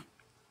 Where?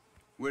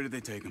 Where did they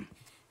take him?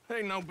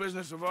 Ain't no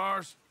business of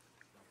ours.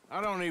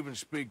 I don't even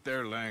speak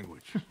their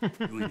language.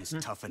 You ain't as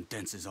tough and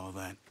dense as all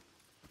that.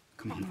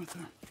 Come on,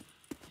 Arthur.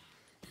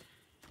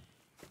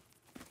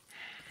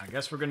 I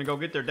guess we're gonna go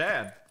get their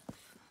dad.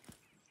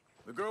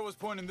 The girl was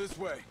pointing this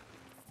way.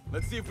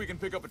 Let's see if we can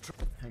pick up a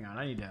Hang on,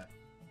 I need that.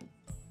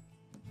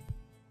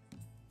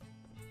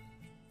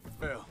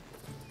 trail.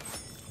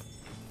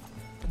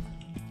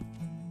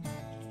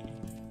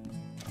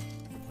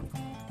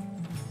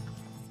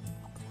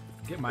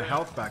 Get my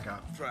health back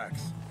up.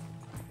 Tracks.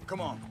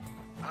 Come on.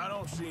 I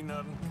don't see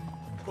nothing.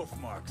 Hoof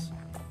marks.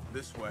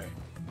 This way.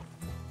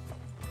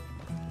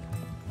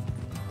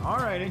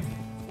 Alrighty.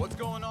 What's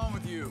going on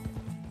with you?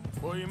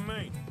 What do you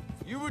mean?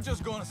 You were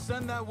just going to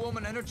send that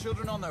woman and her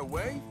children on their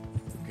way?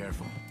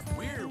 Careful.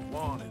 We're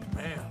wanted,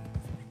 man.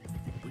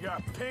 We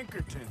got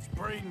Pinkertons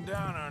breathing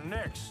down our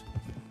necks.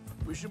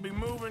 We should be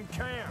moving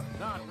camp,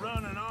 not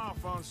running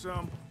off on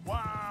some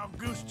wild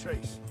goose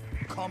chase.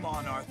 Come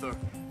on, Arthur.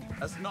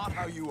 That's not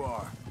how you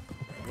are.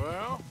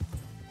 Well,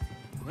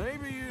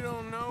 maybe you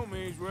don't know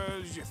me as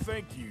well as you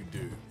think you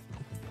do.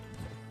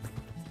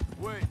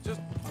 Wait,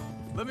 just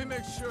let me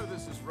make sure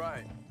this is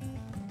right.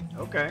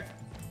 Okay.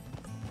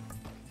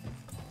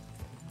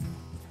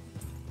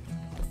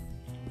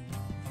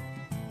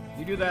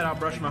 You do that, I'll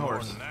brush my More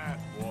horse. than that,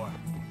 boy.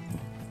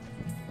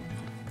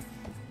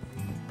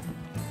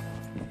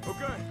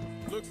 Okay,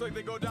 looks like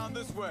they go down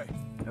this way.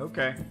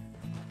 Okay.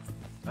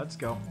 Let's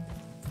go.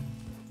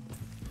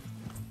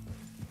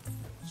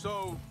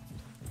 So,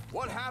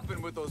 what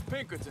happened with those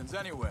Pinkertons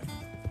anyway?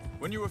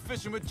 When you were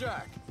fishing with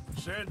Jack?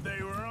 Said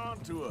they were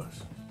on to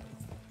us.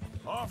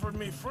 Offered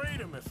me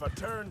freedom if I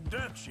turned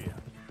Dutch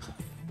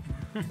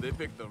in. They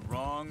picked the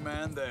wrong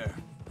man there.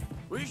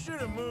 We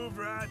should have moved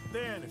right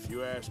then, if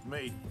you ask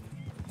me.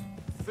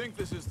 Think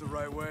this is the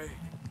right way?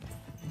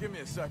 Give me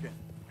a second.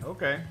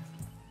 Okay.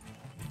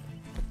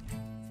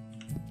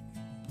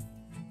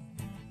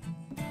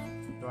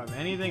 Do I have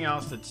anything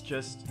else that's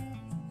just...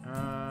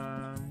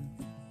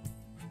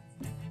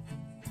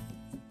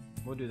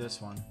 We'll do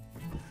this one.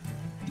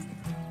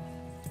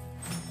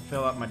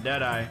 Fill up my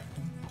dead eye.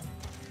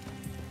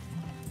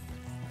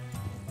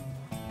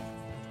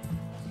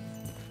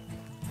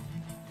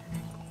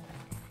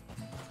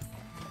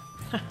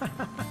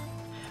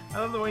 I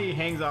love the way he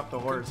hangs off the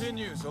horse.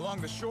 Continues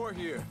along the shore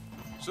here.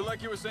 So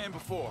like you were saying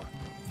before.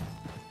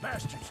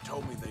 Bastards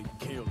told me they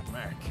killed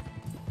Mac.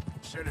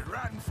 Said it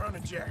right in front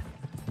of Jack.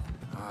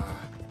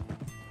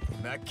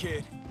 That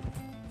kid.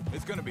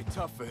 It's gonna be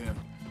tough for him.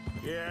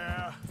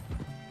 Yeah.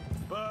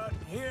 But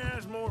he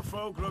has more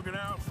folk looking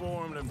out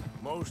for him than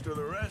most of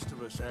the rest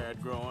of us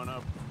had growing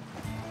up.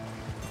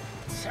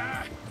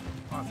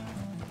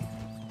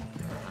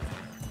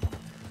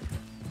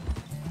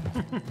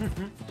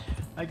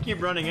 I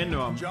keep running into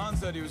him. John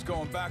said he was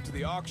going back to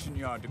the auction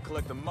yard to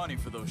collect the money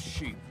for those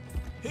sheep.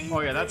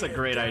 Oh yeah, that's a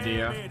great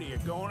idea.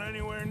 Idiot going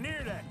anywhere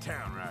near that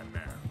town right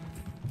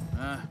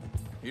now.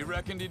 He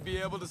reckoned he'd be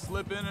able to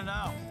slip in and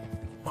out.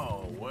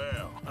 Oh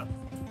well.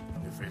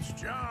 If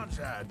it's John's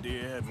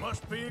idea, it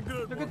must be a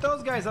good one. Look at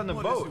those guys on the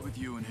What boat. is it with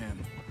you and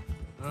him?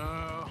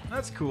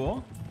 That's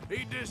cool.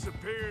 He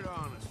disappeared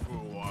on us for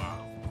a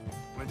while.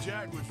 When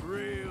Jack was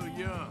real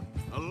young.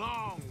 A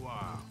long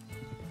while.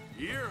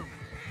 Year.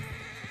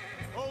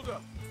 Hold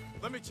up.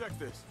 Let me check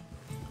this.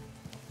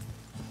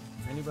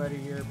 Anybody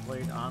here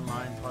played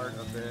online part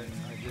of it?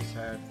 I just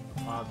had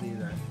Ozzy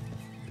that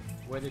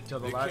waited till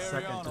the They last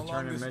carry second on to along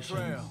turn in this missions.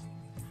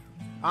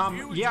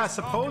 trail. Yeah,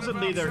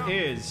 supposedly there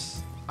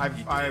is.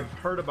 I've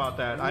heard about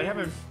that. I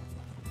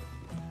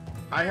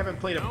haven't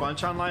played a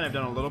bunch online. I've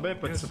done a little bit,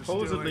 but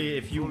supposedly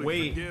if you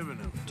wait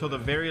till the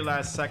very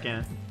last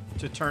second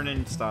to turn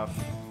in stuff,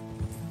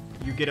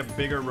 you get a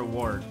bigger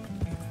reward.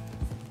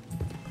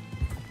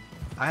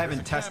 I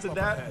haven't tested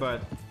that,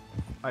 but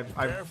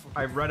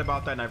I've read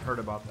about that and I've heard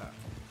about that.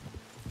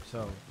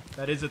 So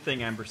that is a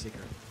thing, Amber Seeker.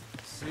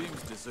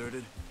 Seems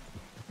deserted.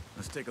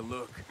 Let's take a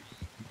look.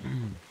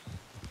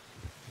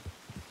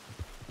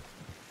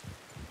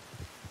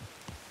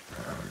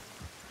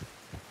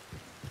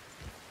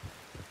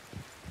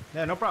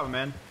 Yeah, no problem,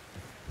 man.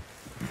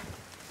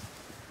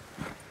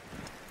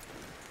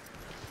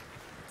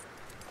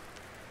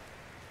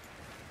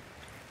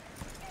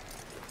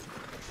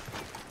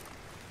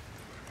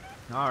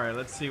 All right,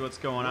 let's see what's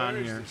going on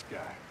Where is here. this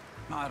guy?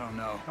 I don't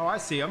know. Oh, I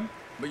see him.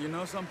 But you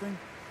know something?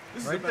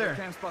 This Right is a better there.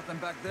 camp spot than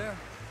back there.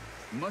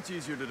 Much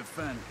easier to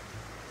defend.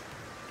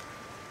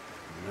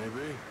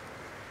 Maybe.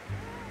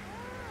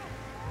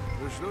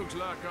 This looks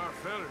like our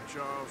fella,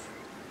 Charles.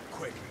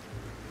 Quick,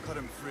 cut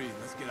him free.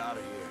 Let's get out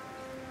of here.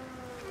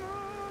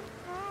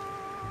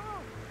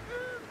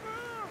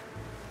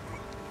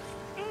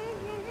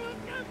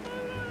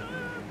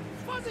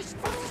 Vorsicht,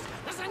 Vorsicht!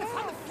 Das ist eine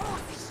Falle!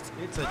 Vorsicht!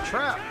 It's a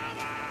trap.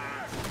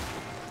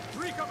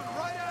 Three coming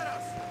right at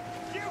us!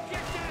 You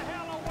get the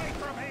hell away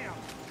from him!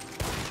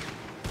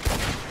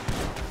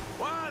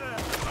 Why the...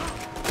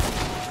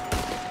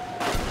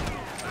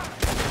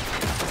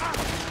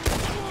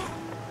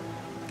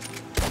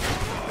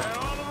 That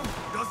all of them?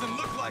 Doesn't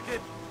look like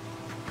it.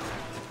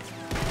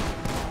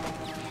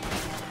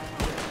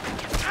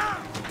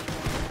 Ah!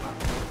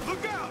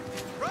 Look out!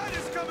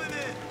 Riders coming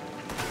in!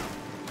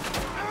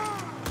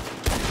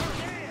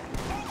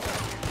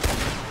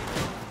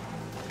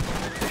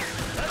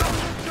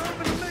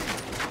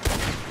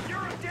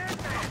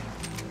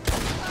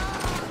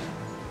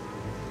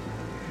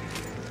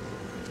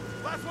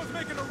 Last one's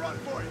making a run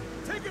for it.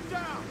 Take him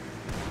down.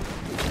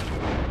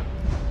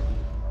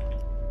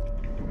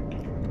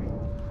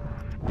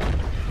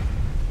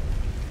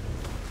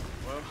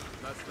 Well,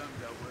 that's them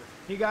dealt with.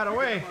 He got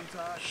away. Get them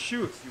untied.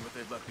 Shoot. See what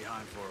they've left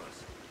behind for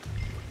us.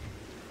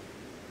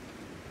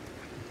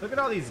 Look at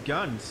all these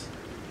guns.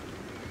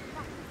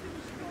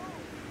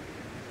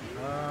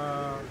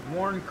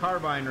 Worn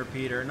carbine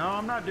repeater. No,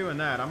 I'm not doing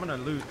that. I'm gonna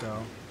loot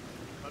though.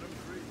 Cut him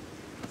free.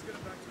 Let's get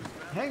him back to his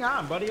family. Hang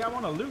on, buddy. I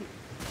want to loot.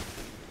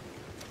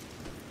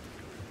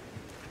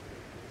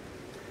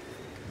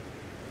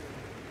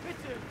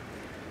 Bitte,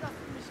 lass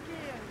mich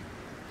gehen.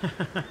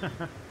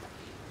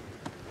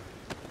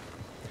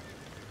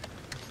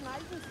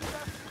 Schneiden Sie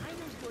das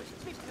Timing durch,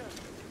 bitte.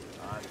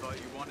 I thought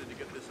you wanted to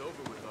get this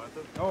over with,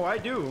 Arthur. Oh, I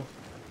do.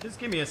 Just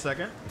give me a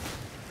second.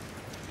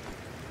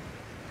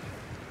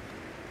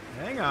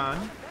 Hang on.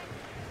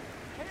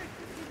 Helfen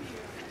Sie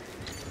mir.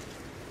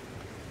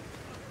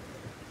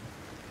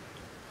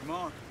 Come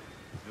on.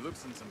 He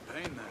looks in some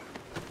pain there.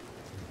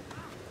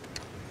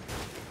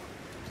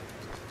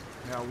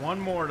 Got one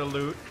more to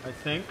loot, I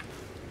think.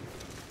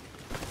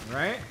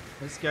 Right?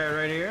 This guy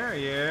right here?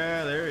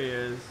 Yeah, there he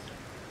is.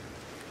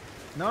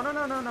 No, no,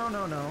 no, no, no,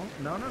 no, no.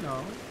 No, no,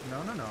 no.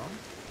 No, no, no.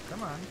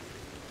 Come on.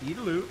 Eat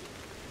a loot.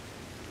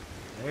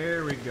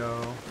 There we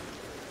go.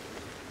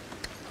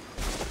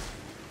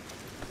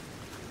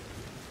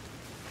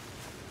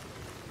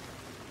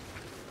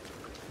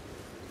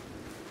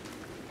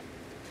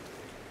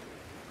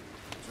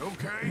 It's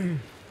okay.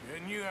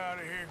 Getting you out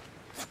of here.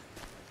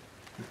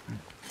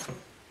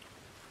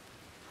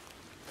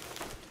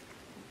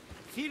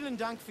 Vielen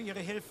Dank für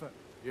Ihre Hilfe.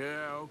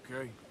 Yeah,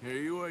 okay. Here,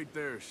 you wait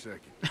there a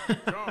second.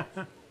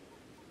 Charles,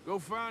 go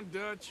find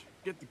Dutch.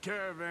 Get the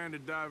caravan to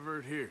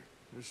divert here.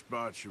 This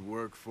spot should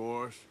work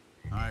for us.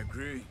 I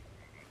agree.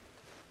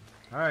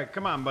 All right,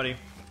 come on, buddy.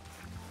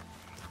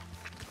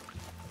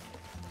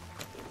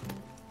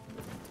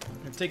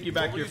 I'll take you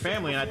back to your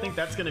family, and I think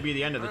that's going to be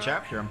the end of the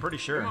chapter. I'm pretty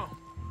sure. Come on.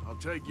 I'll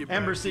take you back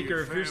Ember to Seeker,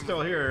 your if you're family.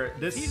 still here,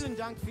 Vielen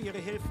Dank für Ihre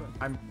Hilfe.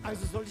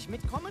 Also soll ich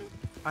mitkommen?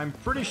 I'm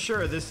pretty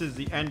sure this is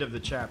the end of the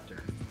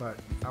chapter, but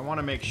I want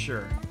to make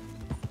sure.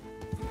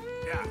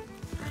 Yeah.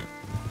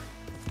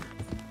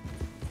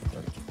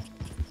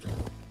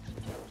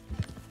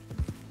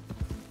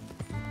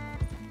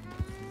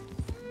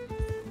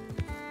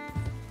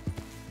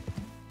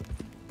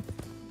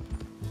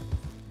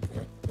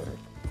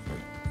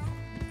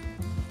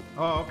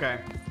 Oh, okay.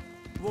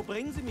 Wo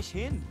bringen Sie mich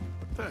hin?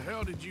 What the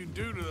hell did you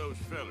do to those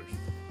fellers?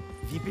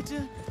 Wie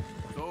bitte?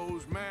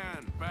 Those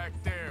men back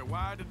there,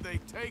 why did they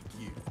take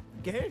you?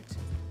 Geld.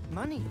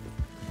 Money.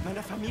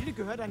 Meiner Familie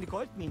gehört eine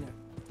Goldmine.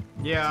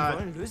 Sie Yeah,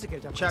 wollen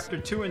Lösegeld erpressen.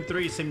 chapter 2 and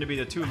 3 seem to be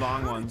the two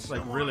long ones,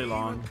 like really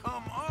long.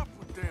 Come up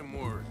with them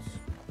words.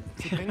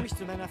 Sie bringen mich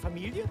zu meiner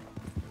Familie?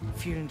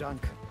 Vielen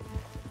Dank.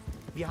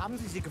 Wie haben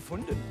Sie sie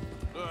gefunden?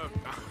 Look,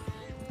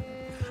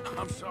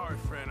 I'm sorry,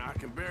 friend. I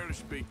can barely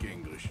speak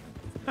English.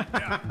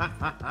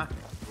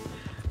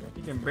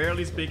 You can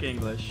barely speak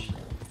English.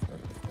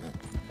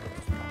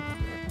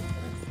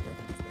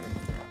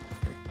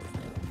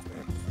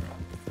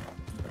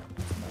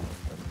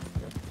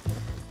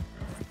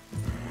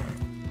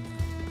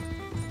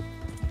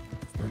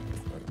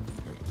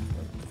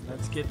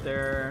 Let's get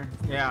there.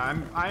 Yeah,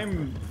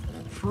 I'm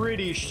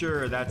pretty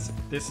sure this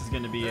is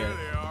gonna be it. There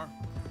they are.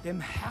 Dem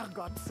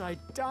Herrgott sei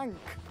Dank.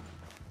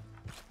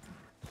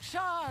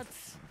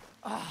 Schatz!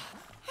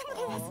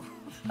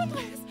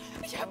 Andreas,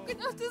 ich hab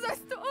gedacht, du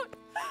seist tot.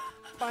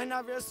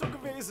 Beinahe wär's so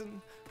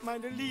gewesen.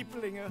 Meine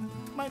Lieblinge,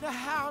 meine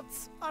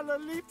Herz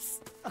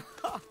allerliebst.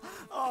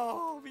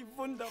 Oh, wie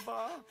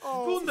wunderbar.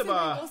 Oh.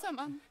 Wunderbar. Ein großer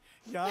Mann.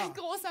 Ja. Ein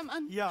großer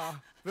Mann. Ja,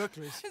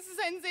 wirklich. Es ist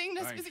ein Segen,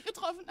 dass wir sie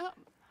getroffen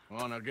haben.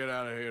 Come on, now get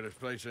out of here. This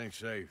place ain't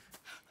safe.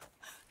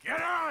 Get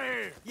out of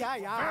here! Ja,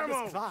 ja,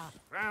 alles klar.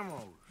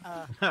 Vamos!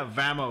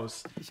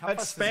 Vamos. Ich hab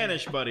That's was für Sie.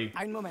 Spanish, buddy.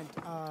 Einen Moment.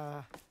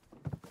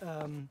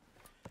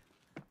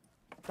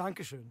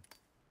 Dankeschön.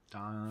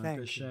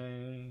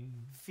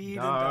 Dankeschön. Vielen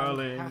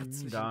Darling, Dank.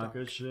 Herzlichen Dank.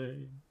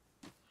 Dankeschön.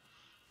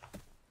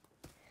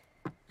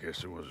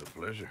 Guess it was a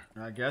pleasure.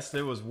 I guess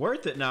it was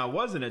worth it now,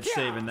 wasn't it,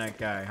 saving that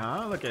guy,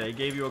 huh? Look at it, he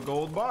gave you a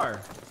gold bar.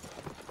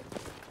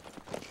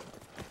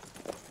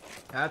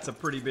 That's a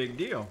pretty big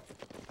deal.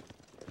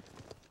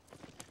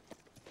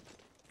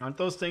 Aren't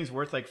those things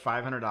worth like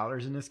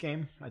 $500 in this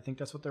game? I think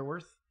that's what they're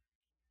worth.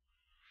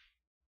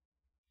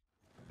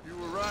 You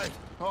were right.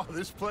 Oh,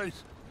 this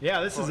place.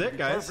 Yeah, this is it,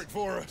 guys. Perfect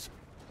for us.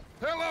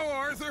 Hello,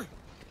 Arthur.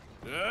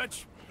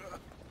 Dutch.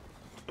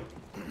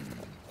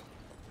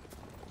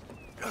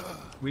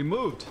 We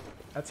moved.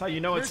 That's how you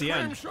know it's Miss the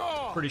end.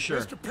 Grimshaw, Pretty sure.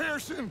 Mr.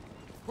 Pearson,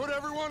 put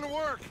everyone to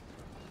work.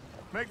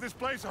 Make this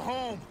place a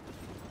home.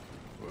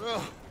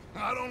 Well,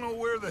 I don't know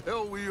where the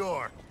hell we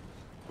are,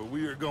 but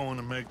we are going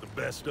to make the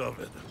best of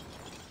it.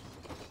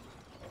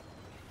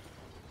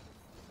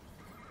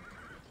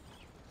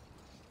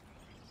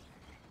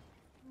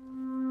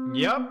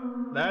 Yep,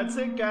 that's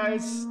it,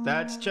 guys.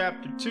 That's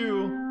chapter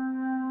 2.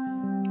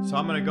 So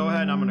I'm going to go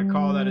ahead and I'm going to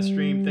call that a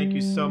stream. Thank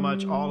you so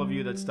much, all of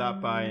you that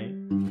stopped by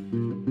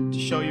to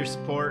show your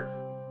support,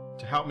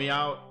 to help me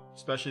out,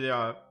 especially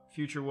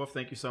Future Wolf.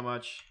 Thank you so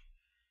much.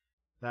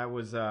 That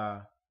was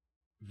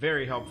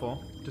very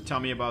helpful to tell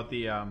me about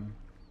the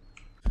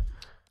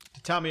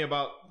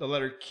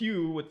letter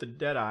Q with the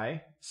dead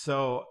eye.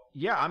 So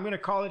yeah, I'm going to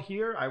call it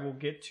here. I will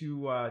get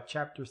to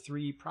chapter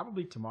 3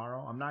 probably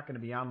tomorrow. I'm not going to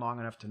be on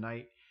long enough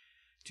tonight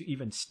to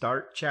even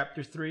start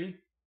chapter 3.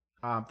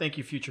 Thank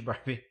you, Future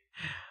Barbie.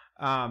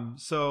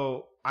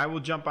 So I will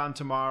jump on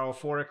tomorrow,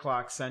 4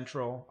 o'clock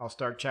Central. I'll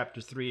start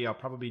chapter 3. I'll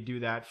probably do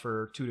that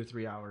for 2 to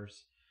 3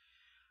 hours.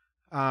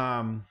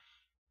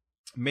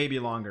 Maybe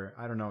longer.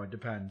 I don't know. It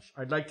depends.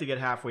 I'd like to get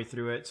halfway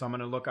through it, so I'm going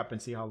to look up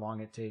and see how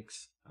long it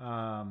takes.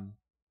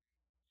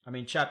 I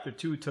mean, chapter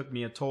 2 took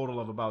me a total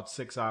of about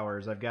 6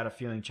 hours. I've got a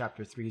feeling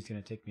chapter 3 is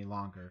going to take me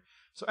longer.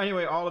 So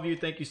anyway, all of you,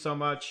 thank you so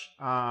much.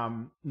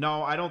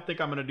 No, I don't think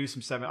I'm going to do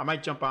some 7. I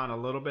might jump on a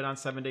little bit on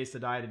 7 Days to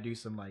Die to do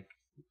some like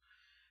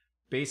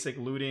basic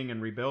looting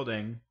and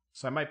rebuilding.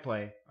 So I might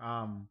play.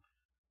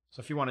 So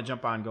if you want to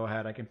jump on, go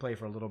ahead. I can play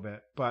for a little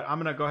bit. But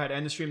I'm going to go ahead and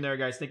end the stream there,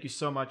 guys. Thank you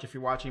so much. If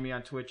you're watching me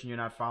on Twitch and you're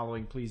not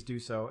following, please do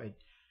so. It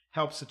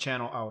helps the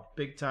channel out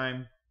big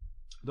time.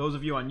 Those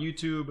of you on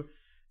YouTube,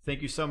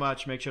 thank you so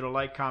much. Make sure to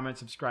like, comment,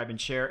 subscribe,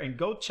 and share. And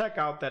go check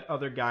out that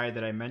other guy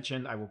that I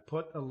mentioned. I will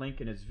put a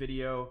link in his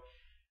video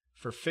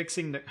for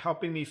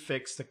helping me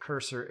fix the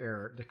cursor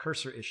error, the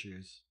cursor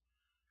issues.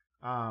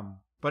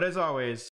 But as always,